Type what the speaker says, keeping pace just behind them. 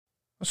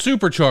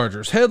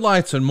Superchargers,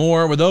 headlights, and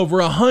more. With over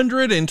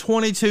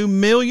 122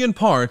 million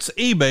parts,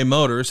 eBay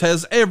Motors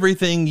has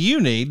everything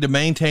you need to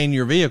maintain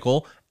your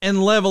vehicle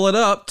and level it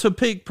up to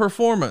peak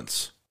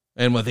performance.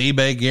 And with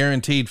eBay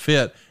Guaranteed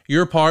Fit,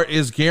 your part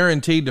is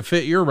guaranteed to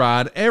fit your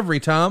ride every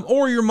time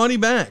or your money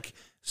back.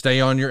 Stay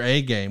on your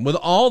A game with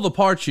all the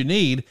parts you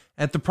need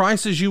at the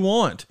prices you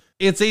want.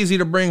 It's easy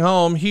to bring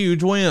home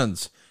huge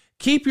wins.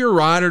 Keep your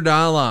ride or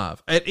die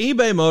alive at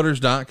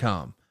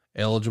ebaymotors.com.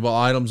 Eligible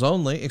items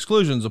only.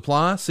 Exclusions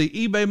apply. See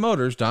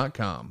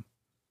ebaymotors.com.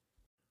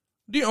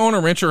 Do you own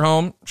or rent your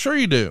home? Sure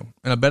you do,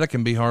 and I bet it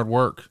can be hard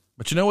work.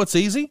 But you know what's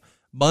easy?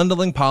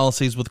 Bundling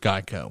policies with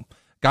Geico.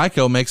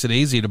 Geico makes it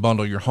easy to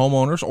bundle your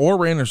homeowners or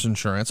renters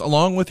insurance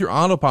along with your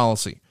auto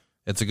policy.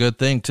 It's a good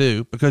thing,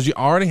 too, because you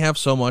already have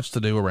so much to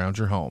do around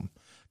your home.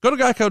 Go to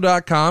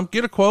geico.com,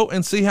 get a quote,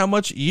 and see how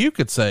much you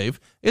could save.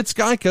 It's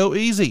Geico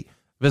easy.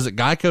 Visit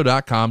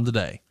geico.com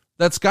today.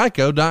 That's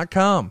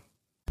geico.com.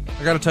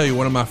 I got to tell you,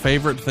 one of my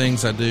favorite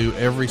things I do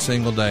every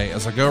single day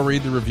is I go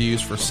read the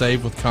reviews for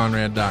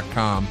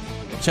SaveWithConrad.com.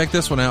 Check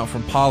this one out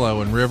from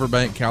Paulo in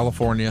Riverbank,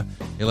 California.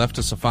 He left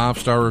us a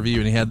 5-star review,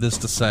 and he had this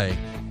to say: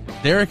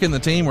 Derek and the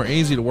team were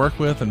easy to work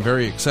with and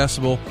very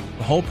accessible.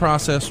 The whole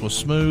process was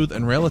smooth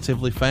and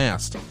relatively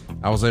fast.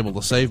 I was able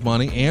to save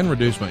money and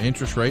reduce my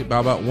interest rate by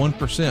about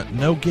 1%.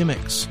 No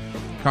gimmicks.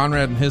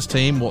 Conrad and his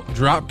team will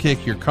drop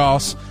kick your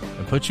costs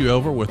and put you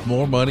over with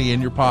more money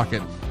in your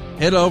pocket.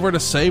 Head over to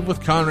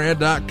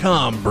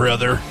SaveWithConrad.com,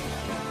 brother.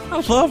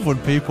 I love when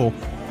people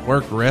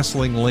work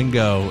wrestling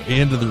lingo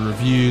into the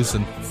reviews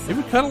and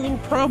even cut a little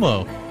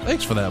promo.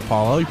 Thanks for that,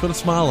 Paulo. You put a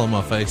smile on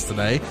my face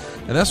today,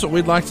 and that's what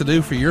we'd like to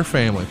do for your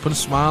family. Put a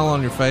smile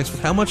on your face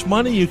with how much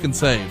money you can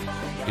save.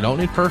 You don't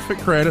need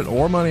perfect credit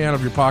or money out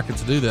of your pocket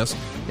to do this.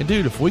 And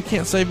dude, if we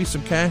can't save you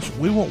some cash,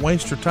 we won't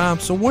waste your time.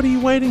 So what are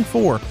you waiting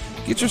for?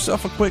 Get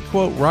yourself a quick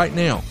quote right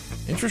now.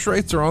 Interest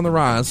rates are on the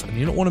rise, and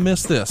you don't want to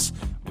miss this.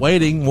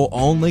 Waiting will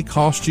only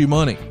cost you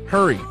money.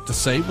 Hurry to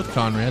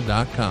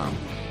SaveWithConrad.com.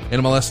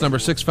 NMLS number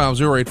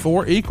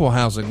 65084, equal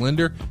housing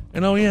lender.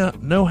 And oh yeah,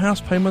 no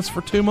house payments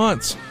for 2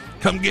 months.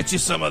 Come get you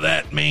some of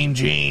that, Mean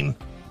Gene.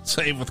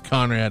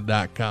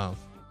 SaveWithConrad.com.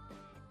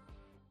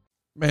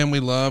 Man, we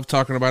love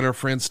talking about our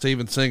friend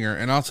Steven Singer.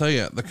 And I'll tell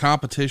you, the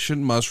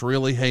competition must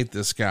really hate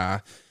this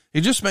guy. He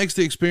just makes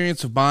the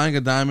experience of buying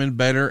a diamond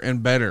better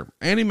and better.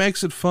 And he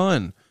makes it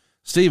fun.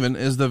 Steven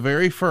is the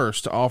very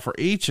first to offer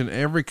each and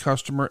every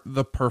customer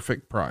the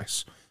perfect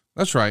price.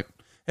 That's right.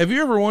 Have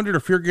you ever wondered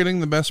if you're getting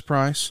the best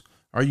price?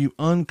 Are you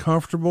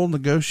uncomfortable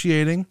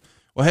negotiating?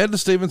 Well, head to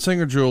Steven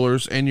Singer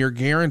Jewelers and you're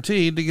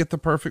guaranteed to get the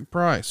perfect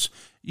price.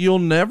 You'll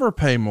never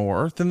pay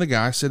more than the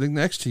guy sitting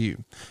next to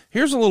you.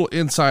 Here's a little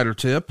insider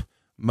tip.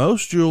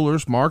 Most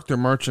jewelers mark their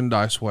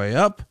merchandise way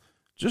up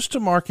just to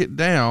mark it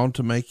down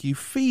to make you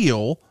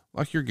feel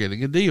like you're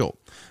getting a deal.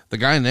 The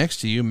guy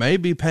next to you may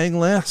be paying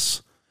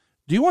less.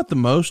 Do you want the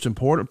most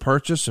important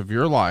purchase of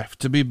your life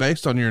to be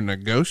based on your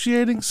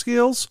negotiating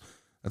skills?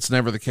 That's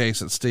never the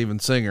case at Steven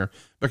Singer,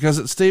 because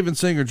at Steven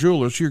Singer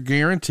Jewelers, you're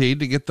guaranteed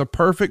to get the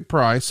perfect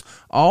price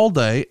all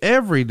day,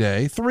 every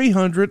day,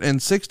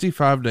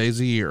 365 days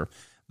a year.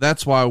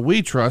 That's why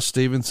we trust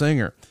Steven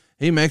Singer.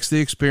 He makes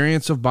the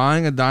experience of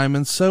buying a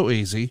diamond so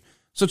easy.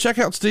 So check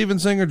out Steven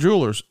Singer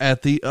Jewelers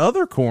at the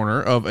other corner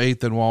of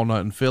 8th and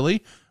Walnut in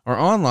Philly, or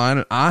online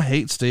at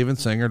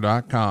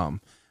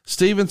IHateStevenSinger.com.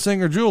 Steven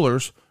Singer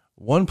Jewelers,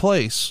 one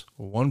place,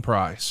 one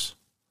price.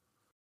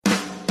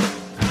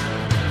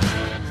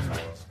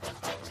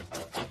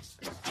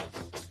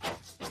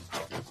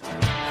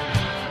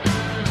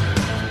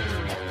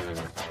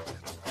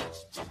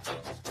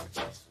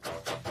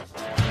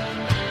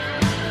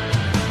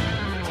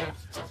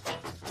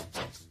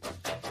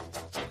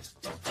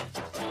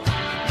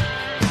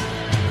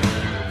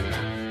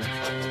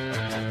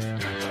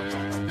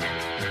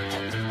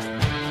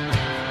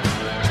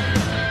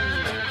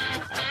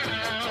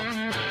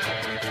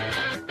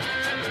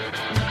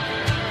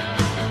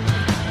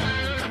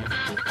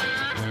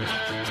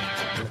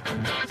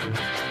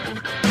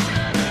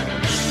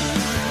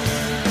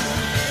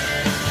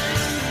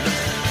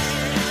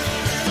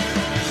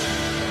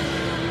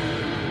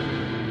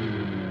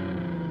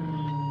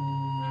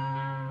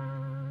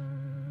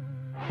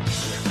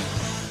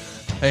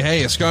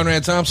 Hey, it's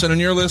Conrad Thompson,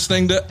 and you're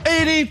listening to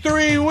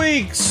 83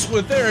 Weeks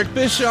with Eric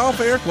Bischoff.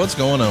 Eric, what's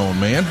going on,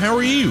 man? How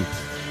are you?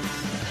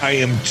 I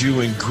am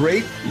doing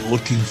great.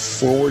 Looking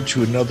forward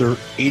to another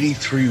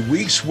 83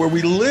 weeks where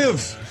we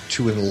live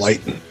to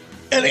enlighten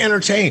and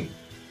entertain.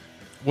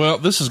 Well,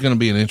 this is going to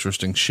be an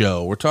interesting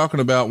show. We're talking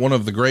about one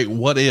of the great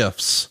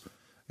what-ifs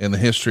in the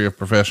history of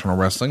professional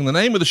wrestling. The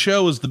name of the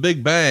show is The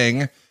Big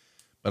Bang,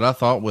 but I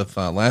thought with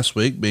last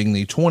week being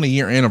the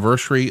 20-year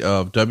anniversary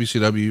of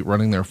WCW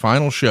running their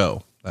final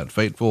show, that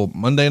fateful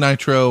Monday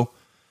Nitro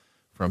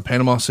from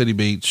Panama City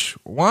Beach,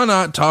 why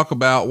not talk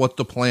about what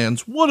the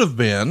plans would have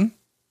been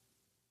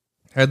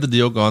had the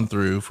deal gone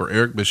through for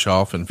Eric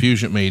Bischoff and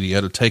Fusion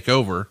Media to take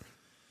over?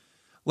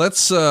 Let's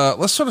sort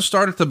of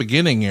start at the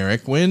beginning,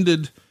 Eric. When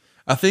did,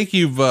 I think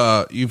you've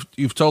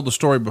told the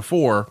story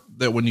before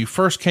that when you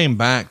first came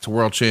back to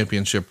World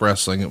Championship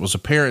Wrestling, it was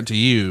apparent to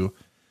you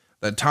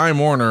that Time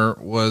Warner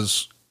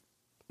was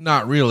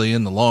not really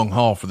in the long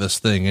haul for this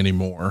thing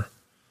anymore.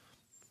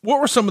 What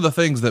were some of the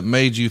things that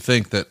made you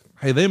think that,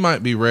 hey, they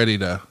might be ready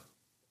to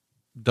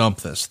dump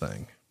this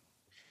thing?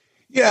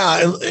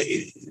 Yeah.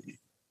 A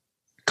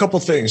couple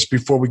things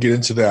before we get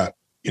into that.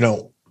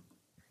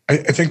 I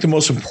think the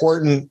most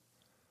important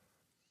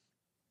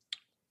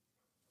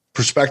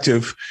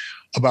perspective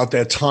about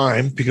that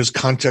time, because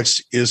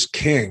context is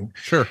king.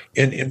 Sure.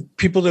 And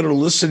people that are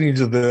listening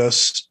to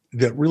this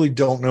that really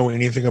don't know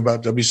anything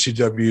about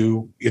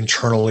WCW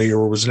internally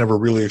or was never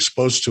really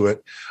exposed to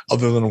it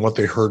other than what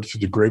they heard through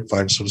the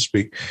grapevine, so to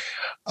speak.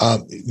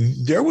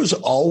 There was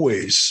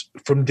always,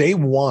 from day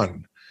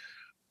one,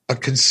 a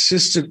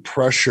consistent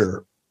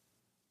pressure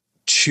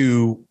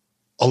to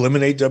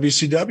eliminate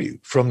WCW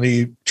from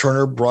the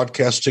Turner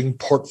Broadcasting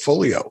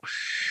portfolio.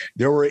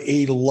 There were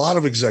a lot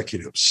of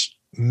executives,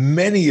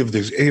 many of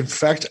these. In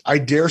fact, I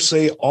dare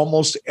say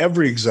almost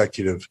every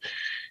executive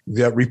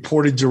that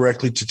reported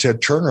directly to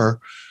Ted Turner,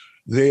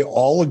 they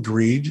all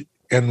agreed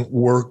and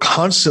were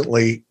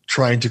constantly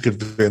trying to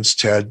convince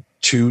Ted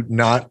to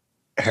not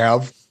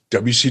have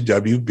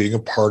WCW being a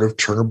part of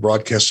Turner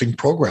Broadcasting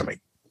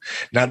programming.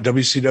 Not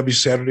WCW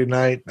Saturday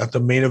night, not the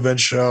main event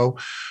show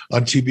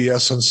on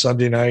TBS on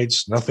Sunday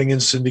nights, nothing in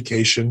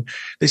syndication.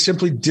 They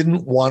simply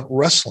didn't want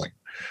wrestling.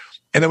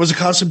 And it was a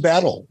constant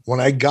battle. When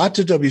I got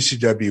to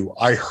WCW,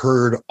 I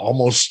heard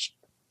almost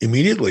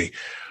immediately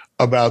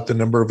about the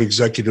number of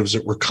executives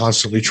that were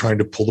constantly trying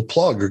to pull the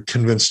plug or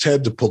convince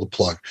Ted to pull the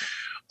plug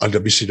on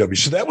WCW.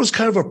 So that was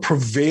kind of a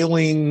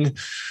prevailing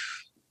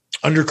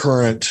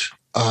undercurrent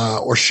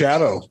or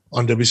shadow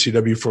on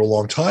WCW for a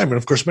long time. And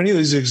of course, many of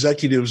these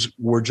executives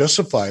were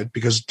justified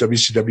because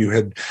WCW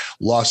had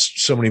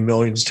lost so many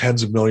millions,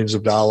 tens of millions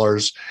of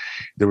dollars.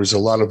 There was a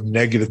lot of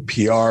negative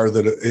PR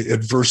that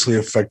adversely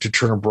affected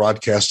Turner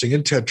Broadcasting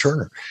and Ted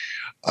Turner.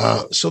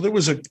 So there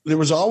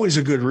was always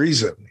a good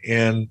reason,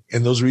 and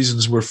those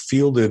reasons were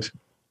fielded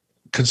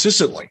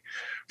consistently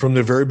from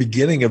the very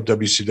beginning of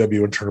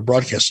WCW and Turner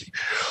Broadcasting.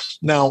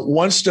 Now,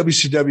 once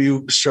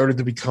WCW started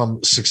to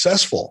become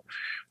successful,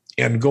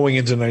 and going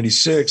into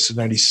 96 and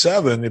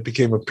 97, it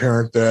became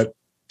apparent that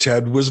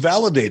Ted was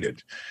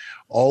validated.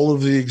 All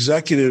of the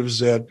executives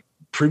that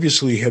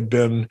previously had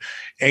been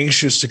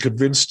anxious to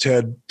convince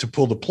Ted to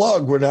pull the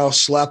plug were now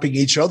slapping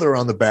each other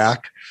on the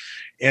back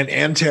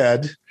and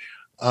Ted,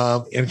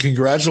 and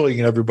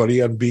congratulating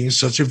everybody on being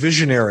such a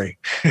visionary.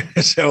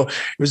 So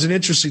it was an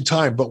interesting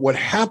time. But what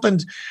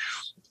happened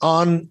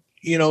on,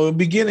 the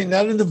beginning,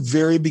 not in the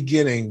very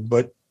beginning,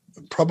 but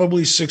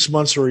probably 6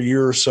 months or a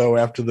year or so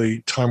after the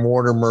Time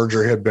Warner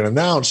merger had been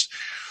announced,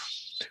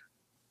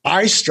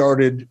 I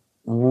started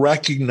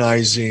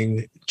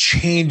recognizing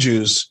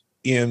changes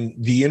in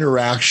the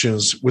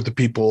interactions with the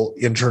people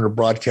in Turner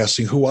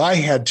Broadcasting who I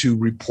had to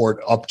report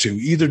up to,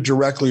 either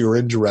directly or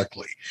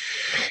indirectly.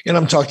 And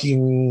I'm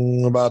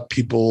talking about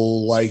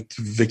people like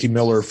Vicki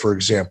Miller, for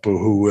example,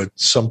 who at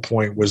some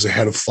point was the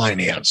head of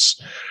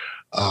finance.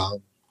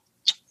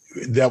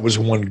 That was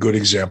one good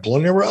example,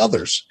 and there were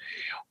others.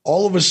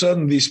 All of a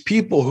sudden, these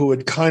people who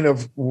had kind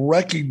of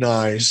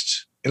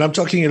recognized, and I'm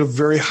talking at a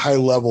very high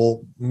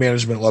level,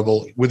 management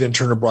level within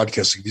Turner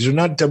Broadcasting. These are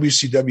not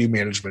WCW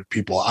management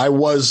people. I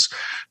was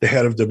the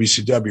head of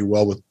WCW,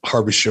 well, with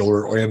Harvey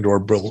Schiller or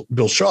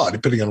Bill Shaw,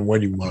 depending on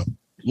when you want to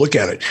look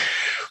at it.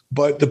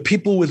 But the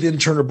people within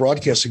Turner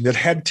Broadcasting that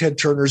had Ted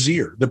Turner's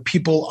ear, the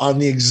people on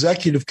the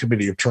executive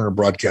committee of Turner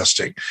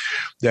Broadcasting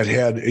that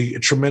had a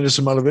tremendous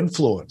amount of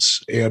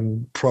influence,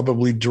 and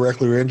probably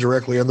directly or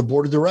indirectly on the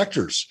board of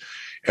directors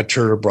at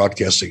Turner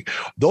Broadcasting.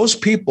 Those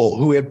people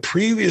who had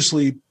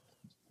previously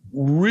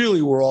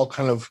really were all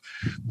kind of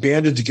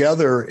banded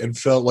together and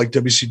felt like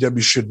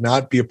WCW should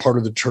not be a part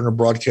of the Turner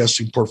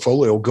Broadcasting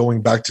portfolio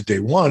going back to day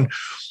one.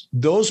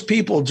 Those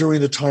people during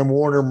the Time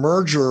Warner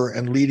merger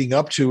and leading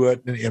up to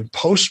it and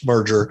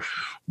post-merger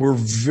were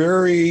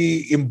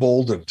very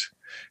emboldened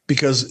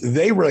because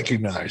they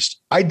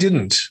recognized, I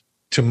didn't,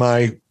 to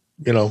my,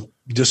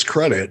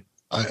 discredit,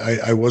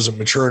 I wasn't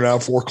mature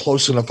enough or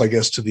close enough, I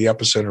guess, to the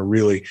epicenter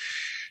really,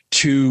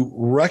 to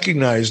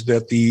recognize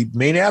that the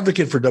main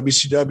advocate for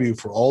WCW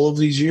for all of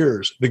these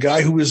years, the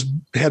guy who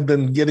had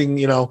been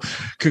getting,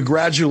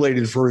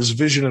 congratulated for his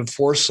vision and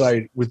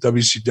foresight with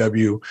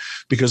WCW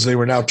because they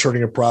were now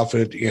turning a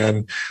profit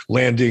and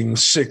landing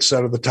 6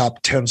 out of the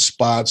top 10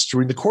 spots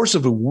during the course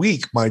of a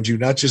week, mind you,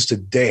 not just a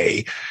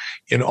day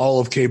in all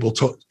of cable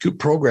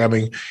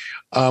programming.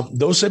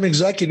 Those same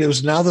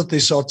executives, now that they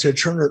saw Ted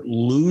Turner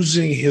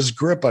losing his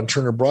grip on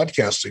Turner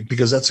Broadcasting,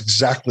 because that's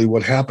exactly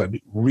what happened.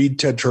 Read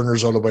Ted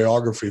Turner's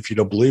autobiography if you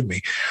don't believe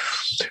me.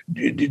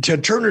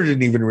 Ted Turner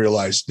didn't even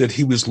realize that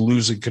he was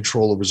losing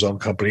control of his own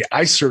company.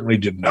 I certainly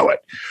didn't know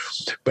it.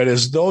 But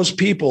as those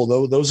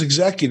people, those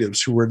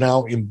executives who were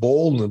now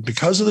emboldened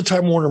because of the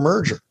Time Warner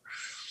merger,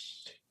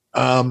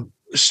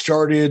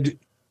 started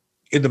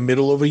in the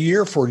middle of a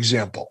year, for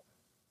example,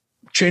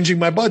 changing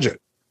my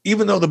budget.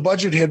 even though the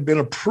budget had been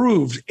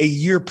approved a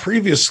year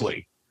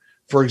previously,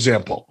 for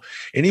example,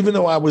 and even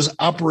though I was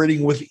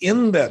operating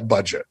within that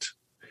budget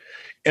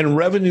and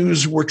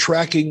revenues were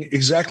tracking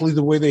exactly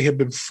the way they had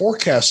been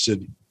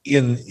forecasted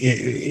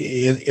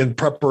in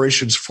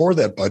preparations for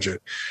that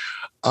budget,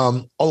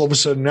 all of a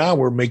sudden now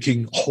we're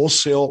making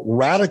wholesale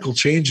radical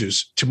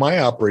changes to my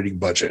operating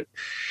budget.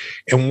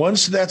 And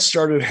once that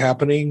started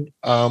happening,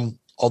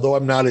 although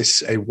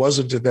I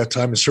wasn't at that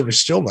time, and certainly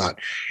still not,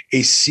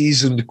 a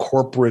seasoned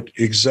corporate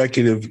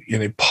executive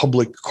in a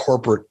public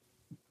corporate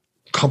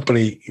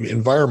company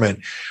environment,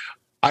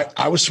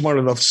 I was smart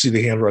enough to see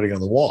the handwriting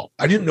on the wall.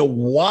 I didn't know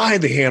why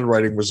the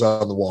handwriting was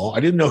on the wall. I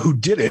didn't know who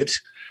did it,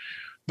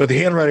 but the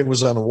handwriting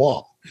was on the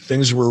wall.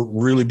 Things were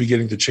really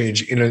beginning to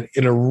change in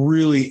a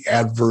really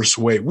adverse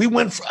way.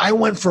 I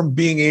went from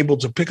being able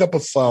to pick up a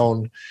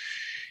phone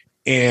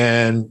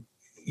and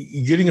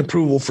getting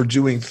approval for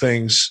doing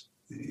things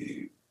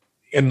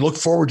and look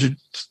forward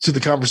to the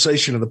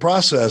conversation and the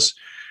process,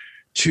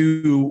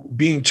 to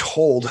being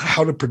told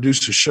how to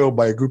produce a show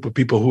by a group of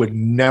people who had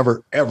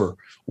never, ever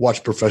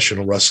watched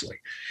professional wrestling.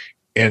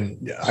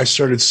 And I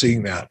started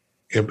seeing that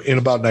in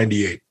about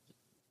 98.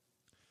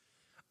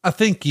 I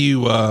think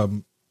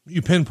you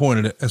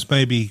pinpointed it as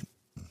maybe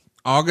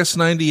August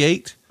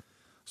 98.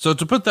 So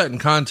to put that in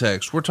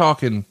context, we're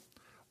talking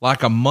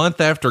like a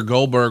month after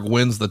Goldberg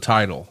wins the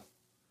title,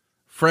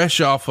 fresh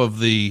off of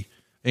the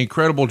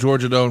incredible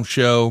Georgia Dome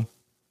show,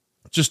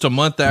 just a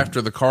month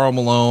after the Karl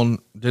Malone,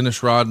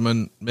 Dennis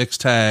Rodman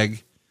mixed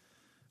tag.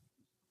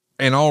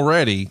 And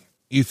already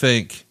you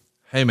think,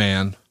 hey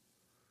man,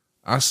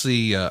 I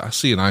see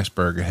an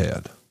iceberg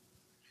ahead.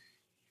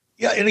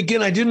 Yeah. And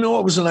again, I didn't know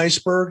it was an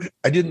iceberg.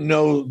 I didn't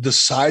know the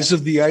size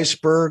of the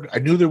iceberg. I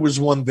knew there was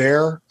one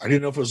there. I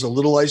didn't know if it was a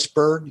little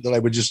iceberg that I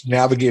would just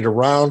navigate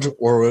around,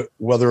 or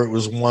whether it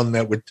was one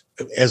that would,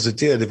 as it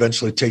did,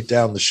 eventually take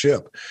down the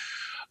ship.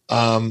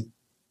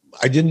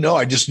 I didn't know.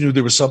 I just knew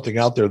there was something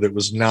out there that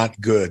was not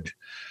good,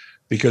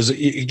 because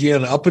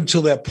again, up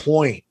until that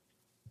point,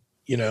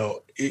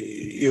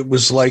 it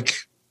was like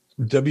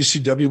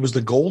WCW was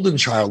the golden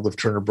child of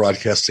Turner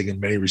Broadcasting in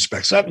many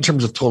respects, not in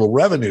terms of total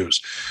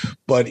revenues,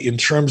 but in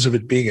terms of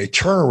it being a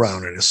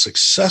turnaround and a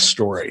success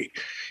story,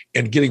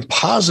 and getting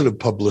positive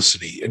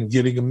publicity and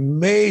getting a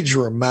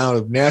major amount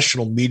of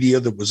national media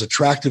that was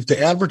attractive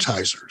to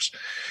advertisers.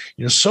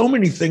 So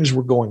many things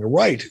were going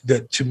right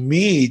that, to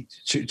me,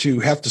 to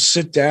have to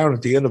sit down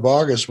at the end of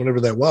August,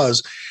 whenever that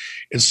was,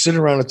 and sit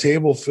around a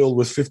table filled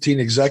with 15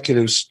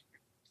 executives,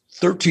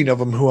 13 of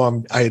them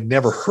who I had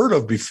never heard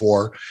of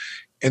before,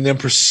 and then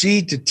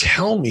proceed to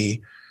tell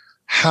me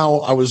how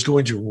I was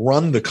going to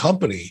run the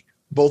company,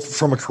 both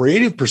from a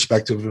creative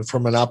perspective and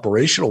from an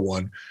operational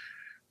one,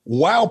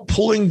 while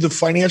pulling the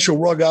financial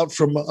rug out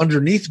from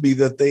underneath me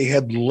that they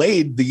had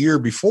laid the year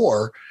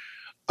before.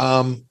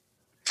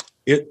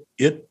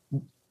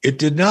 It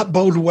did not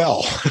bode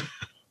well.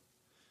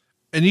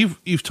 And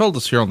you've told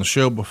us here on the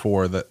show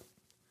before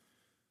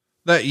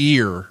that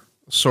year,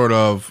 sort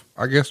of,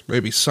 I guess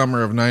maybe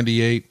summer of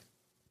 98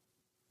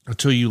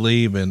 until you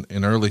leave in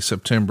early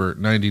September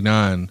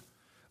 99,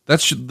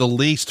 that's the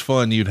least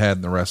fun you'd had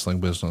in the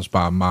wrestling business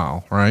by a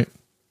mile, right?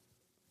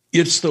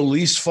 It's the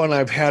least fun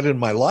I've had in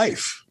my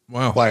life.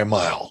 Wow. By a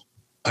mile.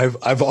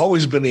 I've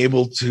always been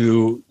able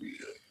to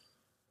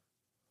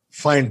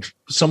find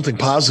something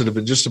positive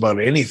in just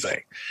about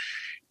anything.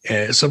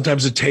 And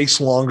sometimes it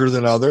takes longer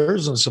than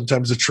others, and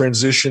sometimes the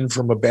transition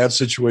from a bad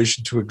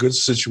situation to a good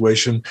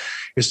situation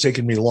has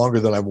taken me longer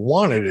than I've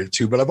wanted it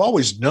to, but I've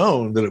always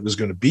known that it was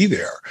going to be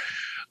there.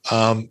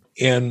 And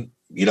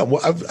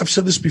I've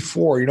said this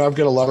before, I've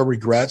got a lot of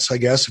regrets, I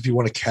guess, if you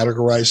want to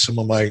categorize some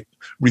of my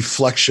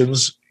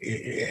reflections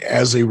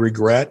as a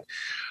regret.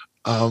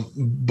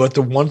 But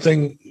the one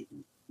thing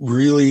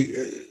really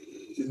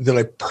that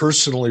I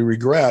personally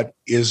regret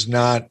is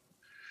not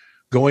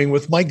going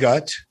with my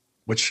gut,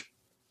 which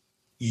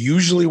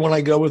usually when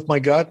I go with my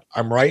gut,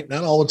 I'm right.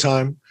 Not all the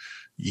time.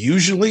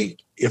 Usually,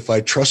 if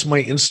I trust my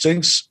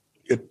instincts,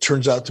 it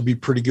turns out to be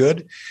pretty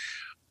good.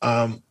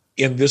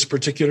 In this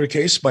particular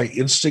case, my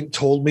instinct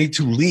told me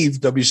to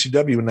leave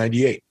WCW in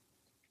 98,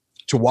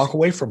 to walk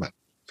away from it.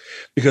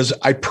 Because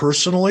I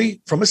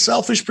personally, from a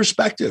selfish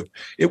perspective,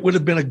 it would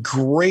have been a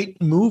great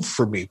move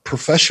for me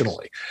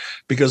professionally,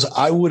 because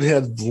I would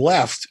have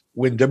left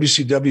when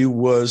WCW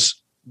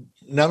was,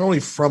 not only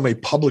from a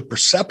public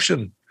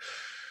perception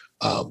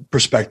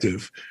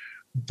perspective,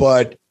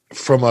 but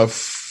from a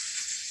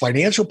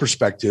financial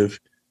perspective,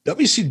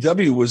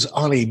 WCW was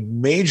on a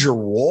major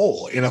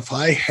roll. And if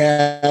I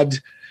had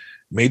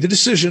made the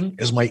decision,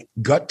 as my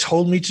gut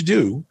told me to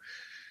do,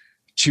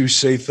 to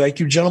say, thank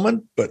you,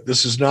 gentlemen, but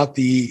this is not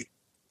the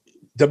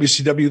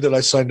WCW that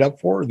I signed up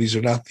for. These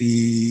are not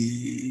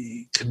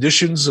the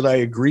conditions that I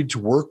agreed to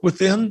work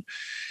within.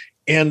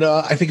 And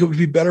I think it would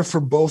be better for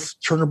both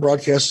Turner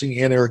Broadcasting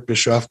and Eric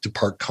Bischoff to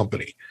part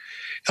company.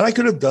 And I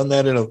could have done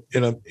that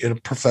in a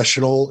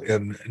professional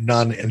and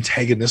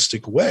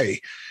non-antagonistic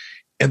way.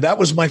 And that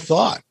was my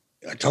thought.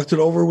 I talked it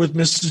over with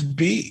Mrs.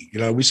 B.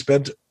 We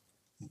spent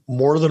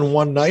more than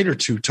one night or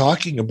two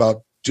talking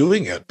about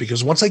doing it,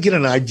 because once I get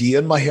an idea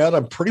in my head,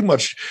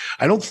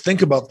 I don't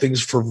think about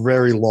things for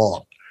very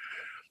long.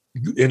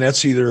 And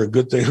that's either a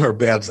good thing or a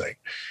bad thing.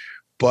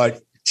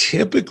 But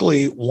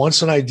typically,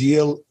 once an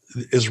idea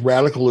as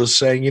radical as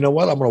saying, you know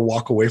what, I'm going to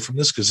walk away from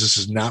this because this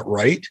is not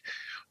right.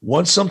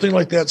 Once something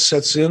like that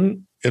sets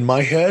in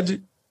my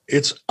head,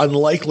 it's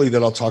unlikely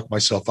that I'll talk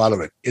myself out of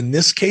it. In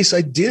this case,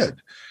 I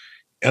did.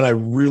 And I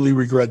really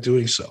regret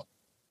doing so.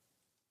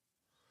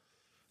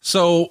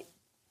 So,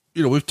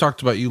 we've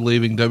talked about you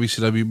leaving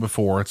WCW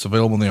before. It's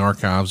available in the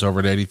archives over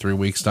at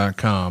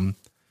 83weeks.com.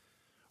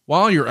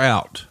 While you're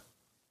out,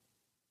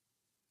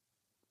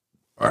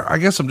 I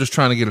guess I'm just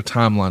trying to get a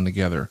timeline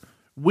together.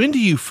 When do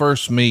you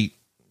first meet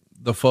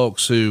the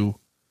folks who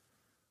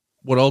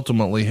would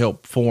ultimately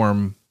help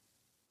form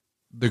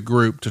the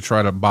group to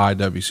try to buy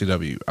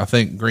WCW? I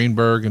think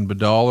Greenberg and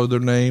Badal are their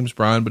names,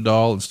 Brian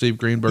Badal and Steve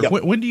Greenberg.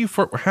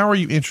 Yep. How are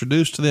you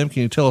introduced to them?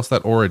 Can you tell us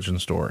that origin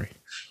story?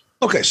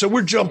 Okay. So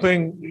we're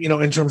jumping,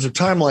 in terms of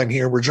timeline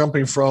here, we're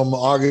jumping from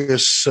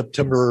August,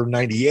 September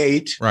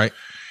 98. Right.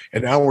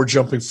 And now we're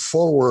jumping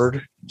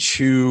forward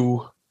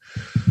to,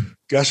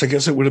 gosh, I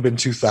guess it would have been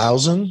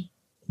 2000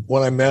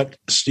 when I met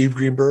Steve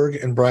Greenberg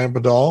and Brian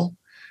Badal.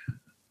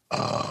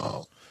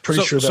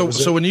 Pretty sure that was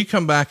it. So when you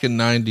come back in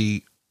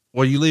 90,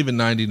 well, you leave in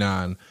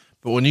 99,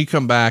 but when you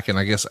come back in,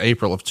 I guess,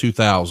 April of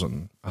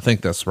 2000, I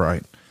think that's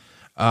right.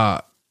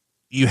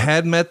 You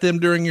had met them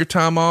during your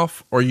time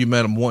off, or you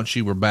met them once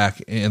you were back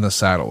in the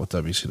saddle with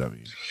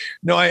WCW?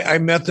 No, I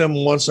met them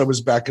once I was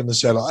back in the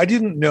saddle. I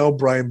didn't know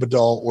Brian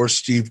Badal or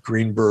Steve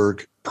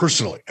Greenberg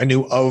personally. I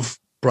knew of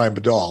Brian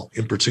Badal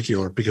in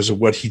particular because of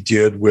what he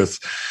did with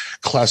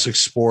Classic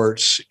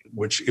Sports,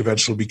 which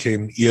eventually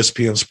became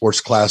ESPN Sports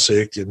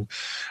Classic and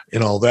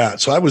all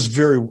that. So I was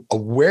very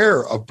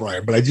aware of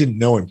Brian, but I didn't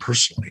know him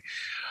personally.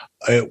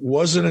 It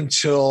wasn't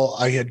until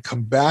I had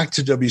come back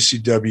to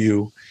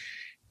WCW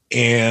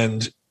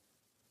and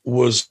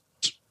was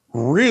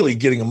really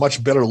getting a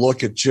much better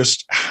look at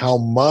just how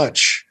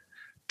much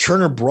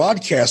Turner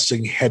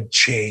Broadcasting had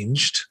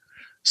changed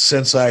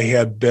since I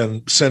had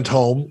been sent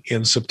home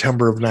in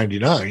September of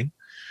 99,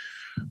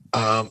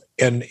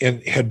 and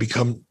had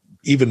become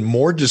even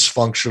more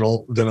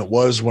dysfunctional than it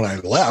was when I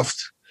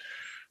left,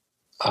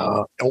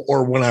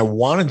 or when I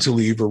wanted to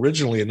leave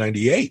originally in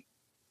 98,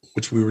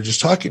 which we were just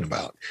talking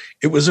about.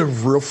 It was a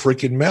real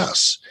freaking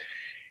mess.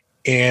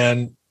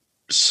 And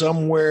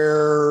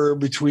somewhere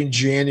between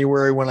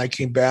January when I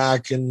came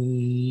back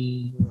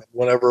and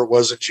whenever it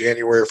was in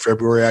January or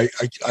February,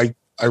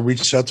 I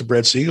reached out to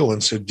Brad Siegel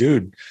and said,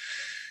 dude,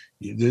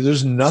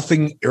 there's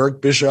nothing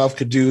Eric Bischoff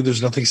could do.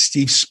 There's nothing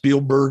Steve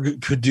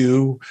Spielberg could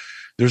do.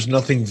 There's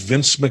nothing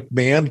Vince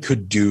McMahon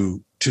could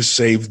do to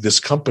save this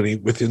company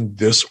within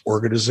this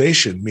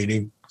organization,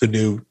 meaning the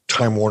new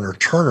Time Warner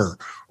Turner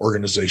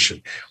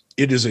organization.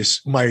 It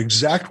is my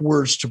exact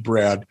words to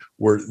Brad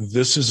were,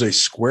 this is a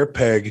square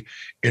peg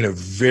in a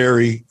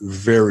very,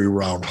 very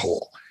round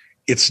hole.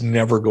 It's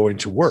never going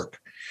to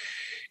work.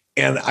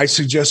 And I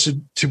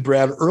suggested to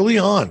Brad early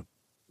on,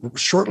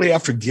 shortly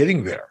after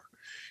getting there,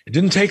 it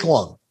didn't take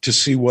long to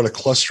see what a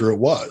cluster it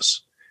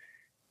was.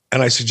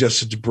 And I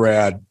suggested to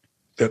Brad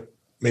that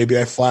maybe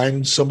I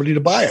find somebody to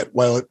buy it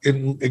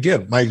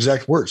again, my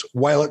exact words,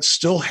 while it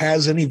still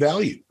has any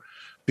value.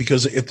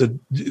 Because at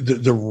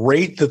the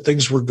rate that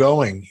things were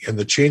going and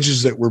the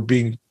changes that were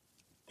being,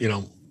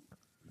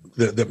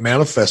 that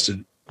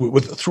manifested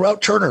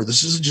throughout Turner,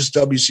 this isn't just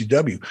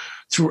WCW,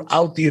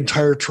 throughout the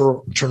entire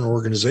Turner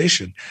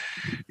organization,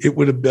 it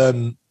would have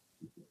been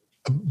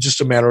just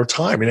a matter of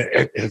time. And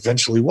it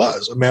eventually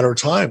was a matter of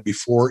time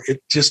before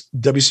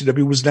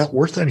WCW was not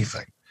worth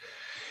anything.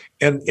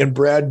 And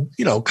Brad,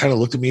 kind of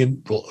looked at me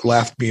and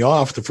laughed me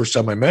off the first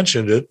time I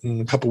mentioned it. And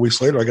a couple of weeks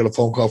later, I got a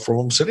phone call from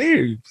him and said,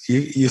 hey,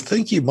 you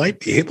think you might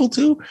be able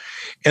to?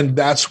 And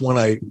that's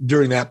when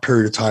during that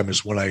period of time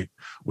is when I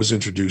was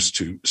introduced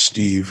to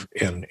Steve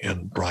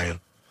and Brian.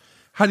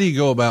 How do you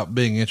go about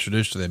being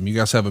introduced to them? You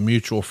guys have a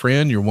mutual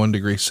friend, you're 1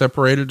 degree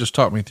separated. Just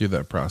talk me through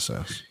that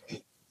process.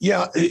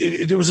 Yeah.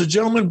 There was a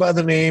gentleman by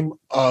the name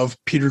of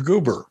Peter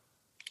Guber.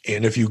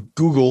 And if you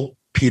Google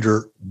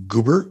Peter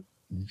Guber,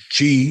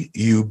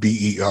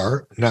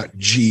 Guber, not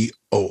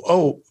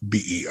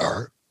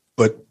Goober,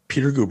 but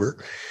Peter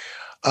Guber,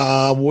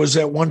 was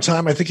at one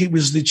time, I think he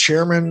was the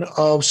chairman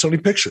of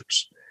Sony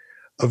Pictures,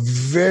 a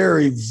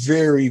very,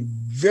 very,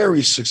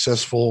 very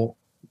successful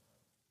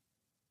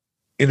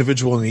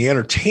individual in the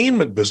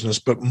entertainment business.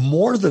 But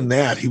more than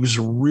that, he was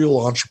a real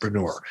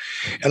entrepreneur.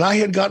 And I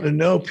had gotten to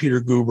know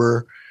Peter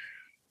Guber.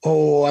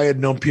 I had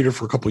known Peter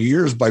for a couple of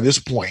years by this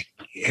point.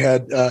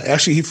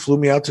 He flew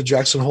me out to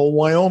Jackson Hole,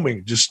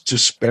 Wyoming, just to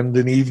spend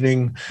an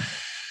evening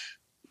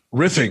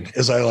riffing,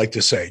 as I like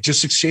to say,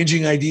 just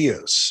exchanging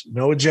ideas,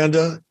 no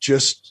agenda,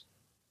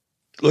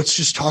 let's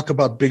just talk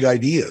about big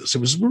ideas. It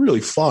was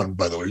really fun,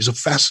 by the way. He's a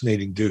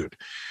fascinating dude,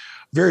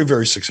 very,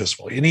 very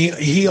successful. And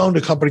he owned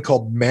a company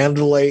called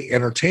Mandalay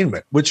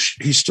Entertainment, which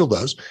he still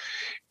does.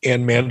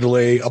 And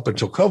Mandalay, up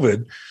until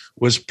COVID,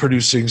 was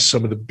producing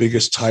some of the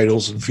biggest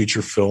titles and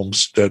feature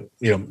films that,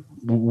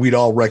 we'd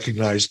all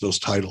recognize those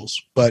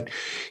titles. But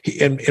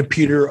and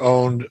Peter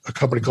owned a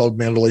company called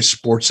Mandalay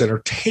Sports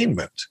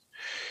Entertainment.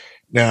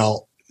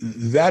 Now,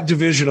 that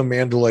division of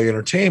Mandalay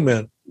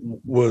Entertainment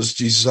was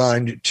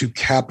designed to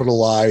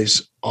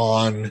capitalize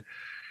on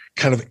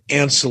kind of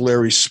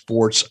ancillary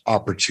sports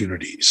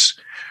opportunities.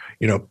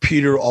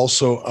 Peter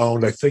also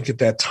owned, I think at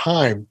that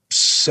time,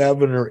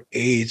 7 or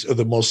 8 of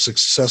the most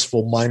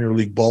successful minor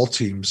league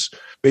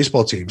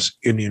baseball teams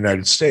in the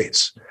United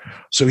States.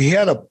 So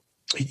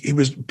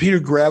Peter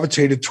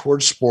gravitated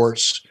towards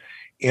sports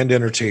and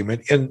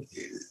entertainment, and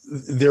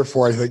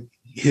therefore I think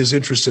his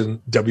interest in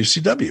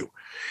WCW.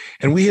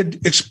 And we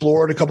had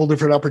explored a couple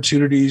different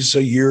opportunities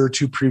a year or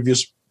two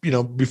previous,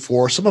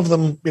 before. Some of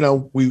them,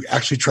 we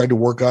actually tried to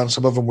work on.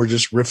 Some of them were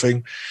just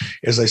riffing,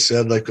 as I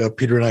said, like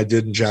Peter and I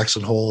did in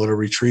Jackson Hole at a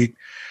retreat.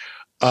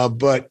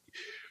 But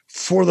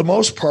for the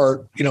most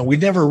part, we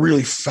never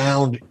really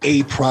found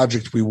a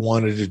project we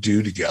wanted to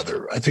do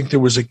together. I think there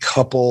was a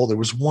couple. There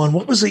was one.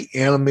 What was the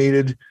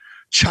animated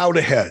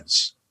Chowder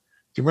Heads?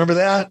 Do you remember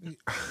that?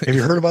 Have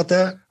you heard about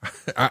that?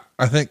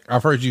 I think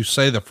I've heard you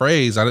say the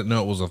phrase. I didn't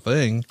know it was a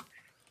thing.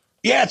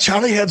 Yeah,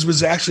 Chowder Heads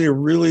was actually a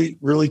really,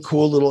 really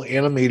cool little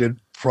animated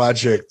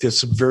project that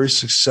some very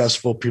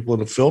successful people in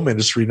the film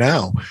industry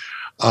now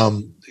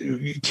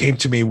came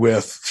to me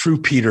with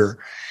through Peter,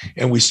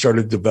 and we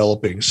started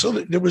developing. So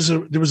there was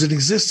an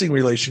existing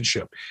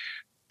relationship.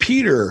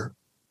 Peter,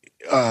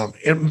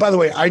 and by the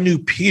way, I knew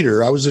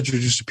Peter. I was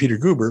introduced to Peter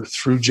Guber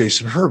through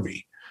Jason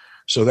Hervey,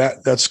 so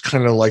that's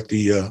kind of like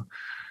the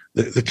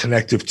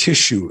connective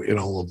tissue in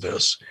all of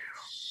this.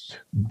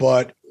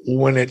 But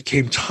when it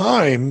came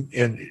time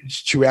and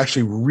to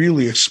actually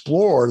really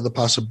explore the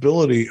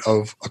possibility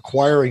of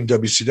acquiring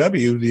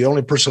WCW, the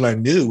only person I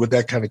knew with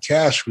that kind of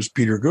cash was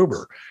Peter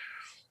Guber,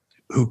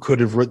 who could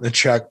have written a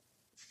check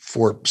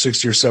for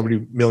 $60 or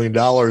 $70 million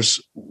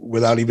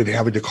without even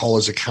having to call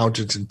his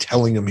accountant and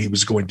telling him he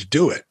was going to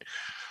do it.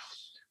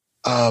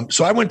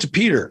 So I went to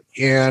Peter,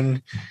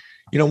 and,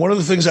 one of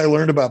the things I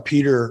learned about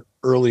Peter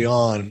early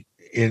on,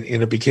 and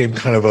it became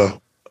kind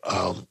of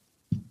an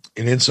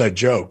inside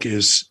joke,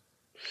 is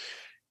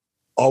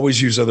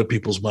always use other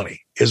people's money.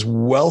 As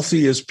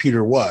wealthy as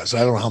Peter was,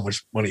 I don't know how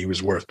much money he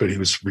was worth, but he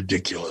was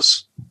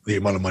ridiculous, the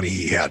amount of money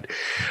he had,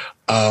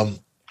 and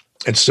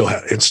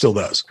still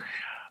does.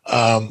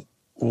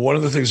 One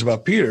of the things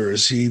about Peter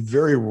is he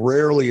very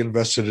rarely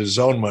invested his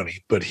own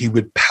money, but he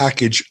would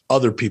package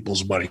other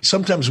people's money,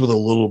 sometimes with a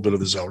little bit of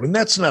his own. And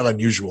that's not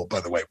unusual,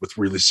 by the way, with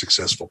really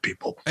successful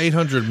people.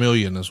 800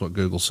 million is what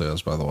Google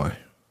says, by the way.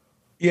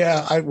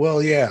 Yeah.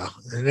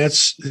 And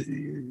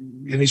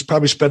he's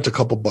probably spent a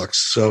couple bucks.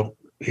 So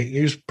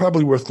he was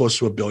probably worth close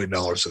to $1 billion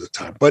at the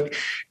time, but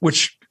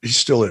which he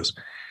still is.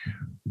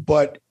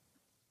 But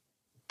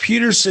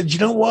Peter said, you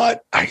know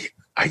what? I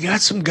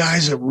got some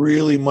guys that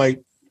really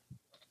might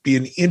be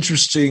an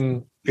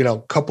interesting,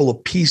 couple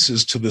of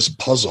pieces to this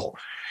puzzle.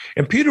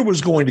 And Peter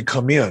was going to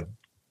come in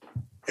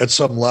at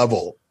some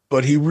level,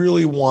 but he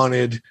really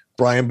wanted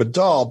Brian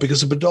Bedell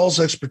because of Bedell's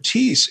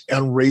expertise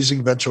on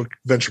raising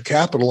venture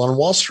capital on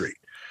Wall Street.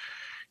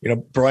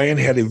 Brian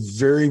had a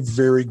very,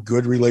 very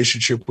good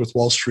relationship with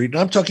Wall Street. And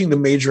I'm talking the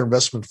major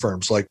investment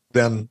firms like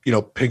then,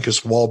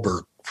 Pincus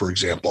Wahlberg, for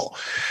example.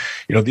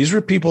 These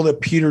were people that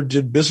Peter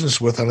did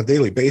business with on a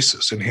daily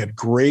basis and had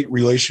great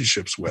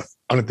relationships with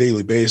on a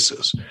daily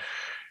basis.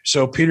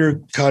 So Peter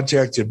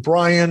contacted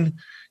Brian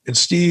and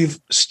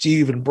Steve.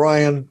 Steve and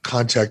Brian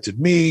contacted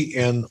me,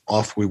 and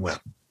off we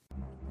went.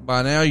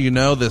 By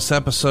now, this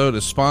episode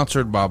is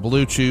sponsored by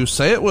Blue Chew.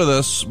 Say it with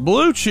us,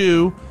 Blue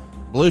Chew.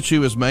 Blue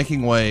Chew is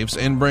making waves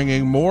and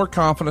bringing more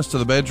confidence to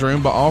the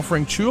bedroom by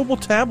offering chewable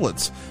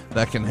tablets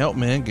that can help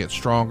men get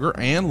stronger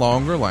and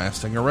longer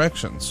lasting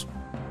erections.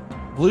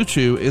 Blue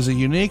Chew is a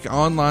unique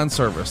online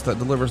service that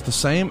delivers the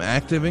same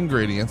active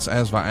ingredients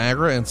as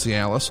Viagra and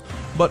Cialis,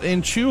 but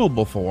in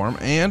chewable form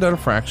and at a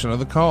fraction of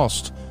the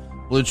cost.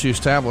 Blue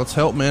Chew's tablets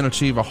help men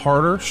achieve a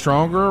harder,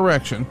 stronger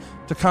erection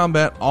to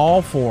combat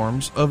all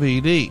forms of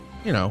ED.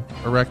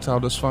 Erectile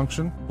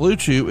dysfunction. Blue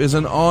Chew is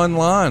an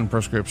online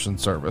prescription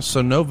service,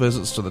 so no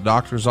visits to the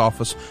doctor's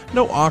office,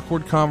 no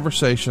awkward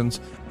conversations,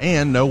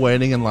 and no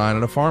waiting in line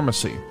at a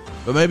pharmacy.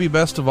 But maybe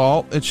best of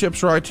all, it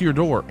ships right to your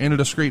door in a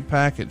discreet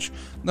package.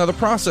 Now, the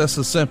process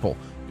is simple.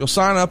 You'll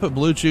sign up at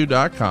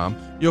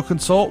BlueChew.com, you'll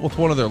consult with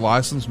one of their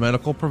licensed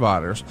medical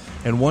providers,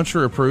 and once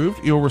you're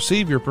approved, you'll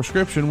receive your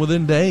prescription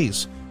within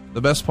days.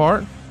 The best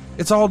part?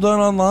 It's all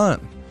done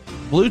online.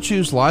 Blue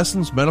Chew's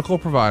licensed medical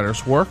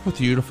providers work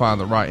with you to find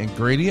the right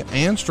ingredient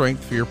and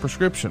strength for your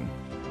prescription.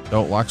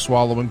 Don't like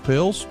swallowing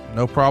pills?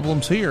 No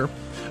problems here.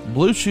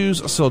 Blue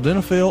Chew's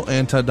sildenafil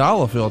and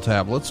tadalafil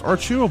tablets are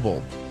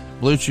chewable.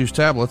 Blue Chew's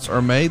tablets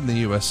are made in the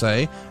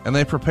USA, and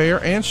they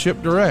prepare and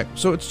ship direct,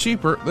 so it's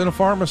cheaper than a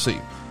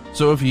pharmacy.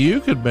 So if you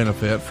could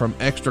benefit from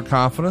extra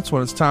confidence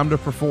when it's time to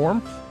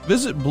perform,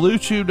 visit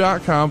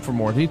BlueChew.com for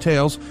more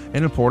details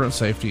and important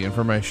safety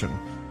information.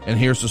 And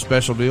here's a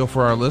special deal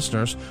for our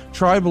listeners.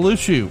 Try Blue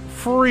Chew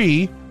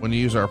free when you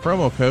use our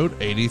promo code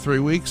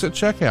 83weeks at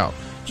checkout.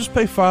 Just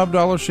pay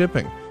 $5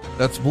 shipping.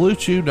 That's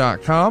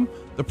BlueChew.com.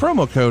 The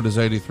promo code is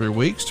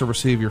 83weeks to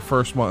receive your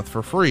first month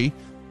for free.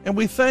 And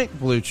we thank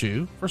Blue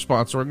Chew for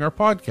sponsoring our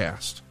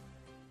podcast.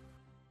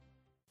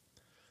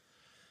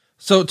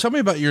 So tell me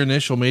about your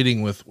initial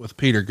meeting with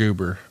Peter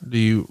Guber. Do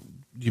you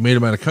meet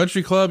him at a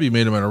country club? You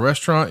meet him at a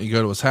restaurant? You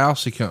go to his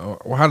house?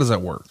 How does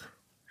that work?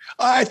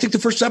 I think the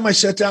first time I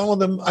sat down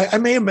with him, I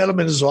may have met him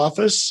in his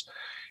office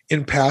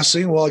in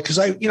passing. Well, because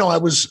I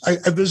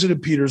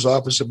visited Peter's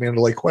office at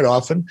Mandalay quite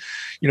often.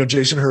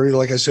 Jason Hervey,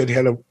 like I said,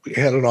 had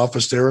an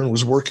office there and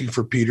was working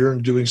for Peter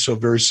and doing so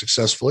very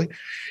successfully.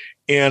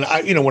 And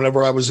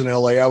whenever I was in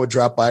LA, I would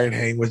drop by and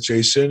hang with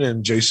Jason.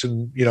 And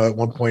Jason, at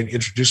one point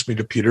introduced me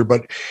to Peter.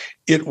 But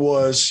it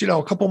was,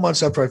 a couple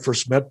months after I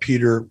first met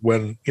Peter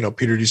when,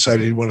 Peter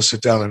decided he'd want to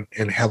sit down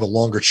and have a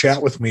longer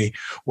chat with me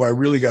where I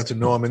really got to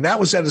know him. And that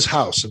was at his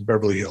house in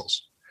Beverly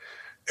Hills.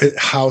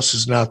 House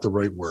is not the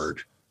right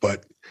word,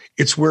 but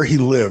it's where he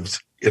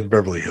lived in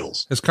Beverly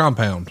Hills. His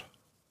compound.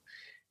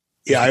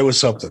 Yeah, it was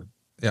something.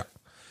 Yeah.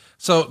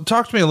 So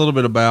talk to me a little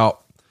bit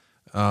about,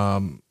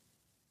 I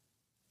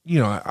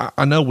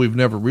know we've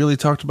never really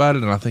talked about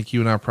it, and I think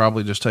you and I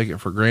probably just take it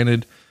for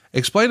granted.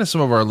 Explain to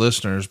some of our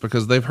listeners,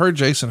 because they've heard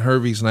Jason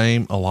Hervey's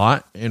name a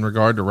lot in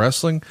regard to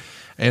wrestling.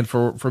 And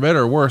for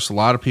better or worse, a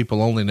lot of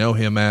people only know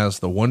him as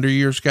the Wonder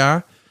Years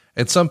guy.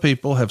 And some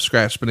people have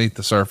scratched beneath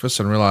the surface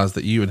and realized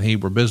that you and he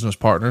were business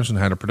partners and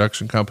had a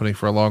production company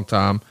for a long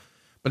time.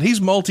 But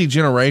he's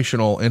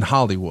multi-generational in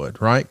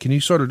Hollywood, right? Can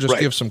you sort of just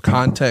give some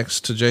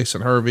context to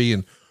Jason Hervey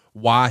and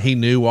why he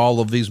knew all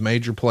of these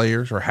major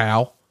players, or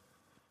how?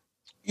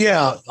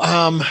 Yeah.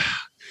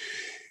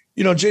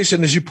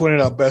 Jason, as you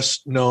pointed out,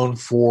 best known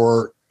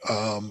for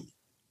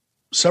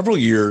several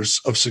years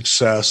of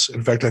success.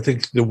 In fact, I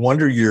think the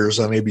Wonder Years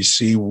on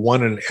ABC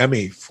won an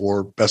Emmy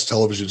for Best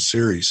Television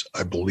Series,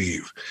 I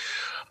believe.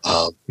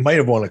 Might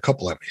have won a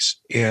couple Emmys.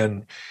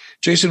 And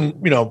Jason,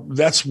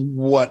 that's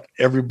what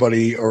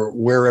everybody, or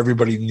where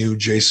everybody knew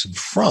Jason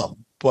from.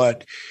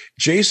 But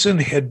Jason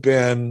had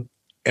been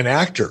an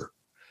actor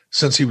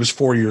since he was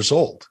 4 years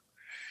old.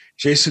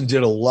 Jason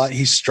did a lot.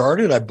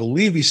 I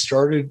believe he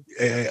started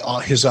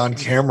his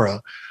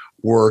on-camera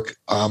work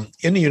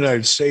in the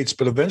United States,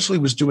 but eventually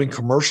was doing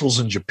commercials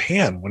in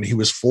Japan when he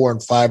was 4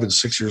 and 5 and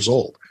 6 years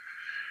old.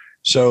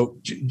 So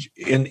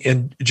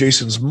in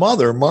Jason's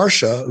mother,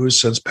 Marcia, who has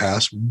since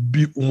passed,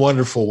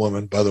 wonderful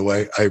woman, by the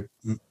way.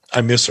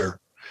 I miss her.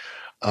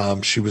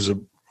 She was a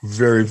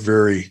very,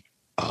 very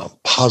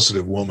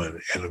positive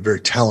woman and a very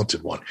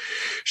talented one.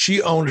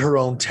 She owned her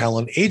own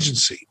talent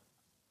agency.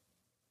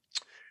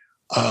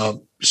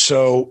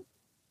 So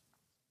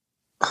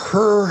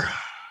her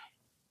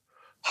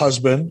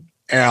husband,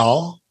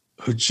 Al,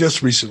 who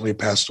just recently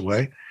passed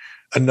away,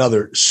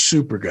 another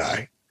super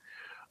guy.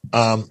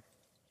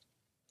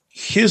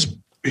 His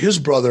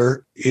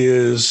brother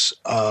is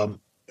an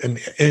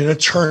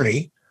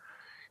attorney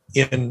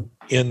in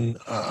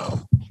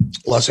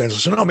Los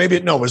Angeles.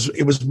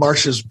 It was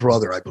Marcia's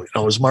brother, I believe.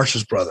 No, it was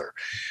Marcia's brother.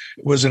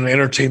 It was an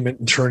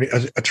entertainment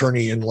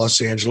attorney in Los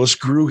Angeles,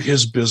 grew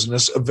his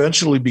business,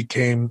 eventually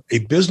became a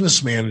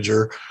business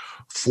manager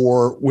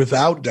for,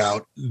 without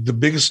doubt, the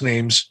biggest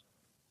names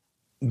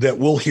that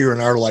we'll hear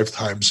in our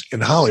lifetimes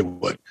in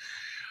Hollywood.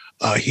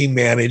 He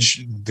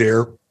managed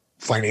their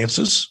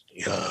finances,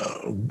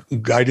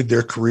 guided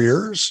their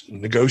careers,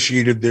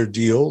 negotiated their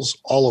deals,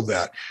 all of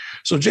that.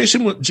 So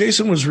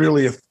Jason was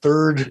really a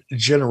third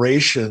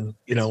generation,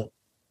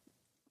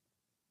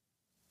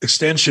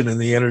 extension in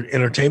the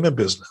entertainment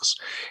business.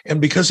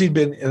 And because he'd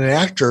been an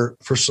actor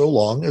for so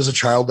long, as a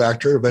child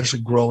actor,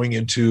 eventually growing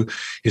into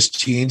his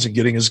teens and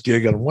getting his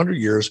gig on Wonder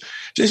Years,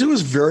 Jason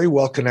was very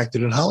well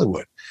connected in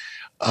Hollywood.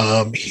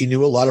 He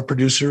knew a lot of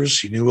producers.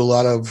 He knew a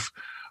lot of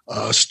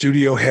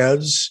studio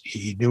heads.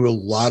 He knew a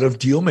lot of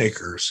deal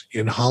makers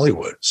in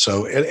Hollywood.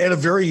 So at a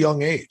very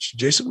young age,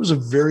 Jason was a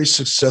very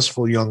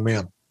successful young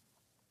man.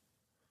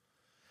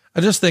 I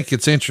just think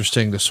it's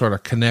interesting to sort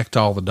of connect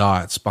all the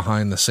dots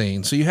behind the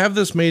scenes. So you have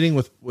this meeting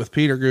with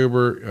Peter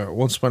Guber.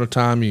 Once upon a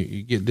time,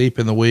 you get deep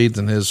in the weeds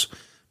in his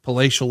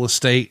palatial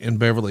estate in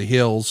Beverly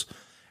Hills.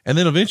 And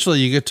then eventually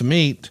you get to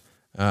meet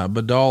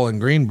Badal and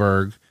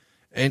Greenberg.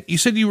 And you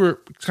said you were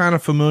kind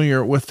of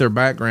familiar with their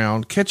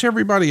background. Catch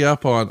everybody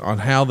up on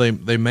how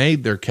they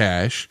made their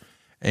cash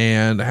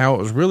and how it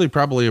was really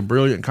probably a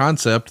brilliant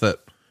concept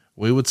that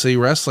we would see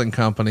wrestling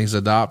companies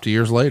adopt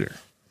years later.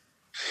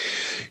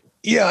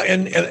 Yeah.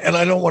 And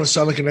I don't want to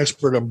sound like an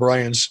expert on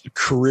Brian's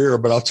career,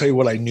 but I'll tell you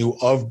what I knew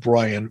of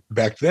Brian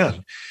back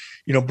then.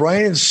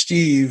 Brian and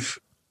Steve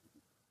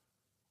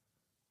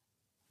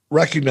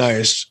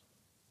recognized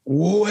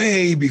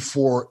way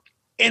before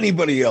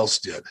anybody else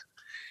did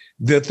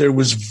that there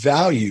was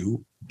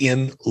value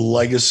in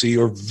legacy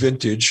or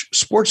vintage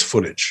sports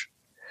footage,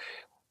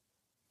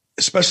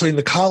 especially in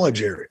the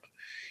college area.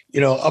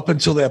 Up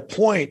until that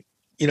point,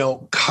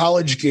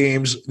 college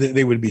games,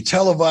 they would be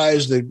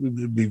televised. They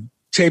would be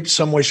taped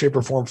some way, shape,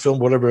 or form, film,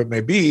 whatever it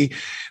may be.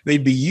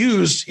 They'd be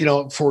used,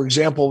 for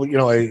example, the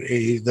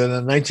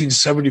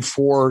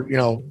 1974,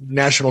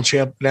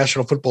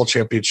 national football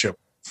championship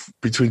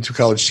between two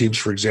college teams,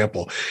 for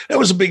example. That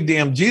was a big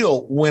damn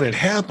deal when it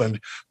happened.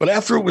 But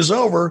after it was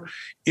over,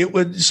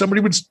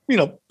 somebody would,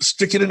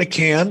 stick it in a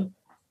can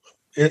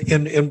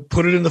and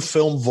put it in the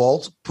film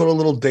vault, put a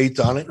little date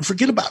on it, and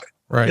forget about it.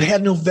 Right. It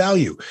had no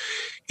value.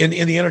 In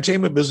the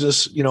entertainment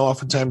business,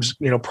 oftentimes,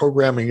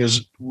 programming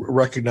is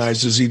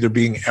recognized as either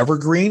being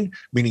evergreen,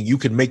 meaning you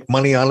can make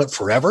money on it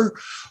forever,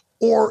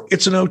 or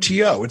it's an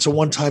OTO. It's a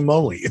one-time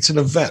only. It's an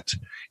event.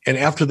 And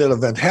after that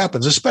event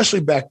happens, especially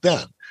back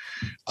then,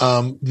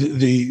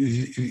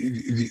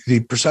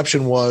 the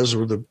perception was,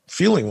 or the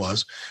feeling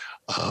was,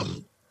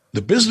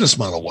 the business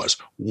model was,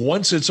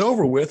 once it's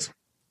over with,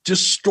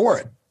 just store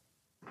it.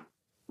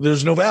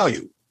 There's no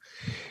value.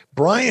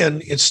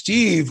 Brian and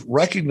Steve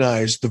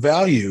recognized the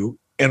value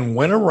and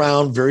went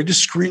around very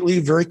discreetly,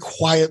 very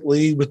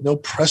quietly, with no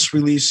press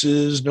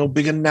releases, no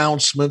big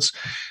announcements.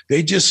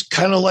 They just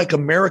kind of like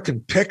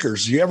American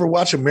Pickers. You ever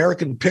watch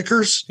American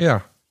Pickers?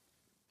 Yeah.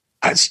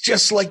 It's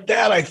just like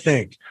that, I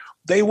think.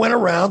 They went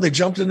around, they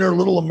jumped in their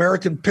little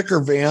American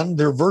Picker van,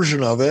 their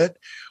version of it,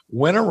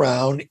 went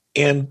around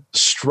and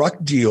struck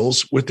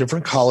deals with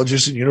different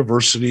colleges and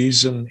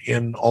universities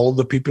and all of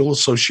the people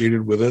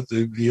associated with it,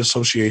 the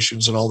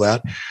associations and all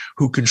that,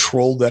 who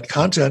controlled that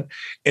content,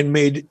 and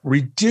made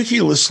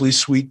ridiculously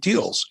sweet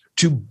deals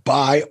to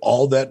buy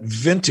all that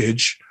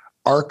vintage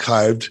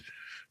archived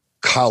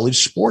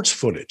college sports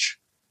footage.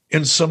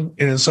 In some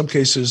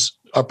cases,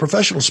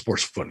 professional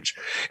sports footage.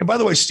 And by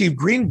the way, Steve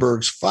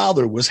Greenberg's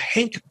father was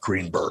Hank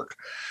Greenberg,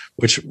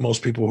 which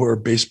most people who are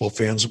baseball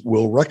fans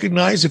will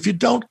recognize. If you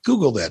don't,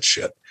 Google that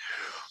shit.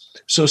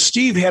 So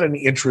Steve had an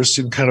interest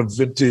in kind of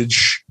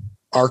vintage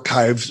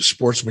archived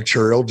sports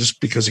material just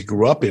because he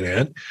grew up in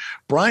it.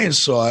 Brian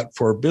saw it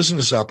for a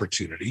business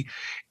opportunity.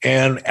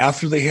 And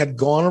after they had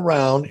gone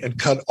around and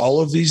cut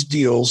all of these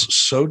deals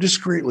so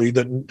discreetly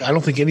that I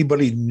don't think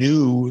anybody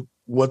knew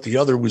what the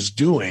other was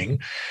doing,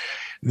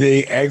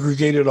 they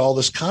aggregated all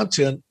this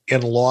content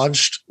and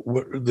launched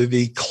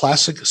the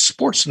Classic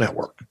Sports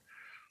Network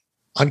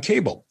on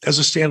cable as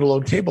a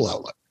standalone cable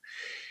outlet.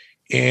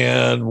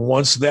 And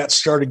once that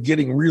started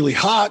getting really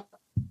hot,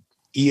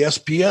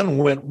 ESPN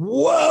went,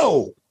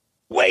 whoa,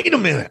 wait a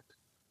minute.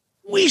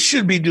 We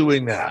should be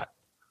doing that.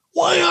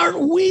 Why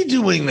aren't we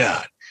doing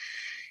that?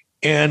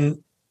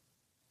 And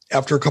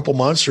after a couple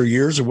months or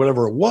years or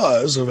whatever it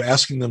was of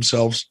asking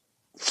themselves,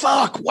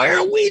 fuck, why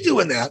aren't we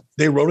doing that?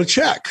 They wrote a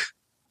check,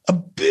 a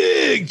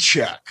big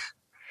check.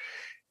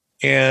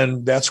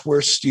 And that's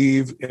where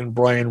Steve and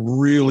Brian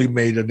really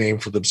made a name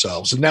for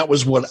themselves. And that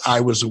was what I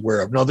was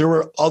aware of. Now, there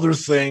were other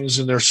things,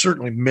 and there's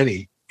certainly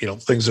many,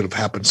 things that have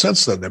happened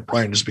since then that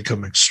Brian has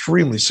become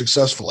extremely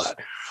successful at.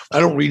 I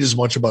don't read as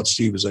much about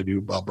Steve as I do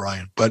about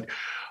Brian, but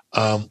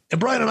and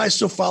Brian and I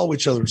still follow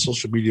each other on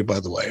social media, by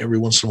the way. Every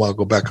once in a while,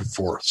 go back and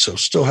forth. So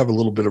still have a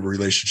little bit of a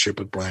relationship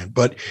with Brian.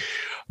 But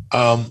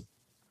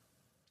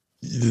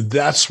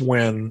that's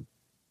when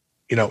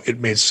it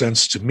made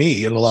sense to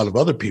me and a lot of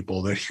other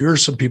people that here are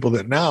some people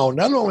that now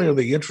not only are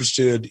they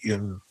interested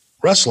in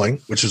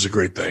wrestling, which is a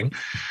great thing,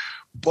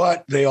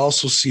 but they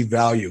also see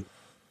value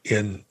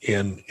in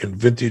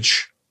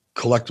vintage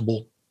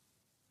collectible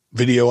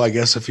video, I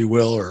guess, if you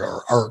will,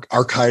 or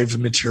archived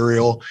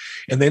material,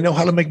 and they know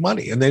how to make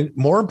money. And then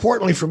more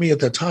importantly for me at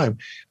that time,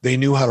 they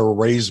knew how to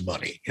raise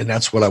money. And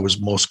that's what I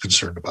was most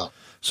concerned about.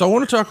 So I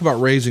want to talk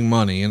about raising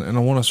money, and I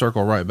want to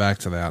circle right back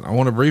to that. I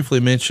want to briefly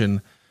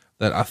mention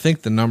that I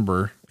think the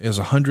number is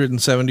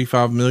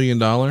 $175 million.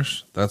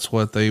 That's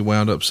what they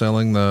wound up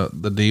selling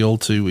the deal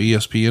to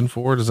ESPN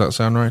for. Does that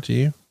sound right to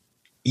you?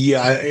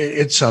 Yeah,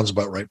 it sounds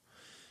about right.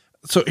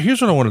 So here's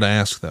what I wanted to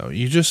ask, though.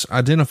 You just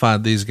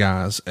identified these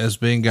guys as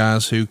being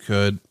guys who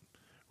could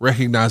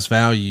recognize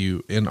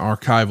value in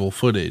archival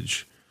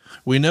footage.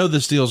 We know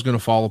this deal is going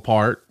to fall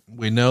apart.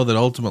 We know that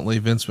ultimately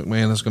Vince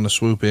McMahon is going to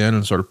swoop in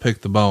and sort of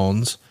pick the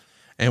bones.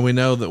 And we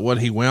know that what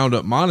he wound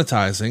up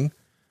monetizing,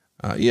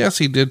 yes,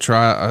 he did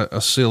try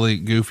a silly,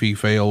 goofy,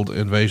 failed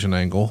invasion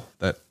angle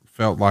that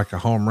felt like a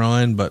home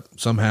run, but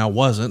somehow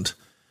wasn't.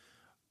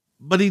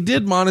 But he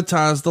did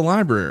monetize the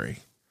library.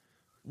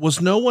 Was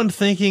no one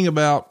thinking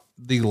about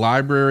the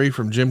library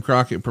from Jim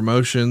Crockett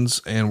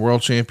Promotions and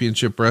World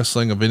Championship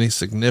Wrestling of any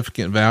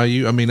significant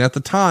value? I mean, at the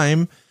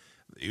time,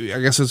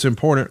 I guess it's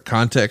important.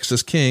 Context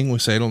is king. We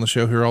say it on the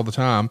show here all the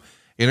time.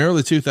 In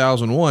early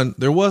 2001,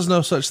 there was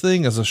no such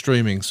thing as a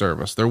streaming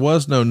service. There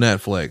was no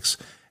Netflix.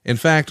 In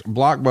fact,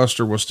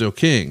 Blockbuster was still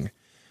king.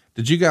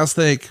 Did you guys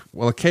think,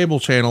 well, a cable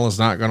channel is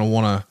not going to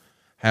want to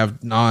have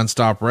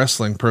nonstop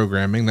wrestling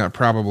programming? That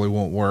probably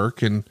won't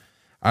work. And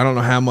I don't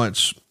know how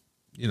much,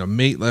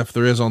 meat left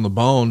there is on the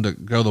bone to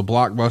go the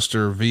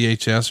Blockbuster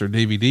VHS or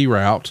DVD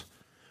route.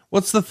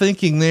 What's the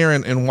thinking there?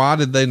 And why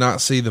did they not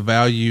see the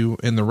value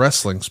in the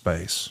wrestling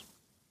space?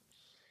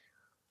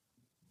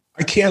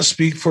 I can't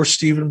speak for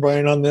Steve and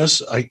Brian on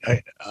this.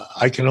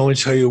 I can only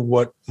tell you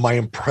what my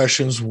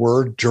impressions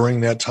were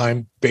during that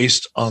time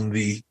based on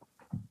the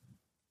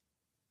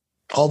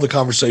all the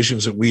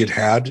conversations that we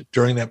had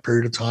during that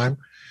period of time.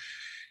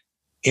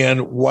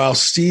 And while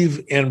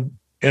Steve and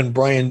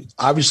Brian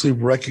obviously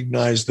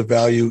recognized the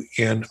value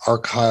in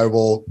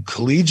archival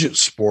collegiate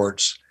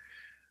sports,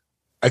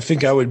 I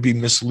think I would be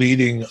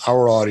misleading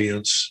our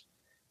audience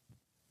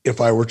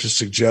if I were to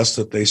suggest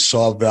that they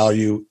saw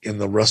value in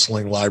the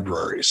wrestling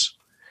libraries.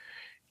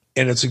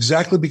 And it's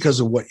exactly because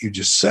of what you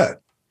just said,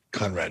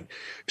 Conrad.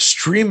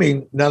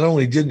 Streaming not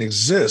only didn't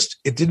exist,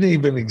 it didn't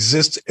even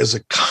exist as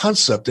a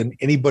concept in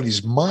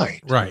anybody's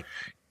mind. Right.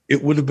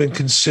 It would have been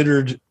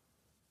considered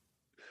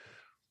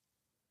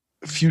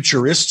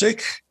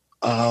futuristic,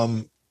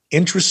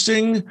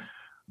 interesting,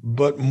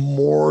 but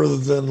more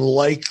than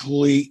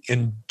likely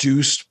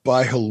induced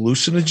by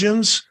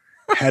hallucinogens.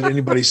 Had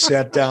anybody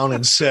sat down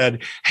and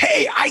said,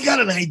 hey, I got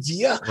an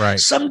idea. Right.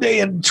 Someday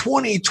in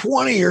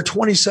 2020 or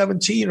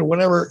 2017 or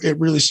whenever it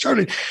really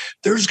started,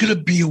 there's going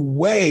to be a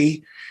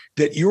way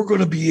that you're going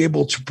to be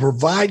able to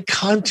provide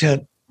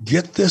content.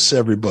 Get this,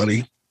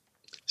 everybody.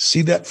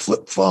 See that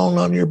flip phone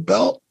on your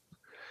belt?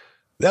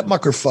 That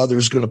mucker father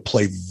is going to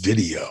play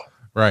video.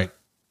 Right.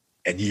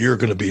 And you're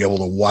going to be able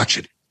to watch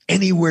it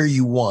anywhere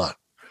you want.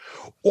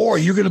 Or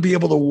you're going to be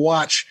able to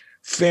watch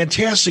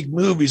fantastic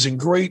movies and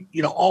great,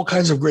 all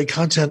kinds of great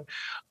content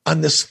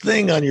on this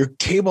thing on your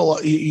cable.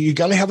 You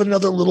got to have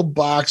another little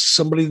box.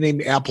 Somebody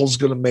named Apple's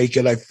going to make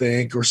it, I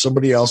think, or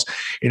somebody else.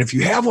 And if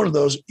you have one of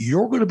those,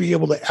 you're going to be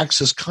able to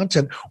access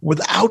content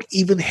without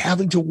even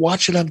having to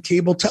watch it on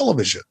cable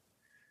television.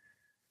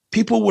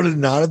 People would have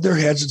nodded their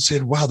heads and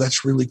said, wow,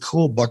 that's really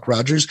cool, Buck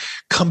Rogers.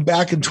 Come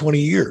back in 20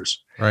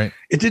 years. Right.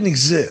 It didn't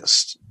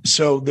exist.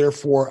 So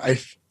therefore,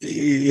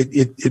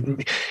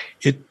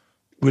 it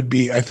would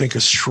be, I think,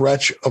 a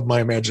stretch of my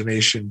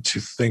imagination to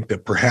think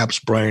that perhaps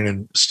Brian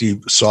and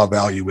Steve saw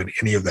value in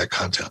any of that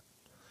content.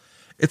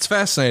 It's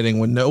fascinating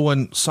when no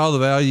one saw the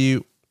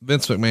value.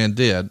 Vince McMahon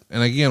did.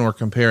 And again, we're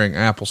comparing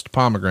apples to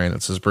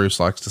pomegranates, as Bruce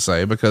likes to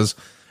say, because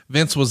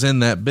Vince was in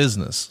that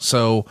business.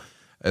 So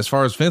as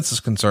far as Vince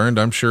is concerned,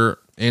 I'm sure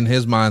in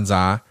his mind's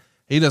eye,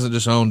 he doesn't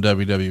just own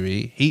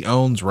WWE. He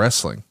owns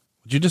wrestling.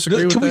 Would you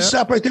disagree with that? Can we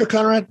stop right there,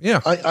 Conrad?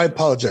 Yeah. I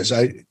apologize.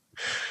 I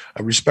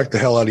respect the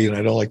hell out of you, and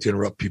I don't like to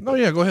interrupt people. Oh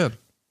yeah, go ahead.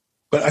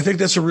 But I think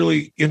that's a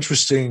really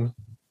interesting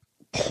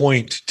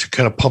point to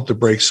kind of pump the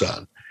brakes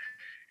on.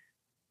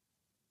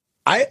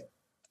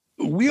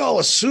 We all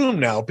assume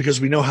now,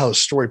 because we know how the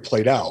story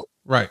played out.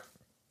 Right.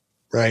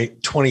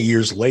 20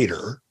 years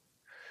later,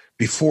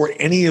 before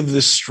any of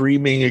this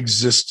streaming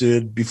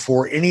existed,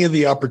 before any of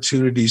the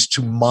opportunities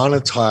to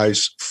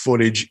monetize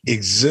footage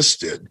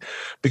existed,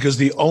 because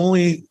the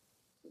only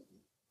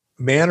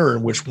manner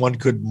in which one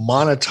could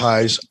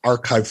monetize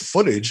archive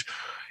footage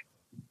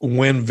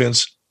when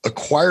Vince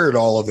acquired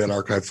all of that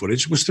archive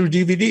footage was through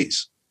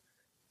DVDs.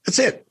 That's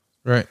it.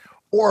 Right.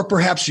 Or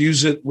perhaps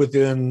use it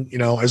within,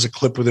 as a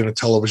clip within a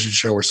television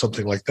show or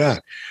something like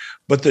that.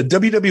 But the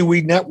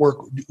WWE network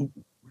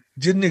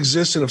didn't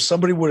exist. And if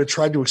somebody would have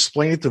tried to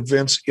explain it to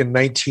Vince in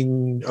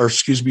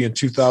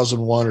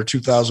 2001 or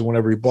 2000,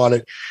 whenever he bought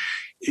it,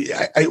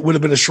 it would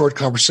have been a short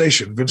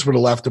conversation. Vince would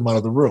have laughed him out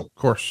of the room. Of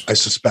course. I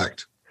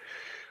suspect.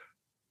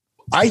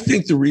 I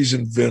think the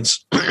reason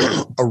Vince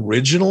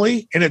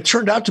originally, and it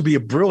turned out to be a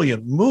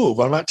brilliant move,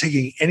 I'm not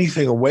taking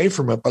anything away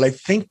from it, but I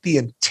think the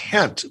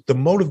intent, the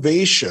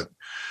motivation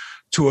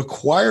to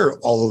acquire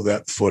all of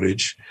that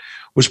footage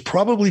was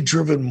probably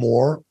driven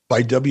more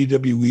by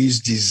WWE's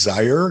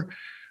desire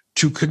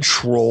to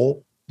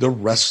control the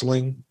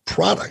wrestling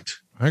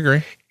product. I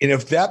agree. And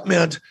if that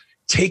meant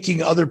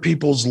taking other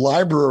people's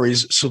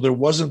libraries so there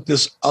wasn't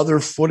this other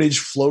footage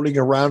floating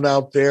around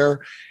out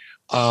there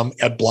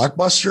at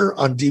Blockbuster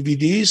on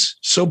DVDs,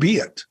 so be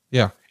it.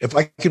 Yeah. If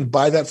I can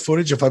buy that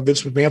footage, if I'm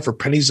Vince McMahon, for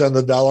pennies on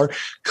the dollar,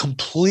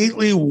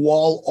 completely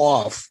wall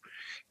off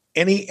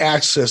any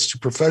access to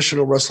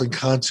professional wrestling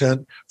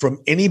content from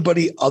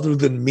anybody other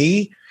than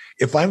me,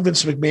 if I'm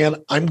Vince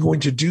McMahon, I'm going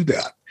to do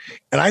that.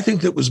 And I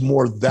think that was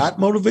more that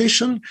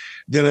motivation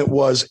than it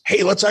was,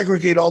 hey, let's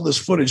aggregate all this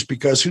footage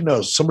because who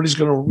knows, somebody's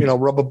going to,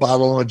 rub a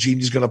bottle and a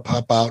genie's going to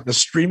pop out and a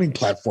streaming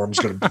platform is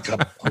going to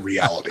become a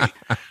reality.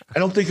 I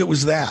don't think it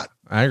was that.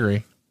 I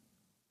agree.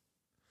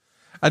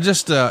 I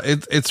just,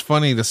 it's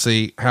funny to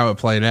see how it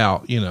played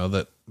out,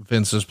 that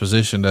Vince is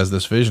positioned as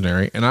this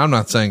visionary, and I'm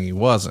not saying he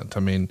wasn't. I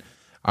mean,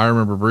 I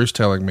remember Bruce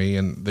telling me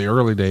in the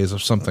early days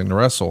of Something to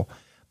Wrestle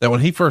that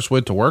when he first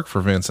went to work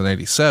for Vince in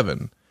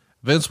 87,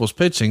 Vince was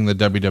pitching the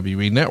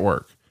WWE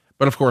network.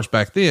 But of course,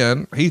 back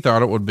then he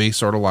thought it would be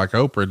sort of like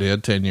Oprah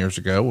did 10 years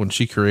ago when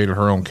she created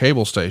her own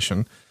cable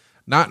station,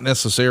 not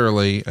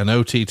necessarily an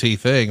OTT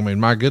thing. I mean,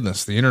 my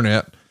goodness, the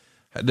internet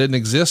didn't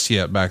exist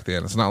yet back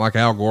then. It's not like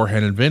Al Gore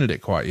had invented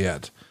it quite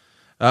yet.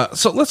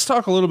 So let's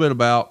talk a little bit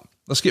about,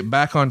 let's get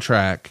back on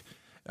track.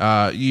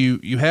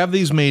 You have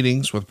these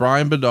meetings with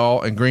Brian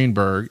Bedall and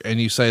Greenberg,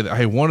 and you say that,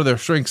 hey, one of their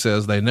strengths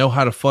is they know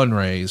how to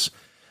fundraise.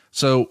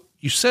 So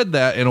you said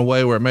that in a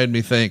way where it made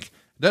me think,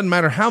 it doesn't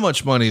matter how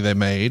much money they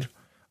made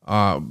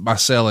by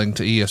selling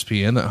to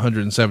ESPN, that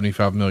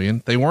 $175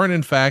 million. They weren't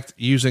in fact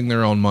using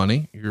their own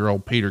money, your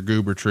old Peter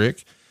Guber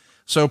trick.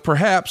 So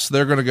perhaps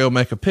they're going to go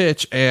make a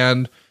pitch,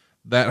 and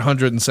that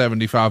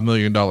 $175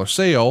 million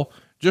sale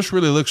just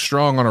really looks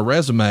strong on a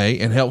resume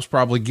and helps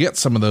probably get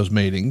some of those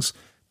meetings.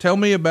 Tell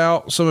me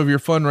about some of your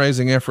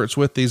fundraising efforts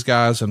with these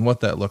guys and what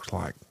that looked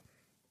like.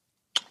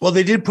 Well,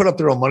 they did put up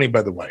their own money,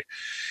 by the way.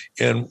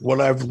 And what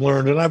I've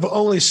learned, and I've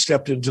only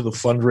stepped into the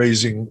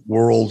fundraising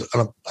world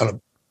on a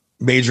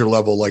major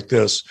level like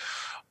this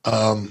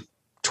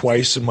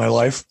twice in my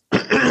life.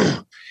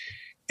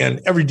 And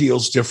every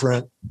deal's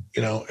different,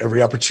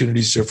 every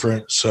opportunity is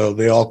different. So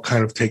they all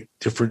kind of take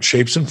different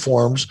shapes and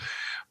forms.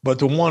 But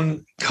the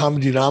one common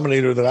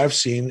denominator that I've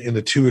seen in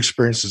the two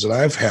experiences that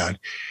I've had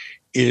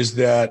is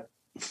that,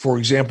 for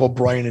example,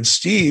 Brian and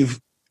Steve,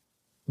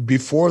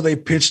 before they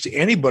pitched to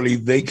anybody,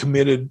 they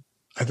committed,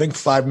 I think,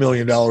 $5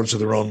 million of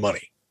their own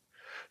money.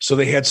 So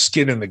they had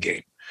skin in the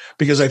game.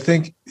 Because I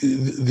think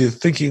the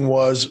thinking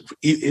was,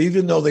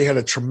 even though they had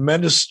a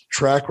tremendous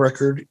track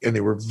record and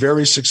they were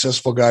very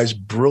successful guys,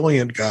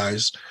 brilliant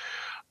guys,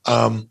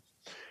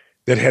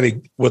 that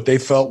had what they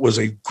felt was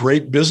a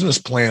great business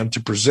plan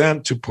to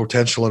present to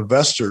potential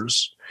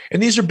investors.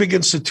 And these are big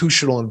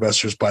institutional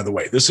investors, by the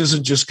way. This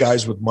isn't just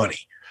guys with money.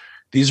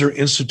 These are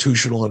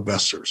institutional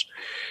investors.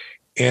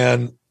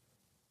 And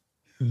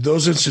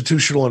those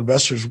institutional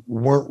investors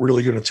weren't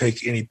really going to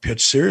take any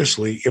pitch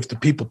seriously if the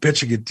people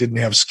pitching it didn't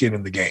have skin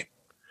in the game.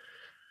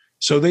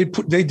 So they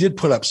did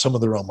put up some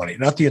of their own money,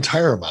 not the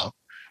entire amount,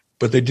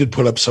 but they did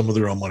put up some of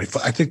their own money.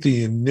 I think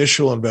the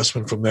initial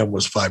investment from them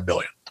was $5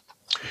 billion.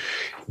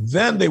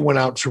 Then they went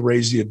out to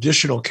raise the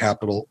additional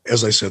capital,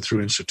 as I said,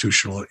 through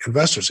institutional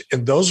investors.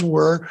 And those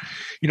were,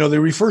 they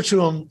refer to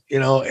them,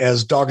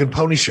 as dog and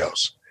pony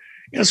shows.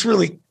 And it's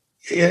really,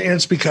 and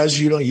it's because,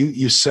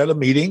 you set a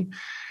meeting.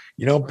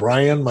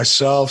 Brian,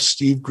 myself,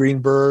 Steve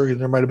Greenberg, and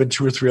there might have been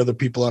 2 or 3 other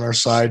people on our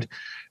side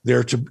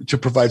there to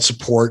provide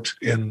support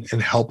and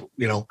help,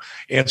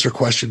 answer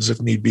questions if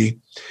need be.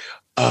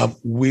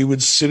 We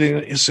would sit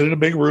in a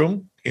big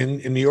room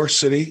in New York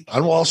City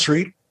on Wall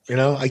Street.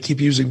 I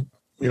keep using,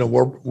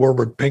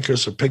 Warburg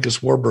Pincus or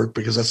Pincus Warburg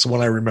because that's the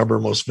one I remember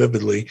most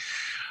vividly.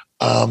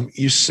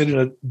 You sit in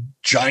a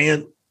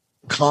giant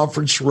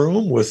conference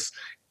room with,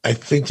 I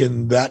think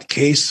in that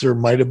case, there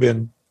might have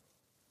been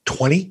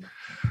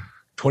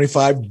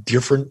 25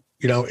 different,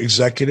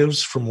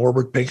 executives from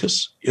Warburg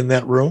Pincus in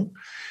that room.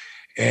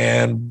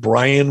 And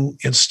Brian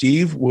and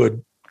Steve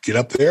would get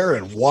up there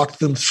and walk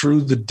them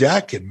through the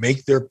deck and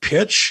make their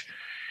pitch.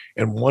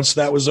 And once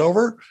that was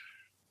over,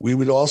 we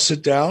would all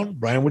sit down.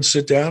 Brian would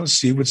sit down, and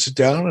Steve would sit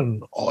down,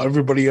 and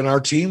everybody in our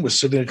team was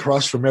sitting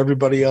across from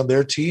everybody on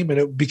their team. And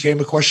it became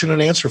a question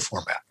and answer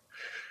format.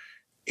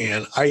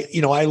 And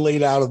I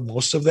laid out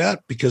most of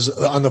that because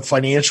on the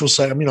financial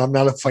side, I'm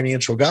not a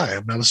financial guy.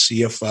 I'm not a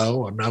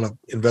CFO. I'm not an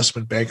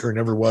investment banker.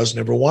 Never was,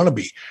 never want to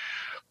be.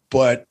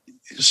 But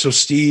so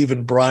Steve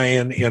and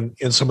Brian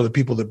and some of the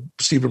people that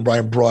Steve and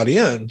Brian brought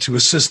in to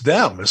assist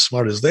them, as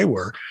smart as they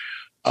were,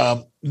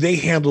 they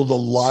handled a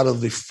lot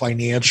of the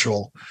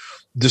financial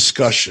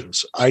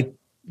discussions. I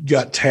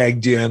got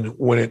tagged in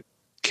when it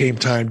came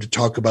time to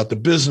talk about the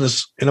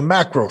business in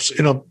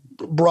a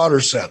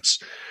broader sense.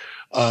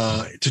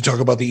 To talk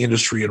about the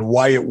industry and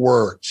why it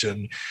worked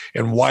and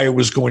why it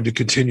was going to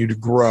continue to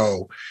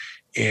grow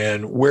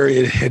and where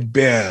it had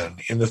been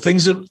and the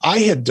things that I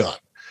had done,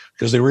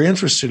 because they were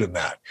interested in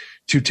that,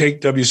 to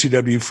take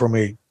WCW from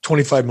a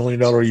 $25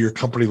 million a year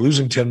company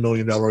losing $10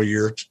 million a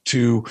year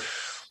to,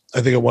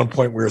 I think at one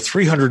point we were a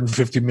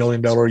 $350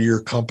 million a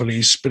year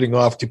company spitting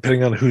off,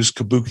 depending on whose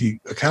kabuki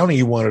accounting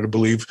you wanted to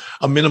believe,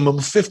 a minimum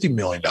of $50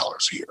 million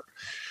a year.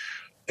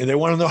 And they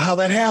want to know how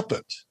that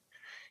happened.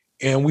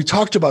 And we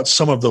talked about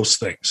some of those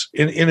things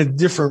in a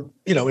different,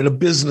 in a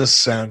business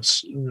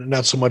sense,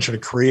 not so much in a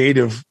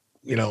creative,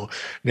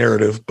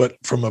 narrative, but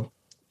from a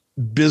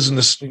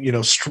business,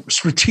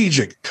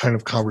 strategic kind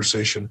of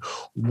conversation.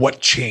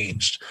 What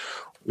changed?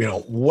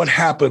 What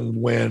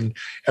happened when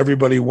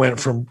everybody went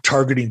from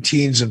targeting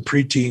teens and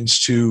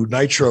preteens to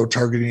Nitro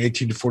targeting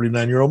 18 to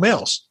 49-year-old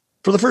males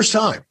for the first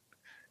time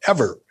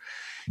ever?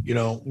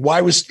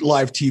 Why was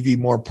live TV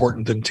more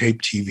important than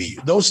tape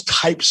TV? Those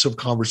types of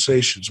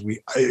conversations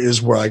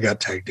is where I got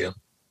tagged in.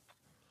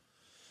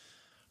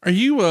 Are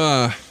you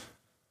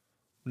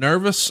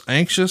nervous,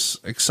 anxious,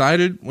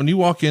 excited when you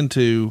walk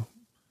into,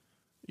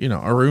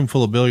 a room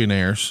full of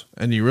billionaires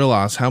and you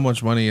realize how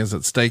much money is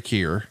at stake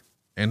here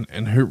and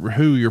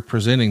who you're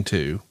presenting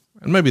to?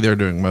 And maybe they're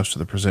doing most of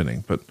the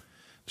presenting, but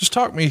just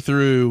talk me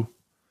through.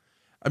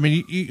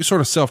 You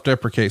sort of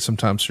self-deprecate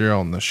sometimes here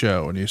on the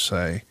show and you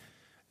say,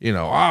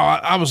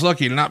 I was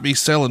lucky to not be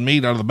selling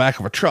meat out of the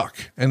back of a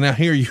truck. And now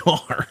here you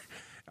are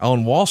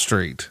on Wall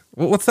Street.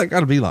 What's that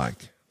got to be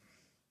like?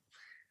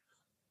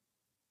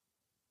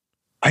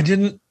 It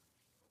didn't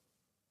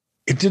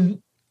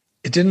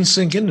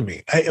sink into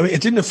me.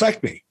 It didn't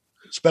affect me.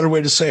 It's a better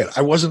way to say it.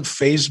 I wasn't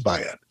fazed by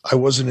it. I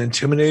wasn't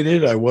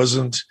intimidated. I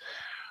wasn't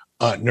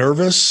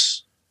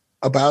nervous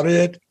about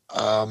it.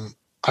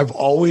 I've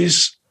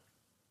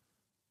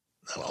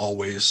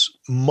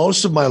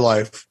most of my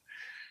life,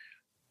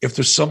 if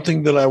there's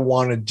something that I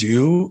want to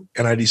do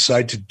and I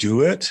decide to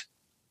do it,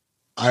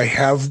 I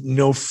have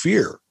no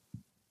fear.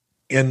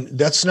 And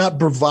that's not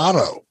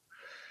bravado.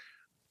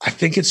 I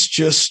think it's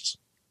just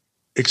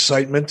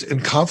excitement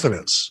and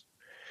confidence.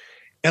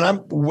 And I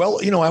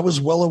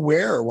was well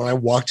aware when I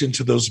walked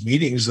into those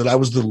meetings that I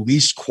was the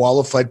least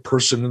qualified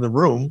person in the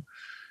room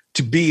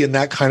to be in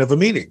that kind of a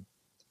meeting.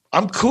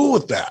 I'm cool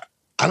with that.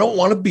 I don't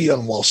want to be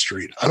on Wall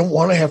Street. I don't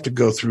want to have to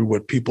go through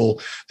what people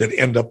that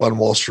end up on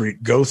Wall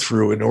Street go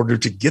through in order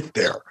to get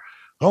there.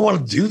 I don't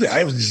want to do that. I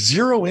have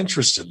zero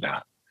interest in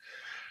that.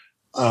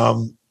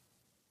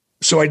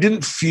 So I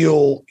didn't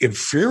feel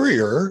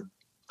inferior.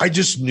 I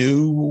just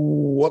knew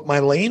what my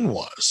lane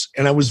was.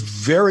 And I was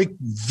very,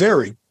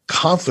 very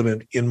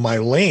confident in my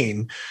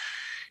lane.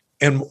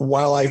 And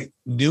while I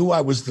knew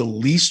I was the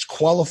least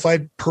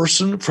qualified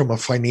person from a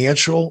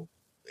financial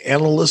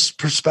analyst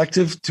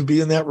perspective to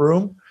be in that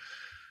room,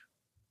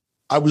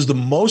 I was the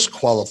most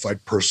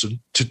qualified person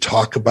to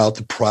talk about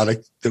the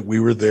product that we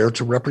were there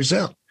to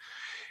represent.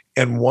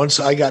 And once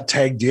I got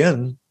tagged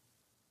in,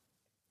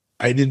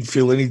 I didn't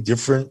feel any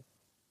different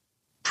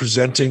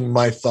presenting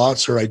my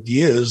thoughts or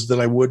ideas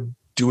than I would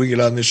doing it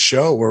on this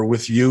show or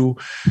with you,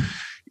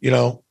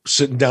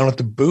 sitting down at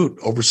the boot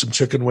over some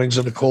chicken wings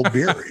and a cold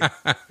beer.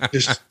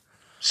 Just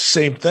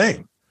same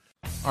thing.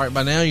 All right,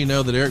 by now you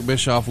know that Eric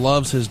Bischoff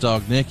loves his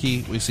dog,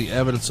 Nikki. We see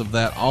evidence of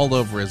that all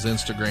over his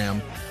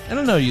Instagram. And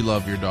I know you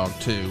love your dog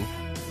too,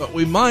 but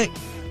we might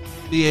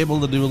be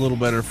able to do a little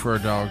better for our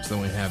dogs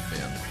than we have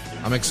been.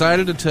 I'm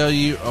excited to tell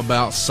you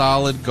about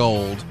Solid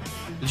Gold.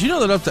 Did you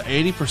know that up to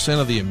 80%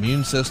 of the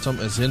immune system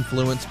is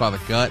influenced by the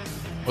gut,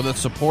 or that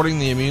supporting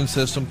the immune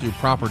system through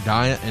proper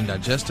diet and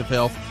digestive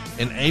health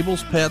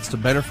enables pets to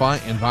better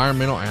fight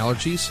environmental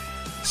allergies?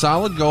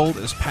 Solid Gold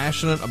is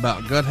passionate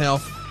about gut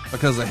health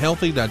because a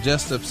healthy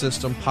digestive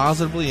system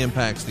positively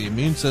impacts the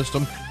immune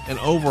system and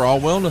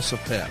overall wellness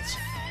of pets.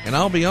 And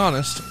I'll be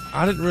honest,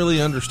 I didn't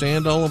really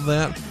understand all of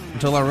that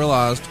until I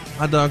realized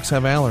my dogs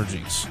have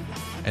allergies.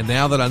 And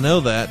now that I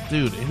know that,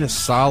 dude, it is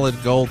Solid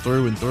Gold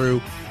through and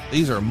through.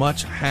 These are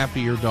much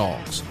happier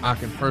dogs. I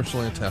can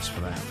personally attest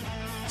for that.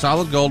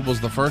 Solid Gold was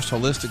the first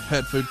holistic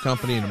pet food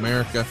company in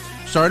America,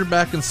 started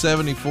back in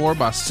 '74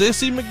 by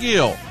Sissy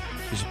McGill.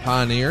 She's a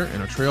pioneer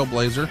and a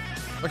trailblazer,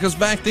 because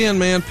back then,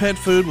 man, pet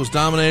food was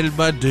dominated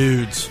by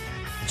dudes.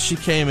 And she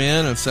came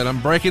in and said,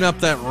 I'm breaking up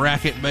that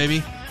racket,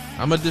 baby.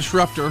 I'm a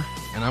disruptor,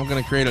 and I'm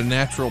going to create a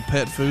natural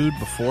pet food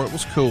before it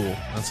was cool.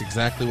 That's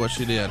exactly what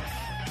she did.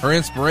 Her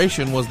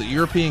inspiration was that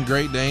European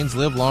Great Danes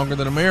live longer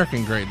than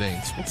American Great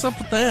Danes. What's up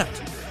with that?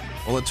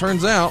 Well, it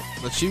turns out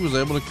that she was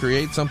able to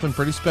create something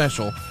pretty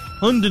special.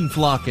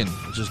 Hundenflocken,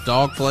 which is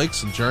dog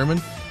flakes in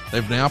German.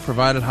 They've now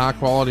provided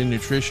high-quality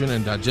nutrition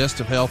and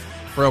digestive health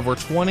for over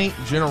 20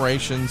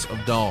 generations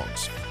of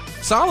dogs.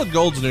 Solid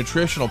Gold's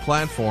nutritional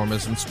platform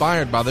is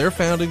inspired by their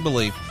founding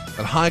belief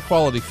that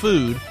high-quality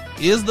food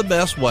is the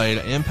best way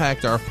to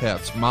impact our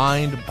pets'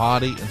 mind,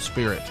 body, and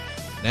spirit.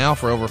 Now,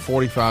 for over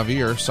 45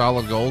 years,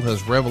 Solid Gold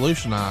has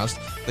revolutionized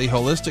the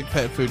holistic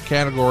pet food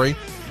category.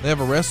 They have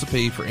a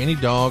recipe for any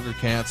dog or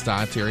cat's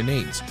dietary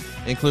needs,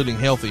 including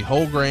healthy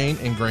whole grain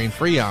and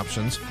grain-free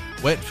options,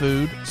 wet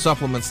food,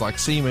 supplements like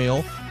sea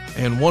meal,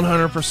 and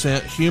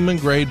 100%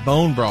 human-grade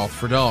bone broth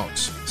for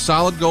dogs.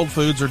 Solid Gold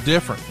foods are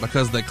different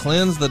because they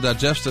cleanse the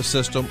digestive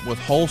system with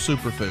whole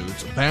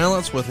superfoods,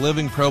 balance with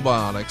living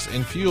probiotics,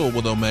 and fuel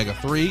with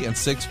omega-3 and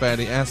 6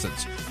 fatty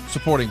acids,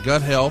 supporting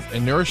gut health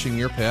and nourishing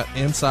your pet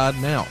inside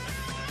and out.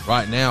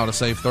 Right now, to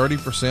save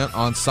 30%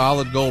 on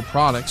Solid Gold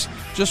products,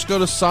 just go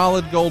to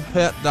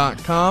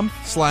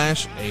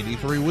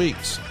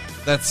solidgoldpet.com/83weeks.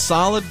 That's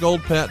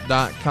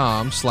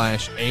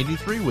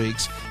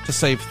solidgoldpet.com/83weeks to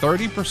save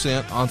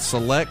 30% on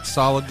select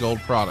Solid Gold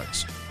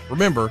products.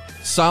 Remember,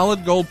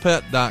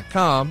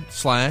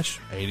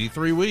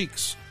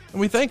 solidgoldpet.com/83weeks. And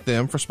we thank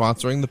them for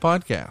sponsoring the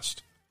podcast.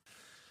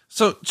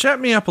 So chat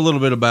me up a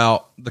little bit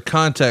about the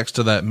context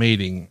of that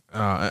meeting.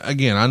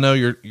 Again, I know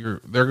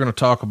they're going to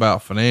talk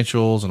about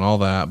financials and all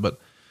that, but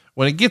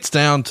when it gets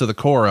down to the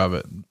core of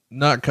it,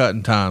 not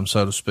cutting time,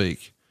 so to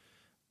speak,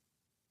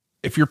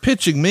 if you're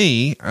pitching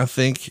me, I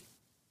think,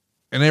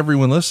 and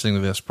everyone listening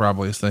to this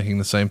probably is thinking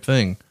the same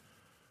thing.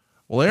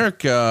 Well,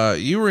 Eric,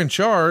 you were in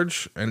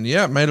charge and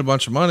it made a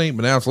bunch of money,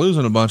 but now it's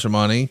losing a bunch of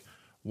money.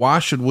 Why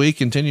should we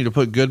continue to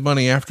put good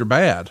money after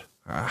bad?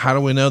 How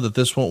do we know that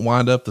this won't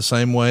wind up the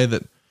same way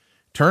that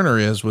Turner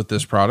is with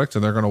this product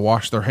and they're going to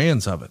wash their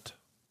hands of it?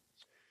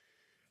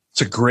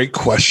 It's a great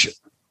question.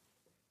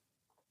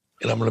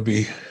 And I'm going to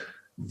be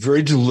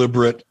very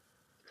deliberate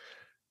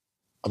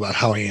about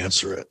how I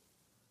answer it.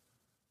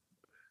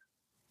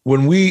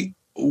 When you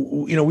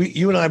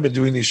and I have been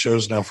doing these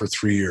shows now for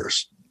 3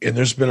 years, and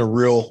there's been a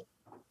real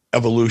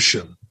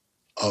evolution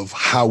of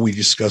how we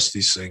discuss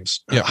these things,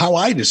 how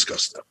I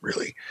discuss them,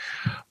 really.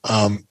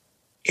 And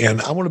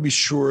I want to be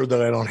sure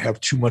that I don't have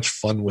too much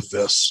fun with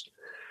this.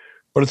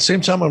 But at the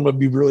same time, I'm going to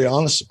be really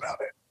honest about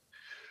it.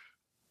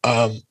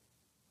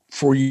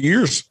 For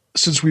years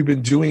since we've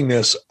been doing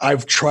this,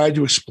 I've tried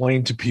to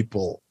explain to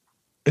people,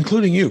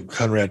 including you,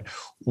 Conrad,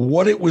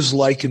 what it was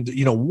like, and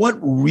what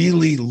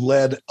really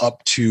led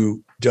up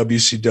to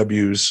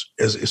WCW's,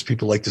 as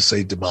people like to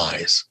say,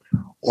 demise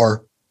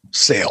or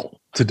sale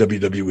to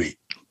WWE,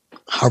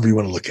 however you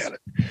want to look at it.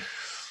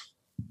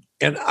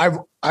 And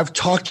I've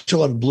talked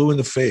till I'm blue in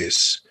the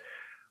face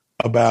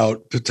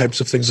about the types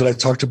of things that I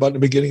talked about in the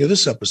beginning of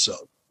this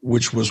episode,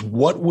 which was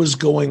what was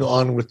going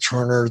on with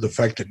Turner, the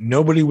fact that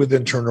nobody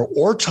within Turner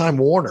or Time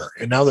Warner,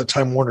 and now that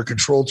Time Warner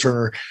controlled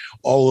Turner,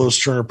 all those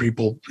Turner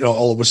people,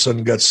 all of a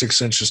sudden got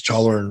 6 inches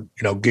taller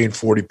and, gained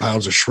 40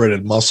 pounds of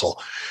shredded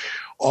muscle.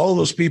 All of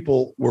those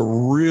people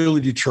were really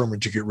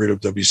determined to get rid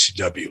of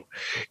WCW.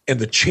 And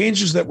the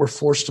changes that were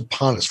forced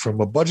upon us from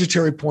a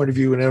budgetary point of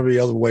view and every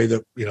other way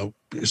that,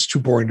 is too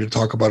boring to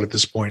talk about at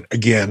this point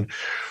again.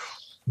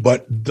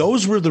 But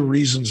those were the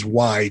reasons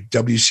why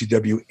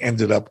WCW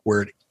ended up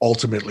where it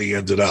ultimately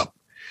ended up.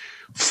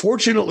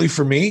 Fortunately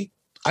for me,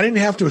 I didn't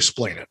have to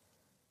explain it.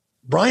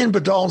 Brian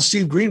Badal and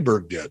Steve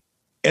Greenberg did.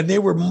 And they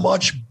were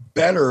much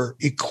better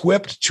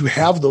equipped to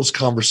have those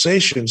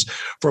conversations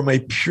from a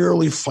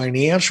purely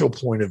financial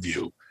point of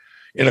view,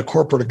 in a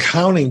corporate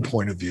accounting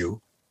point of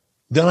view,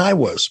 than I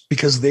was,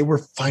 because they were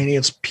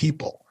finance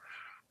people.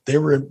 They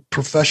were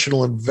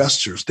professional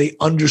investors. They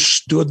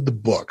understood the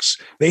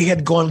books. They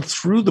had gone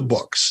through the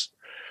books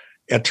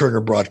at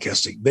Turner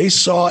Broadcasting. They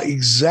saw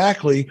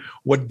exactly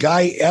what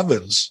Guy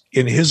Evans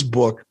in his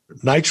book,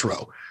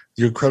 Nitro,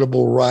 The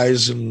Incredible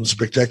Rise and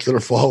Spectacular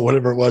Fall,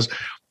 whatever it was,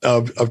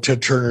 of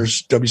Ted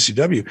Turner's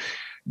WCW.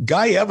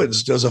 Guy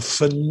Evans does a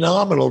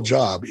phenomenal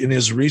job in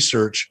his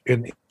research,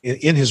 in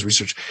his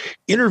research,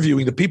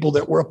 interviewing the people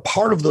that were a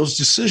part of those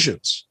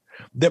decisions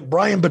that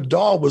Brian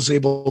Badal was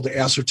able to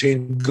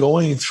ascertain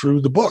going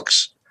through the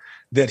books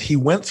that he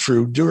went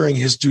through during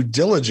his due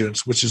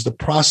diligence, which is the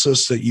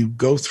process that you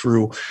go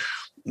through,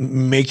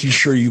 making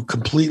sure you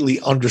completely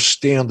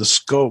understand the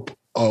scope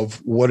of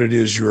what it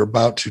is you're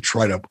about to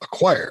try to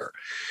acquire.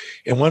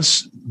 And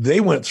once they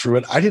went through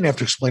it, I didn't have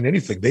to explain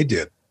anything. They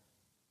did.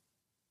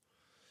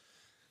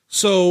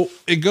 So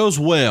it goes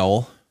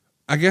well.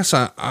 I guess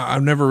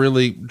I've never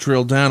really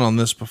drilled down on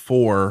this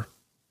before.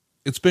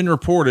 It's been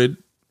reported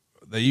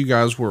that you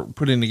guys were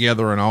putting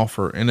together an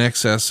offer in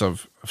excess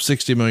of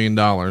 $60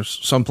 million.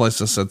 Some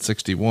places said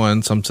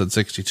 61, some said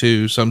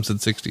 62, some said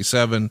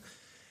 67.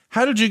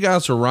 How did you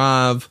guys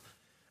arrive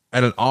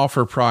at an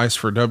offer price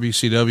for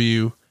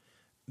WCW?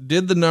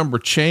 Did the number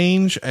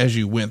change as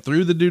you went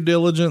through the due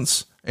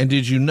diligence? And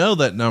did you know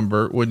that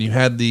number when you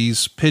had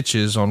these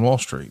pitches on Wall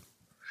Street?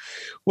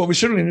 Well, we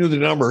certainly knew the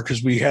number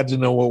because we had to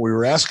know what we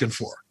were asking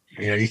for.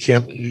 You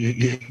can't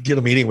get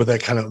a meeting with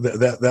that kind of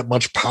that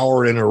much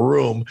power in a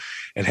room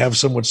and have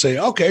someone say,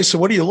 okay, so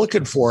what are you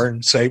looking for?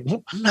 And say,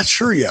 well, I'm not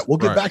sure yet. We'll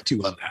get back to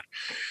you on that.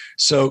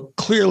 So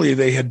clearly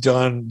they had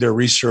done their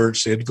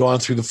research. They had gone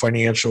through the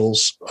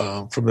financials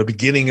from the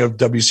beginning of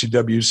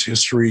WCW's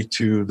history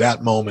to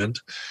that moment,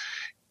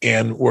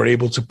 and were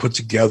able to put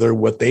together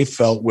what they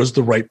felt was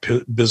the right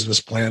business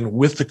plan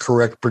with the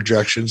correct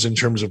projections in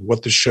terms of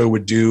what the show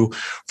would do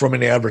from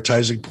an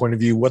advertising point of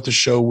view, what the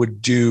show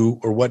would do,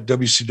 or what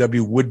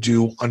WCW would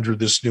do under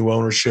this new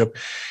ownership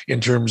in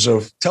terms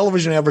of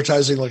television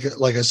advertising,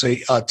 like I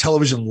say,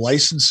 television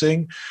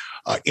licensing,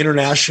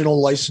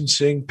 international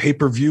licensing,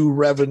 pay-per-view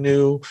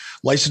revenue,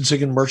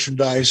 licensing and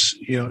merchandise,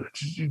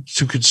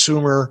 to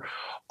consumer.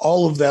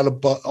 All of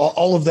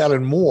that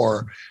and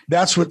more.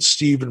 That's what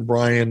Steve and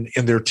Brian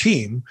and their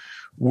team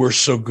were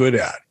so good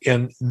at.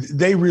 And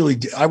they really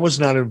did. I was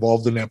not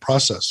involved in that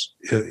process,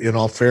 in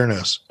all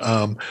fairness.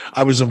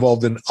 I was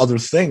involved in other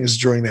things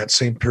during that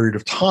same period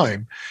of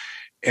time,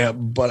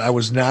 but I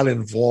was not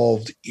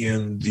involved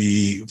in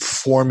the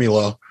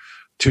formula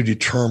to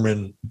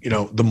determine,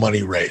 the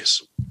money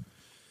raise.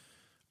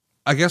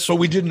 I guess. So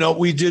we did know,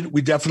 we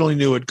definitely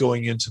knew it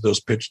going into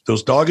those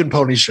dog and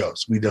pony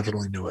shows. We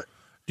definitely knew it.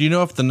 Do you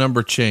know if the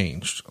number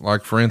changed?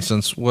 Like, for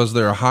instance, was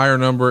there a higher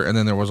number and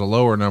then there was a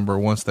lower number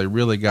once they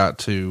really got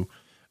to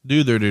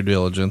do their due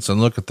diligence and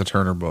look at the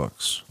Turner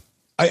books?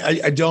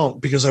 I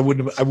don't, because I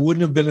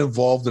wouldn't have been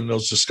involved in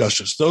those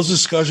discussions. Those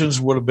discussions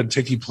would have been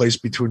taking place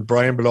between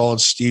Brian Badal and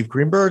Steve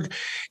Greenberg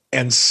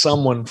and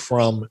someone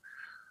from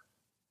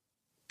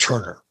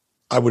Turner.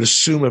 I would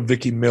assume a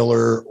Vicky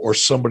Miller or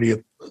somebody at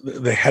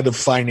the head of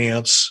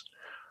finance,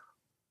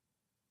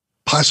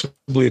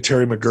 possibly a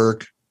Terry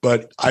McGurk,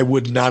 but I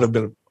would not have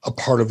been a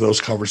part of those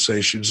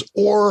conversations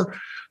or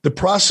the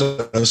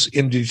process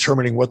in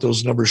determining what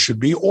those numbers should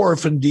be, or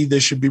if indeed they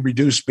should be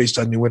reduced based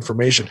on new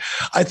information.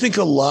 I think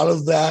a lot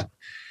of that,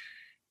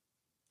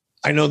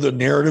 I know the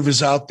narrative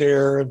is out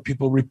there and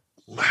people,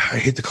 I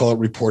hate to call it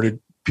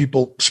reported,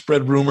 people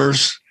spread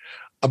rumors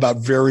about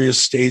various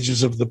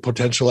stages of the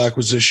potential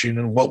acquisition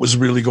and what was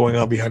really going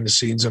on behind the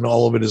scenes. And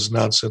all of it is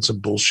nonsense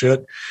and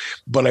bullshit.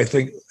 But I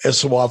think, as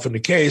so often the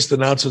case, the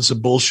nonsense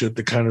and bullshit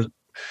that kind of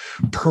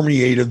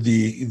permeated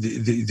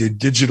the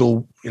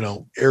digital,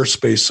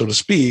 airspace, so to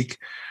speak,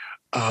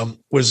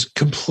 was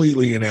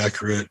completely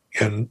inaccurate.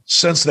 And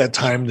since that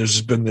time,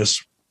 there's been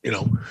this,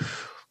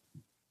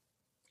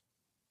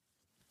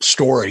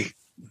 story,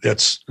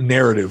 that's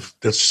narrative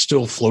that's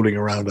still floating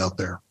around out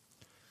there.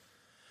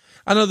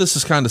 I know this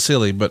is kind of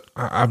silly, but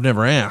I've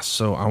never asked,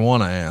 so I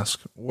want to ask: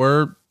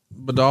 were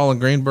Vidal and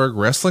Greenberg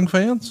wrestling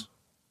fans?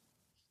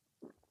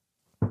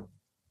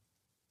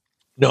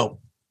 No.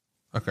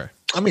 Okay.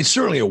 I mean,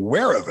 certainly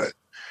aware of it.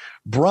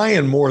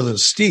 Brian more than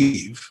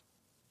Steve.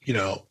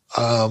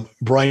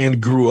 Brian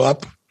grew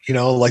up,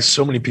 like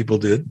so many people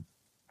did,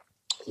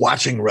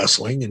 watching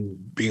wrestling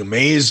and being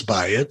amazed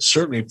by it.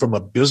 Certainly from a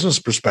business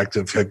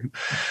perspective, had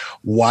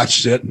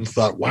watched it and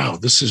thought, wow,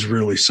 this is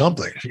really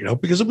something,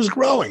 because it was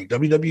growing.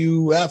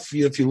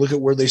 WWF, if you look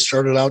at where they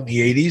started out in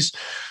the 80s,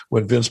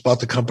 when Vince bought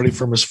the company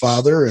from his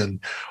father and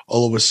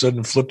all of a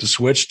sudden flipped a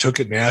switch, took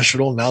it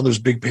national. Now there's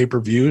big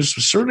pay-per-views.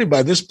 Certainly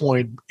by this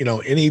point,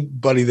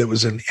 anybody that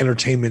was in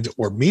entertainment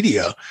or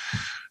media,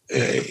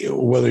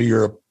 whether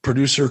you're a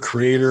producer,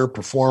 creator,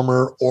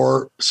 performer,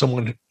 or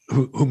someone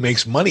who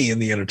makes money in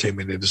the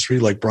entertainment industry,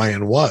 like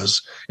Brian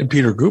was and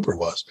Peter Gruber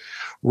was,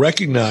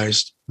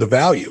 recognized the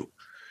value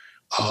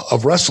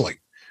of wrestling.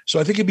 So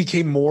I think he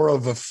became more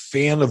of a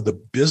fan of the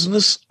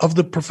business of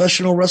the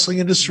professional wrestling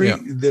industry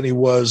than he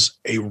was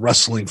a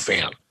wrestling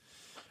fan.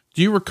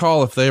 Do you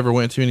recall if they ever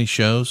went to any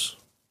shows,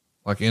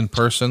 like in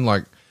person?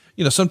 Like,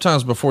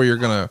 sometimes before you're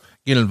going to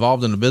get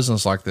involved in a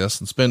business like this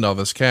and spend all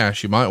this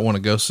cash, you might want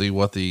to go see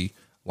what the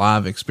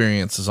live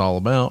experience is all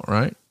about,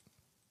 right?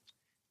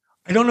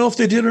 I don't know if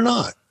they did or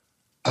not.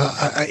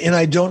 And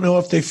I don't know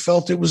if they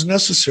felt it was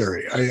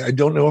necessary. I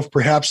don't know if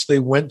perhaps they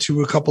went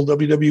to a couple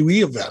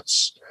WWE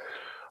events.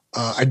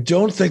 I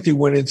don't think they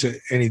went into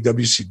any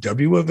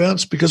WCW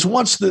events because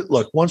once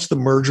the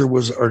merger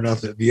was, or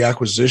not the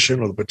acquisition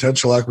or the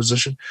potential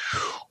acquisition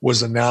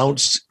was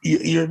announced,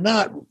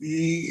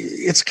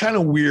 it's kind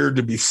of weird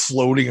to be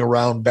floating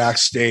around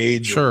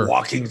backstage or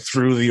walking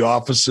through the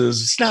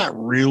offices. It's not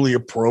really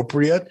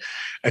appropriate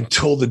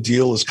until the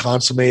deal is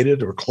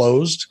consummated or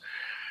closed.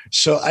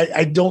 So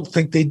I don't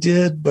think they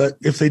did, but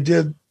if they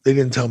did, they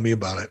didn't tell me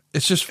about it.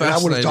 It's just fascinating.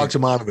 And I would have talked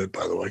them out of it,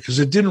 by the way, because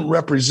it didn't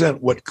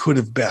represent what could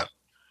have been.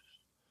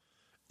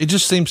 It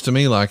just seems to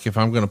me like if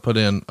I'm going to put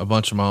in a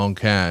bunch of my own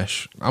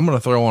cash, I'm going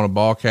to throw on a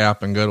ball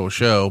cap and go to a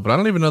show, but I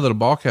don't even know that a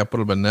ball cap would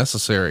have been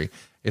necessary.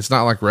 It's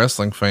not like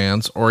wrestling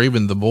fans or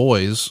even the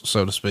boys,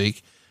 so to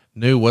speak,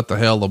 knew what the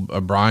hell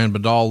a Brian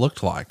Vidal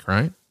looked like,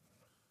 right?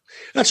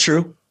 That's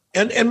true.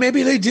 And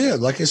maybe they did.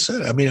 Like I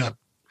said, I mean,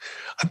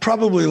 I'm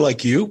probably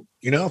like you.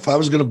 If I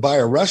was going to buy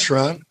a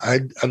restaurant,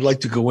 I'd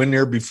like to go in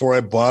there before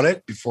I bought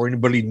it, before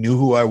anybody knew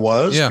who I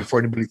was, before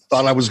anybody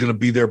thought I was going to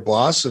be their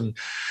boss, and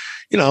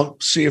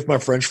see if my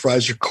French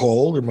fries are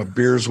cold or my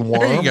beer's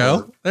warm.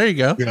 There you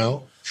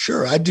go.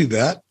 Sure, I'd do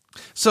that.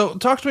 So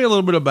talk to me a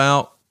little bit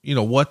about,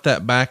 what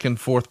that back and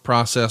forth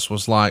process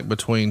was like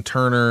between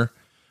Turner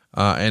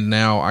and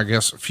now I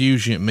guess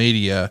Fusion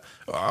Media.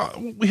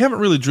 We haven't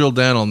really drilled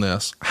down on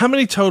this. How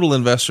many total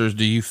investors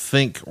do you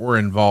think were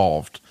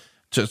involved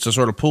to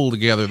sort of pull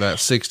together that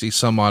 60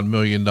 some odd $1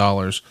 million?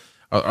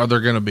 Are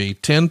there going to be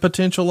 10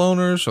 potential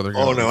owners?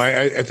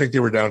 I think they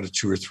were down to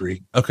 2 or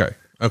 3. Okay.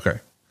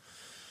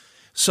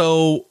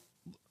 So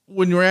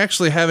when you're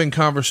actually having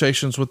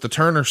conversations with the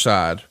Turner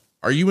side,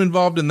 are you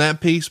involved in that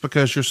piece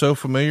because you're so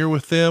familiar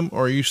with them,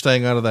 or are you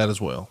staying out of that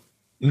as well?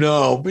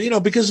 No,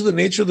 but because of the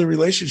nature of the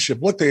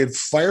relationship, look, they had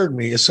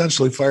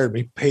essentially fired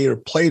me, paid or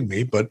played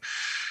me, but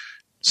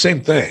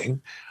same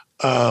thing,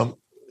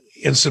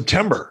 in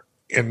September.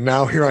 And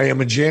now here I am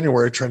in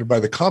January trying to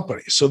buy the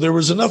company. So there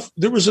was enough.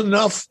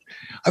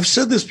 I've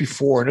said this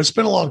before, and it's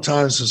been a long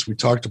time since we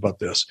talked about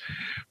this,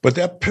 but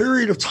that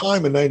period of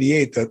time in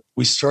 98 that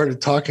we started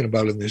talking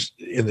about in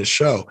this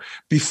show,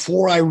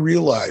 before I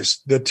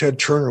realized that Ted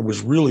Turner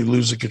was really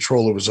losing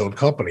control of his own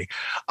company,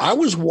 I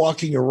was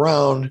walking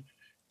around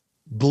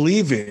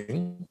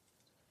believing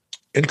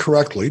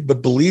incorrectly,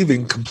 but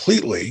believing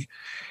completely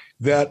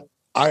that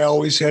I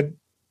always had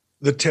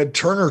the Ted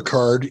Turner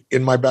card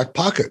in my back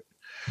pocket.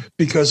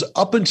 Because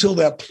up until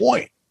that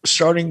point,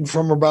 starting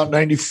from about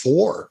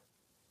 94,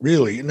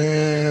 really,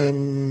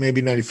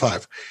 maybe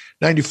 95,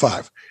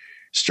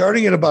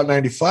 starting at about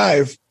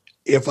 95,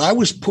 if I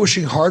was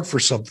pushing hard for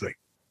something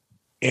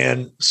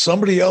and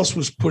somebody else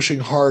was pushing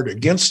hard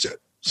against it,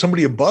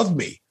 somebody above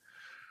me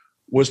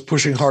was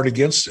pushing hard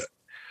against it,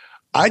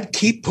 I'd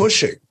keep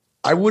pushing.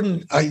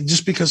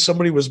 Just because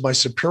somebody was my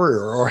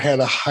superior or had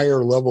a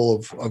higher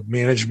level of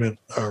management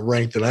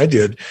rank than I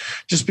did,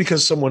 just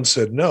because someone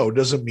said no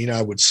doesn't mean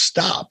I would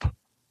stop.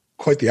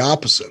 Quite the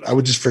opposite. I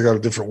would just figure out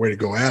a different way to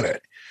go at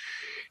it.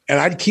 And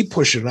I'd keep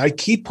pushing.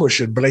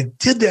 But I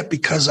did that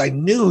because I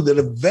knew that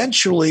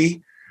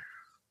eventually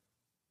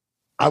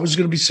I was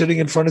going to be sitting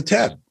in front of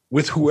Ted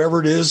with whoever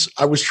it is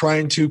I was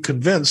trying to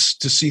convince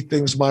to see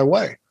things my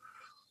way.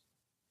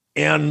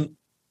 And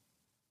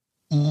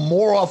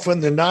more often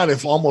than not,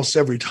 if almost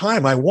every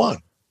time, I won.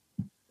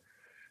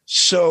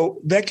 So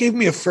that gave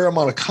me a fair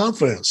amount of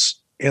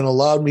confidence and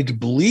allowed me to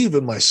believe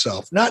in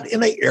myself, not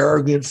in an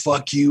arrogant,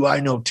 fuck you, I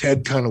know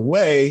Ted kind of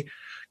way,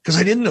 because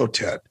I didn't know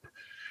Ted. I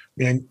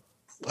mean,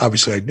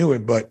 obviously I knew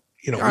him, but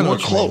we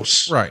weren't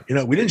close. Right.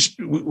 We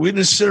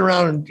didn't sit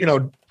around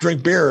and,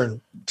 drink beer and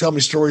tell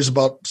me stories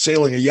about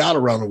sailing a yacht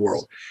around the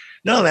world.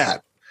 None of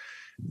that.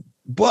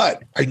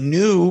 But I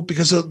knew,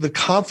 because of the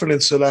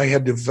confidence that I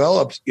had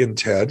developed in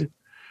Ted,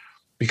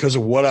 because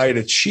of what I had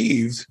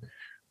achieved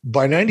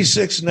by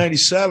 96 and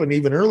 97,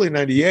 even early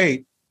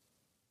 98,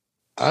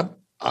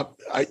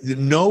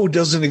 no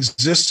doesn't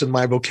exist in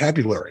my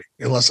vocabulary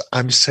unless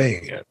I'm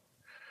saying it.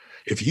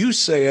 If you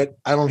say it,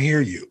 I don't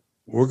hear you.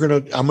 I'm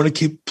going to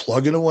keep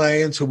plugging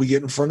away until we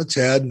get in front of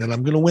Ted, and then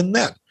I'm going to win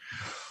then.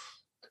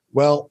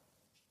 Well,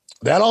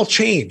 that all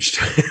changed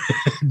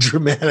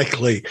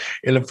dramatically.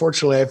 And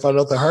unfortunately, I found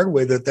out the hard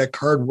way that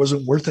card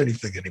wasn't worth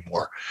anything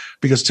anymore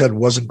because Ted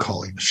wasn't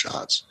calling the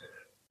shots.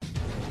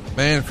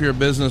 Man, if you're a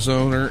business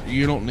owner,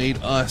 you don't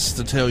need us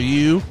to tell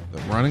you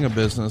that running a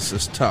business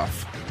is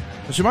tough.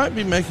 But you might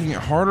be making it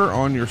harder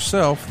on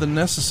yourself than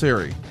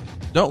necessary.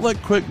 Don't let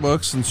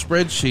QuickBooks and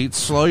spreadsheets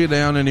slow you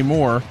down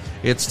anymore.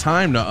 It's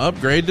time to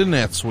upgrade to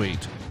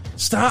NetSuite.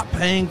 Stop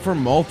paying for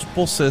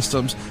multiple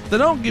systems that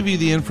don't give you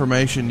the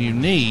information you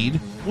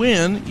need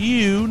when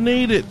you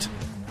need it.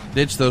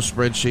 Ditch those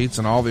spreadsheets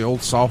and all the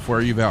old software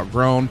you've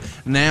outgrown.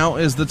 Now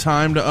is the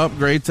time to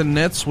upgrade to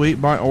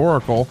NetSuite by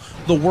Oracle,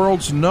 the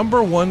world's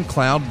 #1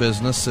 cloud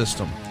business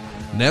system.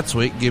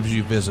 NetSuite gives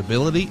you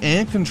visibility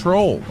and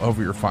control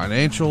over your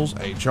financials,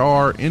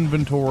 HR,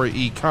 inventory,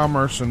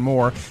 e-commerce, and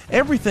more.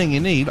 Everything you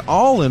need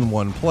all in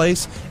one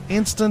place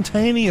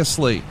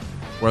instantaneously.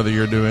 Whether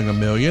you're doing $1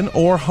 million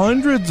or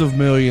hundreds of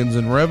millions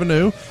in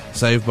revenue,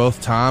 save both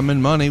time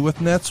and money with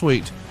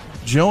NetSuite.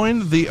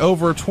 Join the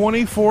over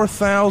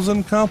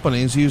 24,000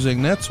 companies using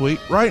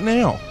NetSuite right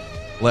now.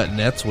 Let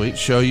NetSuite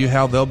show you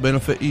how they'll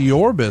benefit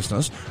your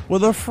business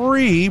with a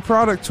free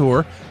product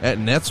tour at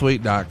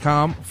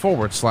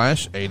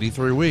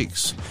netsuite.com/83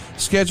 weeks.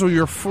 Schedule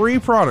your free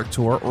product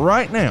tour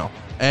right now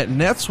at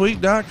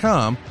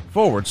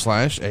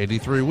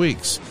netsuite.com/83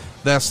 weeks.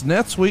 That's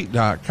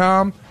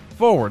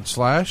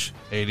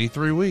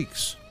netsuite.com/83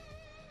 weeks.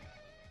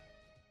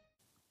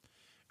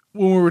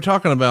 When we were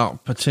talking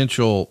about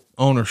potential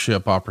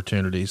ownership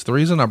opportunities, the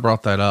reason I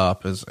brought that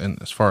up is, and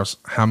as far as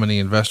how many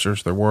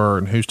investors there were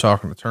and who's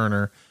talking to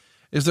Turner,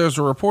 is there's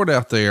a report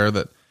out there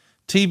that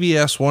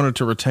TBS wanted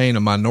to retain a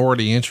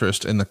minority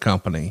interest in the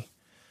company,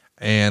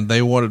 and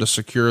they wanted to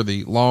secure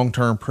the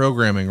long-term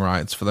programming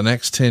rights for the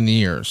next 10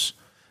 years.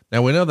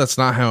 Now, we know that's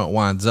not how it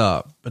winds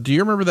up, but do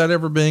you remember that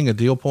ever being a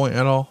deal point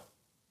at all?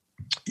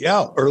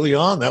 Yeah, early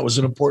on, that was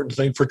an important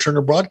thing for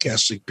Turner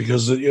Broadcasting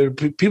because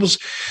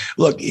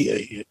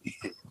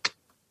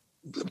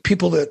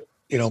people that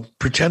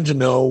pretend to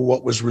know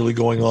what was really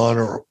going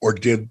on or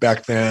did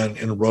back then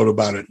and wrote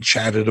about it and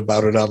chatted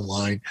about it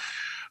online,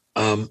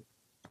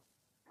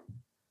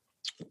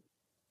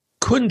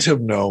 couldn't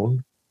have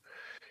known.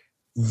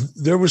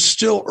 There was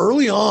still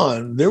early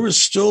on, there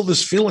was still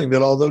this feeling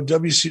that although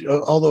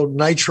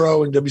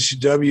Nitro and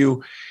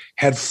WCW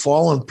had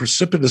fallen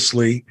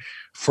precipitously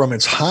from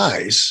its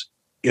highs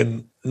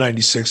in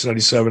 96,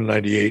 97,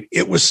 98,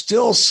 it was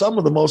still some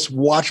of the most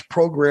watched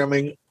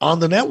programming on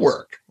the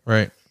network.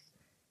 Right.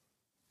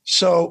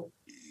 So,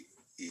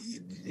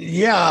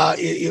 yeah,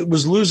 it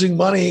was losing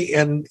money,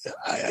 and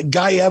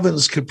Guy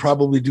Evans could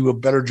probably do a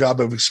better job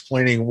of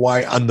explaining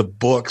why on the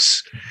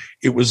books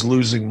it was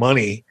losing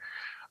money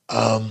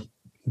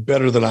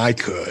better than I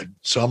could.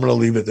 So I'm going to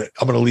leave it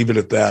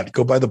at that.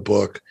 Go by the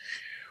book.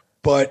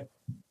 But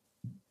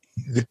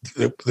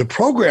the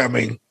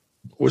programming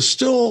was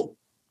still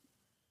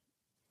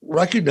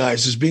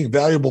recognized as being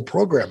valuable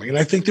programming. And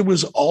I think there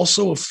was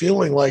also a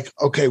feeling like,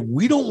 okay,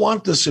 we don't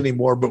want this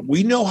anymore, but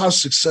we know how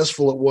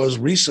successful it was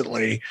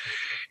recently.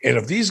 And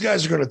if these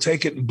guys are going to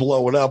take it and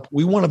blow it up,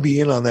 we want to be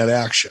in on that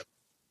action.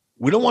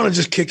 We don't want to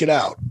just kick it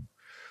out.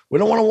 We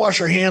don't want to wash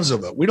our hands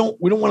of it. We don't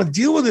want to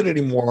deal with it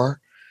anymore.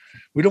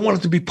 We don't want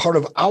it to be part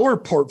of our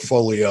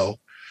portfolio.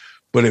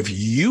 But if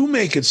you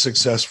make it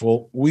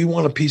successful, we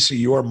want a piece of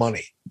your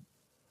money.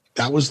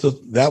 That was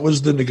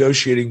the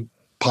negotiating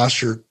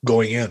posture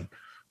going in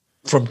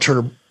from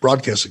Turner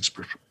Broadcasting's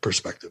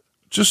perspective.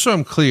 Just so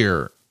I'm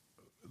clear,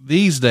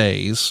 these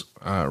days,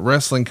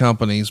 wrestling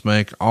companies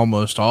make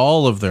almost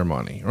all of their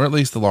money, or at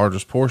least the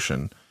largest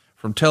portion,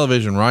 from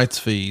television rights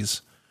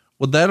fees.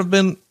 Would that have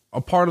been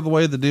a part of the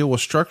way the deal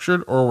was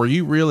structured, or were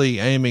you really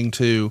aiming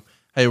to,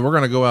 hey, we're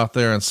going to go out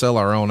there and sell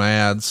our own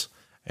ads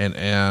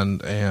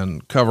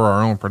and cover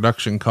our own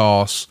production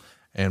costs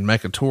and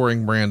make a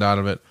touring brand out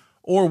of it?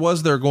 Or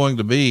was there going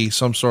to be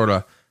some sort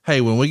of,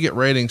 hey, when we get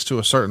ratings to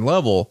a certain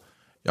level,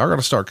 y'all got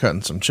to start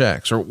cutting some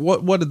checks? Or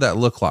what did that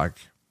look like?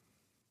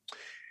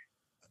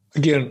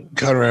 Again,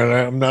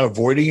 Conrad, I'm not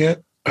avoiding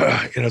it.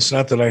 And it's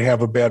not that I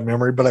have a bad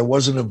memory, but I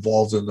wasn't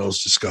involved in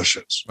those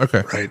discussions.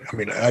 Okay. Right. I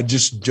mean, I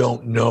just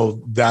don't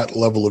know that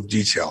level of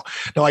detail.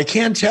 Now, I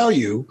can tell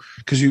you,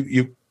 because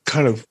you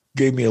kind of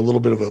gave me a little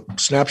bit of a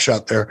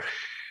snapshot there.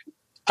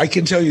 I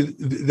can tell you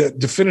that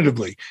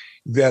definitively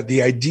that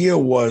the idea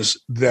was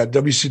that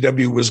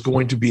WCW was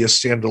going to be a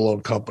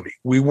standalone company.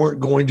 We weren't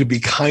going to be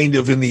kind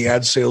of in the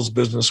ad sales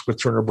business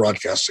with Turner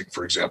Broadcasting,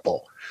 for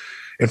example.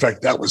 In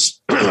fact, that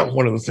was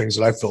one of the things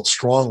that I felt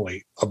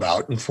strongly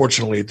about.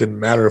 Unfortunately, it didn't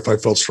matter if I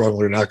felt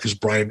strongly or not because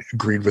Brian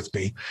agreed with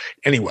me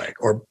anyway,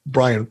 or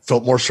Brian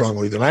felt more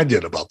strongly than I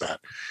did about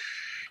that.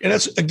 And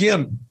that's,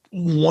 again,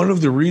 one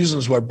of the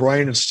reasons why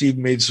Brian and Steve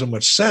made so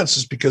much sense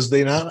is because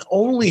they not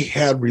only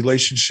had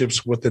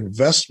relationships with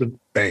investment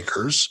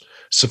bankers,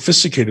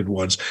 sophisticated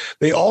ones,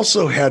 they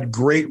also had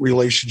great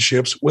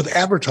relationships with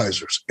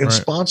advertisers and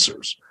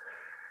sponsors.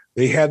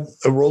 They had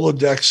a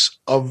Rolodex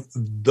of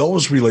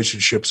those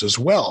relationships as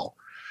well.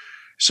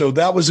 So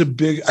that was I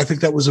think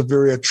that was a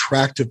very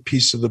attractive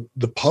piece of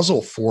the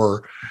puzzle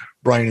for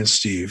Brian and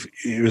Steve.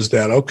 It was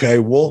that, okay,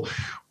 we'll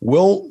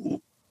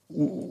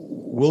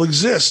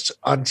exist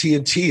on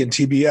TNT and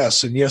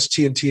TBS. And yes,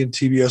 TNT and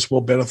TBS will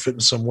benefit in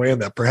some way in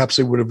that. Perhaps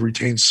they would have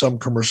retained some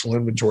commercial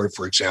inventory,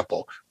 for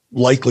example.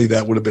 Likely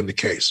that would have been the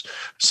case.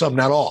 Some,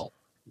 not all.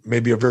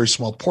 Maybe a very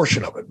small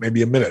portion of it,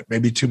 maybe a minute,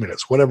 maybe 2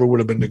 minutes, whatever would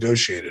have been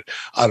negotiated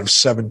out of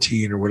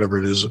 17 or whatever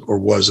it is or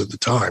was at the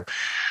time.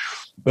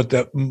 But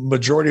the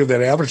majority of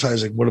that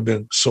advertising would have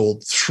been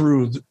sold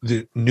through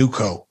the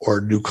NewCo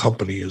or new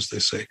company, as they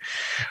say.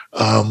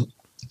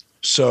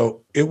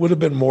 So it would have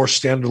been more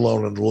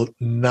standalone and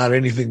not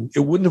anything. It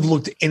wouldn't have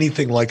looked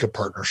anything like a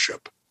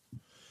partnership.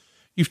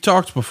 You've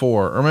talked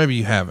before, or maybe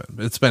you haven't,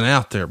 but it's been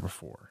out there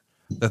before,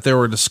 that there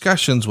were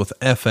discussions with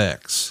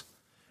FX.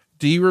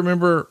 Do you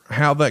remember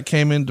how that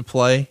came into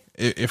play?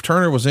 If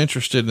Turner was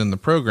interested in the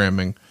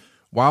programming,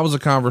 why was a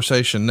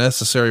conversation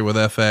necessary with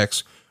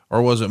FX?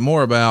 Or was it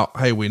more about,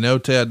 hey, we know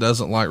Ted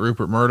doesn't like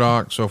Rupert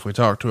Murdoch, so if we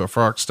talk to a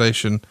Fox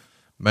station,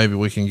 maybe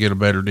we can get a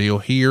better deal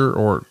here?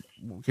 Or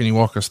can you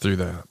walk us through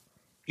that?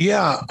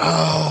 Yeah.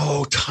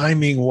 Oh,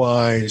 timing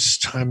wise,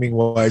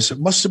 it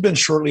must have been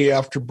shortly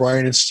after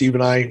Brian and Steve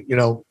and I,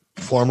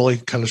 formally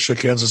kind of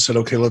shook hands and said,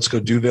 okay, let's go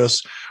do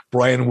this.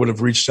 Brian would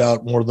have reached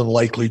out more than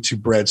likely to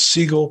Brad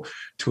Siegel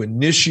to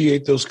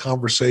initiate those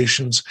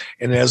conversations.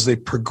 And as they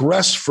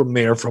progressed from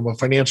there, from a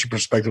financial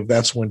perspective,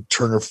 that's when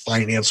Turner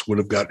Finance would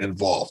have gotten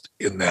involved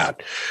in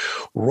that.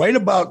 Right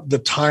about the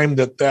time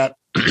that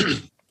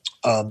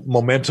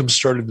momentum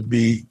started to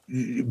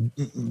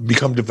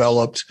become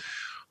developed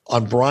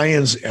on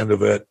Brian's end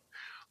of it,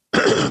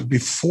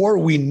 before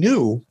we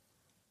knew,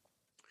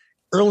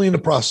 early in the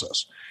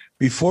process,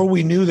 before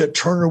we knew that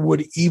Turner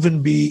would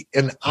even be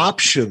an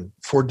option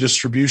for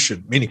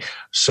distribution,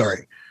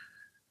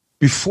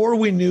 before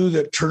we knew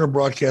that Turner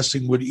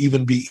Broadcasting would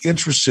even be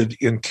interested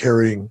in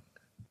carrying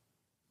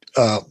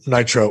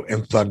Nitro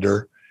and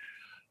Thunder,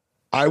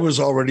 I was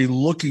already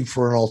looking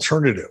for an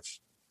alternative.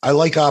 I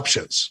like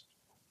options.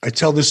 I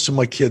tell this to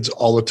my kids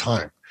all the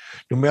time.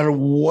 No matter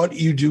what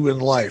you do in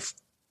life,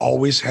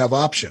 always have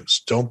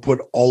options. Don't put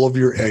all of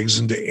your eggs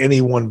into any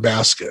one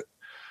basket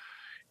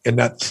and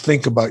not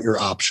think about your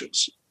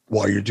options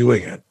while you're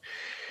doing it.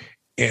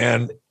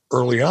 And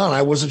early on,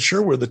 I wasn't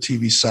sure where the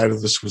TV side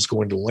of this was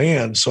going to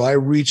land. So I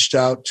reached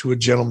out to a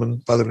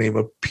gentleman by the name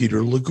of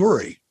Peter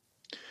Liguri.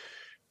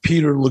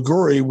 Peter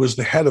Liguri was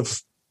the head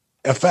of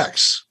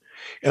FX.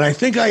 And I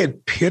think I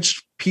had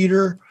pitched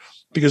Peter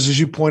because, as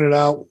you pointed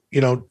out,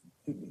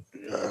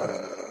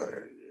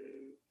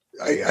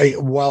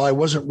 while I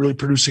wasn't really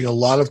producing a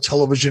lot of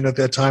television at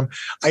that time,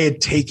 I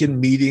had taken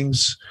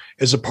meetings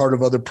as a part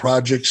of other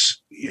projects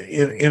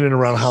in and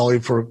around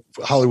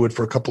Hollywood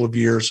for a couple of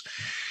years.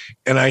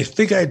 And I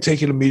think I had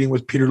taken a meeting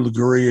with Peter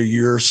Liguri a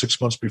year or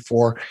 6 months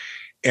before,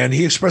 and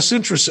he expressed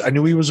interest. I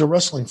knew he was a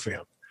wrestling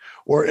fan,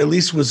 or at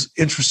least was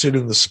interested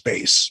in the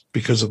space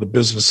because of the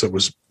business that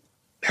was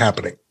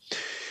happening.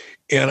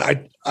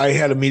 And I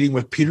had a meeting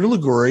with Peter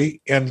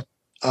Liguri and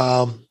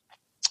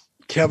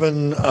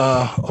Kevin,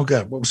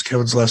 what was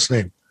Kevin's last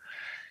name?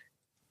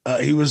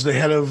 He was the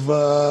head of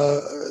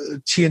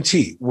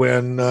TNT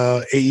when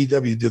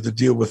AEW did the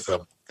deal with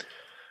them.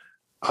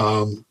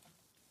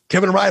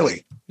 Kevin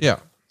Riley. Yeah.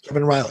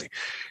 Kevin Riley.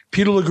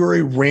 Peter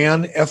Liguri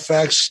ran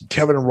FX.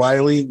 Kevin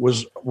Riley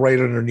was right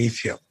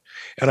underneath him.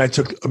 And I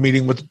took a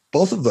meeting with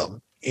both of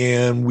them.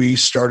 And we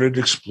started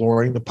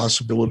exploring the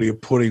possibility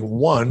of putting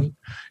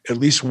at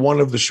least one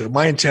of the shows.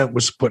 My intent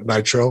was to put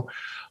Nitro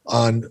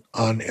on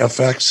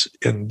FX,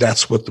 and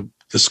that's what the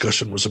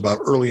discussion was about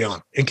early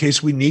on, in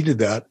case we needed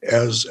that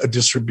as a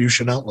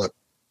distribution outlet.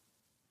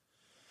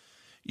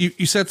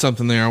 You said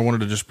something there I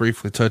wanted to just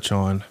briefly touch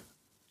on.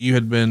 You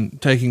had been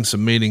taking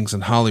some meetings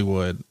in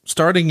Hollywood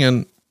starting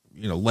in,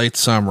 late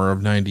summer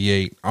of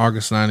 98,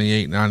 August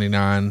 98,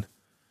 99.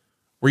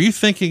 Were you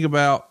thinking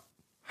about,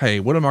 hey,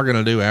 what am I going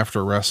to do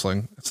after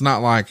wrestling? It's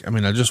not like,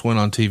 I just went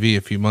on TV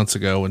a few months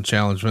ago and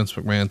challenged Vince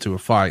McMahon to a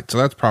fight. So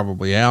that's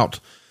probably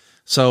out.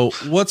 So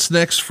what's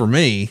next for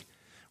me?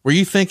 Were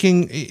you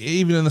thinking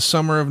even in the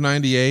summer of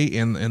 98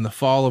 and in the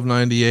fall of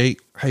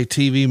 98, hey,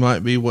 TV might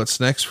be what's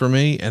next for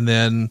me? And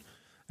then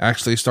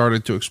actually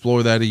started to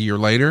explore that a year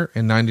later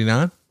in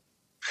 99?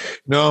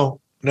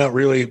 No, not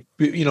really.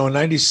 In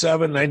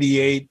 97,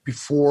 98,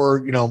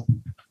 before,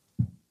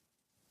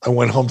 I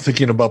went home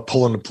thinking about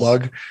pulling the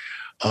plug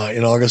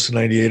in August of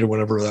 98 or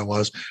whatever that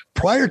was.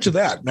 Prior to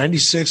that,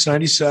 96,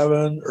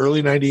 97,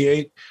 early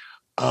 98,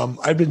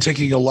 I've been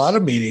taking a lot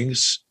of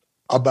meetings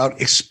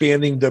about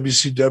expanding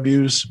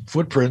WCW's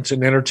footprint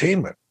in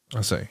entertainment.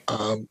 I see.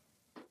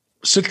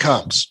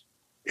 Sitcoms.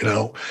 You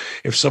know,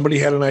 if somebody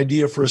had an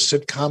idea for a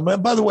sitcom,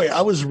 and by the way,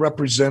 I was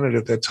represented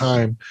at that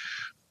time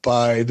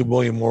by the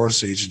William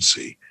Morris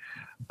Agency.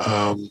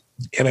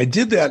 And I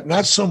did that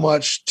not so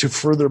much to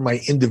further my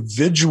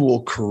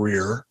individual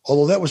career,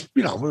 although that was,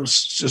 you know, it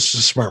was just a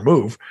smart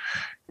move.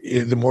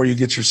 The more you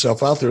get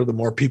yourself out there, the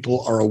more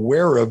people are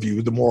aware of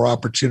you, the more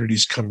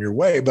opportunities come your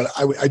way. But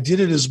I did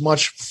it as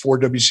much for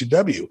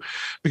WCW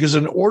because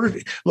in order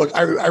to look,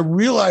 I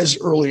realized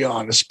early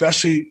on,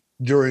 especially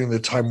during the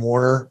Time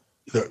Warner,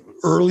 the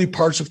early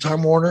parts of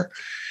Time Warner,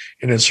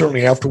 and then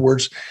certainly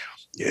afterwards,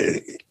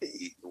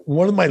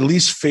 one of my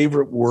least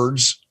favorite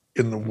words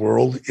in the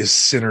world is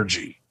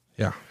synergy.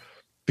 Yeah.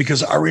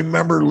 Because I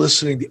remember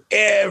listening to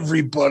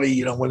everybody,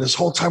 you know, when this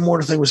whole Time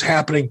Warner thing was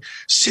happening,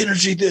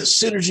 synergy this,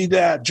 synergy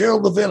that.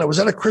 Gerald Levin, I was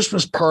at a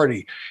Christmas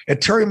party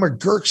at Terry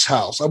McGurk's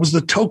house. I was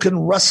the token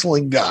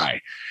wrestling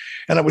guy.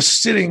 And I was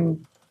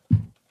sitting, I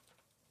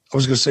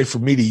was going to say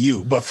from me to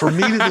you, but from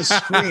me to the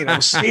screen,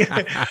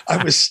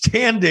 I was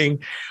standing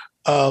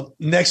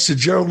next to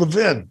Gerald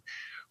Levin.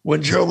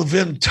 When Gerald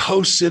Levin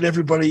toasted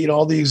everybody, you know,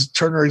 all these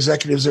Turner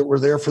executives that were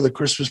there for the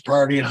Christmas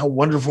party and how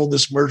wonderful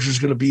this merger is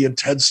going to be, and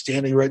Ted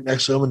standing right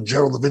next to him. And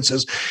Gerald Levin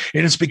says,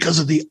 and it's because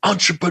of the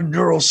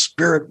entrepreneurial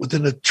spirit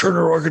within the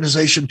Turner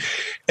organization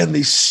and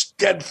the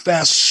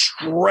steadfast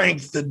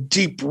strength and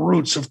deep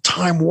roots of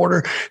Time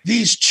Warner.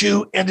 These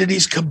two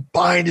entities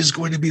combined is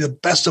going to be the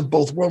best of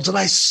both worlds. And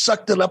I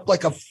sucked it up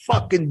like a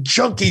fucking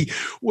junkie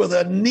with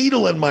a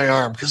needle in my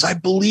arm because I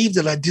believed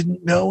that I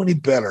didn't know any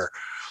better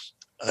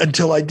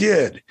until I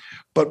did.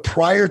 But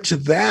prior to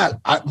that,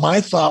 my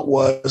thought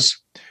was,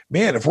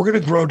 man, if we're going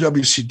to grow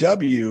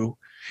WCW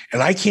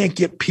and I can't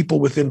get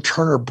people within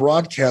Turner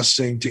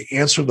Broadcasting to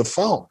answer the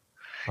phone.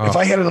 If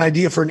I had an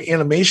idea for an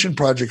animation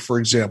project, for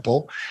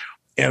example,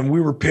 and we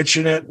were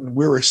pitching it and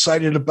we were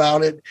excited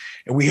about it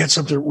and we had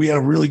a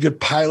really good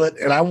pilot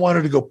and I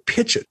wanted to go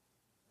pitch it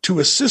to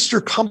a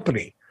sister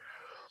company,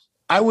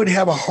 I would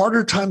have a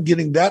harder time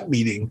getting that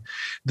meeting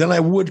than I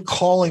would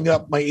calling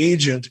up my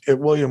agent at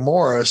William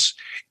Morris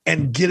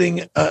and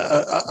getting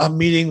a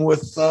meeting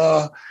with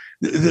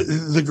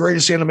the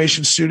greatest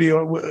animation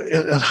studio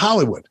in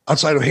Hollywood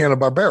outside of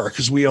Hanna-Barbera,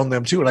 because we own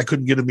them too, and I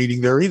couldn't get a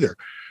meeting there either.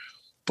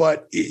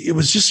 But it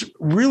was just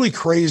really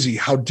crazy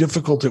how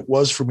difficult it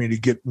was for me to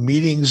get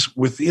meetings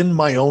within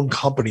my own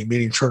company,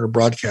 meaning Turner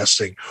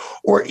Broadcasting,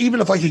 or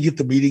even if I could get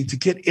the meeting, to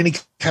get any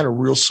kind of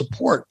real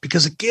support.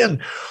 Because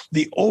again,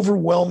 the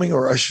overwhelming,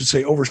 or I should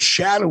say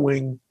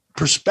overshadowing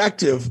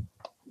perspective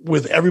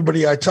with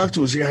everybody I talk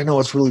to is, yeah, I know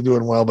it's really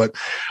doing well, but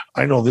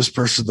I know this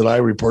person that I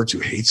report to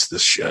hates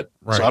this shit.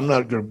 Right. So I'm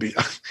not going to be,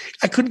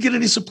 I couldn't get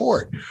any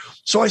support.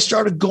 So I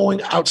started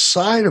going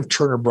outside of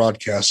Turner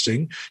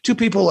Broadcasting to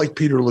people like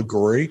Peter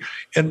Ligori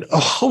and a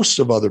host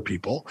of other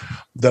people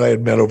that I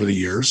had met over the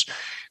years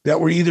that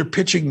were either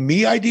pitching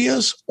me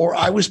ideas or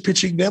I was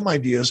pitching them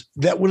ideas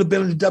that would have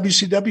been a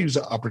WCW's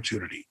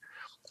opportunity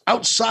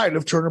outside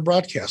of Turner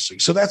Broadcasting.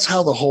 So that's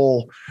how the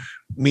whole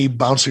me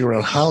bouncing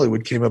around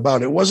Hollywood came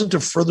about. It wasn't to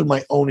further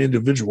my own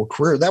individual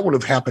career. That would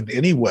have happened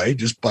anyway,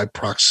 just by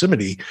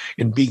proximity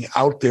and being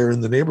out there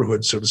in the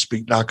neighborhood, so to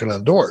speak, knocking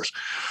on doors.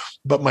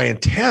 But my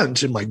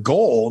intent and my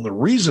goal and the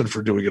reason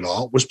for doing it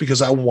all was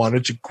because I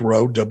wanted to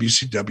grow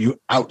WCW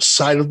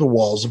outside of the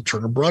walls of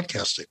Turner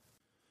Broadcasting.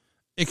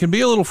 It can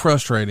be a little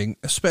frustrating,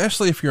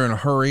 especially if you're in a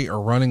hurry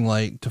or running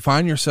late, to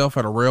find yourself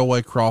at a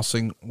railway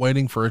crossing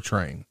waiting for a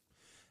train.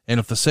 And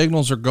if the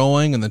signals are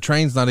going and the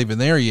train's not even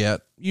there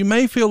yet, you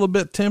may feel a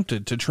bit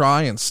tempted to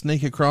try and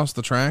sneak across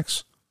the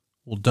tracks.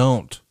 Well,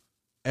 don't.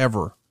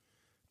 Ever.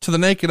 To the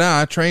naked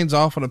eye, trains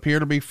often appear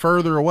to be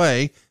further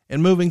away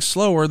and moving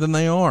slower than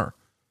they are,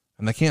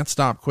 and they can't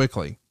stop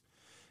quickly.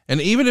 And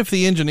even if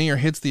the engineer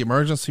hits the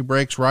emergency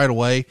brakes right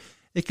away,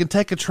 it can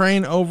take a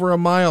train over a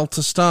mile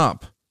to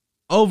stop.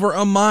 Over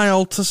a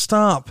mile to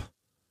stop.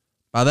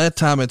 By that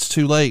time, it's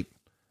too late,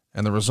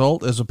 and the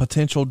result is a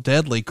potential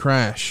deadly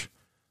crash.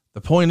 The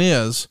point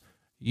is,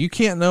 you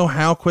can't know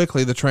how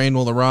quickly the train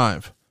will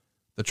arrive.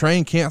 The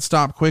train can't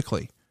stop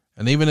quickly,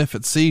 and even if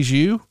it sees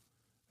you,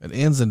 it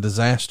ends in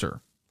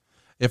disaster.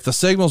 If the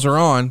signals are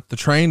on, the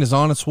train is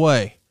on its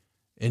way,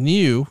 and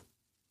you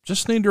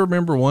just need to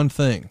remember one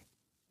thing.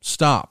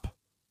 Stop.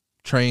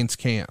 Trains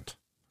can't.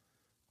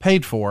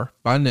 Paid for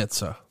by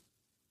NHTSA.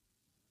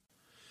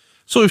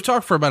 So we've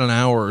talked for about an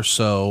hour or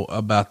so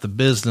about the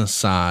business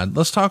side.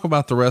 Let's talk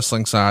about the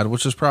wrestling side,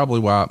 which is probably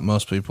why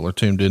most people are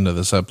tuned into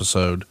this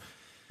episode.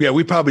 Yeah,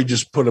 we probably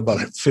just put about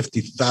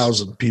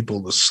 50,000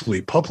 people to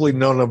sleep. Hopefully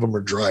none of them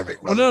are driving.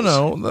 Well,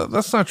 no,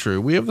 that's not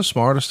true. We have the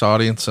smartest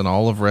audience in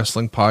all of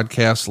wrestling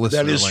podcast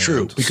listener That is land,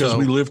 true, because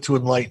we live to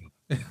enlighten.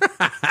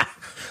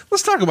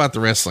 Let's talk about the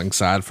wrestling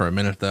side for a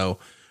minute, though.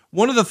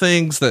 One of the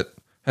things that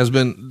has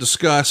been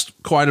discussed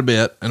quite a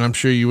bit, and I'm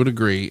sure you would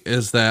agree,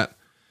 is that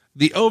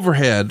the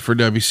overhead for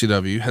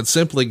WCW had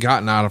simply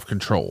gotten out of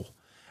control.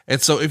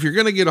 And so if you're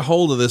going to get a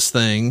hold of this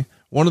thing,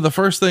 one of the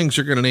first things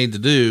you're going to need to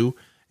do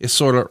is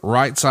sort of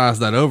right size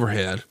that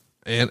overhead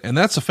And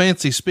that's a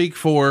fancy speak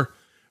for,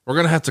 we're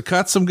going to have to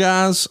cut some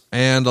guys,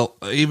 and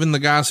even the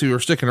guys who are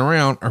sticking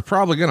around are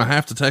probably going to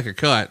have to take a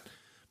cut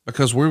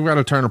because we've got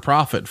to turn a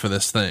profit for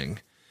this thing.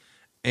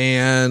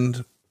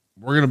 And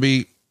we're going to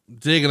be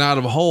digging out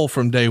of a hole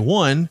from day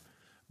one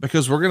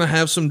because we're going to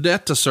have some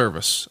debt to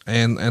service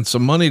and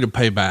some money to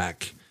pay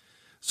back.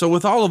 So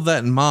with all of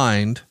that in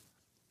mind,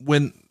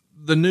 when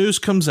the news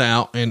comes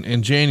out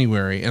in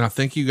January, and I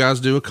think you guys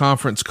do a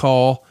conference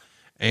call,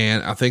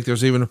 and I think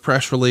there's even a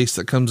press release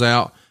that comes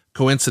out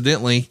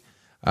coincidentally,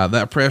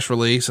 that press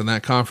release and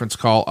that conference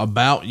call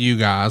about you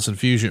guys and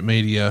Fugent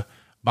Media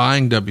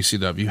buying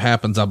WCW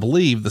happens, I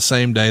believe, the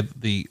same day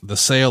the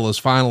sale is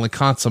finally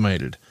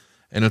consummated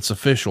and it's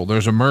official.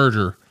 There's a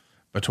merger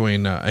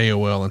between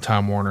AOL and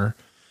Time Warner.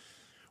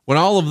 When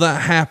all of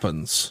that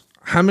happens,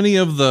 how many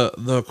of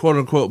the quote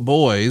unquote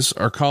boys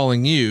are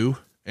calling you,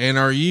 and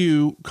are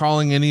you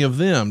calling any of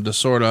them to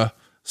sort of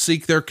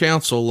seek their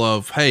counsel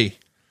of, hey,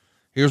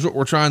 here's what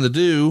we're trying to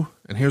do,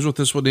 and here's what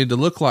this would need to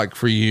look like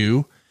for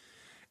you?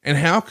 And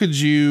how could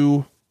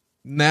you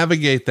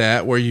navigate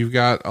that where you've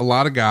got a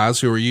lot of guys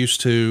who are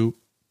used to,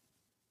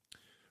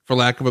 for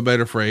lack of a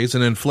better phrase,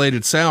 an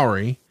inflated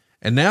salary,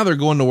 and now they're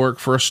going to work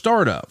for a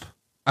startup?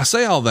 I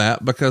say all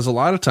that because a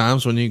lot of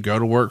times when you go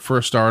to work for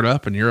a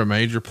startup and you're a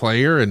major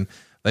player and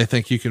they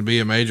think you can be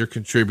a major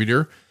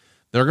contributor,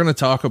 they're going to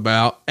talk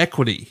about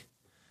equity.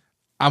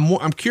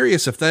 I'm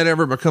curious if that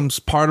ever becomes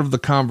part of the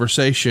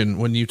conversation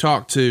when you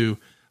talk to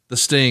the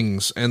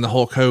Stings and the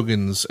Hulk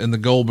Hogans and the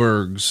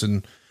Goldbergs,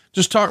 and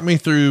just talk me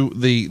through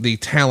the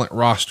talent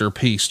roster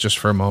piece just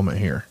for a moment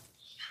here.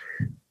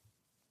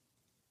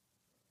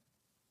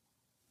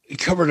 You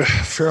covered a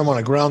fair amount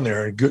of ground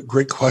there.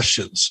 Great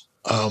questions.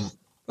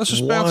 Let's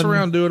just bounce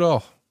around, do it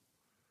all.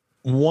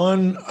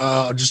 One,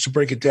 just to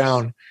break it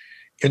down,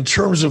 in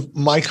terms of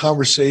my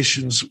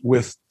conversations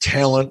with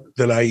talent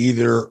that I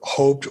either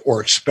hoped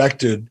or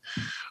expected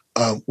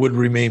would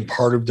remain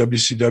part of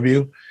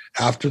WCW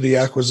after the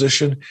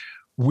acquisition,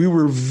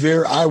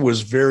 I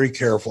was very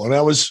careful, and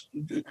I was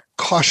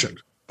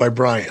cautioned by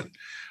Brian.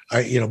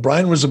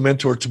 Brian was a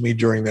mentor to me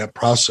during that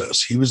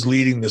process. He was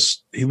leading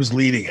this. He was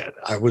leading it.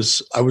 I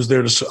was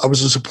there I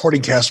was a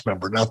supporting cast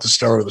member, not the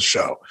star of the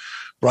show.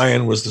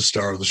 Brian was the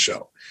star of the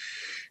show.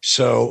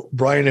 So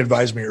Brian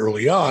advised me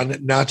early on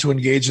not to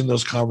engage in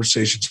those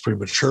conversations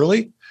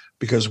prematurely,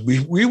 because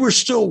we were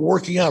still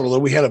working out, although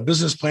we had a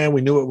business plan,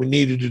 we knew what we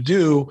needed to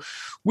do.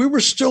 We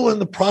were still in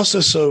the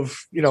process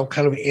of,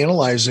 kind of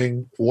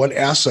analyzing what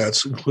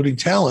assets, including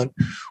talent,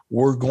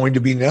 were going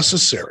to be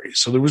necessary.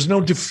 So there was no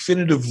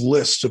definitive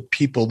list of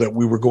people that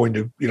we were going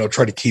to,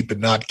 try to keep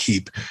and not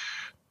keep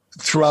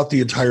throughout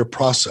the entire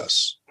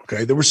process.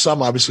 Okay. There were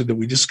some obviously that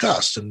we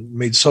discussed and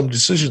made some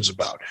decisions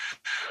about.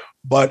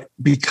 But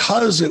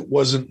because it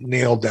wasn't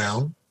nailed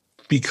down,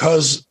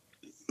 because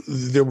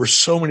there were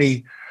so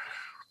many,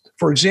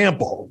 for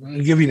example,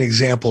 I'll give you an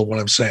example of what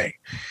I'm saying.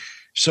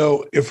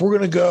 So if we're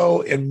going to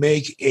go and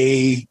make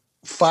a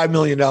 $5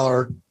 million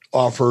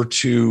offer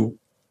to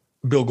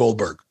Bill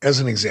Goldberg, as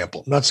an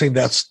example, I'm not saying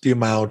that's the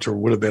amount or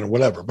would have been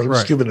whatever, but I'm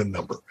just giving a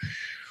number.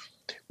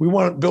 We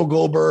want Bill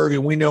Goldberg,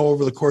 and we know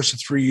over the course of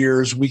 3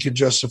 years, we can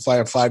justify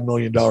a $5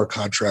 million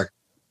contract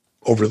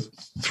over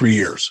 3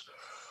 years.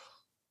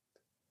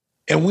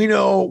 And we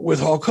know with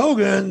Hulk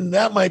Hogan,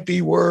 that might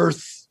be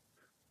worth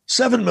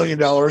 $7 million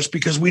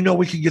because we know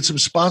we can get some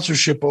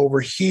sponsorship over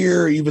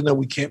here, even though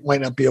we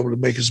might not be able to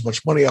make as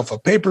much money off a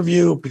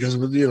pay-per-view because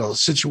of the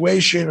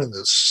situation and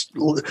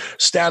the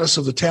status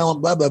of the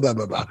talent, blah, blah, blah,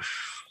 blah, blah.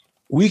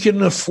 We can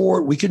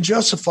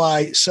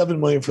justify $7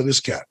 million for this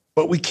cat,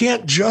 but we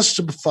can't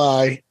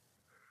justify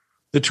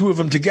the two of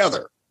them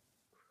together.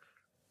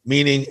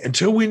 Meaning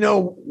until we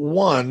know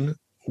one,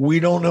 we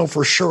don't know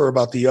for sure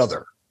about the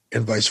other,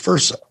 and vice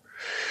versa.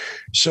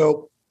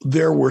 So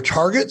there were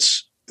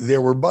targets,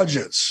 there were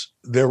budgets,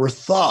 there were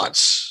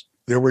thoughts,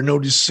 there were no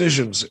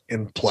decisions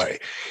in play.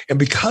 And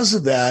because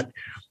of that,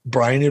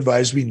 Brian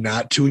advised me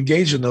not to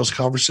engage in those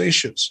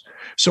conversations.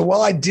 So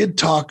while I did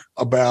talk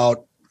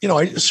about,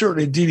 I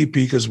certainly DDP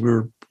because we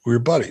were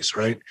buddies,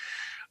 right?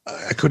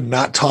 I could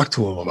not talk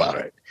to him about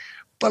it.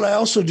 But I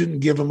also didn't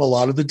give him a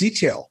lot of the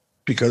detail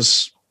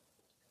because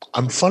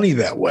I'm funny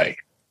that way.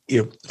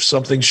 If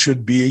something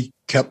should be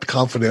kept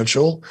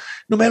confidential,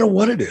 no matter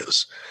what it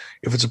is,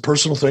 if it's a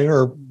personal thing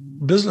or a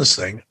business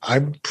thing,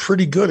 I'm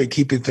pretty good at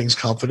keeping things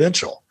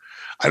confidential.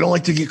 I don't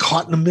like to get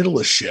caught in the middle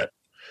of shit.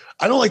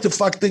 I don't like to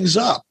fuck things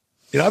up.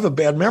 I have a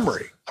bad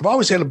memory. I've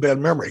always had a bad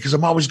memory because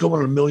I'm always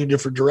going in a million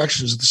different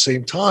directions at the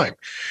same time.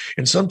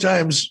 And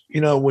sometimes,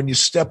 when you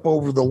step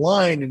over the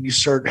line and you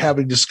start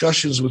having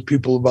discussions with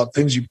people about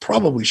things you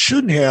probably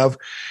shouldn't have,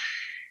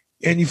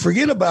 and you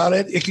forget about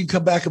it, it can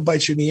come back and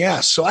bite you in the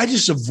ass. So I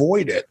just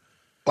avoid it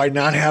by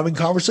not having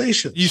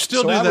conversations. You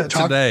still do that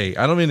today.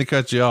 I don't mean to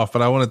cut you off,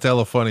 but I want to tell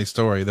a funny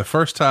story. The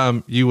first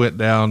time you went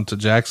down to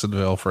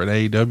Jacksonville for an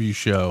AEW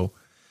show,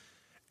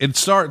 it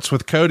starts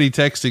with Cody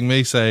texting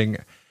me saying,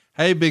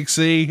 "Hey, Big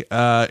C,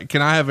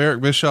 can I have Eric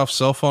Bischoff's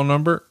cell phone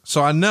number?"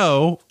 So I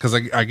know, because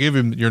I give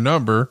him your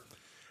number,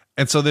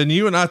 And so then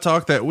you and I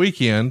talked that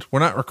weekend. We're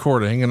not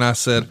recording. And I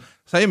said,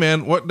 hey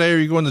man, what day are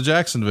you going to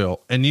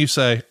Jacksonville? And you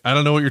say, I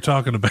don't know what you're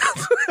talking about.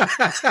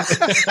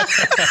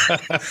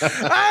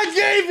 I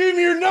gave him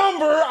your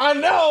number. I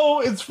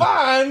know it's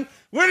fine.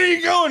 When are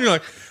you going? You're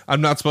like,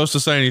 I'm not supposed to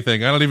say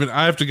anything.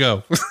 I have to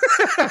go.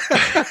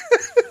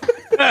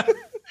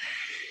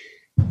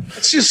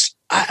 It's just,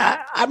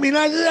 I mean,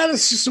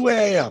 that's just the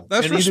way I am.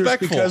 That's and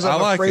respectful. Because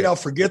I'm afraid I'll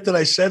forget that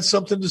I said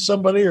something to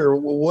somebody or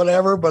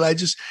whatever.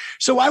 But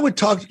so I would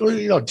talk,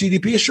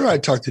 DDP. Sure,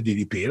 I'd talk to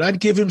DDP and I'd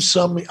give him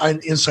some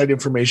inside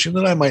information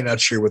that I might not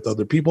share with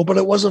other people. But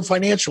it wasn't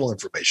financial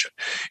information,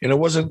 and it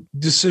wasn't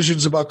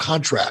decisions about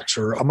contracts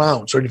or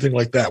amounts or anything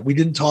like that. We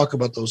didn't talk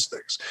about those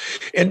things.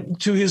 And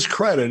to his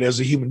credit, as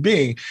a human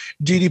being,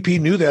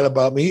 DDP knew that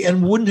about me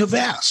and wouldn't have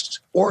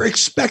asked or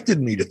expected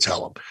me to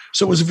tell him.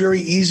 So it was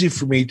very easy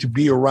for me to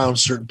be around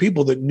certain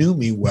people that knew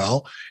me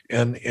well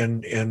and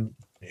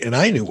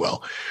I knew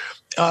well.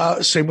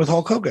 Same with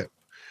Hulk Hogan.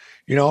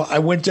 I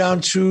went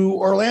down to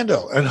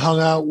Orlando and hung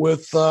out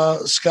with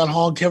Scott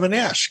Hall and Kevin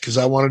Nash because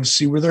I wanted to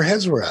see where their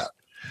heads were at.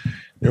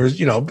 There was,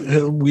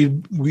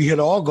 we had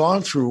all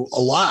gone through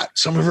a lot,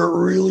 some of it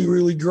really,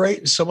 really great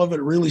and some of it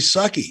really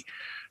sucky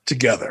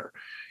together.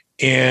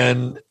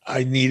 And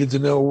I needed to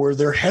know where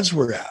their heads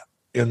were at.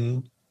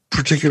 And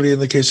particularly in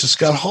the case of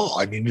Scott Hall,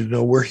 I needed to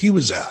know where he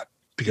was at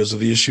because of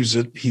the issues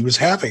that he was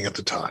having at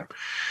the time.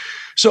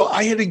 So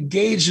I had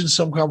engaged in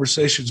some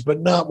conversations, but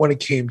not when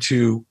it came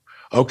to,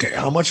 okay,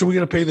 how much are we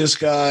going to pay this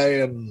guy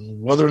and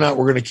whether or not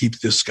we're going to keep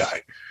this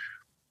guy?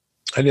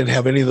 I didn't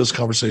have any of those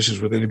conversations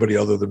with anybody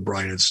other than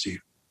Brian and Steve.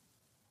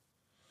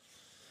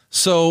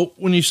 So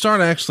when you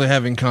start actually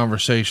having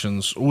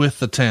conversations with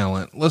the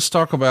talent, let's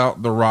talk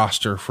about the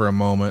roster for a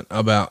moment,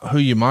 about who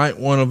you might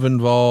want to have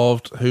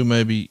involved, who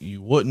maybe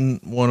you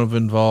wouldn't want to have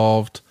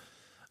involved.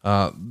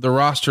 The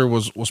roster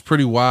was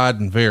pretty wide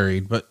and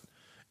varied, but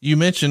you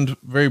mentioned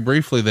very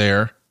briefly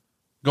there,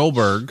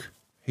 Goldberg.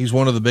 He's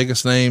one of the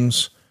biggest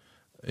names,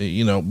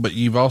 but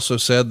you've also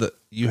said that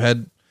you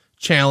had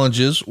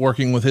challenges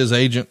working with his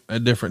agent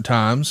at different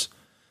times.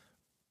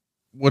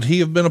 Would he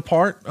have been a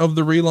part of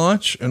the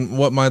relaunch, and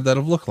what might that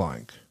have looked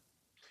like?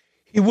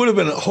 He would have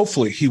been.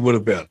 Hopefully he would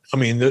have been. I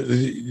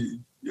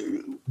mean,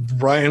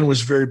 Brian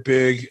was very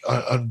big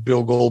on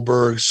Bill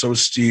Goldberg. So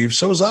was Steve.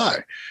 So was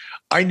I.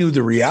 I knew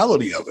the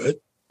reality of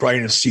it. Brian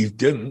and Steve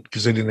didn't,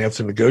 because they didn't have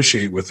to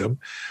negotiate with him,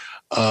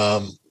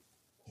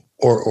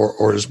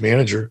 or his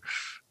manager.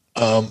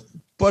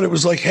 But it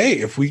was like, hey,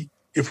 if we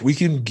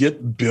can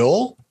get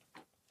Bill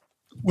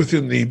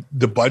within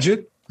the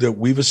budget that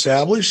we've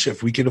established,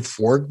 if we can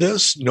afford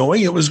this,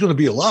 knowing it was going to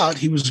be a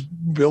lot,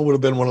 Bill would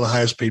have been one of the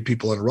highest paid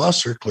people on the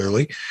roster,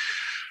 clearly.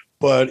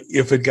 But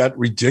if it got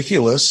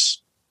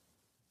ridiculous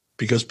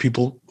because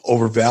people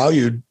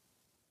overvalued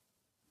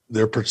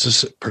their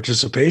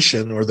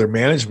participation, or their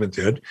management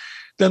did,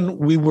 then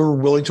we were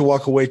willing to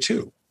walk away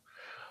too.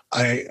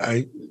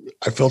 I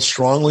felt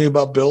strongly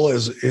about Bill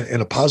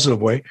in a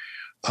positive way,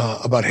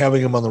 about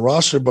having him on the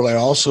roster, but I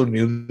also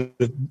knew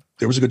that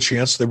there was a good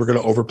chance they were going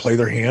to overplay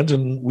their hand,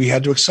 and we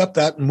had to accept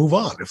that and move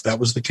on if that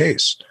was the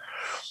case.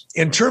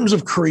 In terms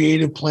of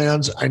creative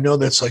plans, I know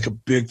that's like a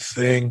big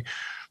thing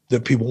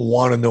that people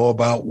want to know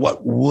about.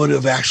 What would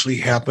have actually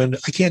happened?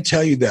 I can't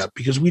tell you that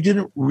because we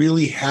didn't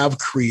really have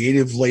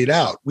creative laid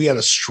out. We had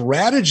a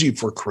strategy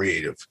for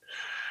creative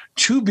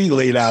to be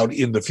laid out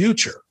in the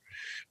future.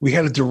 We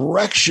had a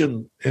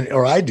direction,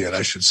 or I did,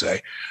 I should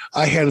say.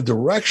 I had a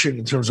direction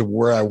in terms of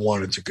where I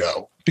wanted to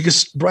go,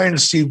 because Brian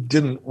and Steve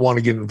didn't want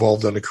to get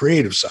involved on the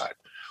creative side.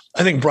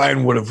 I think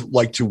Brian would have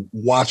liked to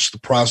watch the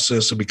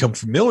process and become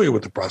familiar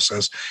with the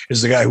process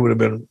as the guy who would have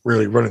been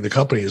really running the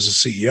company as a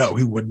CEO.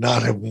 He would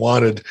not have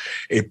wanted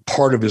a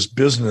part of his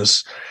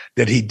business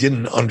that he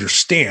didn't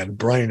understand.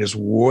 Brian is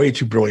way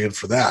too brilliant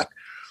for that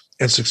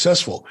and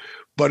successful.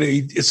 But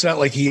it's not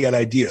like he had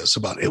ideas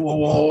about it. Well,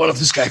 what if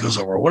this guy goes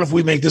over? What if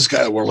we make this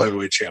guy a world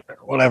heavyweight champion?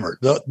 Whatever.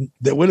 That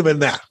would have been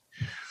that.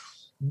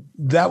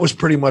 That was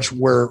pretty much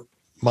where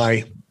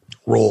my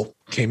role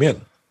came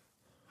in.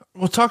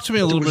 Well, talk to me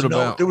a little bit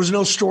about. There was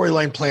no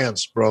storyline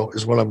plans, bro,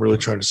 is what I'm really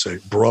trying to say.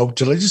 Bro,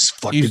 did I just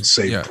fucking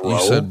say bro? You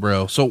said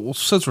bro. So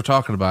since we're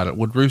talking about it,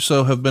 would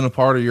Russo have been a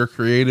part of your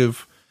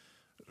creative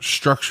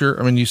structure?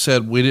 I mean, you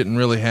said we didn't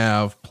really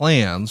have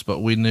plans, but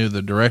we knew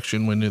the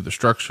direction, we knew the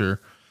structure.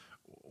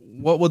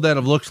 What would that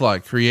have looked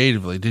like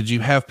creatively? Did you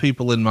have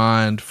people in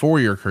mind for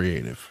your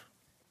creative?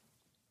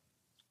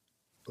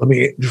 Let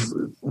me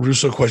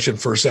Russo question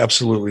first.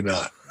 Absolutely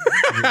not.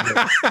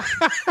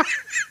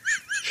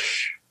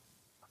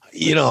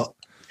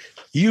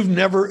 You've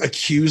never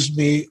accused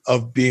me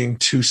of being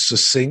too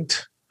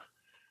succinct,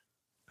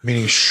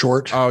 meaning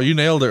short. Oh, you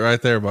nailed it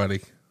right there,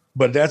 buddy.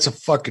 But that's a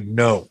fucking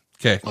no.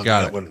 Okay,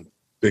 got it. One,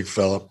 big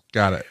fella.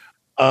 Got it.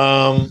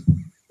 I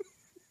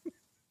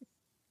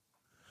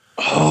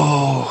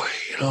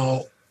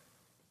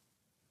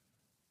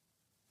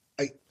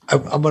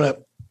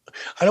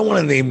don't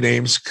want to name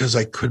names because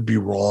I could be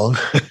wrong.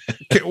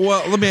 Okay,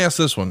 well, let me ask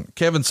this one.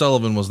 Kevin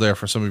Sullivan was there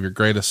for some of your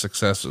greatest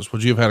successes.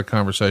 Would you have had a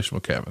conversation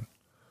with Kevin?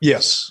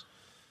 Yes.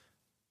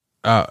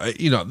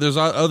 There's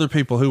other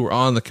people who were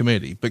on the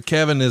committee, but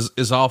Kevin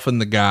is often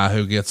the guy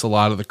who gets a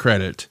lot of the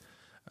credit.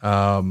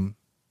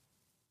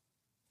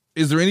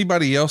 Is there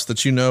anybody else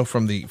that you know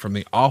from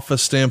the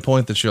office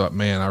standpoint that you're like,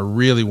 man, I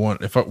really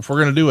want, if we're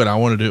going to do it, I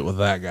want to do it with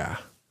that guy?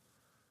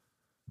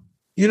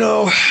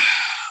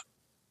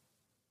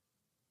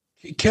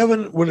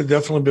 Kevin would have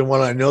definitely been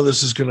one. I know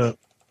this is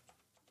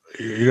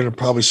you're going to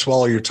probably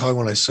swallow your tongue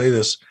when I say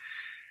this.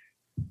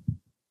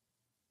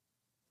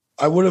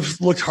 I would have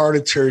looked hard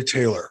at Terry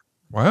Taylor.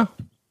 Wow.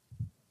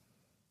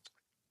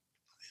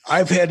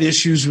 I've had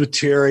issues with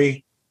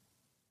Terry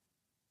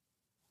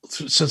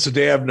since the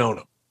day I've known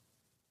him.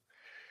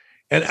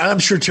 And I'm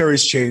sure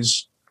Terry's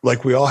changed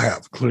like we all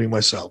have, including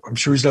myself. I'm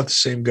sure he's not the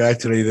same guy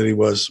today that he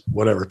was,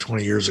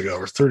 20 years ago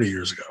or 30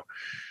 years ago.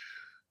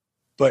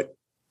 But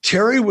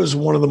Terry was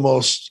one of the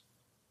most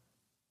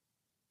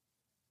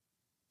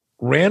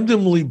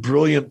randomly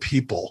brilliant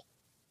people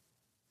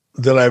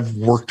that I've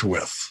worked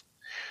with.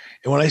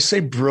 And when I say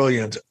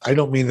brilliant, I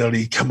don't mean that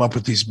he'd come up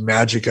with these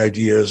magic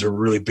ideas or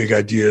really big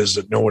ideas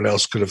that no one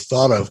else could have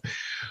thought of.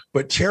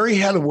 But Terry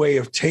had a way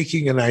of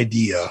taking an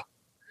idea,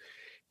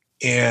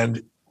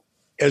 and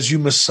as you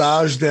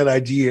massage that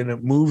idea and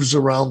it moves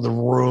around the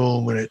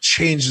room and it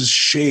changes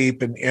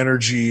shape and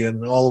energy,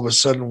 and all of a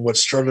sudden what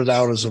started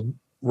out as a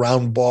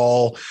round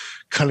ball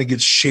kind of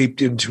gets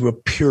shaped into a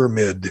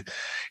pyramid,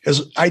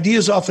 as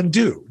ideas often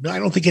do. Now, I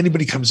don't think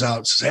anybody comes out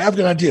and says, I have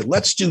an idea,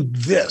 let's do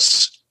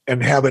this,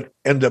 and have it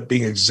end up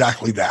being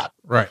exactly that.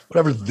 Right.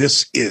 Whatever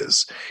this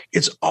is,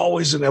 it's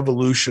always an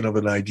evolution of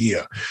an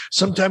idea.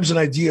 Sometimes an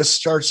idea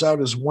starts out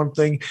as one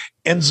thing,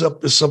 ends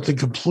up as something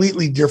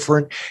completely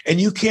different, and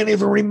you can't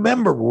even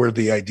remember where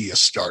the idea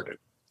started.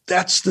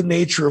 That's the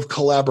nature of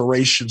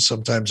collaboration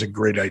sometimes in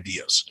great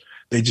ideas.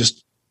 They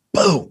just,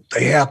 boom,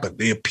 they happen,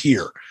 they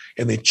appear,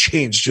 and they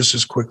change just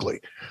as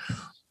quickly.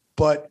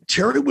 But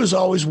Terry was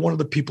always one of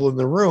the people in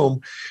the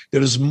room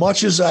that, as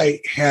much as I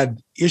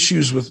had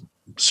issues with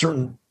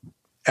certain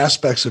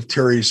aspects of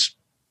Terry's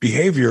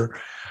behavior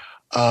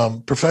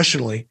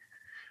professionally,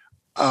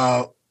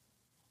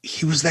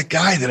 he was that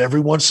guy that every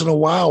once in a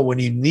while, when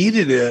you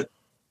needed it,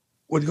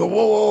 would go,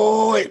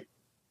 whoa, wait.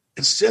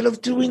 Instead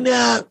of doing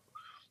that,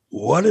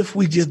 what if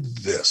we did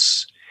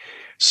this?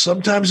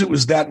 Sometimes it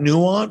was that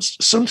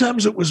nuanced.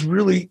 Sometimes it was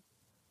really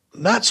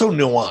not so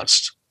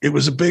nuanced. It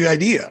was a big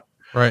idea,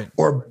 right,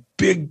 or a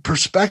big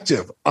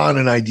perspective on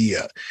an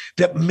idea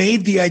that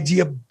made the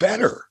idea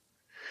better.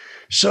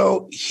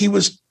 So he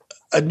was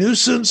a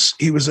nuisance.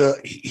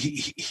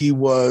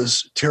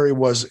 Terry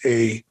was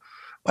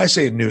I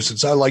say a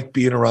nuisance. I like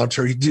being around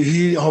Terry.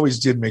 He always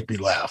did make me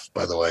laugh,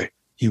 by the way.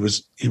 He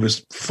was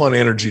fun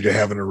energy to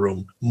have in a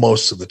room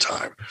most of the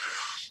time.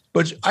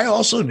 But I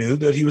also knew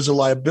that he was a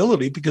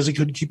liability because he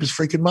couldn't keep his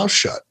freaking mouth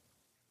shut.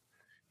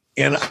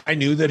 And I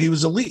knew that he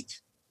was a leak.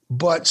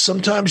 But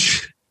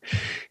sometimes,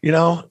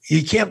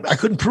 I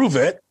couldn't prove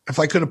it. If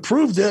I could have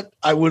proved it,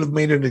 I would have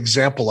made an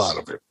example out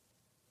of it.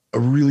 A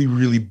really,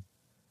 really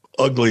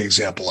ugly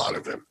example out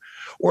of him,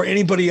 or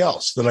anybody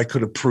else that I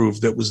could have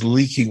proved that was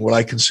leaking what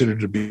I considered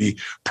to be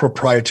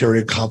proprietary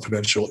and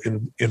confidential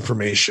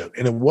information.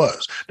 And it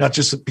was not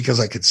just because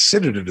I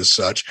considered it as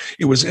such.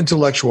 It was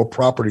intellectual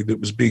property that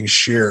was being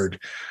shared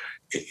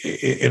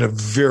in a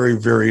very,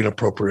 very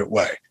inappropriate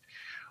way.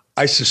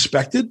 I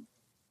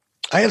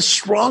had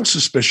strong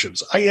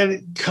suspicions. I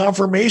had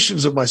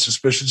confirmations of my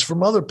suspicions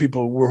from other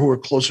people who were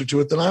closer to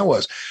it than I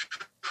was,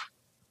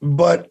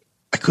 but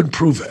I couldn't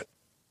prove it.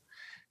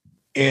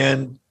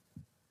 And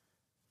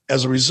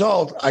as a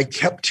result, I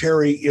kept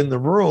Terry in the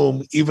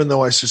room, even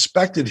though I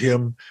suspected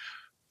him,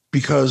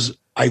 because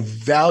I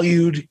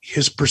valued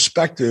his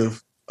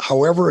perspective,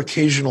 however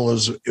occasional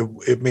as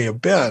it may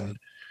have been.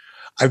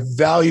 I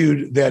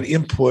valued that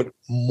input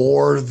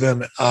more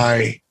than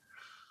I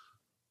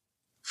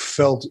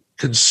felt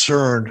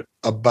concerned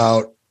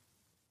about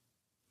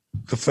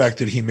the fact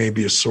that he may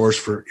be a source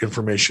for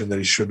information that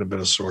he shouldn't have been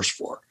a source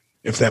for,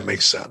 if that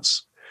makes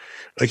sense.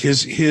 Like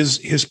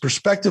his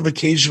perspective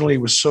occasionally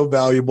was so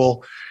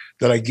valuable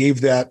that I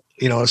gave that,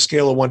 a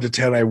scale of 1 to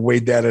 10, I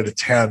weighed that at a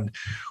 10,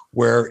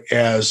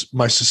 whereas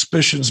my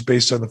suspicions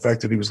based on the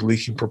fact that he was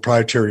leaking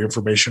proprietary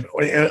information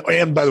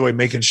and by the way,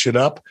 making shit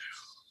up,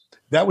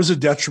 that was a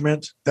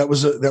detriment. That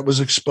was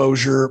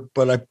exposure,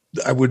 but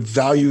I would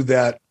value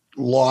that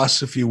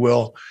loss, if you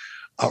will,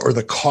 or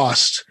the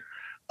cost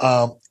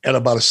at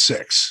about a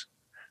 6.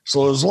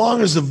 So as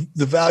long as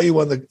the value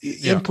on the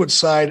input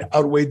side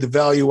outweighed the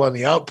value on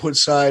the output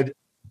side,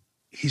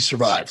 he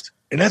survived.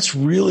 And that's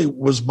really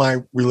was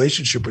my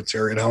relationship with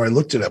Terry and how I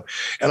looked at him.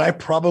 And I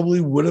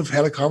probably would have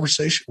had a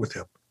conversation with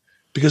him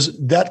because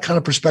that kind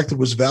of perspective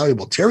was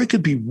valuable. Terry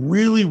could be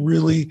really,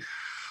 really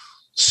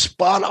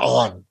spot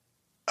on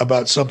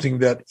about something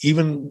that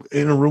even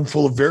in a room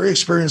full of very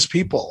experienced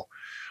people,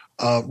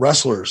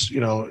 wrestlers,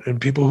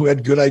 and people who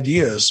had good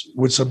ideas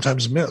would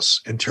sometimes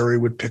miss, and Terry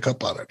would pick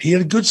up on it.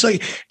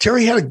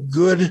 Terry had a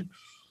good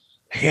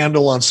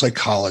handle on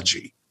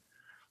psychology.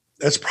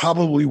 that's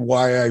probably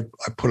why I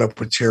put up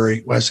with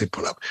Terry. When I say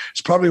put up,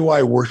 it's probably why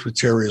I worked with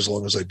Terry as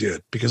long as I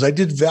did, because I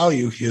did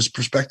value his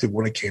perspective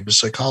when it came to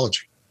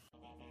psychology.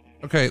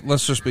 Okay,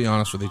 let's just be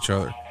honest with each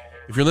other.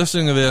 If you're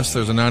listening to this,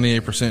 there's a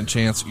 98%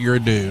 chance you're a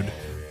dude.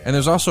 And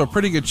there's also a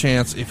pretty good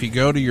chance if you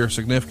go to your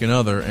significant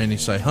other and you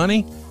say,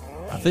 honey,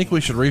 I think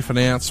we should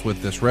refinance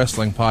with this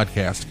wrestling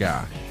podcast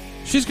guy.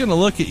 She's going to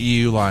look at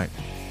you like,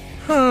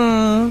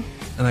 huh?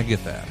 And I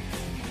get that.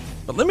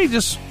 But let me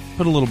just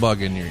put a little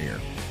bug in your ear.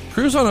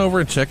 Cruise on over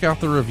and check out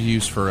the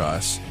reviews for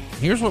us.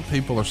 Here's what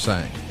people are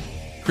saying.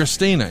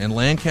 Christina in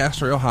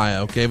Lancaster,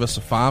 Ohio gave us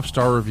a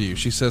 5-star review.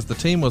 She says the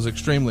team was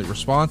extremely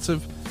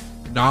responsive,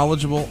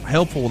 knowledgeable,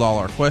 helpful with all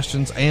our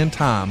questions and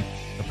time.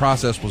 The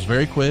process was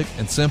very quick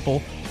and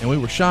simple, and we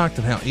were shocked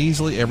at how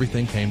easily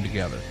everything came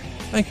together.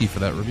 Thank you for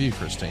that review,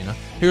 Christina.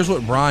 Here's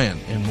what Brian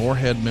in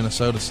Moorhead,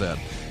 Minnesota said.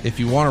 If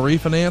you want to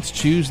refinance,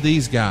 choose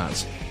these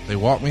guys. They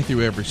walked me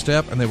through every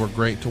step, and they were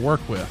great to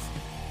work with.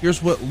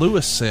 Here's what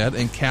Lewis said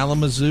in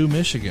Kalamazoo,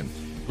 Michigan.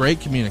 Great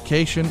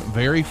communication,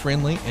 very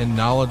friendly, and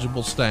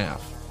knowledgeable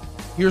staff.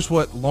 Here's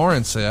what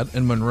Lauren said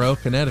in Monroe,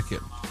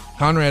 Connecticut.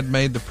 Conrad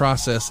made the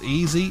process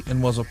easy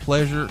and was a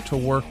pleasure to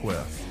work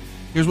with.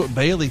 Here's what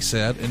Bailey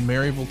said in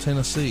Maryville,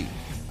 Tennessee.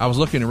 I was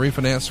looking to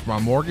refinance for my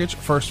mortgage.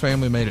 First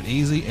Family made it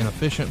easy and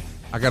efficient.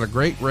 I got a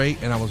great rate,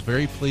 and I was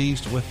very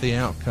pleased with the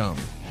outcome.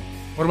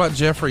 What about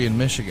Jeffrey in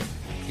Michigan?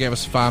 He gave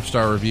us a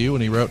 5-star review,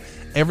 and he wrote,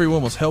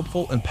 everyone was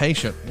helpful and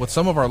patient, with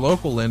some of our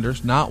local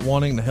lenders not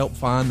wanting to help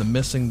find the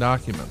missing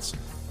documents.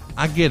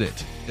 I get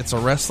it. It's a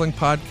wrestling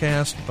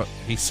podcast, but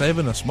he's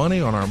saving us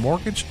money on our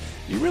mortgage.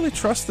 Do you really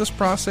trust this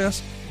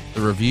process?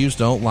 The reviews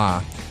don't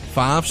lie.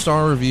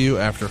 5-star review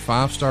after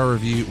 5-star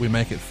review. We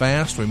make it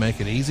fast, we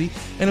make it easy,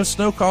 and it's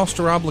no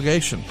cost or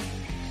obligation.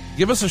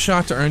 Give us a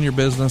shot to earn your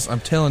business. I'm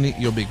telling you,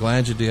 you'll be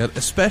glad you did,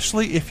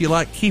 especially if you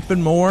like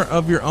keeping more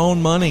of your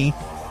own money.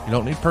 You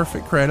don't need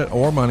perfect credit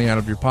or money out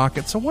of your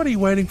pocket, so what are you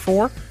waiting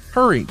for?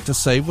 Hurry to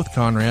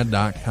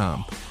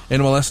SaveWithConrad.com.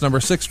 NMLS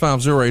number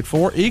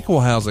 65084,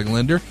 Equal Housing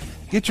Lender.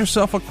 Get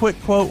yourself a quick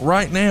quote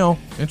right now.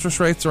 Interest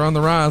rates are on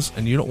the rise,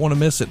 and you don't want to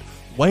miss it.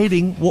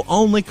 Waiting will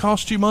only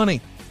cost you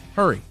money.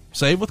 Hurry.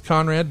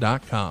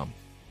 SaveWithConrad.com.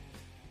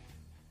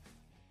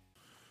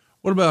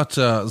 What about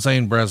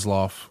Zane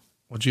Bresloff?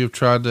 Would you have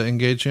tried to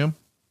engage him?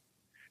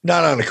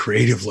 Not on a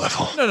creative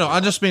level. No.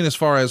 I just mean as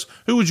far as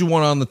who would you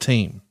want on the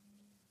team?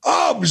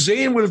 Oh,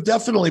 Zane would have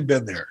definitely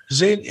been there.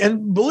 Zane,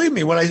 and believe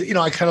me, when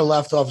I kind of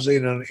laughed off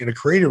Zane in a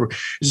creative room.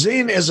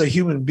 Zane as a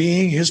human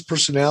being, his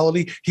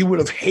personality, he would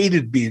have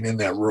hated being in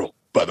that room,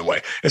 by the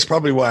way. That's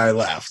probably why I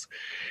laughed.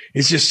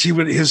 It's just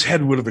his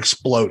head would have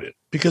exploded,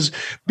 because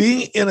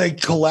being in a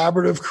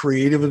collaborative,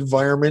 creative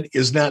environment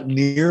is not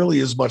nearly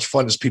as much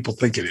fun as people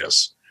think it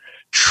is.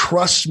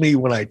 Trust me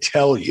when I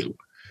tell you,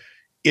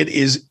 it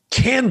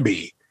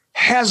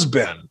has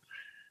been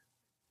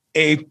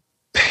a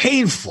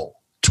painful,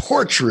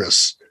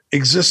 torturous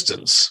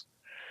existence.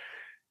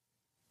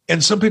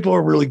 And some people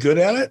are really good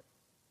at it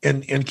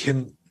and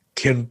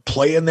can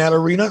play in that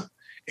arena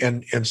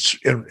and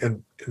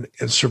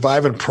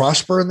survive and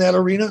prosper in that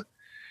arena.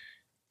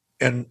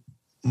 And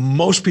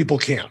most people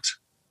can't.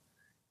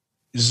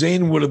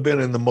 Zane would have been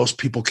in the most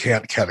people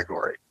can't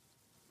category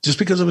just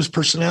because of his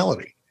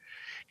personality.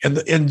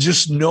 And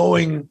just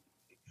knowing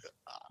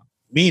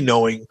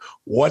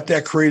what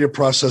that creative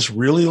process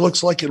really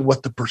looks like and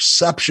what the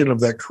perception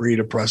of that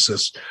creative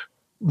process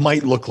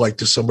might look like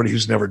to somebody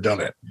who's never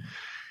done it.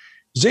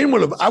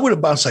 I would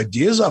have bounced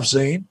ideas off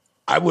Zane.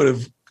 I would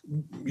have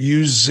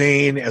used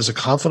Zane as a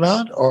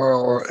confidant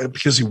or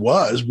because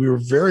we were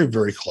very,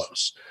 very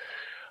close.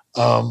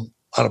 On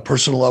a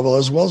personal level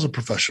as well as a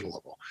professional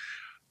level.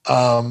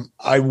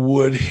 I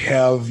would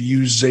have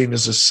used Zane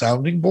as a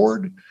sounding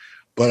board,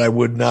 but I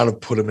would not have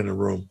put him in a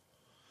room.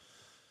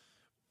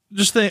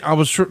 I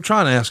was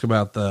trying to ask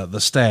about the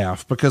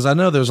staff, because I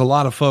know there's a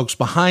lot of folks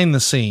behind the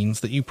scenes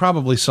that you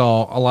probably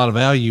saw a lot of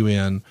value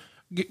in.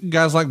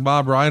 Guys like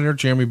Bob Ryder,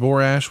 Jeremy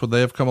Borash, would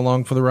they have come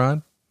along for the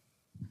ride?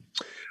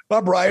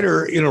 Bob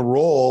Ryder in a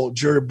role,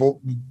 Jerry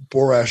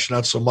Borash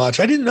not so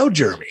much. I didn't know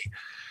Jeremy.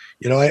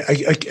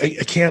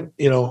 I can't,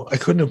 I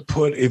couldn't have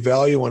put a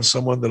value on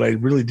someone that I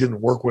really didn't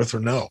work with or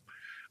know.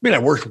 I mean, I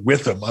worked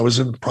with him. I was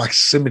in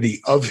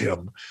proximity of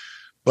him,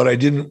 but I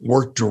didn't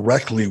work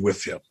directly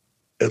with him,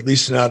 at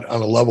least not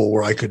on a level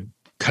where I could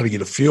kind of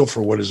get a feel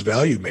for what his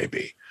value may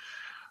be.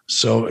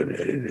 So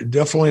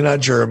definitely not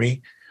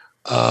Jeremy.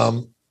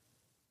 And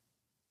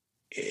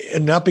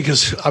not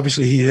because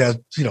obviously he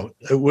had,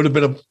 it would have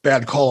been a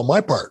bad call on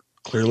my part,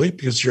 clearly,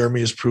 because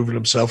Jeremy has proven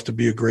himself to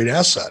be a great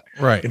asset,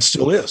 right, and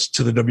still is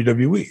to the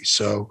WWE.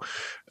 So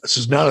this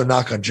is not a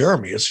knock on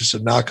Jeremy. It's just a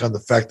knock on the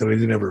fact that I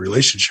didn't have a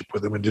relationship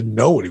with him and didn't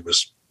know what he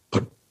was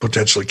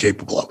potentially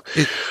capable of.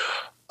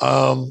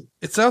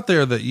 It's out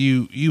there that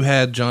you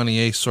had Johnny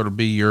Ace sort of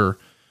be your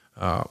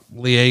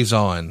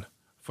liaison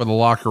for the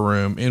locker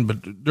room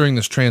during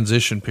this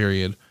transition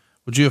period.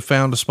 Would you have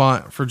found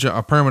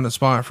a permanent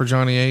spot for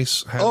Johnny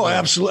Ace?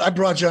 Absolutely. I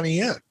brought Johnny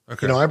in.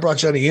 Okay. I brought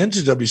Johnny into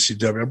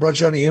WCW. I brought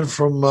Johnny in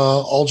from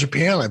All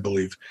Japan, I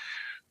believe.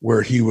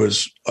 where he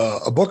was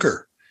a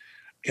booker.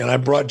 And I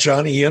brought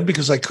Johnny in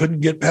because I couldn't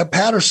get Pat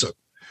Patterson.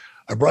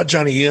 I brought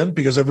Johnny in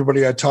because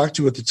everybody I talked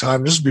to at the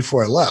time, this is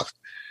before I left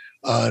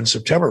in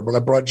September, but I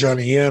brought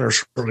Johnny in, or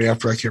shortly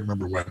after, I can't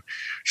remember when.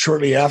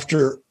 Shortly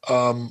after,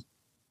 I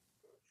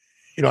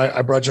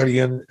brought Johnny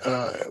in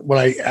when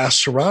I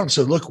asked around and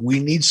said, look, we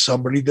need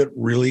somebody that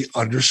really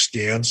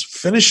understands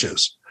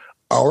finishes.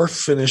 Our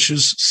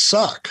finishes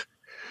suck.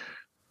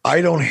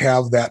 I don't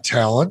have that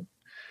talent.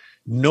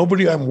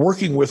 Nobody I'm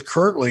working with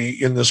currently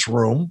in this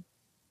room,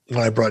 when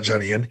I brought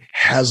Johnny in,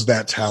 has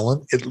that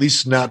talent, at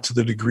least not to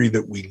the degree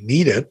that we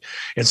need it.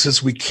 And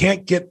since we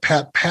can't get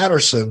Pat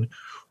Patterson,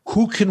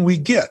 who can we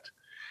get?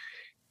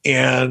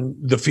 And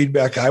the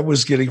feedback I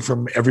was getting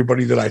from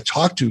everybody that I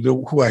talked to,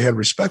 who I had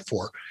respect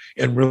for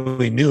and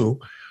really knew,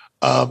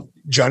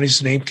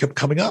 Johnny's name kept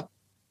coming up.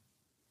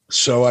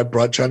 So I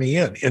brought Johnny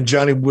in. And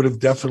Johnny would have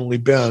definitely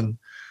been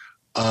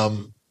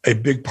a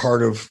big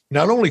part of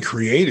not only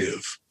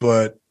creative,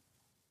 but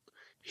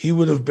he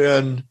would have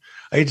been,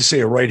 I hate to say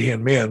a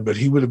right-hand man, but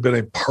he would have been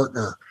a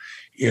partner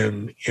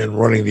in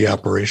running the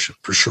operation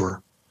for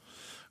sure.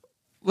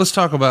 Let's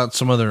talk about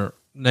some other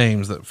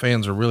names that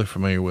fans are really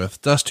familiar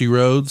with. Dusty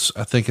Rhodes,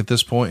 I think at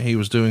this point he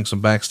was doing some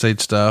backstage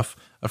stuff.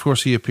 Of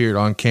course, he appeared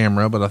on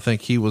camera, but I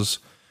think he was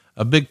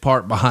a big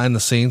part behind the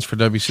scenes for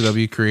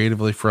WCW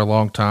creatively for a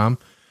long time.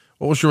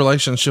 What was your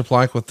relationship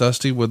like with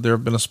Dusty? Would there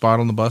have been a spot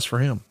on the bus for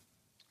him?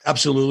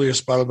 Absolutely a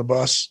spot on the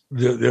bus. At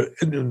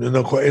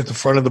the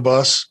front of the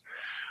bus,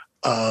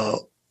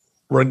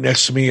 right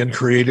next to me in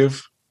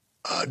creative.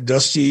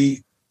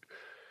 Dusty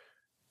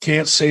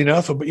can't say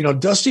enough, but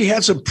Dusty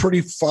had some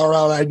pretty far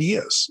out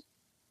ideas.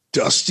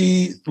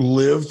 Dusty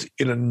lived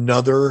in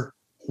another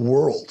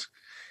world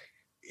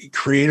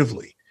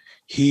creatively.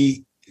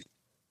 He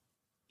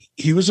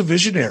was a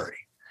visionary,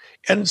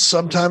 and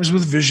sometimes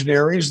with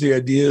visionaries, the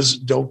ideas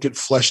don't get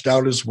fleshed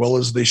out as well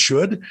as they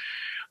should.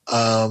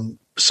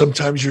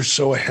 Sometimes you're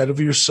so ahead of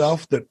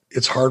yourself that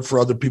it's hard for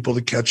other people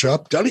to catch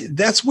up.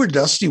 That's where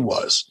Dusty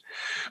was.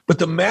 But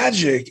the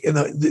magic, and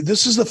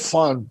this is the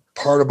fun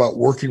part about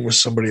working with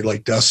somebody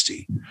like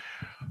Dusty.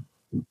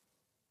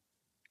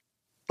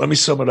 Let me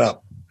sum it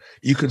up.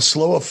 You can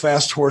slow a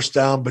fast horse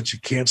down, but you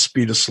can't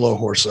speed a slow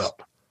horse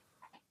up.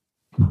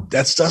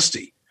 That's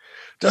Dusty.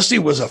 Dusty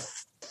was a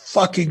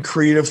fucking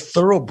creative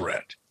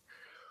thoroughbred.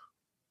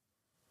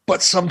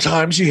 But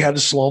sometimes you had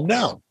to slow him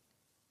down.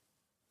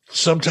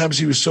 Sometimes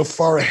he was so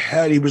far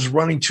ahead, he was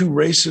running 2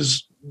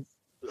 races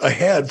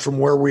ahead from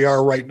where we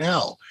are right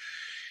now.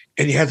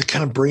 And you had to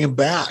kind of bring him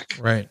back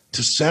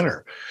to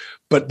center.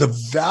 But the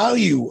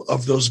value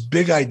of those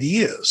big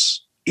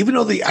ideas, even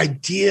though the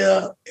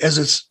idea as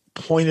it's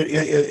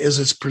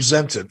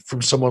presented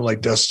from someone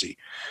like Dusty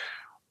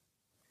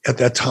at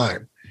that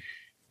time,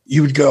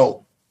 you would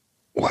go,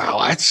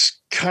 wow, that's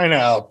kind of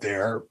out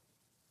there,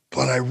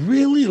 but I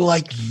really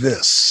like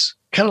this.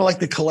 Kind of like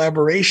the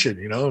collaboration,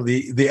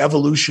 the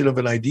evolution of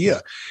an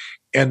idea.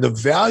 And the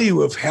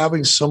value of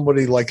having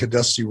somebody like a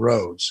Dusty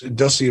Rhodes, and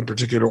Dusty in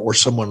particular, or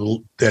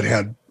someone that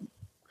had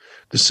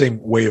the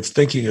same way of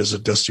thinking as a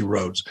Dusty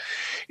Rhodes,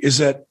 is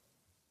that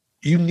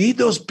you need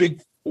those big,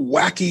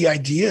 wacky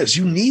ideas.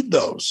 You need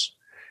those.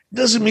 It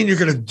doesn't mean you're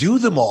going to do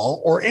them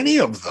all or any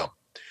of them.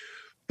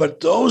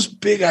 But those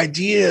big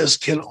ideas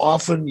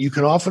you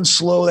can often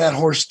slow that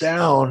horse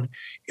down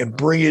and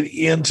bring it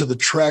into the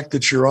track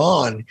that you're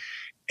on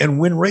and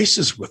win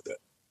races with it.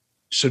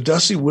 So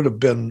Dusty would have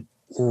been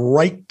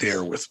right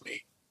there with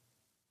me.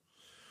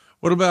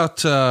 What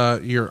about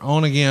your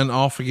on again,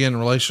 off again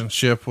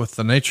relationship with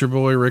the Nature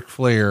Boy, Ric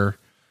Flair?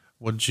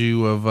 Would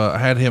you have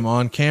had him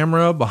on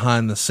camera,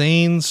 behind the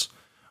scenes,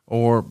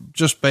 or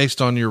just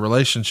based on your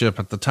relationship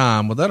at the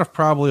time? Would that have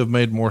probably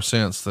made more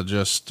sense than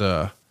just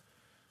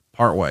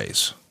part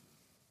ways?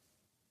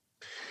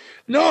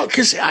 No,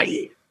 because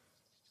I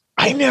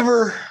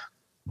never...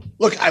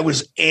 Look, I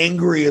was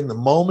angry in the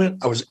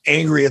moment. I was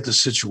angry at the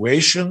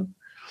situation.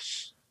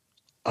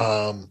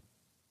 But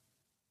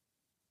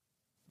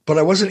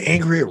I wasn't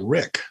angry at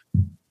Rick.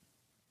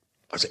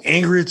 I was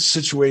angry at the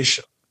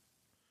situation.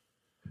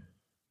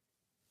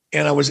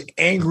 And I was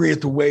angry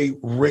at the way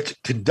Rick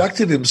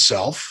conducted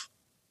himself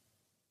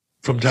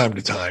from time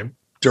to time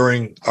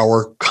during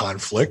our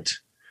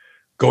conflict,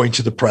 going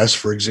to the press,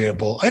 for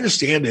example. I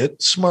understand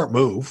it. Smart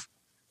move.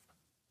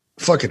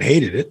 Fucking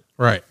hated it.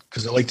 Right.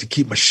 Because I like to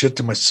keep my shit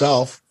to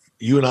myself.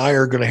 You and I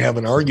are going to have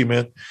an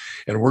argument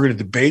and we're going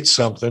to debate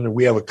something, and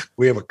we have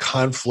a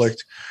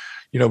conflict,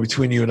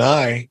 between you and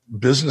I,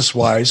 business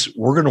wise.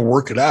 We're going to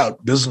work it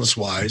out business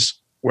wise.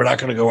 We're not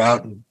going to go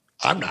out, and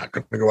I'm not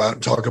going to go out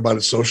and talk about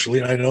it socially.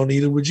 And I know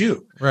neither would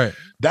you. Right.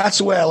 That's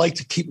the way I like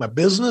to keep my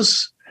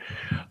business.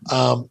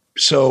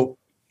 So,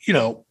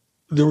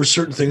 there were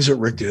certain things that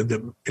Rick did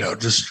that,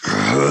 just,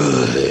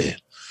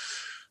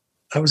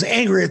 I was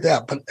angry at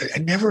that, but I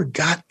never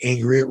got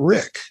angry at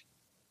Rick.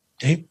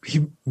 He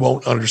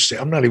won't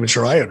understand. I'm not even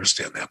sure I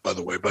understand that, by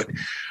the way, but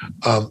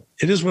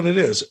it is what it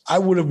is. I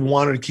would have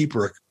wanted to keep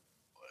Rick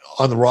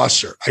on the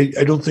roster.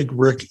 I don't think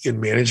Rick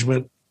in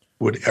management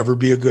would ever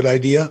be a good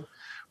idea,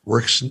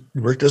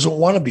 Rick doesn't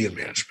want to be in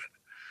management.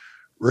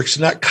 Rick's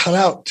not cut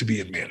out to be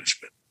in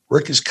management.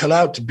 Rick is cut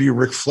out to be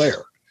Ric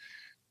Flair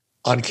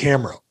on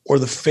camera, or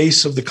the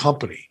face of the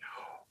company,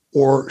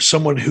 or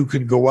someone who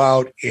can go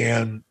out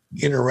and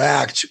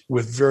interact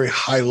with very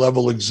high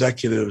level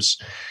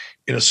executives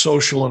in a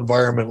social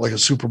environment like a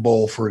Super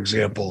Bowl, for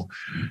example.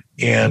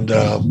 And,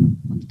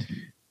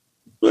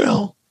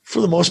 well,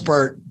 for the most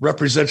part,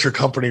 represent your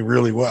company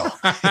really well.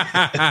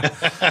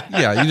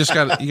 Yeah. You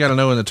got to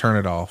know when to turn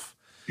it off.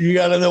 You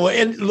got to know.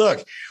 And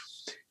look,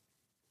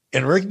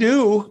 and Rick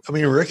knew,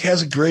 Rick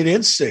has a great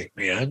instinct,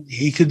 man.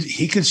 He could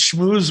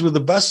schmooze with the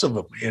best of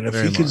them. And if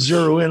he could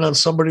zero in on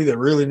somebody that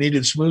really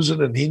needed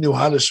schmoozing and he knew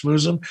how to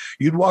schmooze them,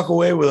 you'd walk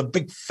away with a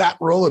big fat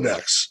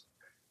Rolodex,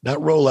 not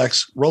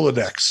Rolex,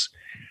 Rolodex.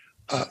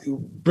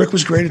 Rick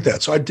was great at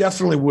that. So I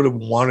definitely would have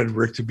wanted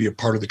Rick to be a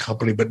part of the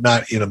company, but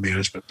not in a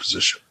management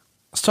position.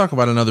 Let's talk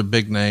about another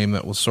big name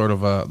that was sort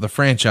of the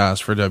franchise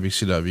for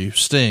WCW,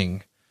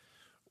 Sting.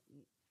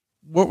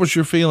 What was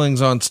your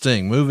feelings on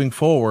Sting moving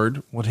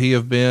forward? Would he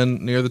have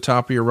been near the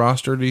top of your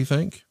roster, do you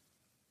think?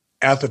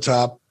 At the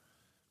top,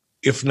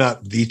 if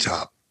not the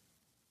top.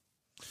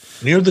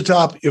 Near the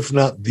top, if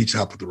not the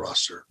top of the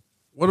roster.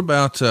 What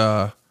about,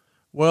 a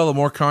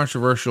more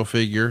controversial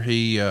figure?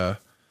 He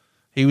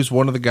was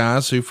one of the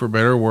guys who, for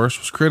better or worse,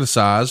 was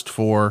criticized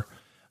for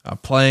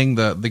playing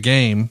the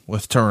game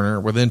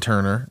within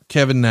Turner,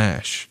 Kevin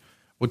Nash.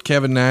 Would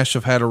Kevin Nash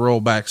have had a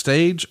role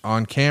backstage,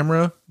 on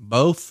camera,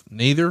 both,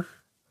 neither?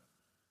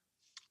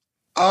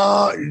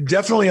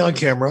 Definitely on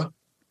camera,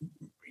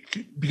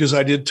 because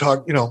I did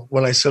talk,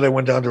 when I said I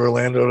went down to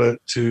Orlando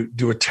to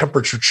do a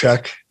temperature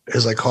check,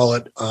 as I call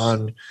it,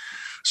 on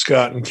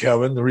Scott and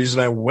Kevin. The reason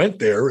I went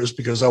there is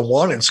because I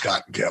wanted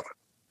Scott and Kevin.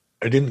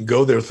 I didn't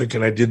go there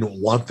thinking I didn't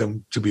want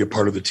them to be a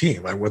part of the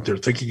team. I went there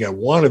thinking I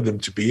wanted them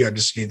to be. I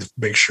just need to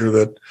make sure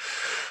that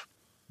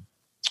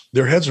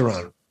their heads are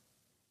on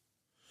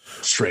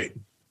straight.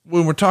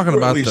 When we're talking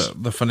about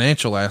the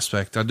financial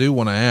aspect, I do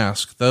want to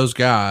ask, those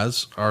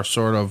guys are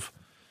sort of,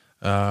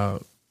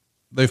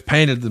 they've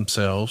painted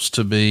themselves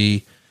to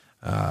be,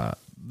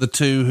 the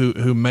two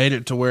who made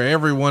it to where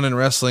everyone in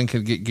wrestling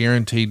could get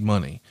guaranteed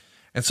money.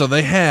 And so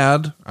they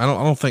had, I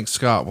don't think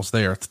Scott was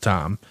there at the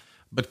time,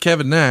 but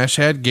Kevin Nash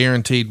had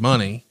guaranteed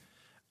money,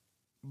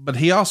 but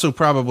he also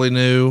probably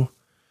knew,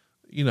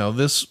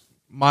 this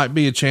might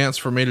be a chance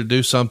for me to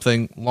do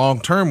something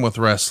long-term with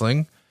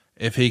wrestling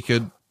if he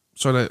could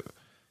sort of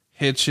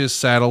hitch his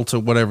saddle to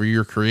whatever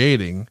you're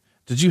creating.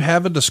 Did you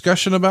have a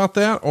discussion about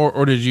that?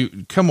 Or did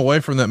you come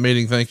away from that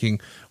meeting thinking,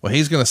 well,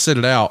 he's going to sit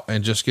it out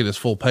and just get his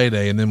full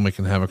payday and then we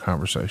can have a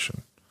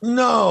conversation?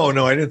 No,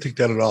 I didn't think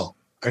that at all.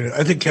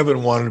 I think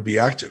Kevin wanted to be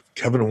active.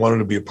 Kevin wanted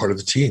to be a part of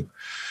the team.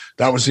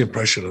 That was the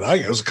impression that I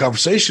got. It was a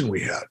conversation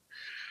we had.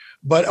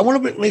 But I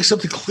want to make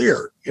something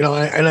clear, and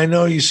I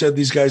know you said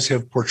these guys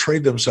have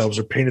portrayed themselves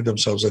or painted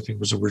themselves, I think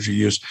was the word you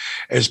used,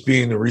 as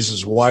being the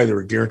reasons why they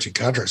were guaranteed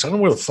contracts. I don't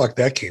know where the fuck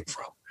that came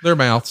from. Their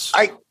mouths.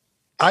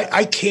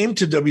 I came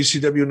to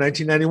WCW in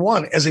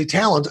 1991 as a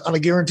talent on a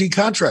guaranteed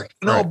contract.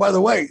 And right. Oh, by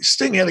the way,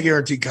 Sting had a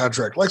guaranteed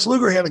contract. Lex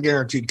Luger had a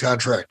guaranteed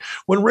contract.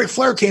 When Ric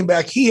Flair came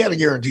back, he had a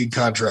guaranteed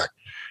contract.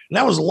 And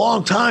that was a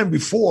long time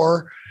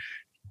before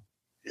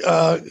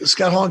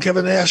Scott Hall and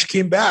Kevin Nash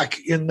came back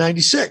in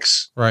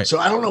 96. Right. So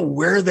I don't know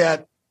where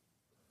that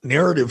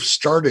narrative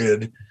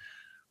started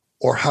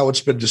or how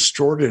it's been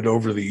distorted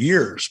over the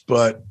years,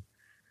 but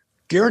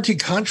guaranteed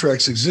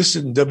contracts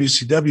existed in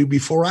WCW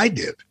before I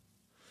did.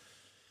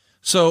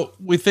 So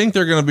we think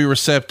they're going to be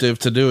receptive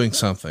to doing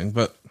something,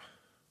 but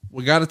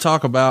we got to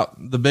talk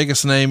about the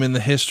biggest name in the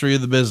history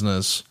of the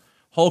business.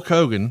 Hulk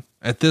Hogan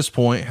at this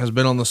point has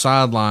been on the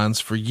sidelines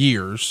for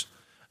years.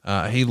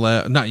 He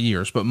left, not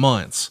years, but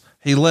months.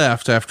 He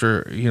left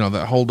after,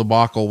 that whole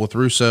debacle with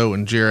Russo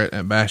and Jarrett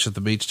at Bash at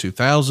the Beach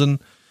 2000.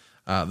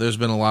 There's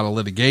been a lot of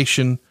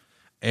litigation,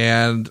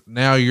 and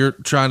now you're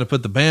trying to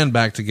put the band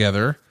back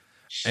together.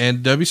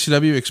 And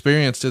WCW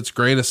experienced its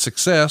greatest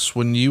success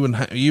when you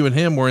and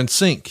him were in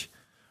sync.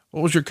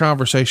 What was your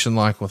conversation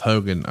like with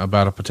Hogan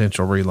about a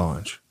potential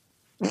relaunch?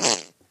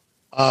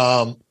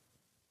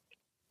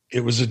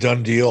 It was a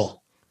done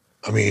deal.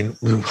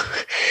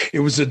 It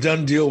was a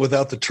done deal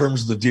without the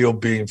terms of the deal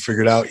being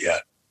figured out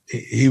yet.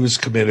 He was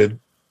committed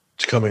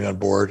to coming on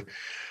board.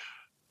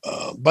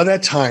 By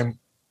that time,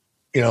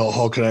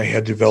 Hulk and I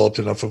had developed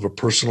enough of a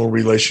personal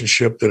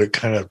relationship that it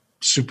kind of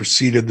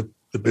superseded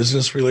the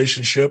business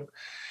relationship.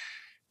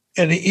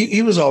 And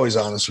he was always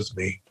honest with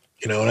me,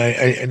 and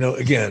I know,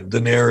 again,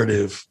 the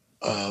narrative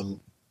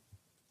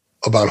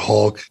about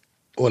Hulk,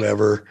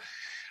 whatever,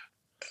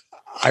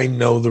 I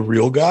know the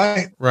real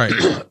guy. Right.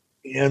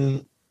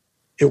 And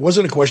it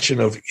wasn't a question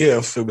of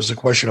if, it was a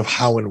question of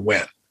how and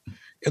when.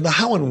 And the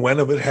how and when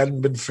of it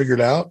hadn't been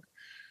figured out,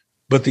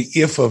 but the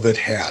if of it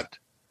had.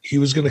 He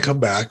was going to come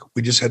back.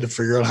 We just had to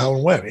figure out how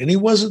and when. And he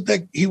wasn't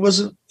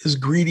as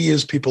greedy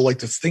as people like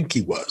to think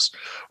he was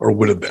or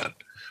would have been.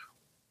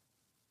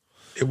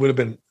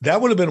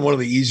 That would have been one of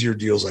the easier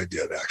deals I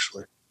did,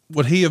 actually.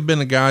 Would he have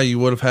been a guy you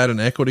would have had an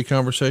equity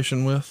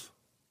conversation with?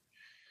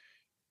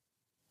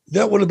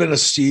 That would have been a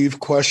Steve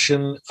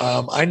question.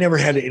 I never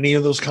had any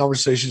of those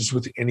conversations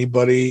with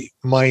anybody.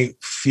 My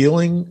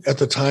feeling at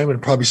the time,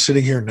 and probably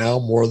sitting here now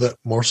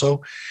more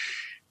so,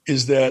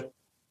 is that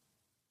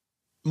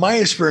my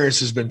experience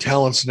has been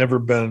talent's never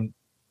been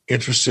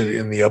interested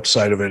in the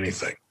upside of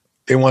anything.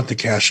 They want the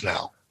cash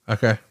now.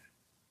 Okay.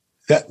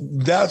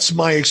 That's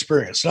my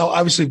experience. Now,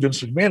 obviously,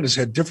 Vince McMahon has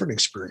had different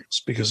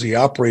experience because he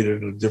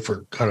operated in a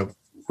different kind of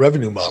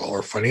revenue model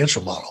or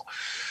financial model.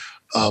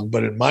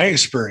 But in my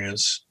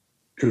experience,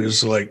 it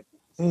was like,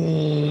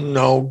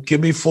 no,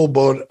 give me full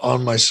boat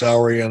on my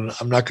salary, and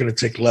I'm not going to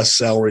take less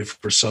salary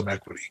for some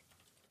equity.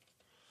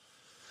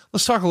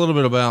 Let's talk a little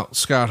bit about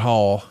Scott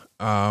Hall.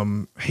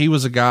 He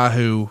was a guy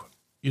who,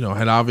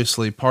 had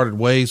obviously parted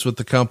ways with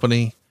the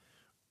company.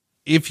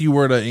 If you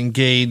were to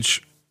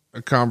engage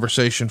a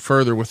conversation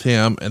further with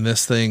him and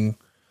this thing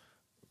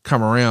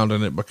come around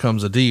and it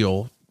becomes a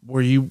deal,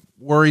 were you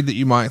worried that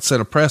you might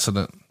set a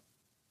precedent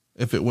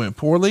if it went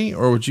poorly,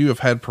 or would you have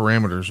had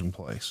parameters in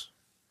place?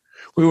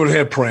 We would have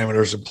had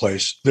parameters in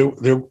place.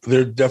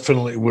 There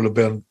definitely would have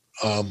been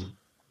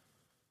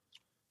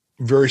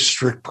very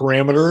strict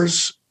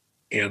parameters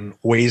and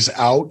ways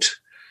out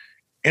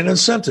and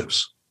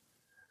incentives.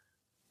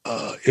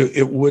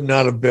 It would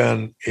not have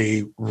been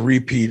a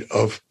repeat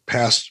of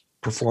past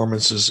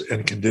performances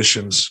and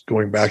conditions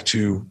going back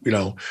to,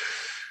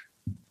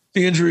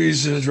 the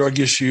injuries and the drug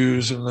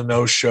issues and the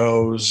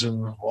no-shows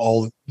and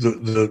all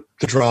the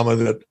drama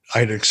that I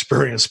had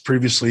experienced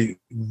previously.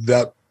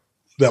 That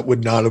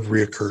would not have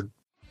reoccurred.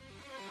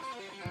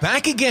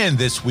 Back again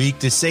this week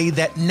to say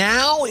that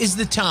now is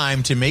the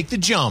time to make the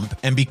jump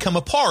and become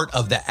a part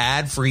of the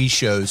Ad-Free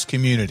Shows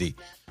community.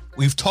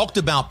 We've talked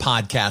about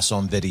podcasts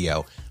on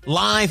video,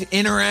 live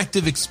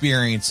interactive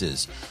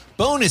experiences,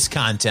 bonus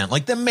content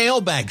like the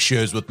mailbag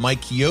shows with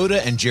Mike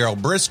Chioda and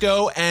Gerald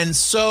Briscoe, and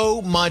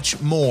so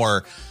much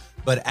more.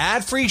 But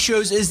Ad-Free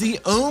Shows is the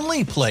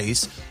only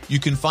place you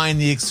can find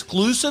the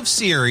exclusive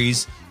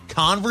series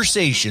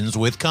Conversations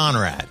with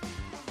Conrad.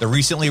 The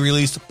recently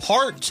released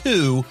Part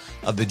 2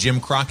 of the Jim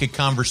Crockett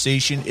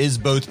Conversation is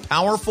both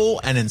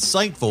powerful and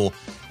insightful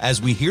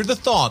as we hear the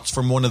thoughts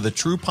from one of the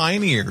true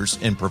pioneers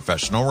in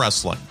professional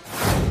wrestling.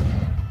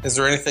 Is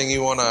there anything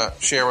you want to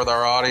share with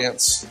our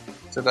audience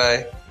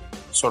today?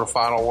 Sort of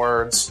final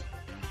words.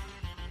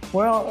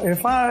 Well,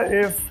 if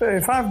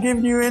I've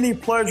given you any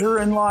pleasure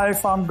in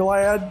life, I'm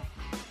glad.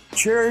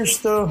 Cherish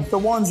the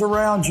ones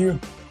around you.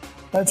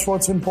 That's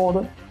what's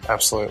important.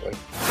 Absolutely.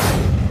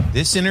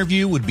 This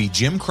interview would be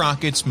Jim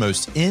Crockett's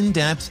most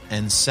in-depth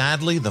and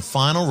sadly the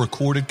final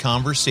recorded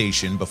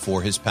conversation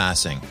before his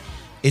passing.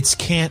 It's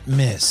can't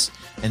miss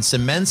and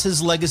cements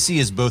his legacy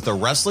as both a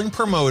wrestling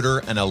promoter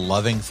and a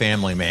loving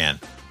family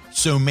man.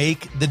 So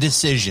make the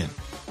decision.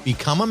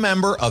 Become a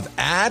member of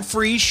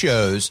Ad-Free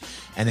Shows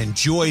and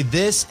enjoy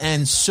this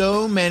and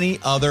so many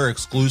other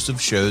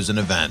exclusive shows and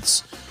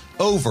events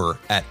over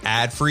at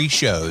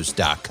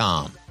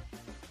adfreeshows.com.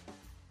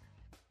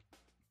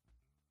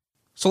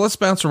 So let's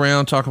bounce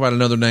around, talk about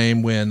another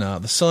name when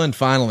the sun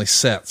finally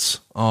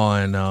sets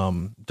on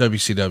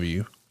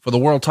WCW. For the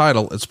world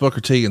title, it's Booker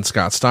T and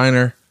Scott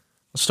Steiner.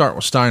 Let's start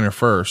with Steiner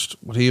first.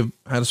 Would he have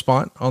had a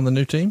spot on the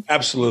new team?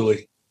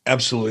 Absolutely.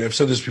 Absolutely. I've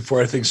said this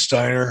before. I think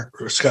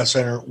Scott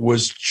Steiner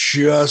was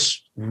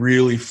just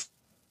really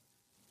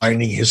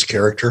finding his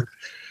character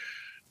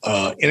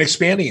and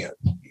expanding it.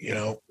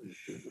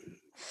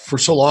 For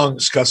so long,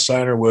 Scott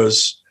Steiner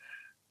was,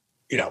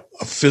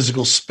 a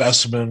physical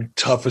specimen,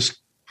 toughest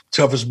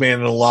man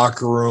in the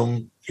locker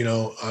room,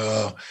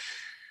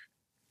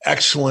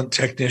 excellent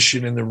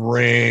technician in the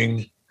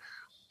ring,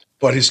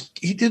 but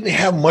he didn't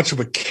have much of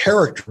a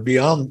character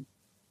beyond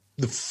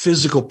the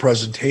physical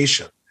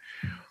presentation.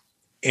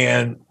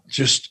 And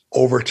just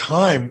over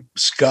time,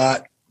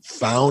 Scott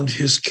found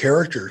his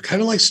character,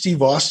 kind of like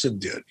Steve Austin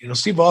did.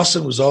 Steve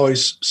Austin was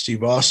always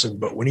Steve Austin,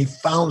 but when he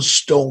found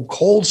Stone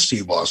Cold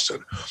Steve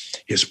Austin,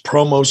 his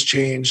promos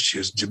changed,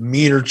 his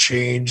demeanor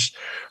changed,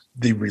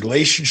 the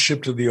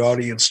relationship to the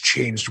audience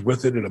changed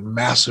with it in a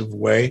massive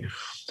way.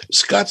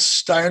 Scott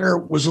Steiner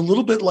was a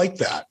little bit like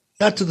that,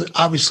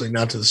 obviously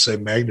not to the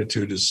same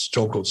magnitude as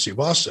Stone Cold Steve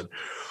Austin,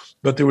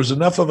 but there was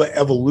enough of an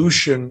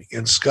evolution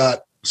in Scott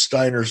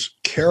Steiner's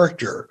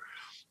character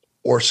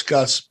or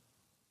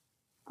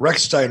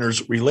Rex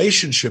Steiner's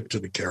relationship to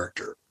the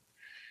character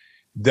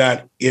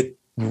that it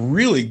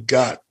really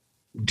got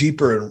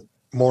deeper and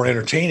more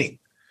entertaining.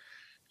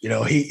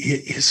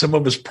 He some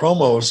of his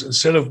promos,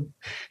 instead of,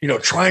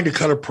 trying to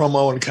cut a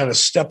promo and kind of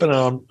stepping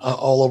on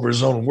all over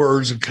his own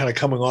words and kind of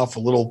coming off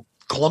a little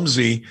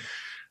clumsy,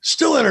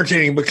 still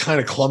entertaining, but kind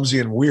of clumsy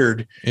and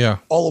weird. Yeah.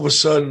 All of a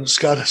sudden,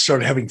 Scott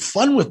started having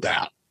fun with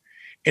that.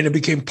 And it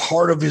became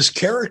part of his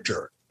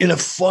character in a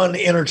fun,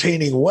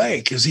 entertaining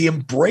way because he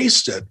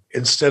embraced it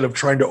instead of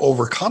trying to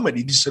overcome it.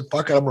 He just said,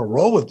 fuck it, I'm going to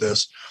roll with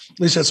this. At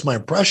least that's my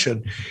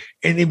impression.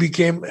 And he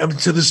became,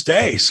 to this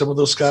day, some of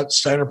those Scott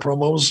Steiner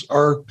promos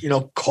are,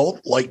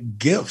 cult-like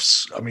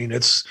gifts. I mean,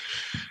 it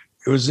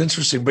was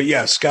interesting. But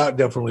yeah, Scott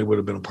definitely would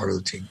have been a part of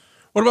the team.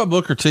 What about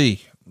Booker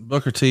T?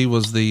 Booker T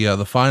was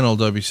the final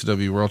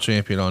WCW World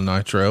Champion on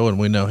Nitro, and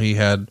we know he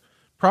had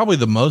probably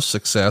the most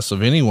success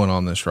of anyone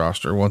on this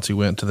roster once he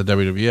went to the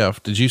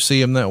WWF. Did you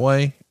see him that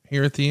way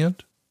here at the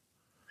end?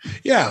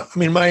 Yeah. I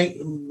mean,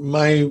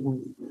 my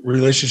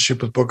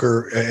relationship with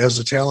Booker as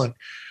a talent,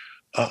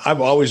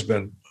 I've always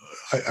been,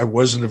 I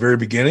was in the very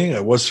beginning. I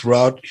was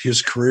throughout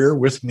his career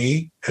with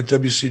me at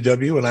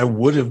WCW, and I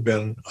would have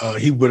been,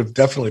 he would have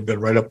definitely been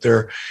right up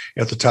there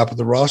at the top of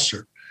the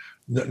roster.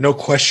 No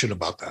question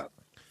about that.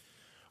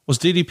 Was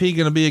DDP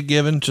going to be a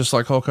given just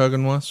like Hulk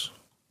Hogan was?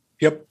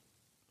 Yep.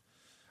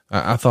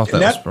 I thought that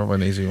was probably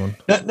an easy one.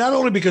 Not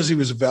only because he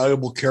was a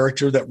valuable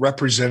character that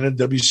represented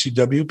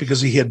WCW,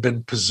 because he had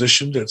been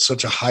positioned at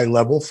such a high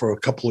level for a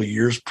couple of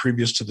years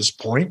previous to this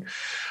point.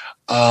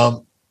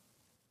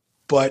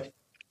 But,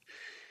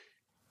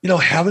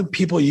 having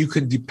people you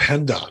can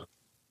depend on,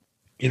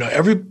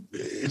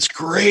 it's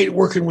great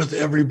working with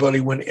everybody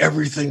when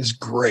everything's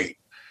great,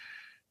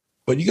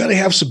 but you got to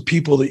have some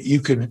people that you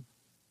can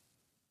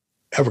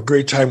have a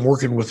great time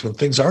working with when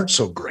things aren't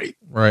so great.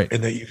 Right.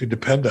 And that you could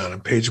depend on.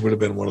 And Paige would have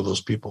been one of those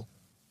people.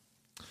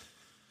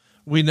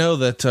 We know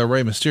that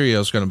Rey Mysterio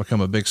is going to become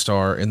a big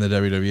star in the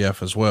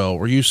WWF as well.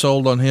 Were you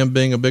sold on him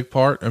being a big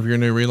part of your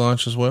new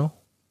relaunch as well?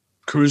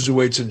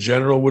 Cruiserweights in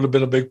general would have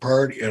been a big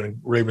part, and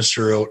Rey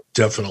Mysterio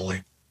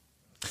definitely.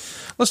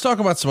 Let's talk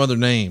about some other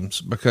names,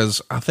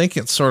 because I think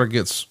it sort of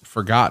gets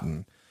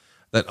forgotten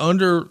that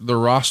under the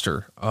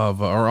roster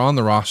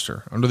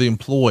under the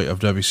employ of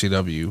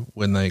WCW,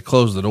 when they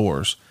closed the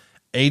doors,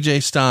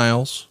 AJ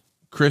Styles,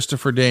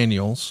 Christopher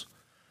Daniels,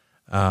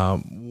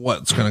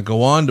 what's going to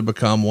go on to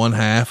become one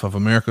half of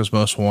America's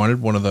Most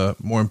Wanted, one of the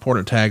more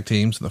important tag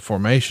teams in the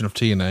formation of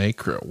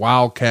TNA,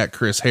 Wildcat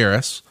Chris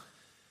Harris.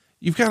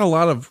 You've got a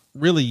lot of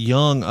really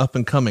young up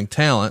and coming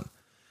talent,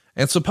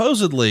 and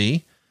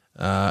supposedly,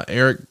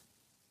 Eric,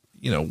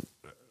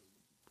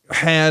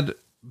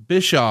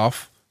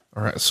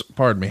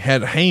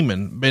 had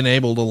Heyman been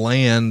able to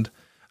land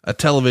a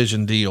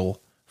television deal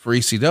for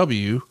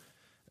ECW,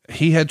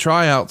 he had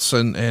tryouts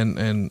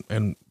and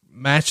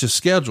matches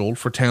scheduled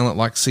for talent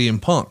like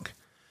CM Punk.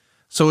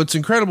 So it's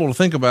incredible to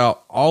think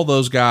about all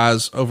those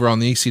guys over on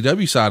the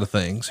ECW side of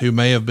things who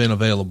may have been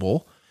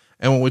available.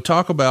 And when we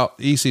talk about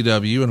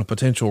ECW and a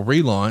potential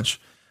relaunch,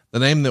 the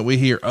name that we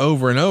hear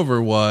over and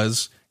over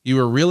was, you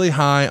were really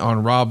high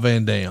on Rob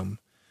Van Dam.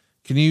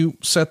 Can you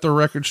set the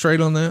record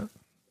straight on that?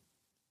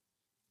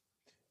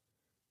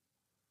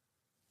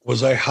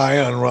 Was I high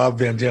on Rob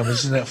Van Dam?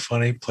 Isn't that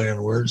funny,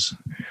 playing words?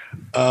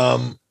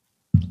 I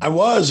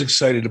was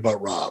excited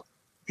about Rob.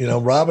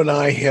 Rob and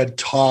I had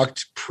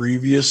talked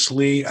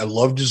previously. I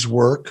loved his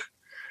work.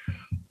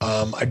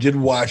 I did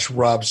watch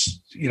Rob's,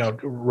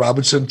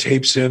 Robinson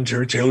tapes in.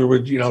 Terry Taylor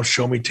would,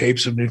 show me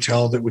tapes of new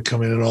talent that would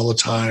come in all the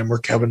time, or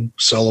Kevin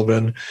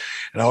Sullivan.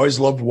 And I always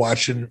loved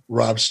watching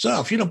Rob's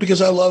stuff,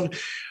 because I loved,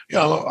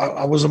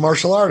 I was a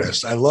martial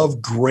artist. I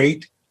love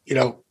great,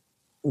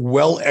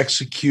 well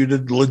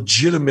executed,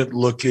 legitimate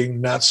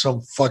looking, not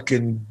some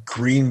fucking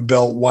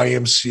greenbelt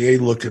YMCA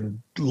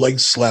looking leg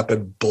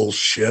slapping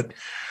bullshit.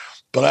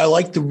 But I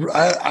like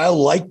I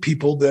like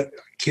people that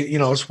can,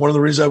 it's one of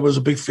the reasons I was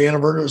a big fan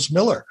of Ernest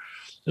Miller.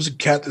 There's a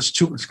cat that's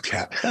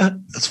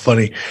that's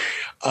funny.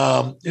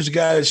 There's a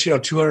guy that's,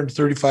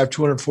 235,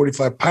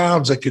 245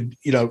 pounds that could,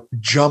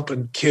 jump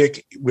and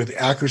kick with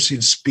accuracy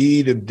and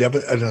speed and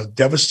a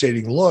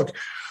devastating look,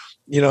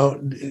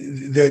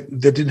 that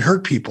didn't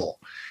hurt people.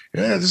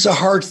 This is a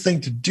hard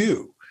thing to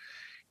do.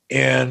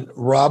 And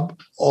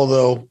Rob,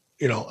 although,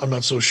 I'm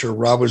not so sure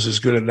Rob was as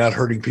good at not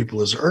hurting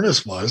people as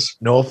Ernest was.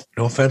 No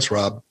offense,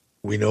 Rob.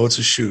 We know it's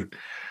a shoot.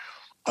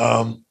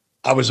 I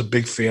was a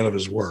big fan of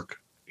his work.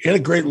 He had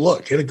a great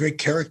look. He had a great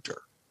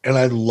character. And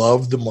I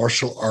loved the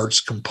martial arts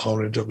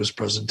component of his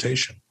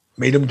presentation.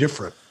 Made him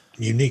different,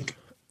 unique.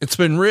 It's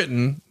been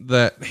written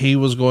that he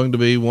was going to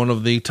be one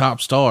of the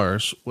top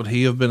stars. Would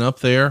he have been up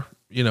there,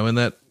 in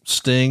that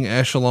Sting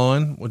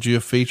echelon? Would you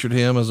have featured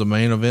him as a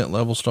main event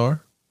level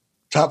star?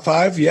 Top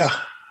 5. Yeah.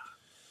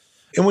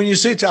 And when you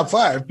say top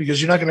 5,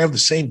 because you're not going to have the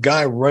same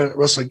guy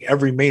wrestling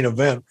every main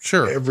event,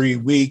 sure, every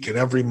week and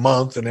every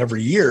month and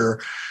every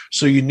year.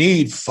 So you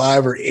need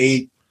 5 or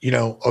 8,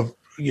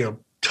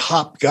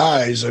 top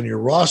guys on your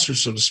roster,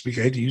 so to speak.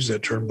 I hate to use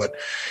that term, but,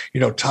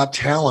 top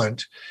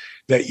talent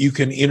that you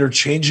can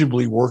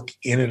interchangeably work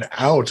in and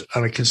out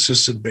on a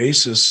consistent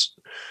basis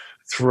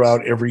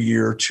throughout every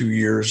year, 2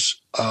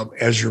 years,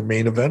 as your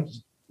main event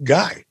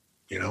guy,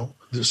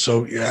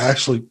 So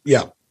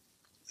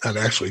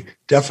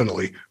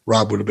definitely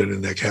Rob would have been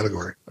in that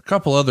category. A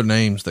couple other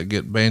names that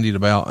get bandied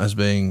about as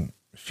being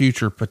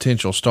future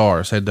potential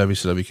stars had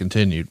WCW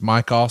continued.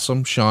 Mike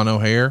Awesome, Sean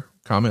O'Haire.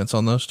 Comments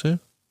on those two?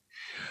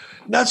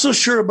 Not so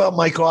sure about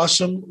Mike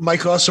Awesome.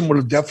 Mike Awesome would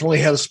have definitely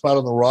had a spot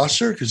on the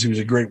roster because he was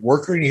a great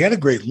worker and he had a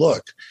great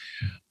look.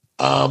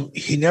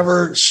 He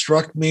never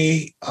struck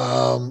me,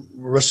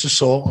 rest his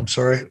soul. I'm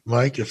sorry,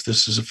 Mike, if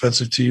this is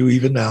offensive to you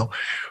even now,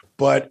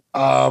 but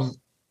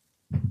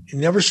he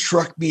never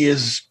struck me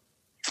as,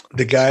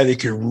 the guy that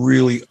could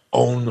really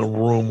own the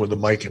room with a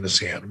mic in his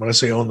hand. When I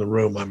say own the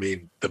room, I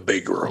mean the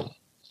big room,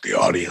 the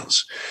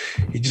audience.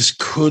 He just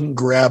couldn't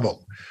grab them.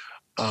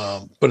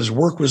 But his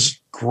work was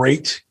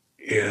great,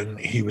 and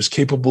he was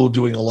capable of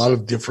doing a lot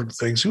of different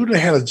things. He would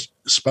have had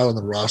a spot on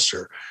the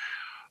roster.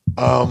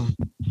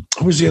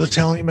 Who was the other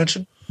talent you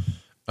mentioned?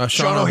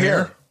 Sean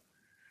O'Haire.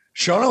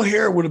 Sean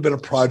O'Haire would have been a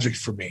project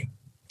for me,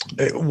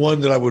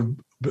 one that I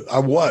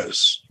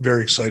was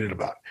very excited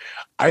about.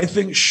 I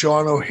think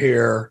Sean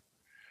O'Haire,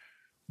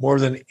 more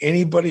than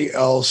anybody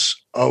else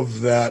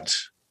of that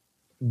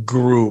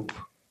group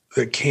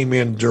that came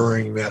in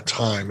during that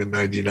time in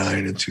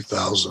 99 and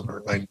 2000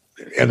 or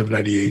end of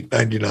 98,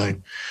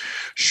 99,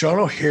 Sean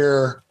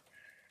O'Haire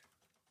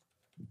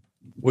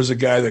was a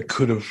guy that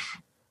could have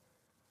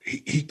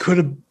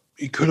been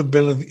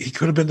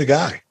the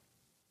guy.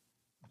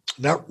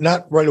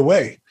 Not right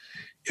away.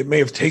 It may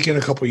have taken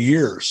a couple of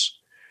years,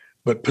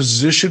 but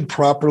positioned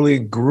properly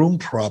and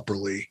groomed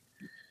properly.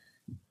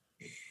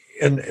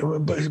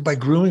 And by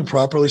grooming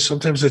properly,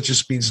 sometimes that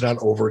just means not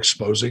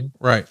overexposing.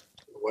 Right.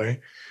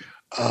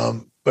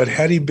 But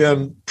had he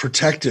been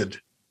protected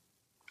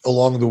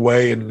along the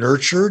way and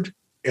nurtured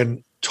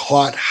and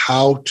taught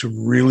how to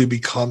really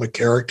become a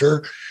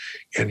character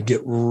and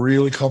get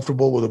really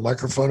comfortable with a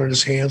microphone in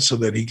his hand so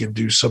that he can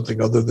do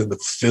something other than the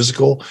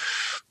physical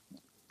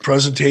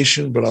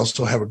presentation, but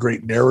also have a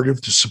great narrative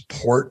to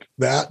support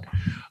that.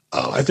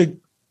 I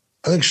think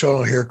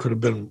Sean O'Haire could have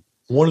been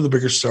one of the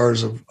bigger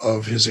stars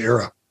of his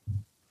era.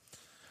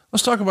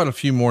 Let's talk about a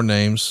few more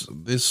names.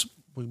 This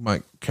we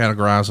might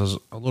categorize as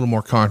a little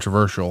more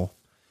controversial.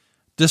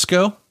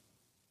 Disco,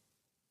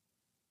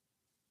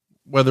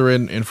 whether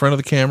in front of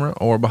the camera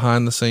or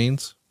behind the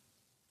scenes.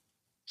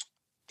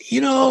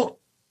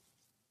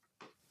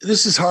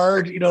 This is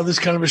hard, this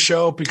kind of a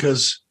show,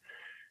 because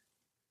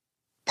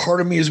part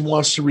of me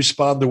wants to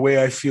respond the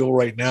way I feel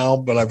right now,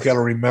 but I've got to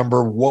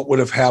remember what would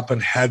have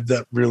happened had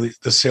that really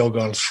the sale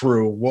gone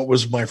through. What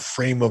was my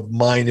frame of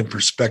mind and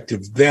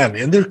perspective then?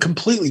 And they're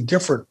completely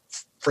different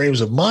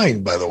frames of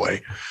mind, by the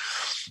way.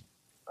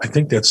 I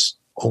think that's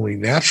only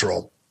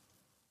natural.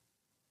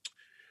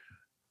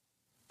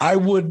 I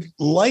would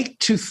like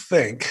to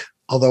think,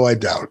 although I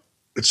doubt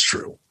it's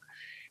true,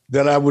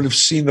 that I would have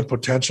seen the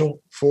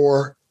potential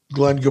for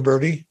Glenn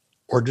Gilberti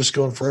or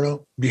Disco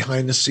Inferno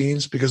behind the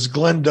scenes, because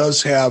Glenn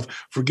does have,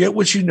 forget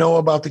what you know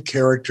about the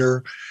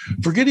character,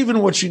 forget even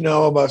what you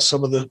know about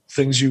some of the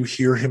things you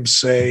hear him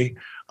say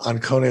on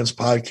Conan's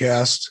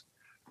podcast.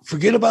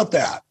 Forget about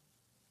that.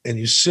 And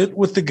you sit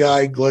with the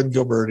guy, Glenn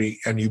Gilberti,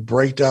 and you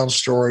break down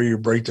story, you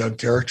break down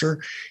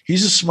character.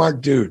 He's a smart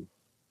dude.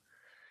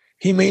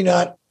 He may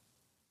not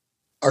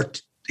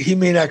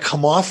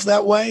come off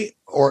that way,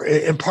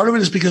 and part of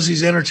it is because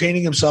he's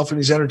entertaining himself and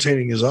he's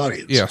entertaining his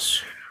audience.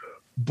 Yes.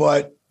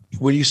 But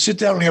when you sit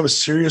down and have a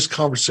serious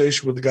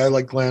conversation with a guy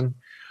like Glenn,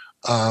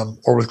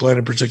 or with Glenn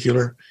in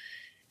particular,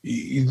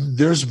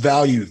 there's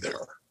value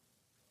there.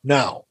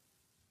 Now,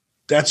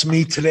 that's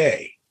me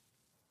today.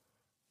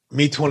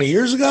 Me 20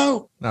 years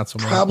ago, not so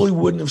much. Probably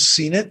wouldn't have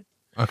seen it.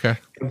 Okay.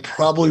 And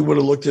probably would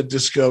have looked at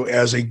Disco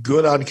as a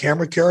good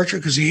on-camera character,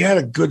 because he had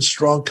a good,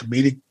 strong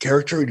comedic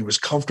character and he was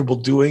comfortable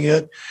doing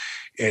it,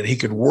 and he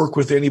could work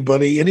with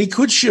anybody, and he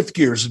could shift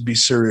gears and be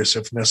serious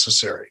if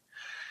necessary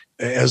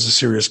as a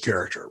serious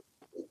character.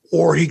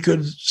 Or he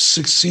could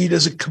succeed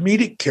as a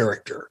comedic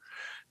character.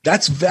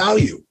 That's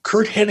value.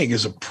 Kurt Hennig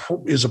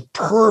is a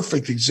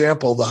perfect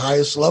example of the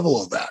highest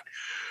level of that.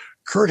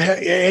 Kurt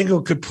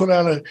Angle could put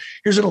on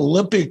here's an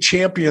Olympic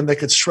champion that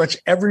could stretch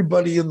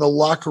everybody in the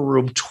locker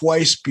room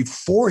twice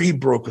before he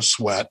broke a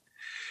sweat,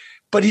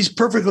 but he's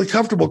perfectly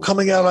comfortable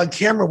coming out on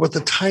camera with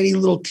a tiny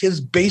little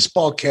kid's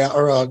baseball cap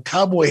or a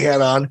cowboy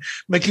hat on,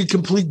 making a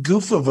complete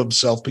goof of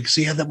himself because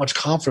he had that much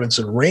confidence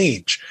and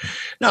range.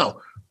 Now,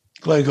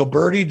 Glenn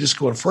Gilberti,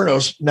 Disco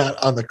Inferno's not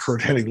on the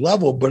Kurt Hennig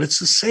level, but it's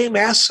the same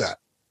asset.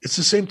 It's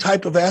the same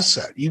type of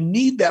asset. You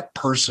need that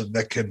person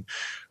that can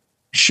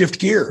shift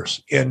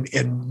gears and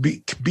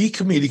be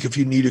comedic if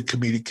you need a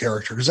comedic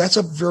character, because that's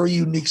a very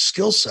unique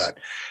skill set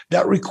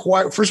that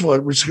first of all,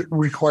 it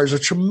requires a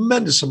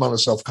tremendous amount of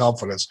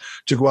self-confidence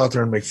to go out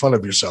there and make fun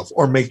of yourself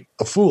or make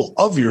a fool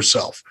of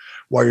yourself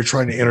while you're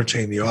trying to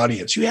entertain the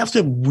audience. You have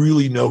to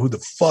really know who the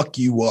fuck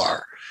you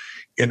are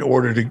in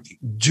order to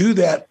do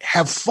that,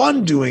 have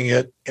fun doing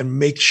it, and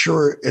make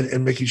sure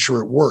and making sure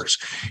it works.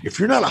 If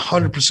you're not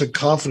 100%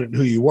 confident in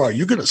who you are,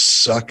 you're going to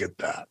suck at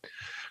that,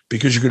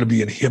 because you're going to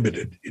be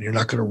inhibited and you're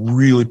not going to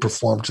really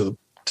perform to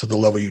the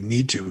level you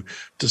need to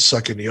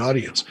suck in the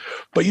audience.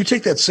 But you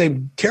take that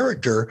same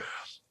character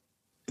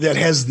that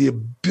has the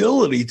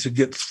ability to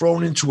get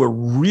thrown into a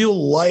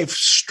real life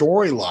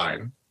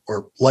storyline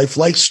or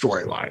lifelike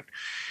storyline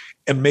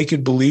and make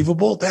it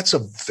believable. That's a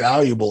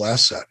valuable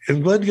asset.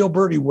 And Glenn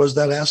Gilberti was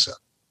that asset.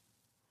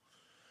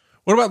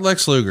 What about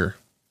Lex Luger?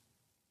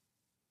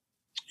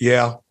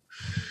 Yeah.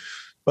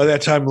 By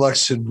that time,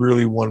 Lex had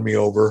really won me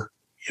over.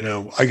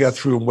 I got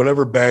through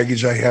whatever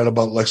baggage I had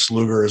about Lex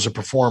Luger as a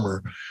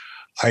performer.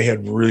 I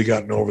had really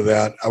gotten over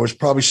that. I was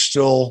probably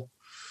still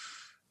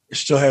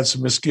still had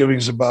some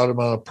misgivings about him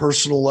on a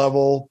personal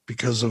level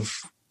because of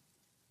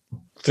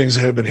things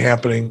that had been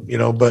happening,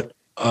 but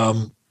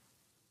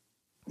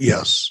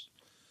yes.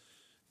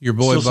 Your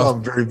boy still saw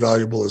him very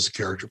valuable as a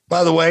character.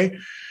 By the way,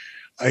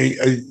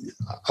 I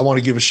want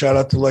to give a shout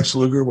out to Lex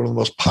Luger, one of the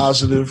most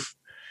positive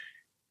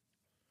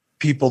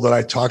people that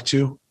I talk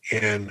to,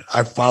 and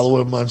I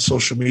follow him on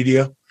social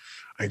media.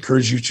 I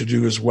encourage you to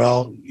do as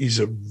well. He's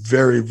a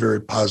very,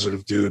 very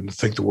positive dude, and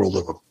think the world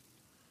of him.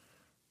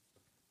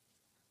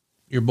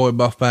 Your boy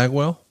Buff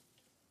Bagwell?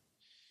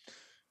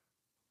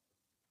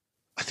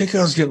 I think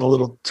I was getting a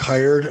little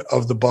tired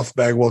of the Buff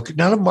Bagwell,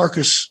 not of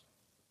Marcus,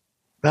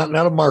 not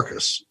of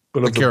Marcus,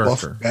 but of the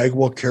Buff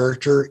Bagwell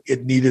character.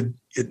 It needed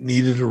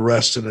a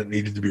rest, and it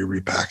needed to be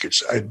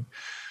repackaged.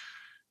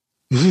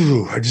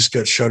 I just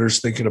got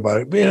shudders thinking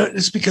about it. But,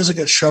 it's because it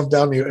got shoved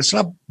down the. It's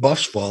not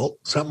Buff's fault.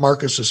 It's not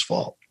Marcus's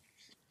fault.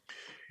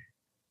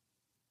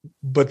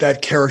 But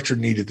that character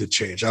needed to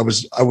change. I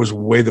was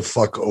way the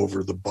fuck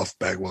over the Buff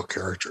Bagwell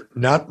character,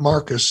 not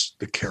Marcus,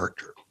 the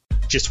character.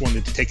 Just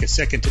wanted to take a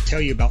second to tell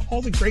you about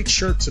all the great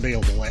shirts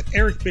available at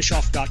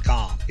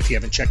ericbischoff.com. If you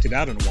haven't checked it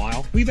out in a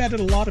while, we've added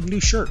a lot of new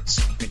shirts.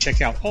 And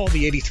check out all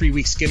the 83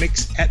 Weeks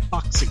gimmicks at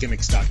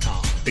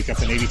boxofgimmicks.com. Pick up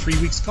an 83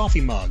 Weeks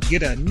coffee mug,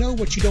 get a Know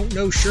What You Don't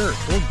Know shirt,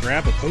 or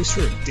grab a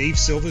poster of Dave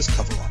Silva's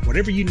cover art.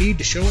 Whatever you need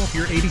to show off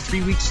your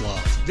 83 Weeks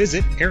love,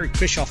 visit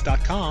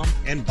ericbischoff.com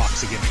and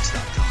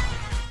boxofgimmicks.com.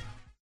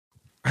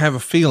 I have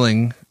a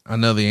feeling I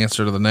know the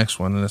answer to the next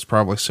one, and it's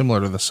probably similar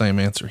to the same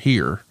answer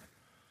here.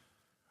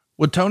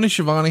 Would Tony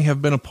Schiavone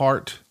have been a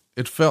part?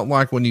 It felt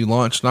like when you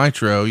launched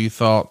Nitro, you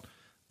thought,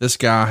 this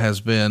guy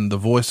has been the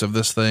voice of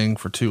this thing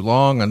for too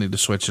long. I need to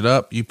switch it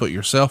up. You put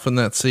yourself in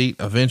that seat.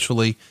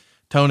 Eventually,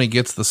 Tony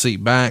gets the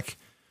seat back.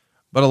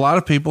 But a lot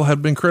of people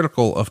had been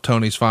critical of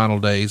Tony's final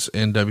days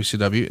in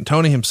WCW. And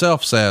Tony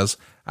himself says,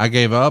 I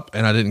gave up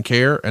and I didn't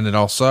care and it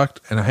all sucked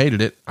and I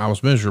hated it. I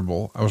was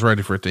miserable. I was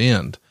ready for it to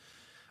end.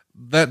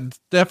 That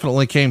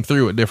definitely came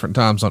through at different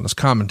times on his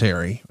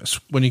commentary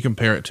when you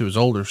compare it to his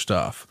older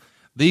stuff.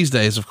 These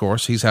days, of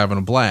course, he's having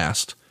a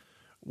blast.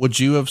 Would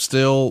you have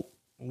still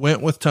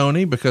went with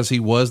Tony because he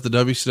was the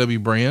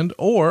WCW brand,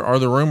 or are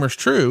the rumors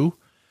true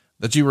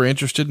that you were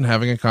interested in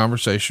having a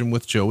conversation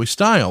with Joey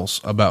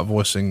Styles about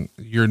voicing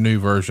your new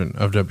version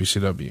of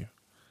WCW?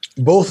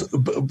 Both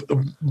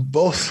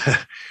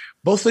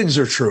things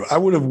are true. I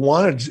would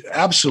have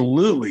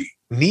absolutely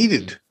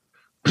needed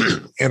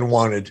and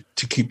wanted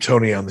to keep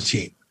Tony on the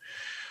team,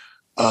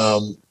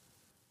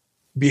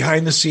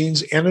 behind the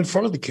scenes and in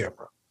front of the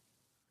camera.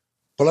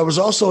 But I was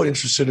also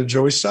interested in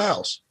Joey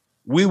Styles.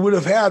 We would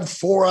have had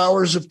 4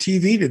 hours of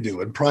TV to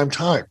do in prime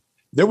time.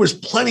 There was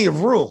plenty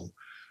of room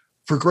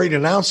for great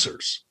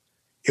announcers.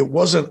 It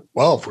wasn't,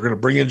 well, if we're going to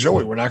bring in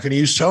Joey, we're not going to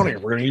use Tony.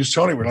 If we're going to use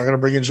Tony, we're not going to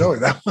bring in Joey.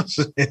 That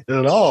wasn't it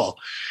at all.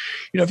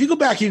 If you go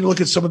back and you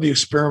look at some of the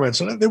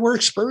experiments, and they were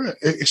experiments.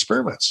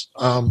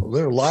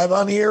 They're live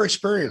on the air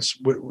experience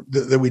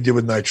that we did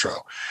with Nitro.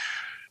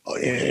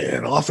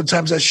 And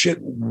oftentimes that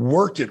shit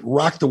worked. It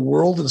rocked the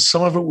world. And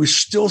some of it we're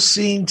still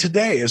seeing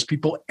today as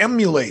people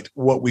emulate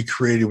what we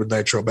created with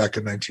Nitro back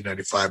in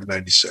 1995 and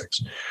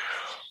 96.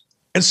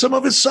 And some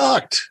of it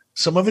sucked.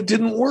 Some of it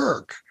didn't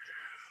work.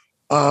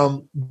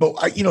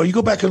 But you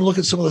go back and look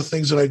at some of the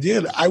things that I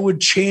did. I would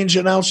change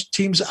announced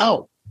teams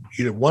out.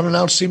 Either one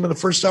announced team in the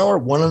first hour,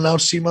 one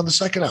announced team on the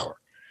second hour.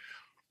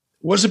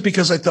 It wasn't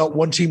because I thought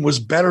one team was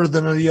better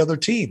than the other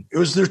team.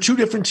 They're two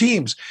different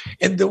teams.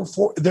 And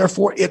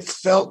therefore it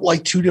felt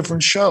like two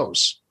different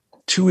shows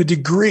to a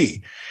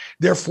degree.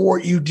 Therefore,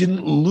 you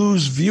didn't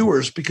lose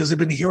viewers because they've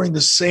been hearing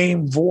the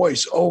same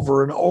voice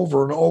over and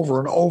over and over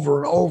and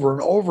over and over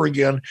and over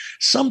again,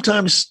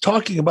 sometimes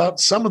talking about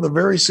some of the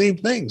very same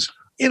things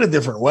in a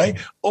different way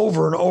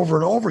over and over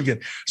and over again.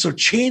 So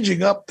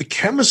changing up the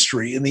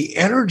chemistry and the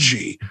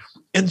energy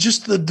and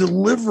just the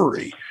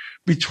delivery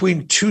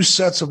between two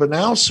sets of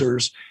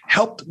announcers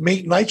helped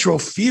make Nitro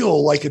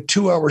feel like a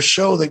 2-hour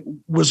show that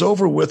was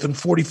over with in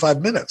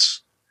 45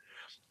 minutes,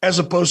 as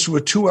opposed to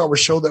a 2-hour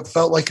show that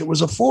felt like it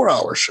was a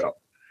 4-hour show.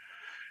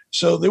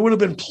 So there would have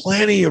been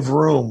plenty of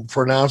room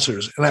for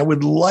announcers, and I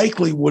would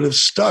have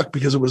stuck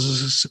because it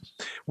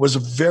was a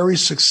very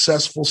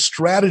successful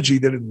strategy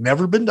that had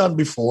never been done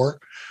before.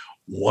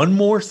 One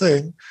more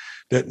thing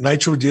that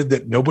Nitro did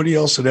that nobody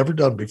else had ever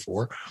done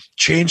before,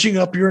 changing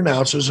up your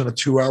announcers in a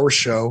 2-hour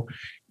show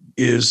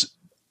is,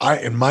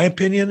 in my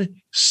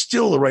opinion,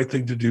 still the right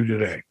thing to do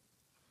today,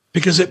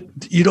 because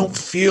you don't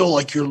feel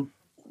like you're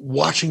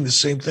watching the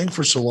same thing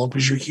for so long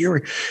because you're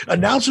hearing.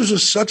 Announcers are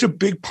such a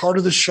big part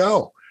of the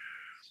show.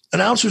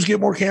 Announcers get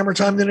more camera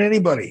time than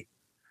anybody,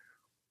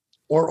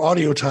 or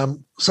audio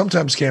time,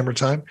 sometimes camera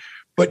time,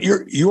 but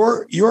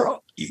your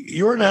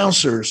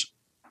announcers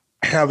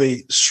have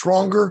a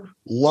stronger,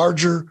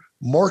 larger,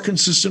 more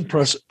consistent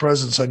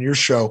presence on your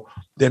show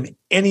than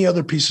any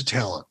other piece of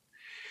talent.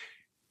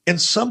 And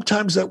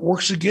sometimes that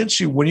works against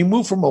you. When you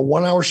move from a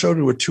 1-hour show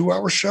to a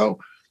 2-hour show,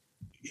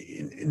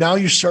 now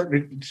you're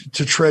starting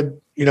to tread,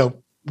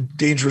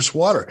 dangerous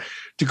water.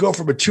 To go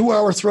from a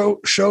 2-hour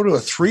show to a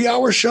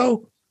 3-hour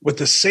show, with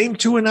the same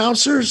two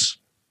announcers,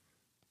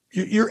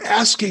 you're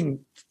asking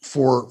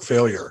for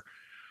failure.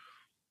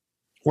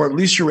 Or at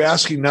least you're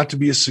asking not to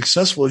be as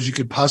successful as you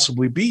could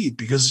possibly be,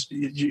 because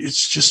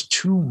it's just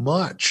too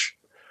much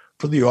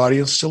for the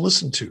audience to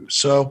listen to.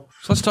 So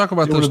let's talk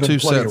about those two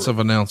sets of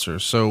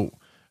announcers. So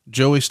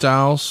Joey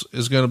Styles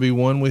is going to be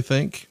one, we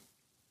think.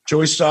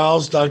 Joey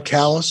Styles, Don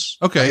Callis.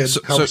 Okay. I had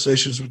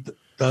conversations with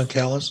Don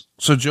Callis.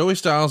 So Joey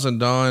Styles and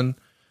Don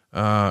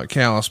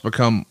Callis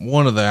become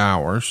one of the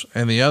hours,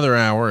 and the other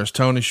hour is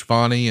Tony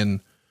Schiavone and,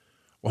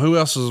 well, who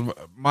else is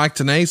Mike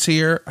Tenay's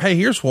here? Hey,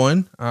 here's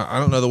one. I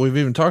don't know that we've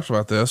even talked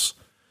about this.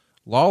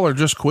 Lawler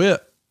just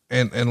quit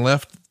and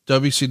left the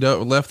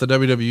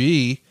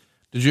WWE.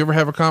 Did you ever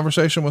have a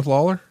conversation with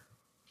Lawler?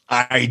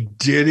 I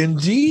did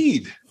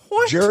indeed.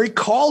 What? Jerry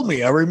called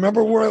me. I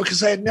remember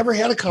because I had never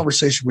had a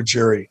conversation with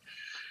Jerry.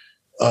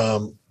 I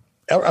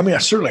mean, I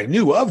certainly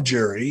knew of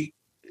Jerry,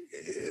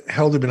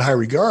 held him in high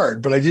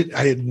regard, but I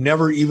had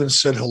never even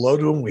said hello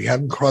to him. We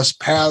hadn't crossed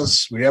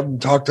paths. We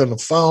haven't talked on the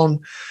phone.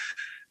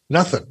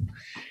 Nothing.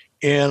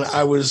 And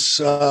I was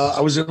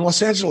in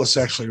Los Angeles,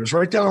 actually. It was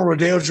right down on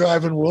Rodeo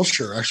Drive in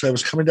Wilshire. Actually, I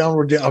was coming down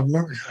Rodeo.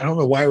 I don't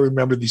know why I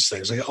remember these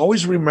things. I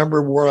always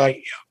remember where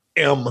I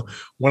am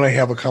when I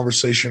have a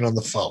conversation on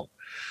the phone.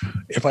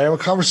 If I have a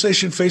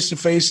conversation face to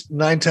face,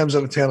 9 times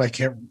out of 10, I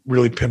can't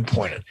really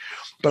pinpoint it.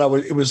 But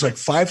it was like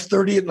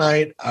 5:30 at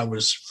night. I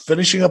was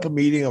finishing up a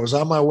meeting. I was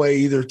on my way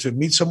either to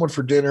meet someone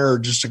for dinner or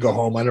just to go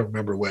home. I don't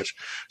remember which.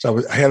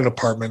 So I had an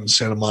apartment in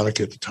Santa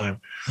Monica at the time.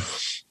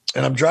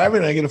 And I'm driving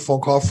and I get a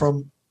phone call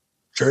from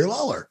Jerry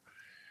Lawler.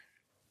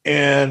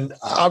 And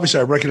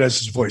obviously I recognized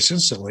his voice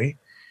instantly.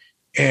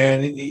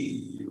 And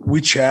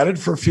we chatted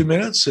for a few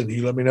minutes, and he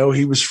let me know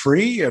he was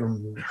free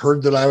and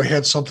heard that I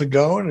had something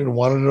going and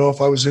wanted to know if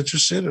I was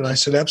interested. And I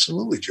said,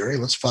 absolutely, Jerry,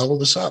 let's follow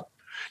this up.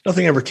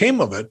 Nothing ever came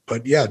of it,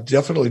 but yeah,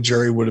 definitely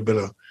Jerry would have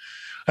been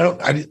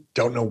I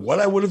don't know what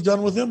I would have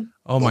done with him.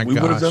 Oh my God. We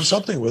would have done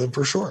something with him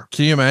for sure.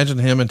 Can you imagine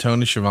him and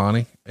Tony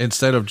Schiavone?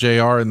 Instead of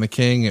JR and the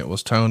King, it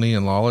was Tony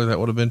and Lawler. That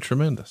would have been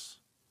tremendous.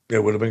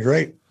 It would have been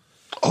great.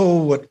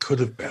 Oh, what could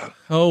have been.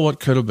 Oh, what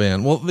could have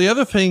been. Well, the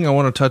other thing I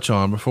want to touch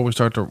on before we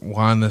start to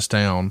wind this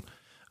down,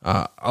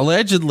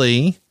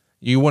 allegedly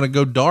you want to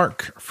go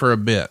dark for a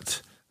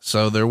bit.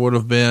 So there would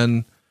have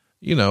been,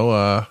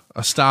 a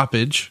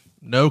stoppage,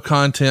 no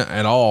content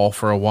at all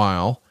for a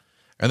while.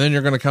 And then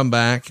you're going to come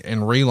back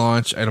and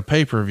relaunch at a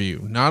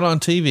pay-per-view, not on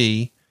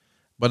TV,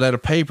 but at a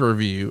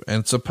pay-per-view.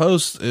 And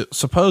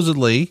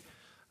supposedly,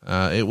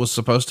 it was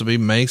supposed to be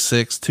May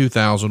 6,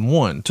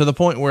 2001, to the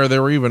point where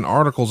there were even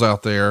articles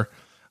out there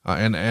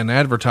and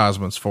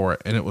advertisements for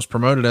it. And it was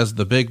promoted as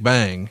the Big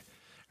Bang.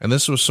 And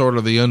this was sort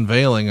of the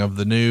unveiling of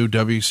the new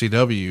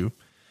WCW.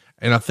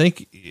 And I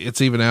think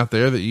it's even out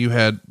there that you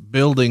had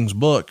buildings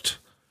booked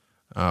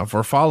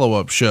for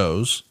follow-up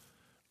shows.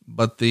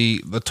 But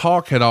the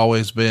talk had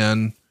always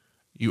been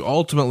you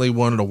ultimately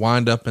wanted to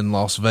wind up in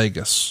Las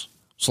Vegas.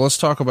 So let's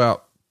talk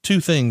about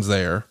two things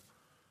there.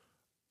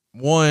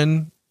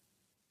 One,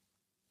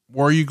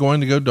 were you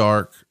going to go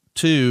dark?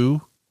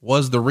 Two,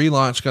 was the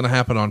relaunch going to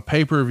happen on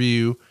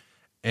pay-per-view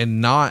and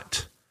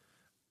not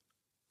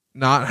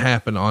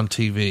happen on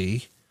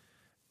TV?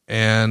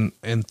 And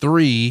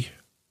three,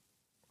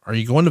 are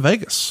you going to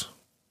Vegas?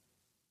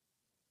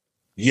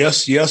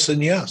 Yes, yes,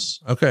 and yes.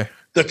 Okay.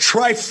 The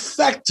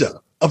trifecta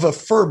of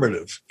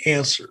affirmative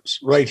answers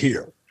right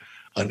here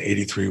on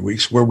 83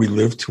 Weeks, where we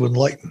live to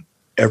enlighten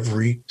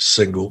every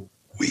single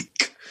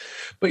week.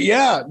 But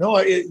yeah, no,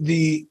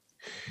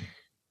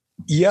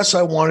 yes,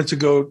 I wanted to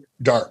go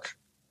dark.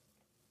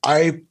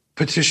 I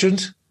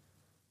petitioned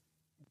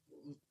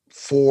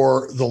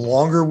for the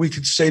longer we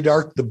could stay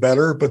dark, the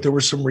better. But there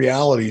were some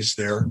realities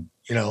there.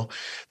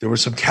 There were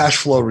some cash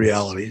flow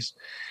realities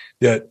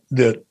that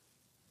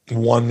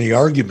won the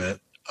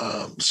argument.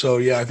 So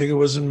yeah, I think it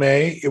was in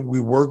May. We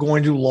were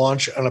going to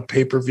launch on a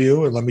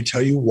pay-per-view, and let me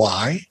tell you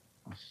why.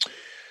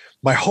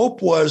 My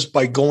hope was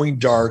by going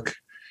dark,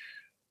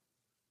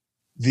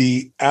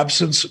 the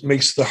absence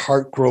makes the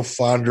heart grow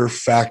fonder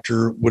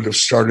factor would have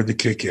started to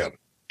kick in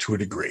to a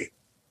degree.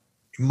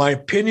 In my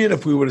opinion,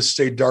 if we would have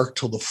stayed dark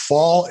till the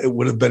fall, it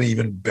would have been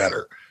even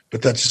better.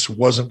 But that just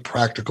wasn't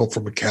practical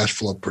from a cash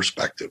flow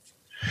perspective.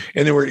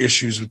 And there were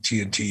issues with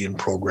TNT and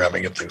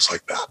programming and things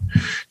like that.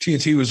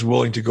 TNT was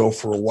willing to go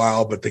for a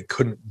while, but they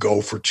couldn't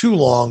go for too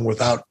long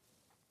without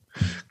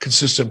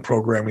consistent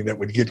programming that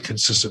would get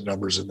consistent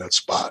numbers in that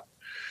spot.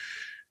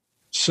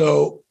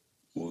 So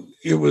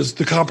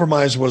the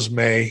compromise was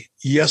May.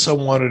 Yes, I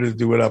wanted to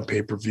do it on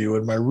pay-per-view.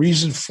 And my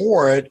reason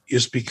for it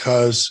is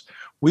because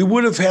we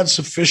would have had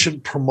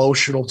sufficient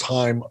promotional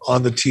time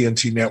on the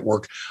TNT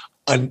network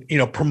on,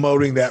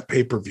 promoting that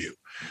pay-per-view.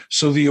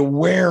 So the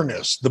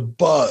awareness, the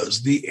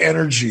buzz, the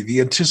energy, the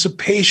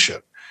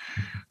anticipation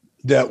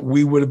that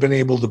we would have been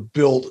able to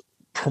build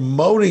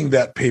promoting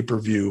that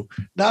pay-per-view,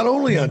 not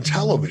only on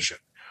television,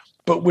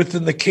 but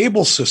within the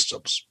cable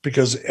systems.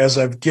 Because as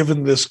I've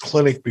given this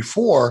clinic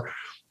before,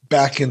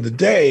 back in the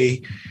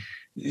day,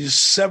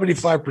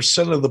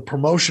 75% of the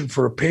promotion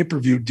for a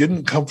pay-per-view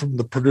didn't come from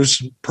the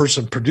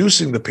person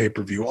producing the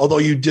pay-per-view, although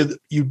you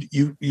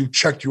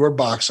checked your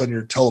box on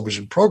your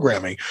television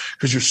programming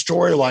because your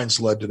storylines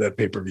led to that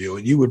pay-per-view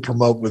and you would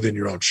promote within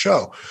your own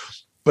show.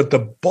 But the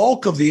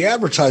bulk of the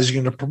advertising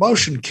and the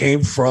promotion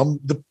came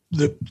from the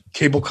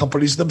cable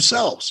companies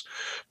themselves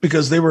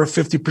because they were a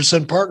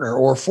 50% partner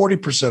or a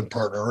 40%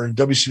 partner, or in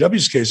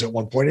WCW's case at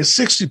one point, a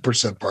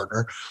 60%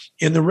 partner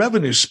in the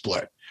revenue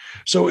split.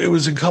 So it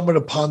was incumbent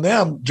upon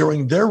them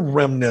during their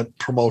remnant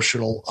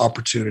promotional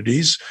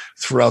opportunities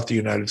throughout the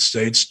United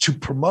States to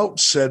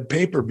promote said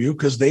pay-per-view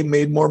because they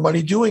made more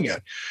money doing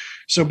it.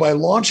 So by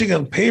launching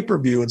on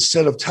pay-per-view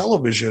instead of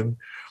television,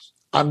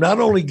 I'm not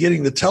only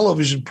getting the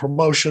television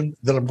promotion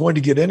that I'm going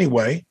to get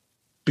anyway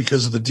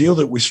because of the deal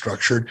that we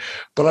structured,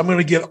 but I'm going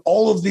to get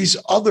all of these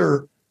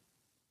other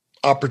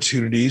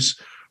opportunities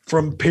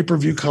from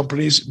pay-per-view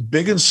companies,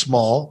 big and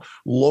small,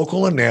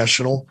 local and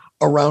national,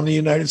 around the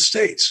United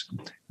States,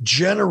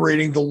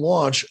 generating the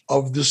launch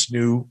of this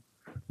new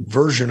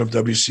version of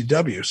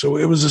WCW. So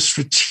it was a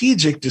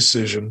strategic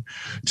decision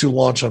to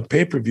launch on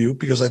pay-per-view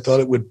because I thought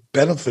it would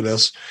benefit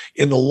us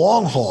in the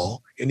long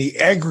haul, in the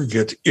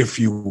aggregate, if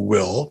you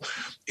will,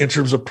 in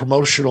terms of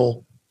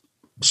promotional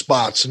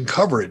spots and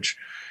coverage,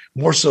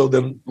 more so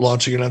than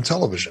launching it on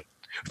television.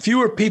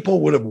 Fewer people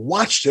would have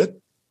watched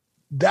it.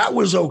 That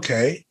was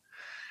okay.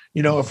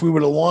 You know, if we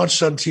would have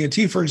launched on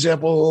TNT, for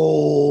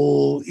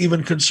example,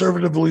 even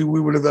conservatively, we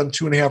would have done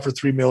 2.5 or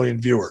 3 million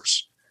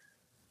viewers,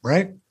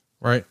 right?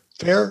 Right.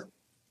 Fair?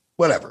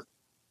 Whatever.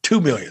 2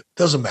 million.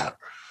 Doesn't matter.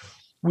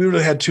 We would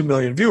have had 2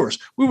 million viewers.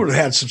 We would have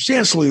had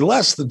substantially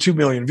less than 2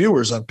 million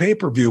viewers on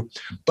pay-per-view,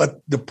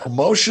 but the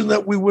promotion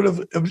that we would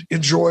have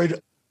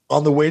enjoyed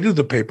on the way to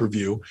the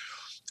pay-per-view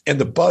and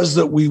the buzz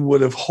that we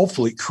would have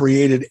hopefully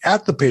created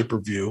at the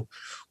pay-per-view,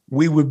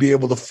 we would be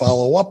able to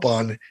follow up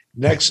on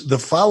the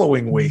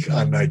following week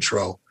on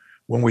Nitro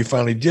when we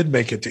finally did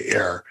make it to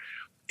air,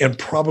 and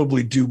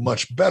probably do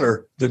much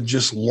better than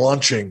just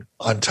launching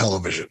on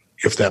television,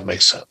 if that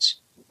makes sense.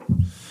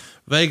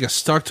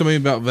 Vegas. Talk to me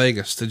about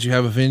Vegas. Did you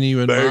have a venue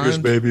in mind? Vegas,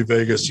 baby,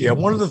 Vegas. Yeah,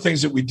 one of the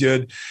things that we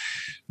did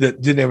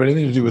that didn't have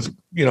anything to do with,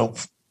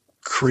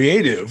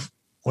 creative,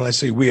 when I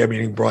say we, I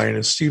mean Brian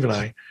and Steve and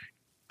I,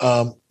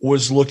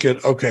 was look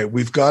at, okay,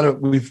 we've got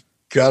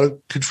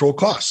to control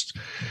costs.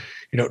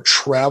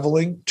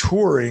 Traveling,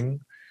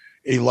 touring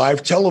a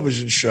live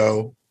television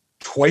show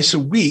twice a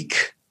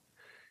week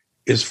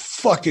is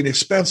fucking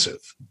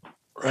expensive,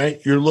 right?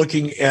 You're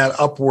looking at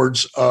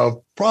upwards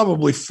of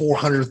probably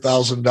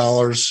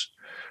 $400,000,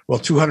 well,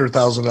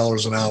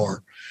 $200,000 an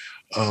hour,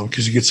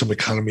 because you get some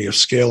economy of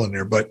scale in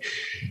there. But,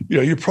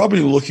 you're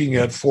probably looking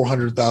at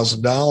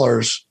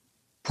 $400,000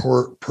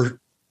 per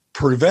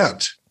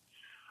event.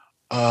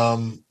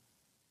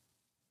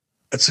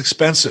 It's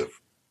expensive.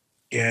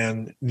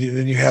 And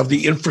then you have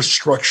the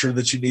infrastructure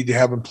that you need to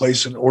have in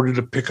place in order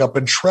to pick up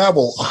and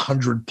travel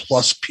 100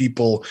 plus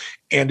people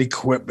and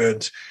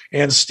equipment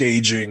and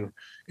staging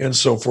and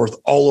so forth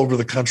all over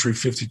the country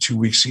 52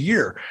 weeks a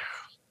year.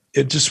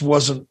 It just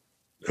wasn't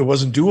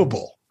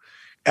doable.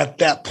 At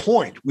that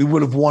point, we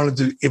would have wanted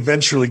to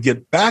eventually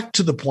get back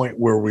to the point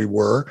where we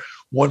were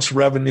once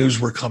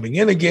revenues were coming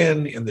in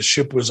again and the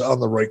ship was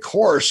on the right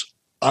course.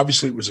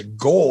 Obviously, it was a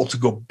goal to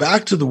go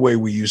back to the way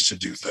we used to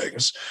do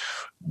things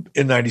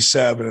in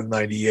 97 and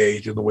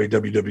 98 and the way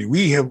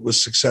WWE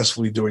was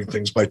successfully doing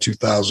things by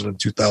 2000 and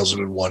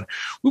 2001.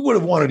 We would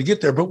have wanted to get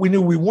there, but we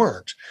knew we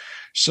weren't.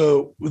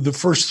 So the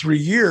first 3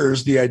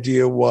 years, the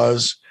idea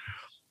was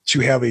to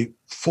have a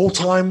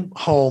full-time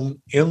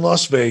home in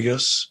Las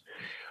Vegas.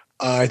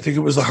 I think it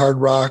was the Hard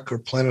Rock or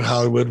Planet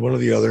Hollywood, one or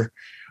the other.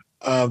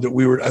 I think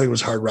it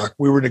was Hard Rock.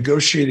 We were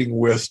negotiating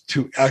with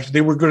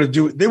they were going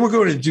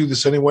to do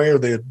this anyway, or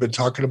they had been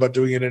talking about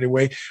doing it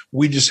anyway.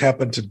 We just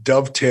happened to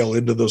dovetail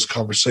into those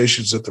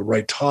conversations at the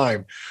right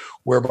time,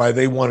 whereby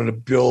they wanted to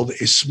build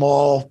a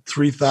small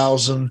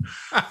 3,000,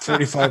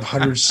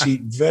 4,500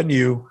 seat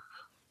venue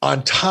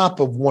on top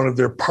of one of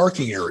their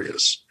parking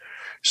areas,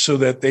 so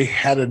that they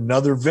had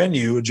another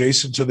venue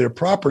adjacent to their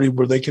property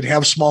where they could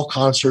have small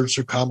concerts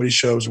or comedy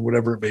shows or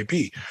whatever it may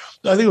be.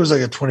 I think it was like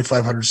a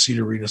 2,500 seat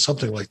arena,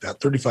 something like that,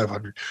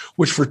 3,500,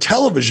 which for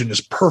television is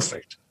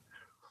perfect.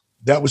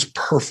 That was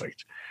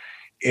perfect.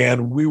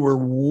 And we were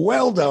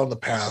well down the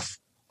path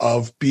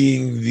of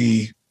being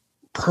the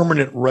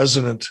permanent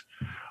resident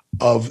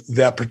of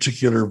that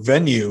particular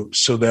venue,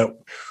 so that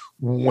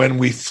when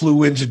we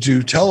flew in to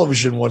do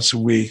television once a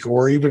week,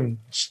 or even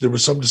there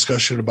was some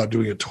discussion about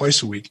doing it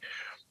twice a week,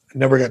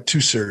 never got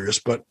too serious,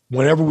 but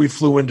whenever we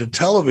flew into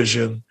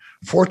television,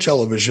 for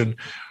television,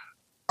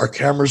 our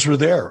cameras were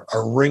there,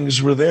 our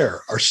rings were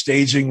there, our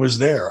staging was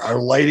there,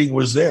 our lighting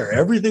was there,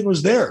 everything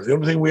was there. The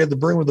only thing we had to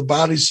bring were the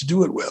bodies to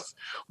do it with,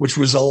 which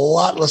was a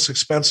lot less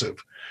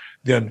expensive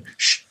than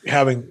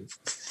having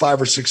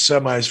 5 or 6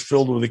 semis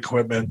filled with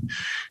equipment,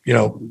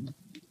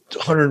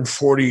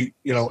 140,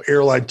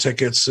 airline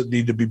tickets that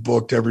need to be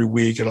booked every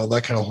week and all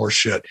that kind of horse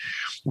shit.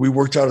 We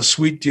worked out a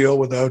sweet deal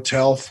with a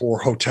hotel for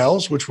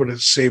hotels, which would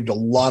have saved a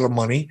lot of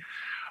money.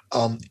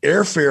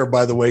 Airfare,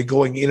 by the way,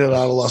 going in and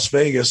out of Las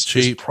Vegas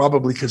Cheap. is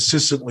probably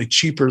consistently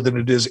cheaper than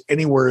it is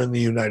anywhere in the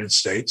United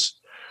States.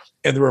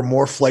 And there are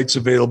more flights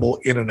available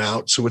in and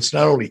out. So it's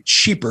not only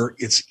cheaper,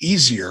 it's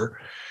easier.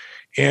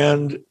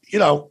 And,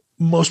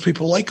 most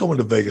people like going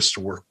to Vegas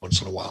to work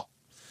once in a while.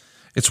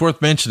 It's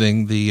worth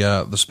mentioning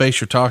the space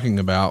you're talking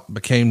about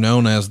became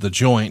known as the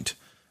Joint.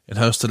 It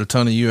hosted a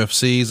ton of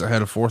UFCs. It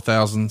had a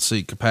 4,000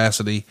 seat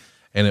capacity,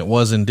 and it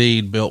was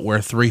indeed built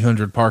where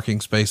 300 parking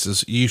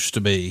spaces used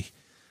to be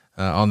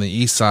on the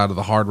east side of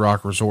the Hard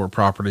Rock Resort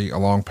property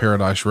along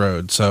Paradise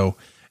Road. So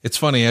it's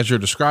funny, as you're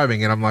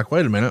describing it, I'm like,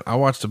 wait a minute, I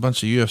watched a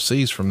bunch of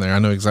UFCs from there. I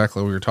know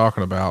exactly what you're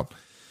talking about.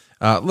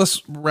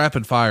 Let's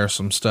rapid fire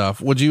some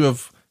stuff. Would you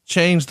have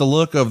changed the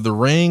look of the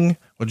ring?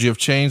 Would you have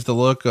changed the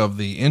look of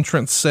the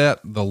entrance set,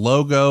 the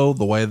logo,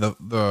 the way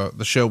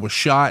the show was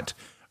shot?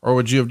 Or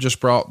would you have just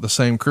brought the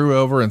same crew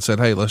over and said,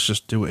 hey, let's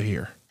just do it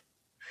here?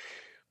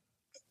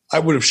 I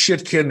would have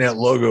shit-canned that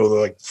logo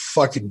like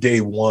fucking day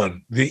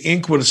one. The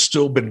ink would have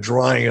still been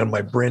drying on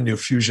my brand new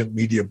Fusion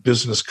Media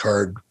business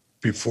card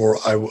before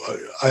I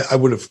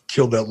would have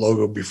killed that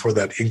logo before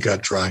that ink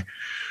got dry.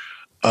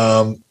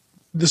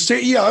 The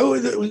stage,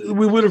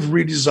 we would have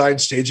redesigned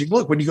staging.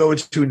 Look, when you go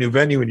into a new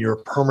venue and you're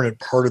a permanent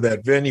part of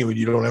that venue and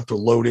you don't have to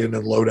load in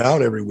and load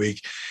out every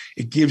week,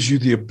 it gives you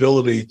the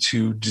ability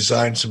to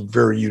design some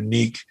very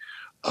unique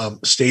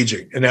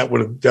staging. And that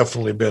would have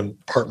definitely been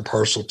part and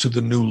parcel to the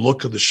new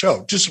look of the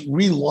show. Just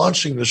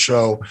relaunching the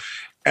show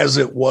as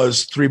it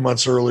was 3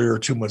 months earlier or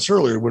 2 months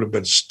earlier would have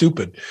been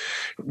stupid.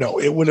 No,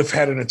 it would have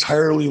had an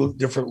entirely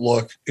different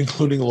look,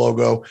 including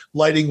logo.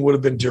 Lighting would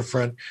have been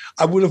different.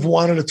 I would have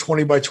wanted a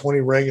 20 by 20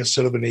 ring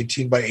instead of an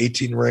 18 by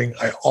 18 ring.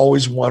 I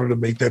always wanted to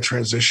make that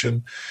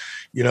transition.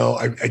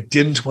 I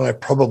didn't when I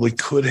probably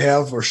could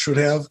have or should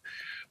have.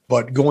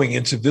 But going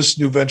into this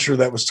new venture,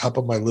 that was top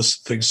of my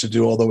list of things to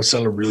do, although it's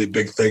not a really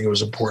big thing. It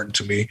was important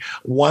to me. I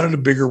wanted a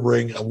bigger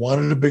ring. I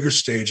wanted a bigger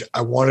stage. I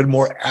wanted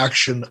more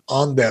action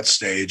on that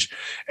stage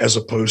as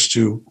opposed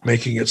to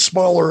making it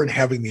smaller and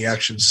having the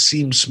action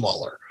seem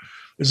smaller.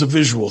 It's a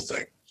visual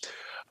thing.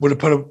 Would have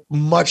put a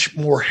much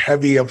more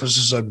heavy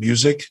emphasis on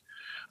music.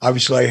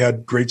 Obviously, I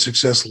had great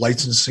success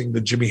licensing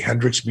the Jimi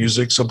Hendrix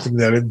music, something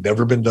that had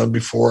never been done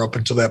before up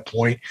until that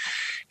point.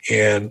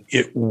 And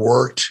it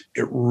worked.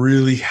 It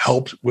really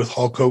helped with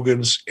Hulk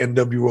Hogan's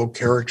NWO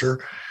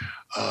character.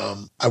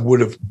 I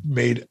would have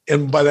made,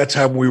 and by that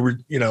time we were,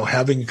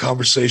 having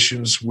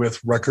conversations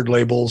with record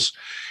labels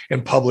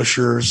and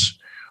publishers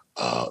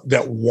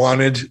that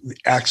wanted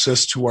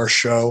access to our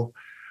show.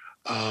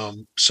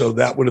 So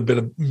that would have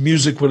been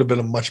music would have been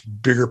a much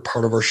bigger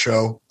part of our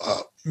show.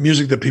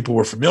 Music that people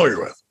were familiar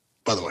with,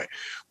 by the way,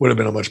 would have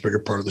been a much bigger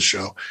part of the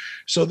show.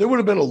 So there would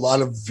have been a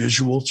lot of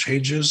visual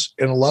changes,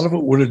 and a lot of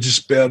it would have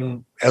just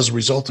been as a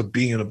result of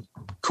being in a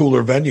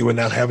cooler venue and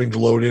not having to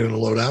load in and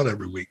load out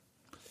every week.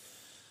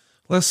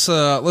 Let's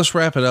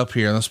wrap it up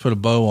here and let's put a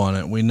bow on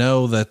it. We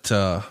know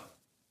that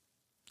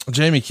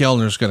Jamie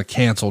Kellner is going to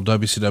cancel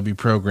WCW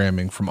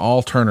programming from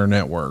all Turner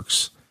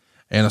networks.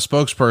 And a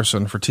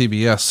spokesperson for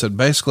TBS said,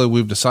 basically,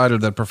 we've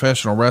decided that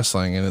professional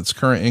wrestling in its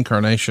current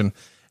incarnation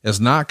is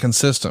not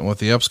consistent with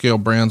the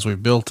upscale brands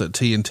we've built at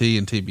TNT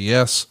and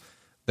TBS.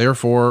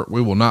 Therefore,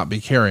 we will not be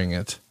carrying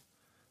it.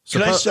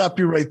 Can I stop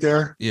you right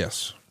there?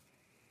 Yes.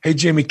 Hey,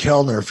 Jamie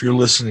Kellner, if you're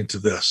listening to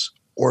this,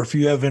 or if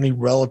you have any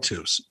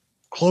relatives,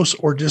 close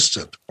or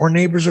distant, or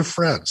neighbors or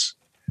friends,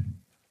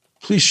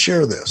 please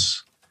share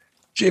this.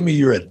 Jamie,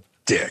 you're a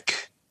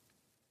dick.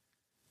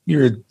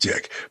 You're a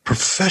dick.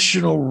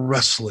 Professional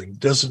wrestling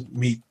doesn't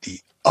meet the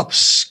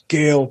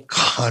upscale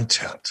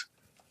content.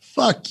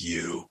 Fuck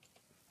you.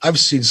 I've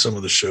seen some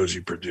of the shows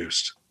you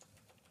produced.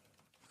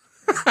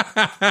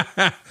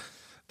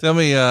 Tell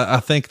me, I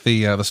think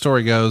the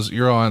story goes,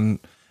 you're on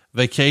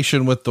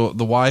vacation with the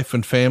wife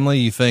and family.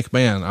 You think,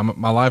 man,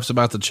 my life's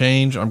about to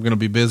change. I'm going to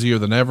be busier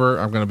than ever.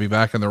 I'm going to be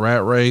back in the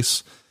rat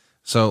race.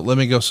 So let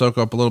me go soak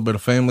up a little bit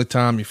of family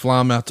time. You fly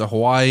them out to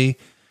Hawaii.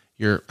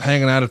 You're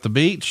hanging out at the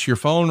beach. Your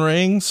phone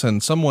rings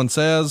and someone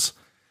says,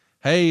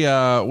 hey,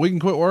 we can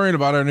quit worrying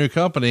about our new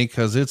company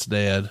because it's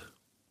dead.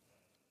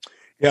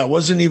 Yeah, it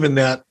wasn't even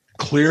that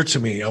clear to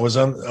me. I don't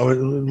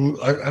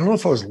know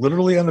if I was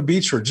literally on the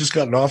beach or just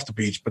gotten off the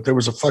beach, but there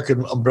was a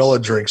fucking umbrella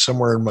drink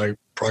somewhere in my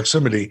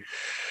proximity.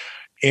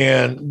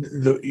 And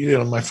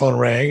my phone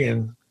rang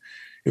and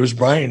it was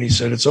Brian. He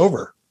said, it's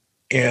over.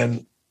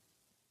 And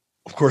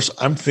of course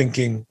I'm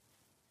thinking,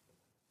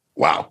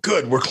 wow,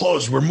 good. We're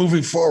closed. We're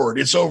moving forward.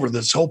 It's over.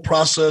 This whole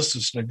process,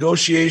 this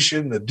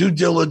negotiation, the due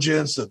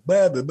diligence, the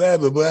blah, blah, blah,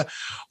 blah, blah,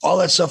 all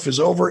that stuff is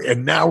over.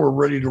 And now we're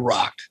ready to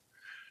rock.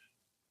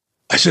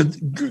 I said,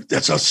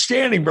 that's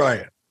outstanding,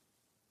 Brian.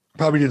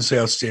 Probably didn't say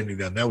outstanding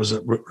then.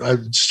 I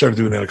started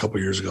doing that a couple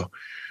of years ago.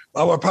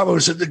 I probably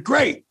said,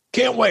 great.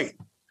 Can't wait.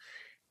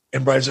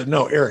 And Brian said,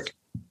 no, Eric,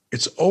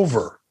 it's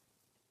over.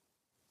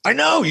 I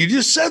know. You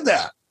just said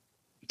that.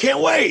 Can't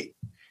wait.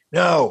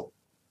 No,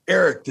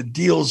 Eric, the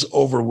deal's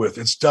over with.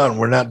 It's done.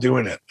 We're not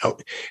doing it.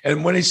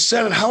 And when he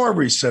said it,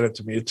 however he said it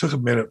to me, it took a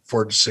minute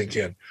for it to sink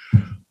in.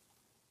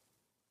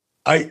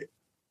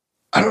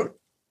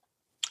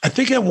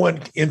 think I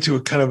went into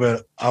a kind of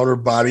an outer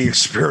body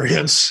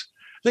experience.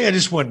 I think I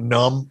just went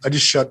numb. I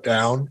just shut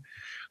down.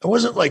 I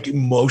wasn't like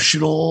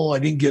emotional. I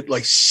didn't get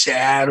like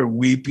sad or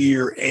weepy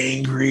or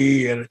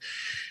angry. And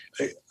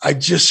I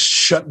just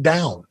shut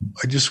down.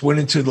 I just went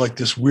into like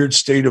this weird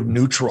state of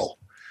neutral.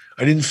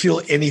 I didn't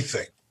feel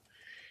anything.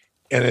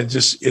 And it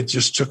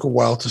just took a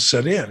while to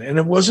set in. And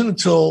it wasn't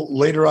until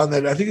later on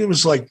that I think it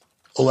was like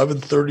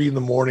 11:30 in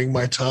the morning,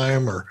 my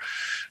time, or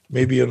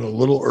maybe a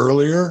little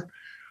earlier.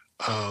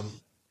 And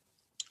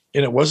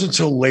it wasn't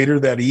until later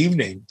that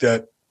evening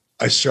that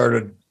I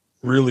started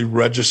really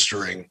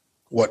registering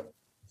what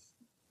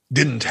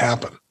didn't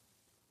happen.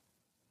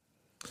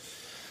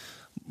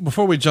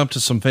 Before we jump to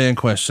some fan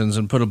questions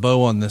and put a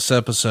bow on this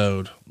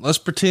episode, let's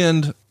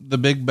pretend the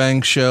Big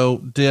Bang Show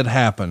did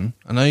happen.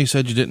 I know you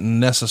said you didn't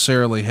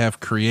necessarily have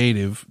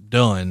creative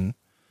done.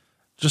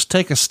 Just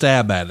take a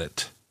stab at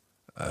it.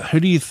 Who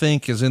do you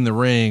think is in the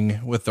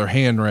ring with their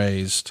hand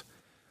raised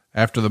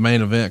after the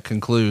main event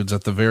concludes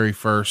at the very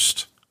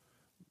first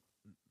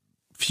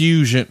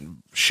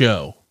fusion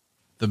show,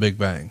 the Big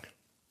Bang?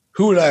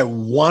 Who would I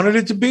wanted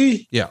it to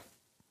be? Yeah.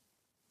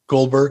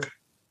 Goldberg.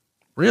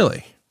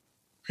 Really?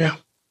 Yeah.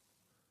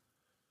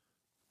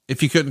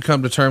 If you couldn't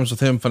come to terms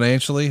with him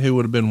financially, who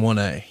would have been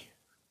 1A?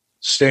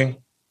 Sting.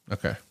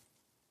 Okay.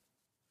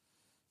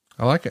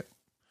 I like it.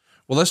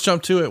 Well, let's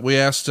jump to it. We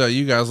asked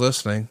you guys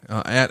listening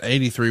at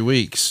 83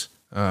 weeks.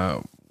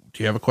 Do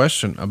you have a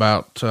question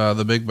about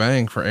the Big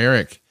Bang for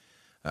Eric?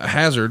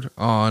 Hazard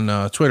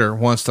on Twitter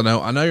wants to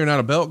know, I know you're not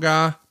a belt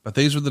guy, but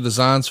these were the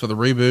designs for the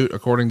reboot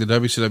according to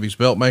WCW's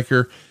belt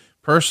maker.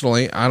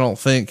 Personally, I don't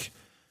think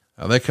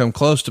they come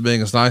close to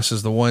being as nice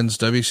as the ones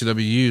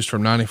WCW used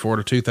from 94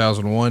 to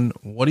 2001.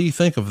 What do you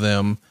think of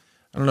them?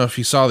 I don't know if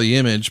you saw the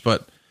image,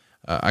 but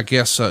I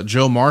guess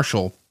Joe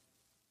Marshall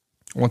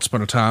once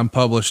upon a time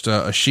published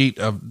a sheet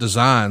of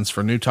designs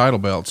for new title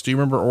belts. Do you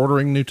remember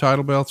ordering new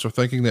title belts or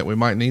thinking that we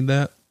might need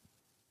that?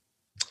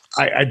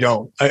 I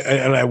don't.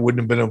 And I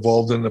wouldn't have been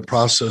involved in the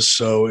process.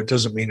 So it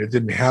doesn't mean it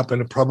didn't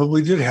happen. It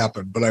probably did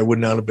happen, but I would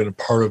not have been a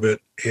part of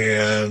it.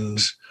 And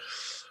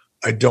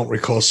I don't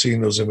recall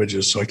seeing those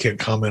images, so I can't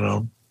comment on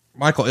them.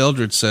 Michael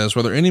Eldridge says,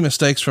 were there any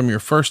mistakes from your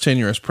first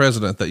tenure as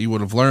president that you would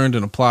have learned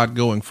and applied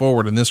going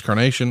forward in this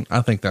carnation?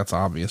 I think that's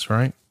obvious,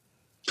 right?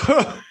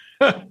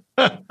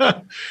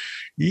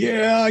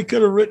 Yeah, I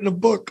could have written a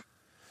book.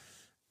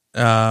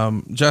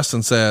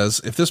 Justin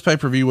says, if this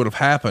pay-per-view would have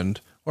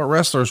happened, what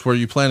wrestlers were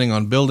you planning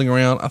on building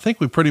around? I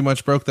think we pretty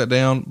much broke that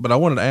down, but I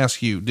wanted to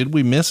ask you, did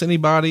we miss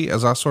anybody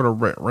as I sort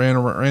of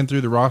ran through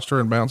the roster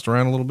and bounced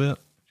around a little bit?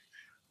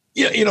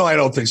 Yeah, I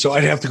don't think so.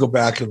 I'd have to go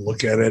back and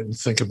look at it and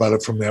think about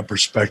it from that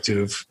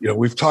perspective.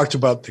 We've talked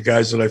about the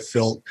guys that I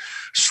felt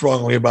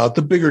strongly about,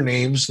 the bigger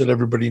names that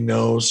everybody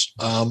knows.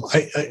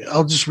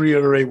 I'll just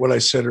reiterate what I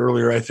said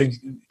earlier. I think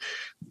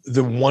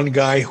the one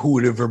guy who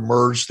would have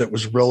emerged that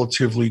was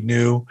relatively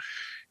new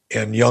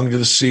and young to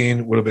the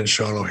scene would have been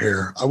Sean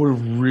O'Haire. I would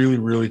have really,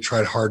 really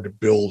tried hard to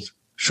build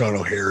Sean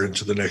O'Haire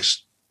into the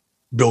next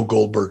Bill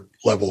Goldberg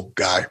level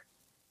guy.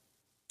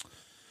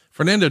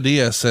 Fernando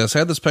Diaz says,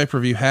 had this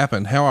pay-per-view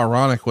happened, how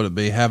ironic would it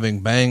be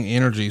having Bang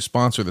Energy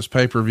sponsor this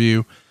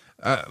pay-per-view?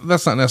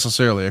 That's not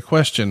necessarily a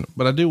question,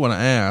 but I do want to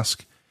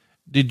ask,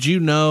 did you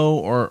know,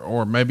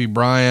 or maybe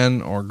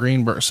Brian or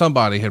Greenberg,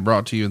 somebody had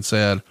brought to you and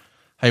said,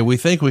 hey, we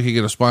think we could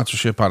get a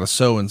sponsorship out of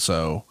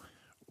so-and-so.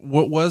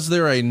 What was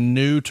there a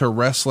new to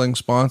wrestling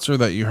sponsor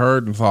that you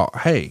heard and thought,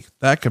 hey,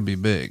 that could be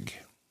big?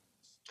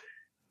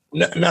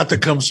 Not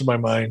that comes to my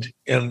mind.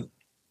 And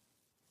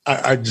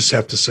I just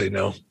have to say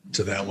no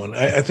to that one.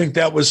 I think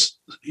that was,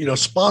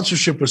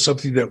 sponsorship was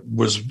something that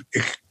was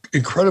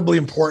incredibly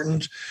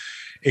important,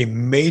 a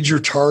major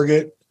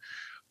target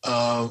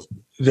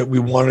that we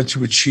wanted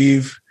to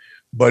achieve,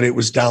 but it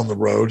was down the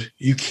road.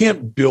 You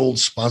can't build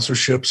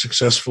sponsorship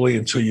successfully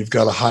until you've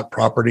got a hot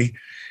property.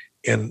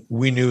 And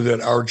we knew that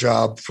our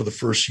job for the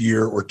first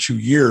year or 2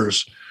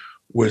 years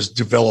was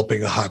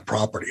developing a hot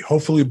property.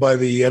 Hopefully by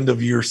the end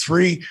of year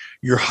 3,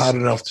 you're hot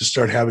enough to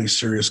start having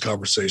serious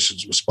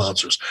conversations with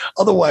sponsors.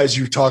 Otherwise,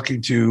 you're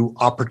talking to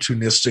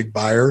opportunistic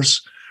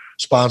buyers,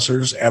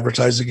 sponsors,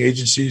 advertising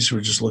agencies who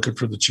are just looking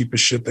for the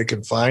cheapest shit they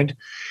can find.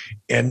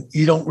 And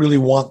you don't really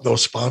want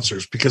those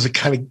sponsors because it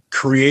kind of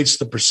creates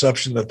the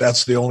perception that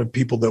that's the only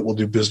people that will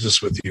do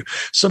business with you.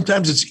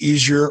 Sometimes it's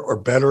easier or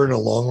better in the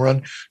long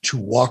run to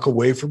walk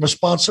away from a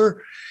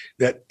sponsor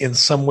that in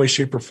some way,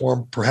 shape, or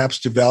form perhaps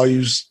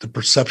devalues the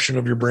perception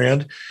of your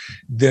brand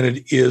than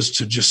it is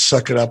to just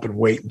suck it up and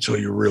wait until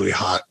you're really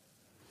hot.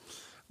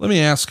 Let me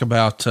ask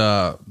about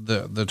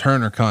the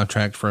Turner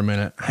contract for a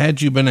minute.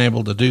 Had you been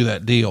able to do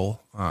that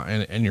deal,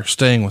 and you're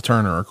staying with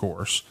Turner, of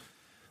course,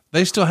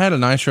 they still had a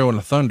Nitro and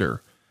a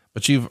Thunder,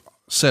 but you've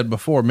said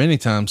before many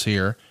times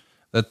here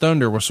that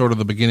Thunder was sort of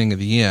the beginning of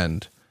the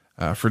end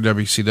for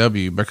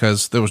WCW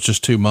because there was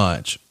just too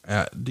much.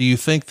 Do you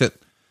think that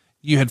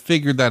you had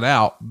figured that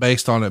out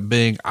based on it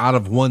being out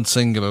of one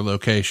singular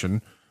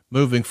location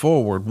moving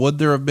forward? Would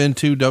there have been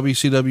 2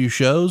 WCW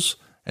shows?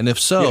 And if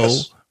so,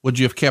 yes. Would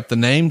you have kept the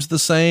names the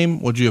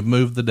same? Would you have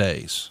moved the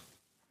days?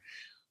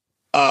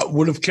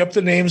 Would have kept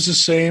the names the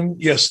same.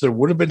 Yes, there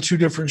would have been 2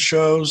 different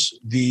shows.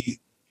 The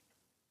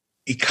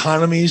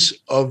economies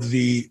of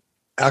the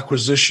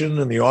acquisition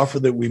and the offer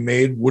that we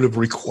made would have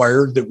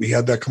required that we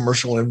had that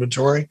commercial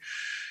inventory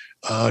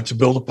to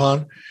build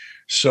upon.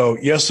 So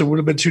yes, there would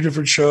have been 2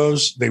 different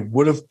shows. They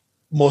would have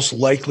most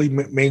likely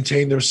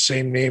maintained their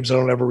same names. I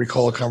don't ever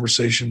recall a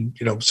conversation,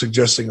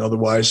 suggesting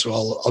otherwise. So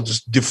I'll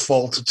just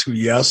default to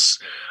yes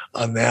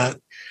on that.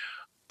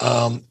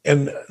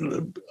 And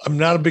I'm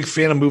not a big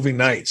fan of moving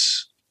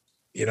nights.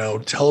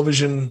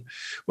 Television,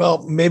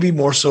 well, maybe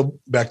more so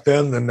back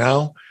then than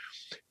now.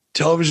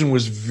 Television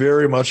was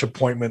very much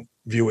appointment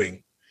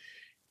viewing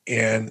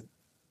and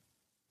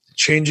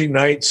changing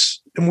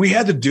nights. And we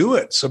had to do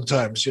it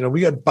sometimes.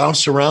 We got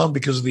bounced around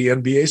because of the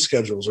NBA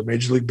schedules or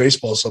Major League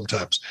Baseball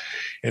sometimes.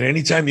 And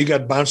anytime you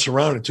got bounced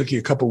around, it took you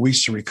a couple of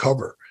weeks to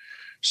recover.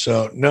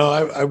 So, no,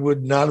 I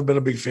would not have been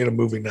a big fan of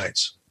moving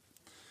nights.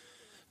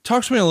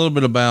 Talk to me a little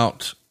bit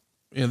about,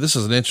 this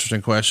is an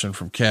interesting question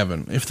from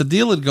Kevin. If the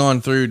deal had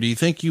gone through, do you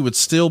think you would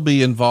still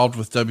be involved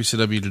with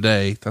WCW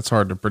today? That's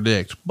hard to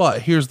predict,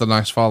 but here's the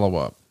nice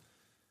follow-up.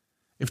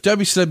 If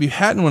WCW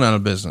hadn't went out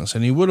of business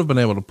and you would have been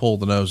able to pull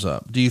the nose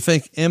up, do you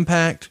think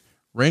Impact,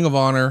 Ring of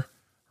Honor,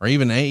 or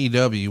even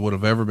AEW would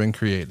have ever been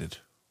created?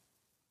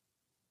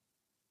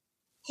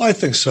 I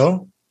think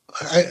so.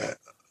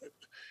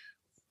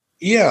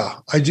 Yeah,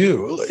 I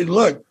do.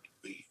 Look,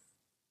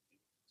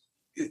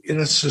 and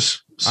it's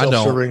just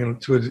self-serving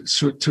to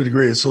a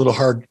degree. It's a little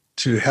hard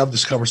to have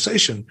this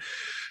conversation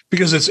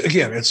because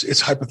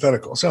it's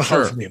hypothetical. It's not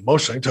hard for me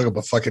emotionally. I can talk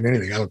about fucking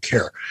anything. I don't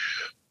care,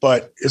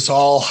 but it's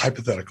all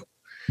hypothetical.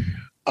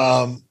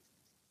 I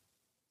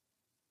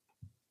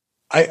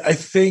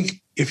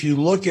think if you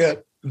look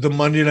at the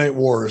Monday Night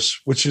Wars,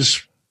 which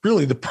is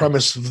really the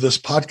premise of this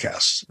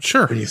podcast,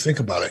 sure, when you think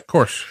about it, of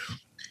course,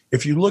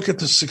 if you look at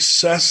the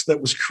success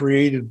that was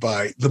created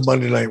by the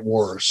Monday Night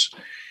Wars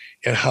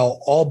and how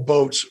all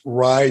boats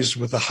rise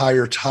with the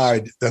higher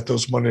tide that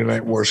those Monday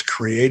Night Wars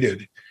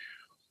created,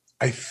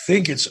 I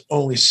think it's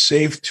only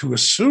safe to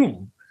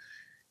assume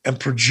and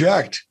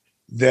project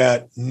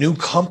that new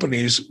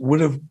companies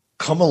would have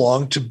come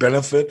along to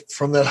benefit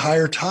from that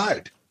higher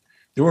tide.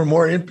 There were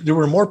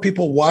more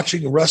people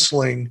watching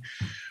wrestling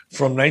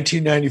from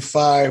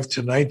 1995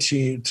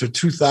 to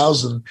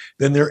 2000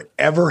 than there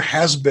ever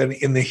has been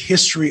in the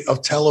history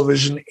of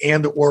television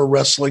and or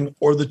wrestling,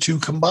 or the two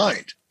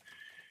combined.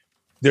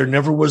 There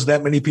never was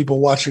that many people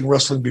watching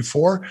wrestling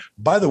before.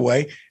 By the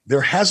way,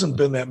 there hasn't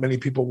been that many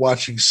people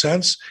watching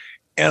since.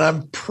 And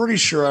I'm pretty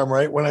sure I'm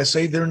right when I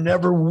say there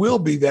never will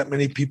be that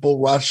many people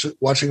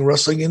watching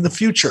wrestling in the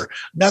future.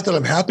 Not that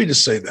I'm happy to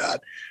say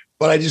that,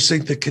 but I just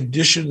think the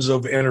conditions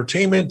of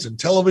entertainment and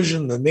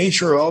television, the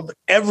nature of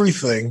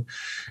everything,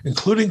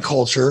 including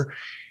culture,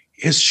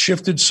 has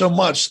shifted so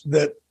much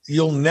that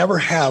you'll never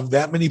have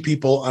that many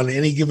people on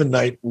any given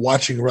night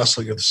watching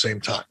wrestling at the same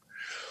time.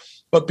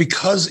 But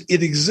because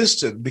it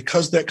existed,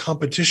 because that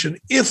competition,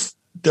 if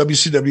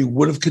WCW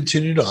would have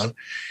continued on,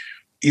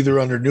 either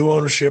under new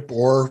ownership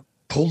or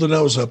pulled the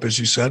nose up, as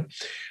you said,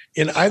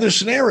 in either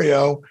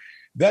scenario,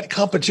 that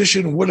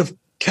competition would have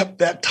kept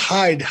that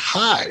tide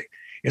high.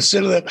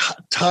 Instead of that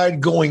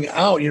tide going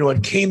out,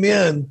 it came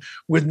in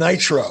with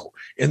Nitro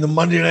and the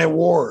Monday Night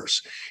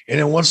Wars. And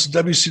then once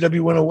the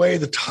WCW went away,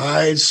 the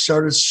tide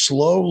started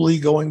slowly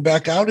going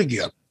back out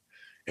again.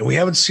 And we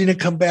haven't seen it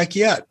come back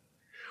yet.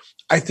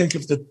 I think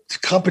if the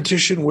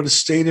competition would have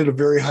stayed at a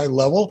very high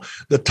level,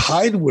 the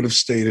tide would have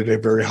stayed at a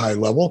very high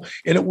level,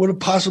 and it would have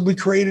possibly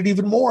created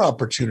even more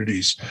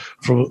opportunities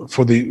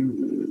for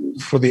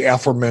the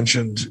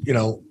aforementioned,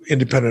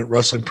 independent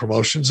wrestling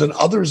promotions and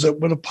others that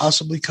would have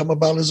possibly come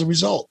about as a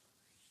result.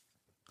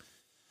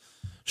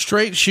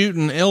 Straight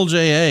Shooting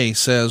LJA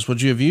says,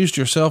 would you have used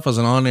yourself as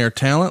an on-air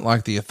talent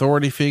like the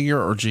authority figure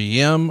or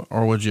GM,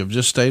 or would you have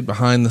just stayed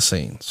behind the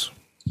scenes?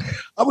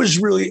 I was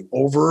really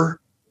over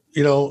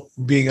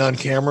being on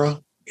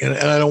camera. And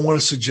I don't want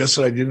to suggest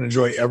that I didn't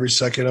enjoy every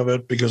second of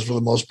it, because for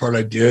the most part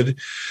I did.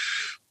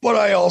 But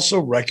I also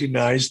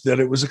recognized that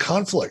it was a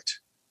conflict.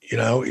 It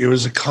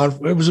was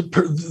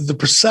the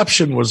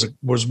perception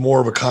was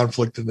more of a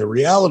conflict than the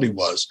reality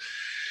was.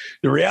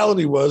 The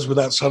reality was,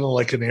 without sounding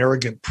like an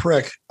arrogant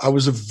prick, I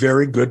was a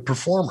very good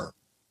performer.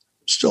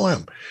 Still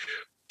am.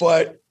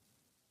 But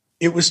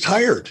it was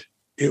tired.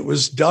 It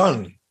was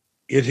done.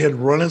 It had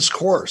run its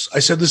course. I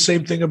said the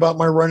same thing about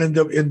my run in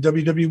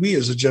WWE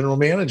as a general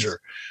manager.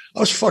 I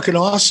was fucking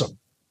awesome.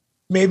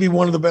 Maybe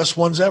one of the best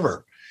ones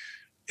ever.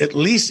 At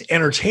least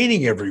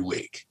entertaining every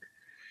week,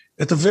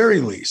 at the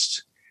very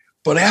least.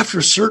 But after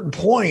a certain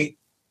point,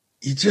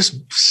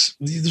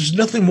 there's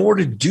nothing more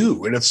to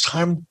do, and it's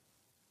time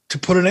to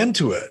put an end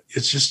to it.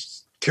 It's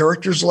just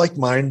characters like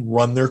mine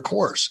run their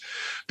course,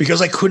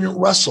 because I couldn't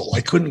wrestle. I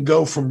couldn't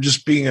go from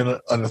just being an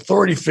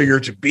authority figure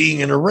to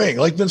being in a ring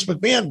like Vince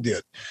McMahon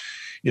did.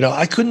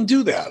 I couldn't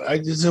do that.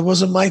 It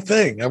wasn't my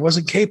thing. I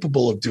wasn't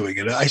capable of doing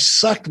it. I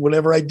sucked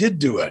whenever I did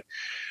do it.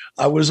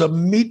 I was a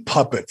meat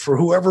puppet for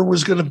whoever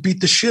was going to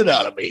beat the shit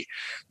out of me,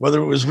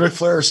 whether it was Ric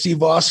Flair or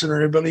Steve Austin or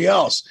anybody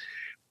else.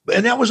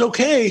 And that was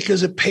okay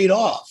because it paid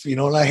off, and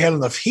I had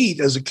enough heat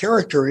as a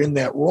character in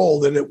that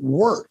role that it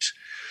worked.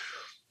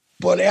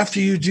 But after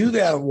you do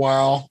that a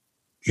while,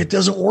 it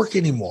doesn't work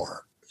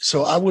anymore.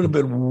 So I would have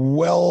been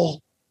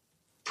well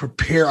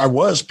prepared. I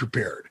was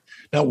prepared.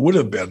 Not would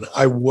have been.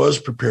 I was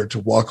prepared to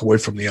walk away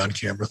from the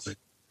on-camera thing.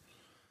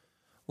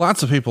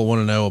 Lots of people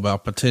want to know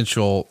about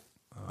potential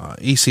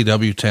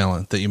ECW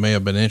talent that you may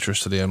have been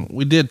interested in.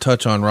 We did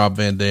touch on Rob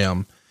Van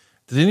Dam.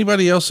 Did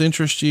anybody else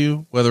interest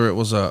you, whether it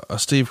was a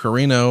Steve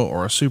Corino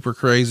or a Super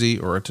Crazy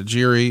or a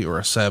Tajiri or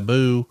a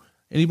Sabu?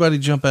 Anybody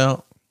jump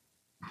out?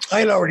 I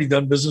had already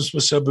done business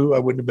with Sabu. I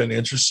wouldn't have been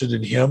interested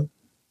in him.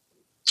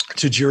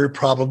 Tajiri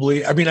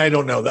probably. I mean, I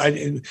don't know.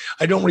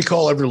 I don't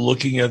recall ever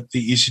looking at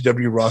the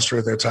ECW roster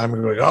at that time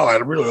and going, oh, I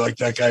really like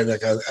that guy.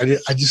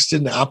 I just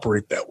didn't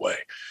operate that way.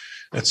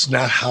 That's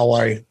not how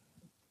I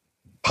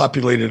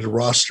populated a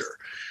roster.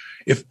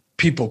 If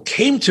people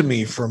came to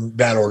me from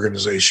that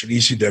organization,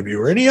 ECW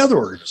or any other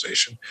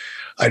organization,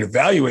 I'd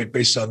evaluate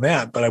based on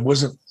that, but I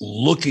wasn't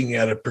looking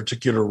at a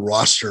particular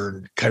roster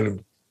and kind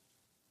of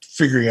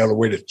figuring out a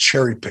way to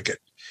cherry pick it.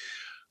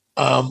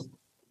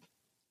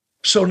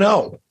 So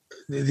no,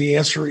 the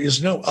answer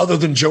is no, other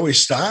than Joey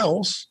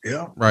Styles.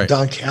 Yeah. Right.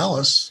 Don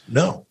Callis.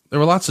 No. There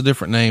were lots of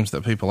different names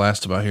that people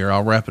asked about here.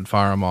 I'll rapid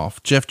fire them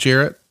off. Jeff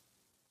Jarrett.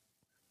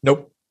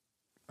 Nope.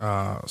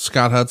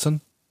 Scott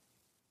Hudson.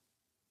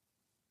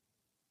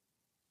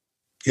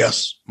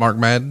 Yes. Mark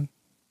Madden.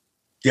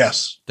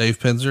 Yes. Dave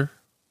Pinzer.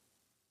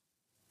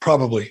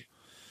 Probably.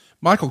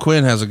 Michael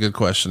Quinn has a good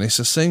question. He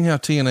says, seeing how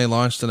TNA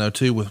launched in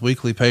 2002 with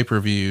weekly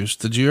pay-per-views,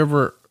 did you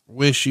ever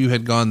wish you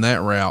had gone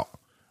that route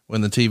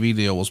when the TV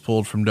deal was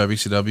pulled from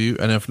WCW?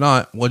 And if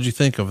not, what'd you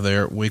think of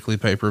their weekly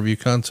pay-per-view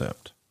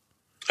concept?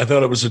 I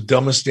thought it was the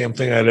dumbest damn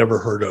thing I'd ever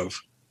heard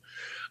of.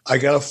 I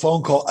got a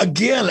phone call.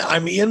 Again,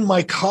 I'm in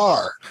my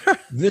car.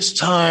 This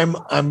time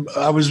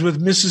I was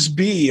with Mrs.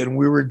 B and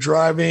we were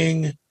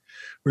driving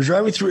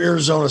through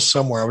Arizona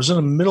somewhere. I was in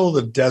the middle of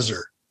the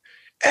desert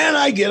and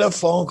I get a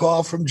phone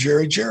call from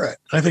Jerry Jarrett.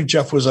 I think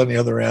Jeff was on the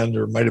other end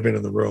or might've been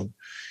in the room.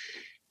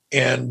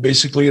 And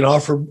basically it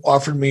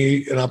offered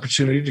me an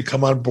opportunity to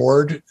come on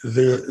board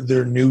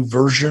their new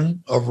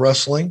version of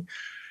wrestling.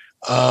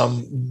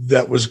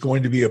 That was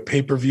going to be a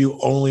pay-per-view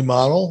only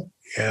model.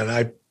 And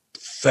I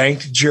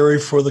thanked Jerry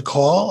for the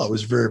call. I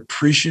was very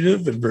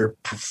appreciative and very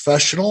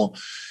professional.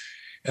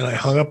 And I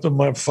hung up on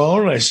my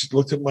phone and I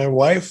looked at my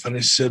wife and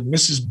I said,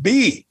 Mrs.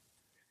 B,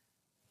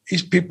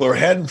 these people are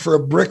heading for a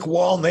brick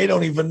wall and they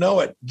don't even know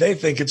it. They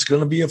think it's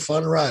going to be a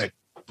fun ride.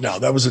 No,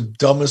 that was the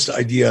dumbest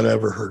idea I'd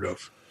ever heard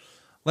of.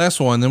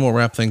 Last one, then we'll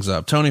wrap things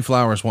up. Tony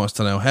Flowers wants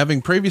to know,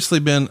 having previously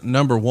been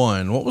number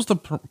one, what was the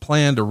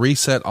plan to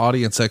reset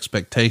audience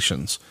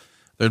expectations?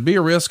 There'd be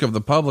a risk of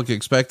the public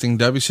expecting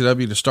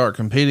WCW to start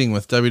competing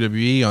with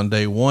WWE on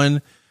day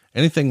one.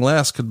 Anything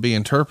less could be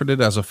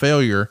interpreted as a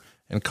failure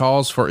and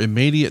cause for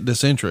immediate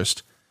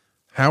disinterest.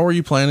 How are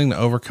you planning to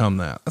overcome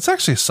that? That's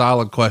actually a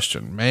solid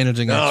question.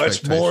 Managing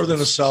expectations. No, it's more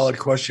than a solid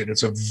question.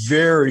 It's a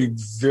very,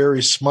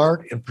 very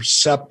smart and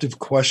perceptive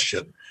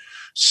question.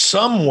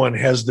 Someone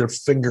has their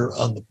finger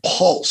on the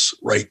pulse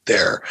right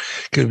there,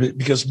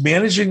 because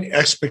managing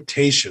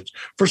expectations,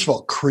 first of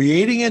all,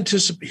 creating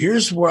anticipation.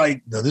 Here's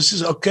where this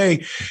is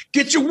okay.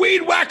 Get your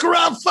weed whacker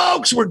out,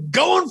 folks. We're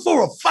going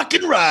for a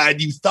fucking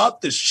ride. You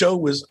thought the show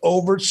was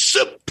over.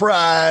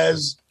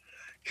 Surprise.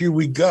 Here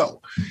we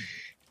go.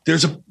 There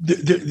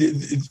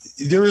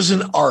is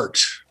an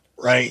art,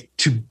 right,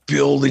 to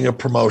building a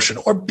promotion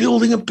or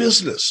building a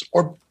business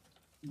or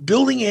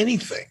building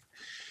anything.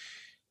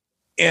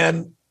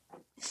 And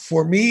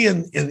for me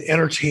in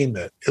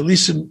entertainment, at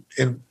least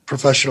in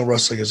professional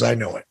wrestling as I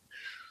know it,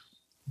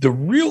 the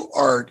real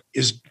art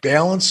is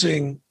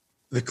balancing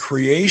the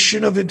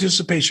creation of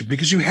anticipation,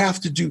 because you have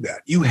to do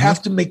that. You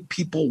have to make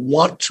people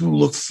want to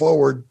look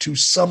forward to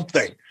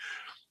something.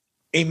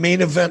 A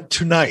main event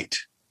tonight,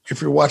 if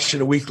you're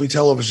watching a weekly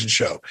television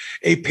show,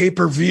 a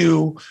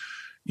pay-per-view,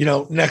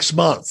 next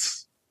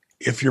month,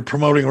 if you're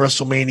promoting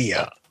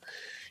WrestleMania,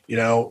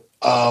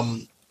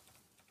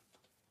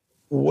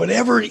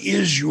 whatever it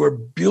is you're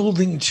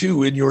building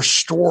to in your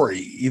story,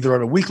 either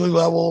on a weekly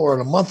level or on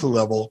a monthly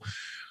level,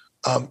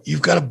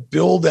 you've got to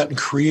build that and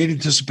create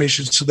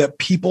anticipation so that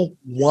people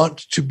want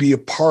to be a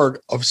part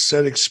of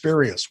said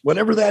experience,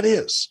 whatever that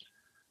is,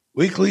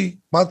 weekly,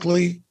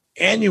 monthly,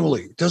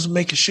 annually, it doesn't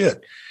make a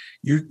shit.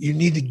 You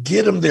need to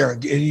get them there,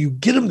 and you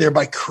get them there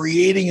by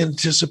creating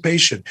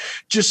anticipation.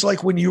 Just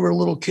like when you were a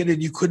little kid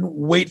and you couldn't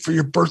wait for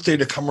your birthday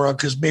to come around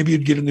because maybe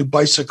you'd get a new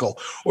bicycle,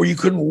 or you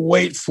couldn't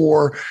wait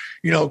for,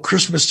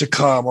 Christmas to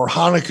come or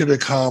Hanukkah to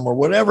come or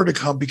whatever to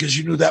come, because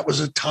you knew that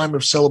was a time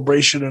of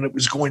celebration and it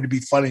was going to be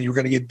fun and you were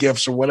going to get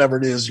gifts or whatever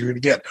it is you're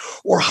going to get,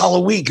 or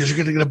Halloween because you're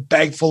going to get a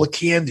bag full of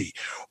candy,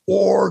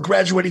 or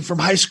graduating from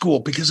high school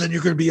because then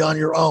you're going to be on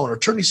your own, or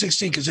turning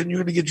 16 because then you're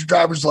going to get your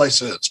driver's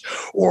license,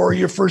 or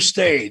your first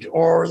date,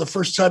 or the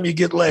first time you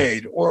get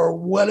laid, or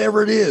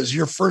whatever it is,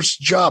 your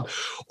first job.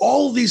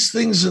 All these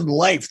things in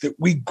life that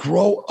we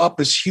grow up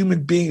as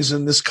human beings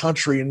in this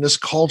country, in this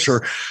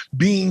culture,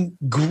 being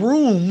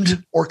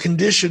groomed or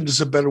conditioned is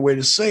a better way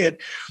to say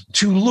it,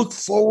 to look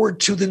forward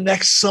to the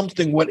next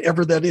something,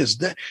 whatever that is.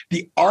 That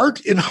the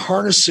art in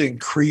harnessing,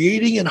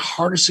 creating and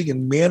harnessing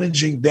and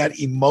managing that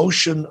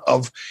emotion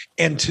of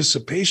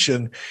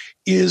anticipation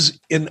is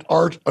an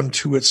art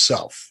unto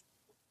itself.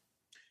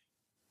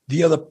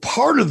 The other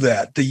part of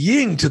that, the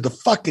yin to the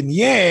fucking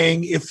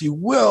yang, if you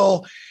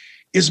will,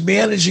 is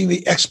managing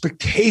the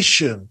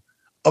expectation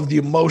of the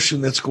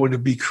emotion that's going to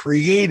be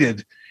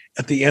created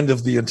at the end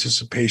of the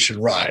anticipation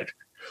ride.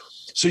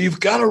 So you've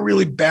got to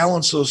really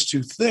balance those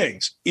two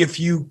things. If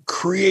you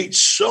create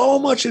so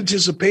much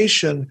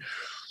anticipation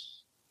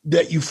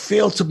that you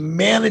fail to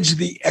manage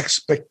the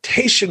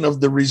expectation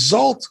of the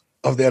result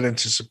of that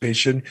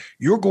anticipation,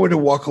 you're going to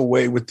walk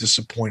away with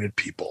disappointed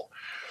people.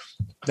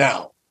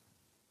 Now,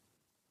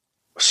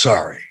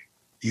 sorry,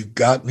 you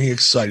got me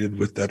excited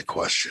with that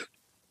question.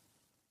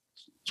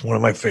 It's one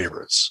of my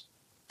favorites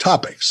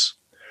topics.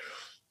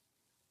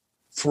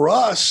 For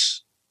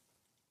us,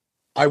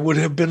 I would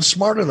have been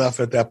smart enough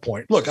at that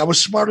point. Look, I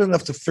was smart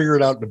enough to figure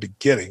it out in the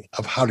beginning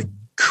of how to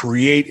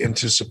create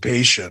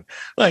anticipation,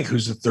 like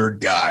who's the third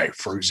guy,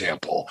 for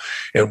example,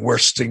 and where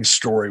Sting's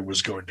story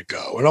was going to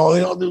go. And all,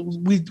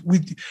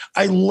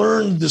 I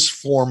learned this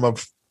form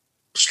of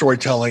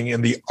storytelling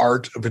and the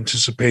art of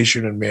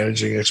anticipation and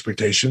managing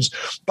expectations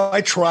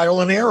by trial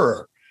and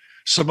error.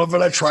 Some of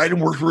it I tried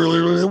and worked really,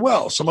 really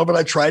well. Some of it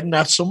I tried and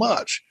not so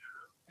much.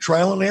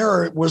 Trial and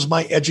error was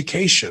my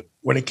education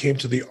when it came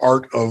to the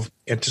art of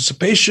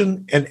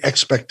anticipation and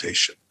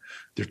expectation.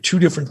 They're two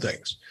different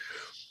things.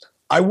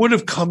 I would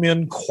have come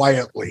in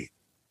quietly.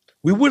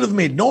 We would have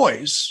made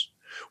noise.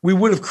 We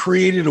would have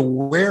created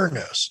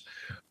awareness.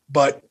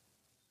 But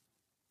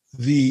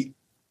the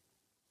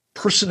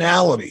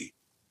personality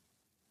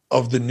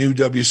of the new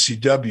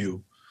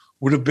WCW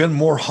would have been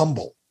more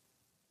humble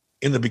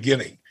in the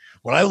beginning.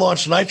 When I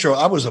launched Nitro,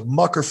 I was a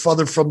mucker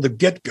father from the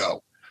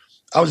get-go.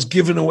 I was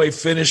giving away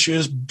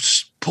finishes,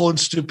 pulling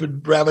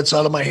stupid rabbits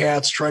out of my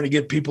hats, trying to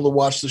get people to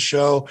watch the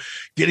show,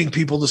 getting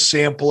people to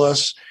sample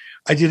us.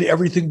 I did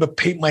everything but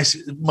paint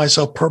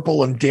myself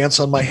purple and dance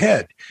on my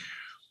head.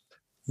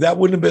 That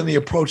wouldn't have been the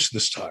approach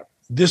this time.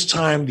 This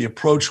time, the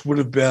approach would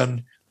have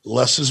been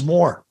less is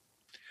more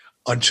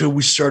until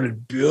we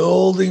started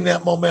building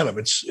that momentum.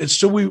 It's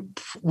still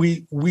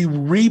we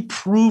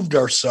reproved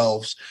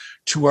ourselves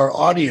to our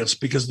audience,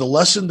 because the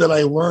lesson that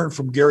I learned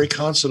from Gary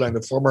Considine,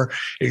 the former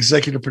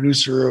executive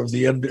producer of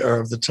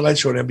the Tonight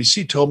Show at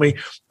NBC, told me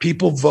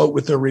people vote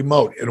with their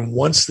remote. And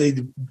once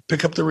they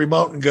pick up the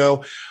remote and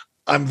go,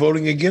 I'm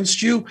voting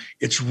against you,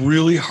 it's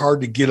really hard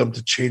to get them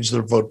to change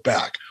their vote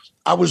back.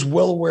 I was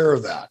well aware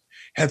of that,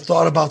 had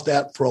thought about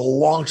that for a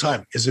long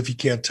time, as if you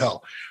can't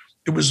tell.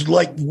 It was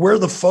like where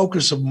the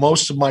focus of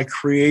most of my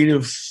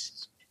creative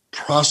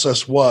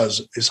process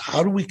is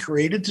how do we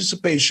create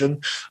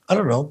anticipation? I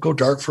don't know, go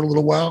dark for a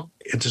little while.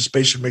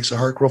 Anticipation makes the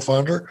heart grow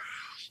fonder.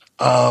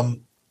 Not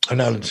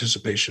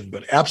anticipation,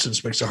 but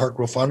absence makes the heart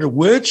grow fonder,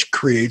 which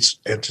creates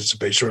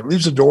anticipation, or it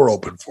leaves the door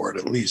open for it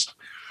at least.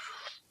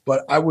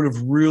 But I would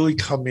have really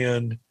come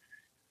in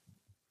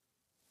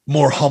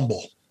more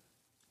humble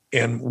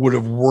and would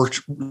have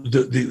worked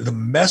the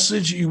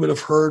message you would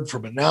have heard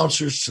from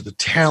announcers to the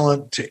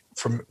talent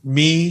from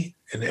me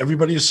and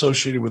everybody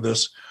associated with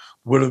this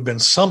would have been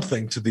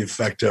something to the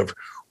effect of,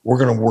 we're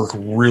going to work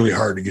really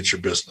hard to get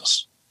your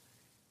business.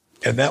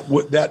 And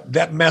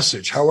that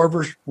message,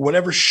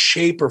 whatever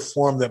shape or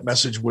form that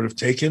message would have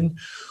taken,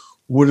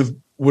 would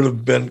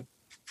have been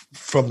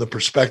from the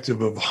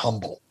perspective of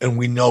humble. And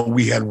we know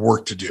we had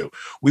work to do.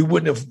 We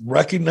wouldn't have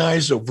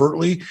recognized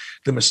overtly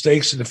the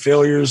mistakes and the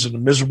failures and the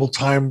miserable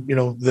time,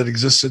 that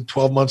existed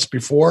 12 months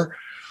before.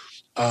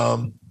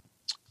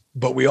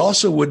 But we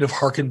also wouldn't have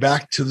harkened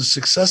back to the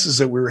successes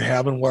that we were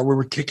having while we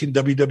were kicking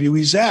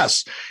WWE's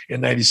ass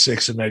in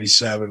 96 and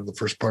 97 and the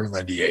first part of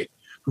 98.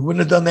 We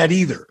wouldn't have done that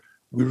either.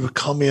 We would have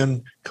come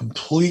in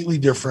completely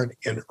different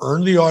and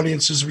earned the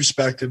audience's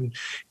respect and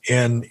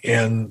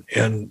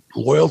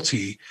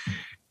loyalty,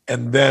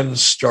 and then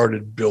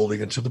started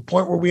building it to the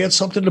point where we had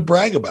something to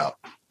brag about.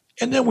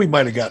 And then we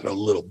might have gotten a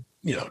little,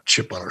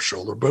 chip on our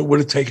shoulder, but it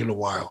would have taken a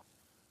while.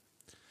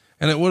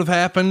 And it would have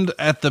happened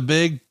at the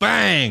big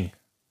bang.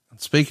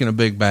 Speaking of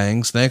big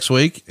bangs, next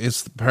week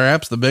is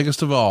perhaps the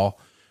biggest of all.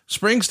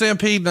 Spring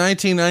Stampede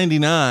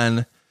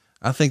 1999.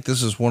 I think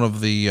this is one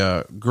of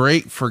the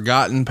great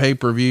forgotten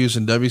pay-per-views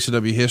in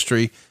WCW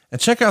history.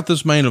 And check out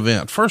this main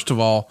event. First of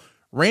all,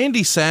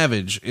 Randy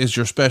Savage is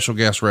your special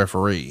guest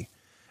referee.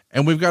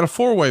 And we've got a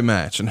 4-way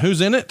match. And who's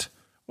in it?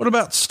 What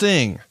about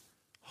Sting,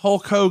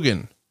 Hulk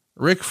Hogan,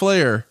 Ric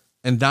Flair,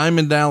 and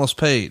Diamond Dallas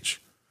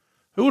Page?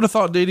 Who would have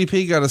thought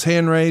DDP got his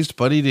hand raised?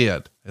 But he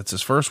did. It's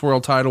his first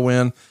world title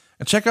win.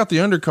 And check out the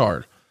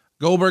undercard.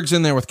 Goldberg's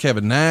in there with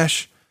Kevin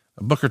Nash.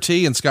 Booker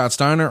T and Scott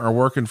Steiner are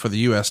working for the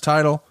U.S.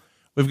 title.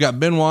 We've got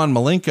Benoit and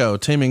Malenko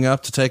teaming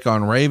up to take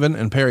on Raven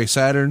and Perry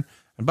Saturn.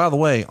 And by the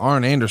way,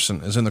 Arn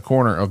Anderson is in the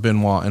corner of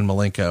Benoit and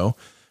Malenko.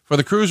 For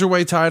the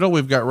Cruiserweight title,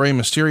 we've got Rey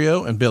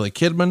Mysterio and Billy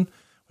Kidman.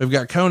 We've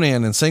got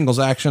Conan in singles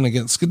action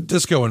against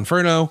Disco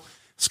Inferno.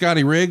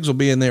 Scotty Riggs will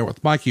be in there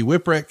with Mikey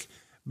Whipwreck.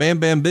 Bam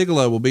Bam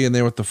Bigelow will be in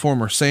there with the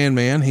former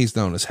Sandman. He's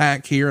known as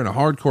Hack here in a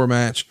hardcore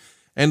match.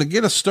 And to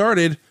get us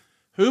started,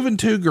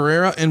 Juventud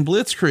Guerrera and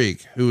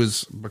Blitzkrieg, who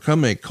has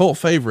become a cult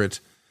favorite.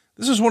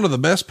 This is one of the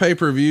best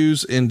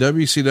pay-per-views in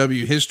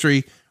WCW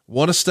history.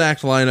 What a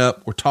stacked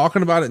lineup. We're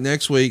talking about it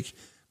next week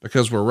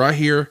because we're right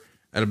here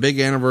at a big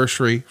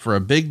anniversary for a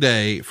big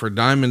day for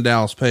Diamond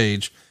Dallas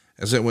Page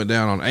as it went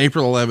down on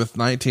April 11th,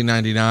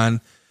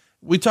 1999.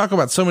 We talk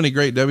about so many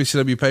great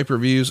WCW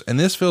pay-per-views, and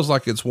this feels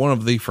like it's one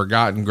of the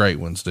forgotten great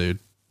ones, dude.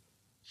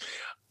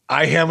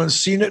 I haven't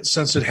seen it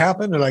since it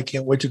happened, and I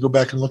can't wait to go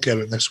back and look at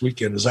it next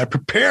weekend as I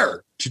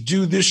prepare to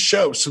do this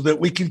show so that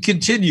we can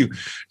continue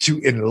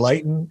to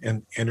enlighten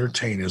and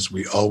entertain as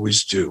we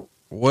always do.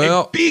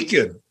 Well, a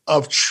beacon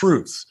of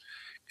truth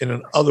in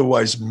an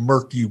otherwise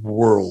murky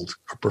world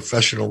of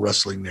professional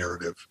wrestling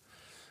narrative.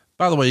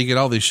 By the way, you get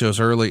all these shows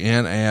early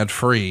and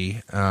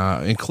ad-free,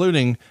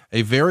 including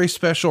a very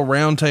special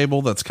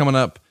roundtable that's coming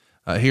up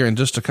here in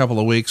just a couple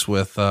of weeks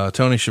with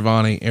Tony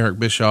Schiavone, Eric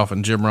Bischoff,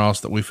 and Jim Ross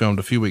that we filmed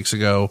a few weeks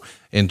ago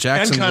in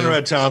Jacksonville. And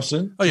Conrad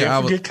Thompson. Oh, yeah.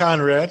 Can't forget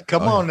Conrad.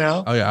 Come on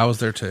now. Oh, yeah. I was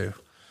there too.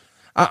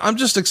 I'm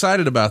just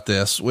excited about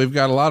this. We've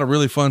got a lot of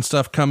really fun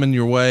stuff coming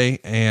your way.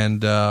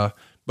 And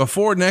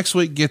before next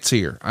week gets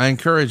here, I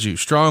encourage you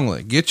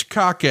strongly, get your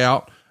cock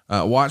out.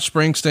 Watch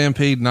Spring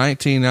Stampede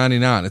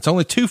 1999. It's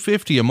only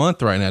 $250 a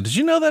month right now. Did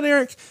you know that,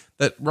 Eric?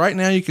 That right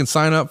now you can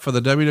sign up for the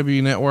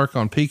WWE Network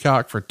on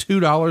Peacock for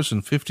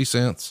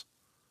 $2.50.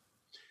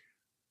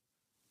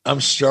 I'm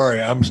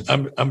sorry.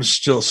 I'm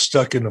still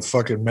stuck in the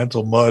fucking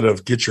mental mud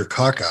of get your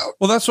cock out.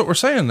 Well, that's what we're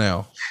saying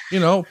now. You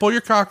know, pull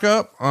your cock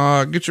up,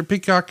 get your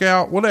Peacock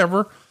out,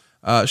 whatever.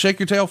 Shake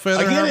your tail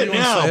feather. I get it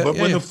now, but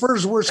when the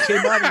first words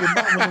came out of your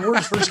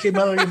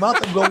mouth,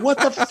 I'm going, what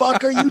the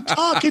fuck are you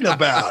talking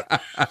about?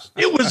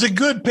 It was a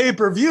good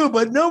pay-per-view,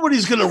 but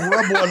nobody's going to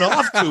rub one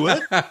off to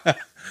it.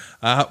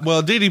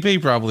 Well,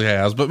 DDP probably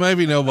has, but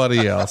maybe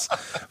nobody else.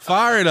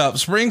 Fire it up.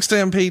 Spring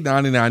Stampede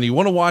 99. You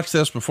want to watch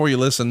this before you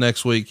listen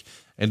next week.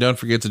 And don't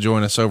forget to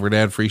join us over at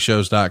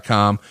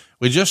adfreeshows.com.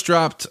 We just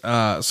dropped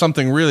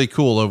something really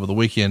cool over the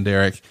weekend,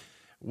 Derek.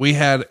 We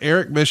had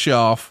Eric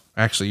Bischoff.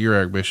 Actually, you're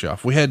Eric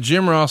Bischoff. We had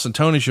Jim Ross and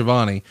Tony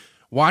Schiavone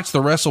watch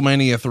the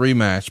WrestleMania 3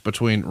 match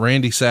between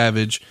Randy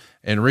Savage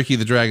and Ricky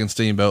the Dragon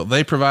Steamboat.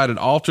 They provided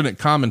alternate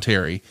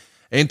commentary.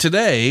 And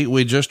today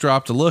we just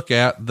dropped a look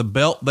at the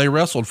belt they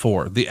wrestled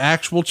for, the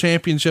actual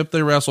championship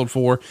they wrestled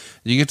for.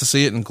 You get to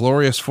see it in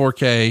glorious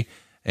 4K,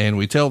 and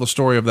we tell the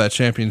story of that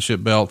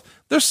championship belt.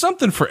 There's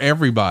something for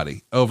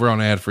everybody over on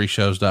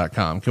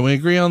adfreeshows.com. Can we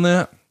agree on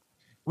that?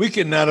 We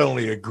can not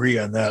only agree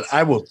on that,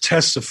 I will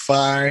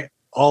testify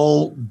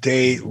all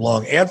day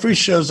long.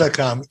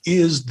 Adfreeshows.com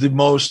is the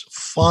most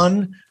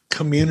fun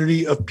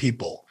community of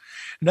people.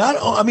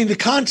 The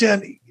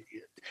content,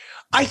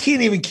 I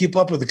can't even keep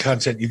up with the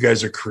content you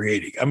guys are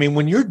creating. I mean,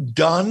 when you're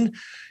done,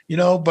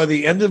 by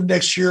the end of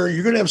next year,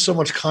 you're going to have so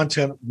much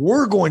content.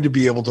 We're going to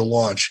be able to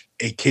launch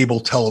a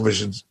cable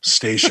television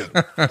station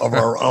of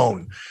our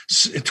own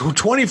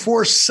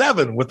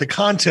 24/7 with the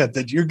content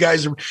that you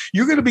guys are.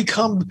 You're going to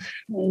become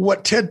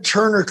what Ted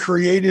Turner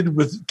created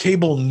with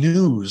cable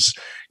news.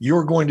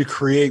 You're going to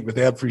create with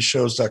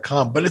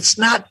adfreeshows.com, but it's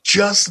not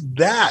just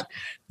that.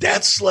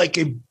 That's like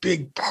a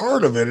big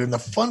part of it and the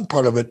fun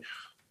part of it.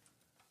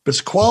 But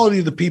it's quality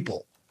of the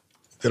people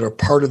that are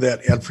part of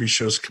that Ad Free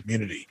Shows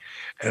community.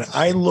 And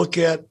I look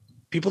at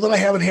people that I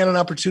haven't had an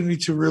opportunity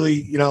to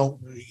really,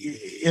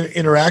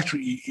 interact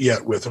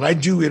yet with. And I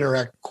do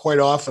interact quite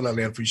often on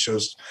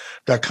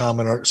adfreeshows.com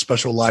and our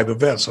special live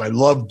events. And I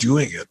love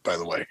doing it, by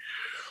the way.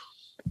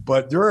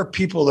 But there are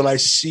people that I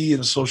see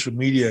in social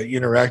media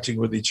interacting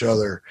with each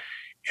other.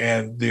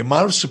 And the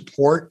amount of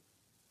support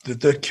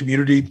that the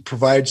community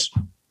provides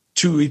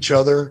to each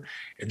other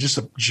and just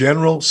a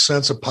general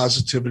sense of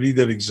positivity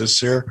that exists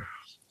there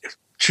is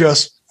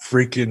just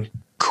freaking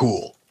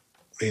cool.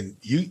 I mean,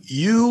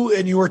 you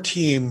and your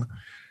team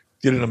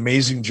did an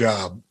amazing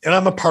job, and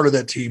I'm a part of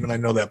that team, and I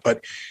know that.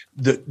 But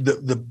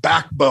the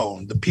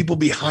backbone, the people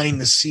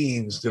behind the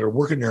scenes that are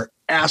working their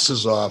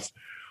asses off,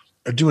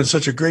 are doing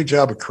such a great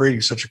job of creating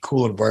such a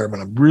cool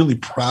environment. I'm really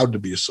proud to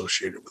be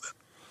associated with it.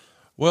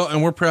 Well,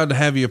 and we're proud to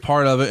have you a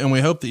part of it, and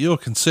we hope that you'll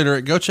consider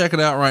it. Go check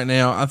it out right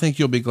now. I think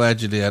you'll be glad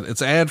you did.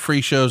 It's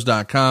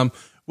adfreeshows.com.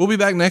 We'll be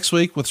back next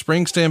week with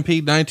Spring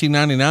Stampede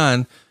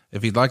 1999.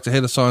 If you'd like to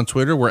hit us on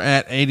Twitter, we're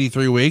at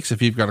 83 Weeks. If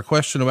you've got a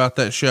question about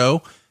that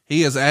show,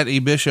 he is at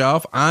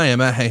eBischoff. I am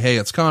at Hey,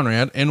 it's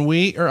Conrad, and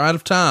we are out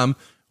of time.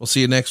 We'll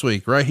see you next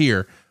week right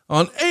here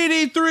on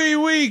 83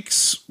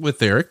 Weeks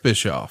with Eric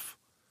Bischoff.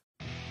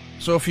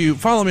 So if you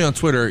follow me on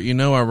Twitter, you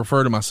know I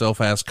refer to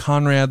myself as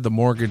Conrad the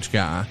Mortgage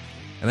Guy,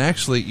 and I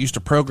actually used to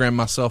program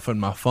myself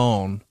in my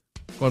phone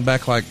going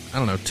back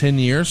 10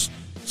 years.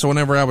 So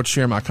whenever I would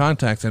share my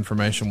contact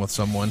information with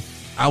someone,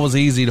 I was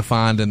easy to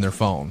find in their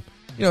phone.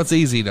 You know, it's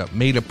easy to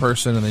meet a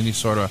person and then you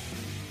sort of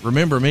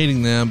remember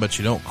meeting them, but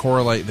you don't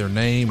correlate their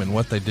name and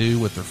what they do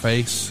with their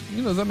face.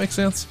 You know, does that make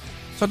sense?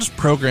 So I just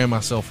program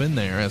myself in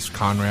there as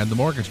Conrad the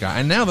Mortgage Guy.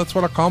 And now that's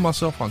what I call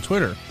myself on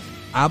Twitter.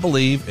 I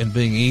believe in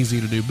being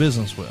easy to do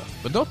business with,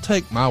 but don't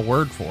take my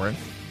word for it.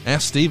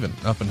 Ask Steven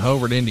up in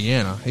Hobart,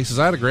 Indiana. He says,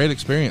 I had a great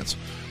experience.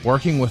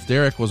 Working with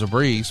Derek was a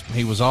breeze.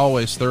 He was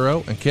always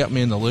thorough and kept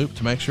me in the loop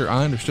to make sure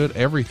I understood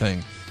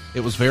everything. It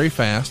was very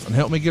fast and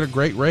helped me get a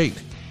great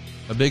rate.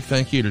 A big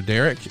thank you to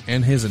Derek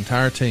and his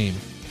entire team.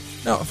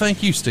 Now,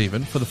 thank you,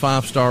 Steven, for the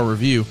 5-star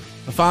review.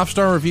 The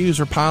 5-star reviews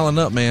are piling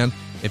up, man.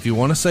 If you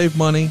want to save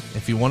money,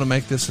 if you want to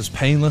make this as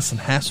painless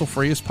and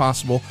hassle-free as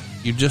possible,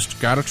 you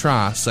just got to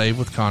try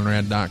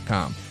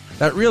SaveWithConrad.com.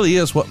 That really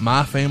is what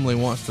my family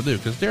wants to do,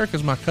 because Derek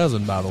is my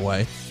cousin, by the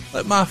way.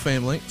 Let my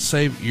family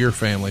save your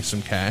family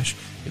some cash.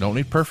 You don't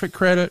need perfect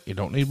credit. You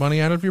don't need money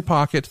out of your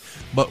pocket,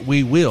 but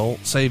we will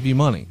save you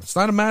money. It's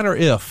not a matter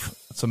if,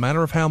 it's a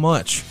matter of how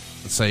much.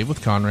 At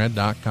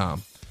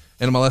SaveWithConrad.com.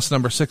 NMLS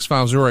number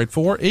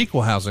 65084,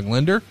 equal housing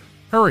lender.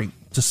 Hurry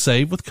to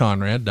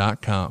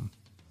SaveWithConrad.com.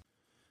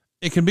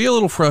 It can be a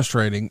little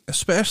frustrating,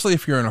 especially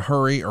if you're in a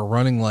hurry or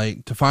running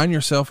late, to find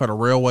yourself at a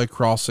railway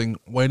crossing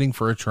waiting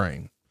for a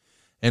train.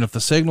 And if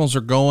the signals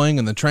are going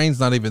and the train's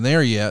not even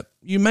there yet,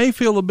 you may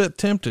feel a bit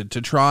tempted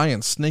to try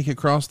and sneak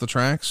across the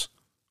tracks.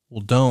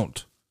 Well,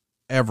 don't.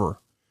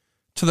 Ever.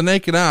 To the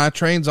naked eye,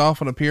 trains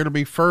often appear to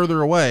be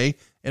further away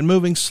and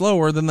moving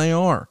slower than they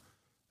are,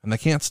 and they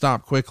can't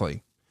stop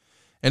quickly.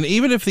 And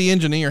even if the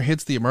engineer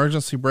hits the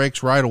emergency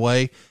brakes right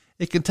away,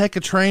 it can take a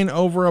train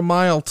over a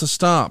mile to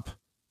stop.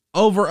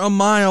 Over a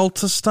mile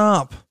to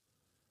stop.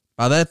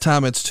 By that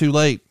time, it's too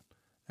late,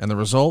 and the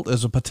result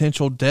is a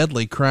potential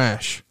deadly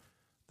crash.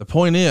 The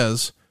point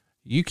is,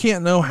 you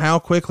can't know how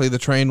quickly the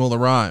train will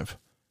arrive.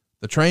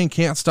 The train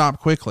can't stop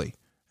quickly,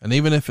 and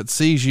even if it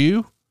sees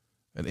you,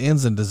 it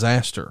ends in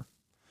disaster.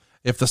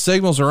 If the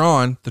signals are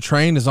on, the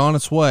train is on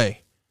its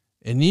way,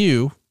 and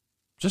you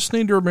just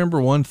need to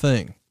remember one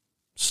thing.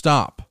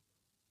 Stop.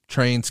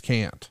 Trains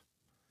can't.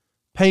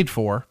 Paid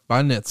for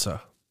by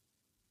NHTSA.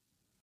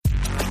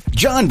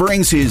 John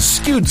brings his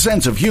skewed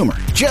sense of humor.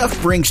 Jeff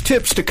brings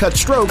tips to cut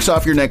strokes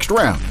off your next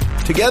round.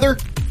 Together,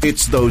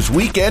 it's those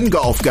weekend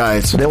golf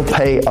guys. They'll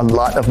pay a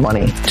lot of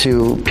money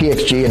to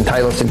PXG and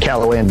Titleist and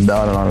Callaway and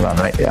on and on and on,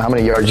 right? How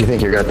many yards do you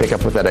think you're going to pick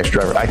up with that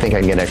extra driver? I think I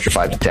can get an extra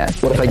 5 to 10.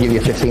 What if I give you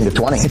 15 to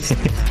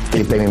 20?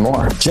 You pay me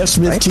more. Jeff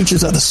Smith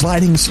teaches on the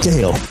sliding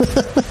scale.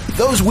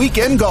 Those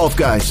Weekend Golf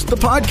Guys, the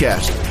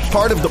podcast,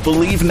 part of the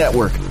Believe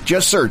Network.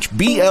 Just search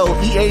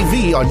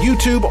BLEAV on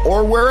YouTube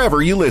or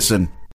wherever you listen.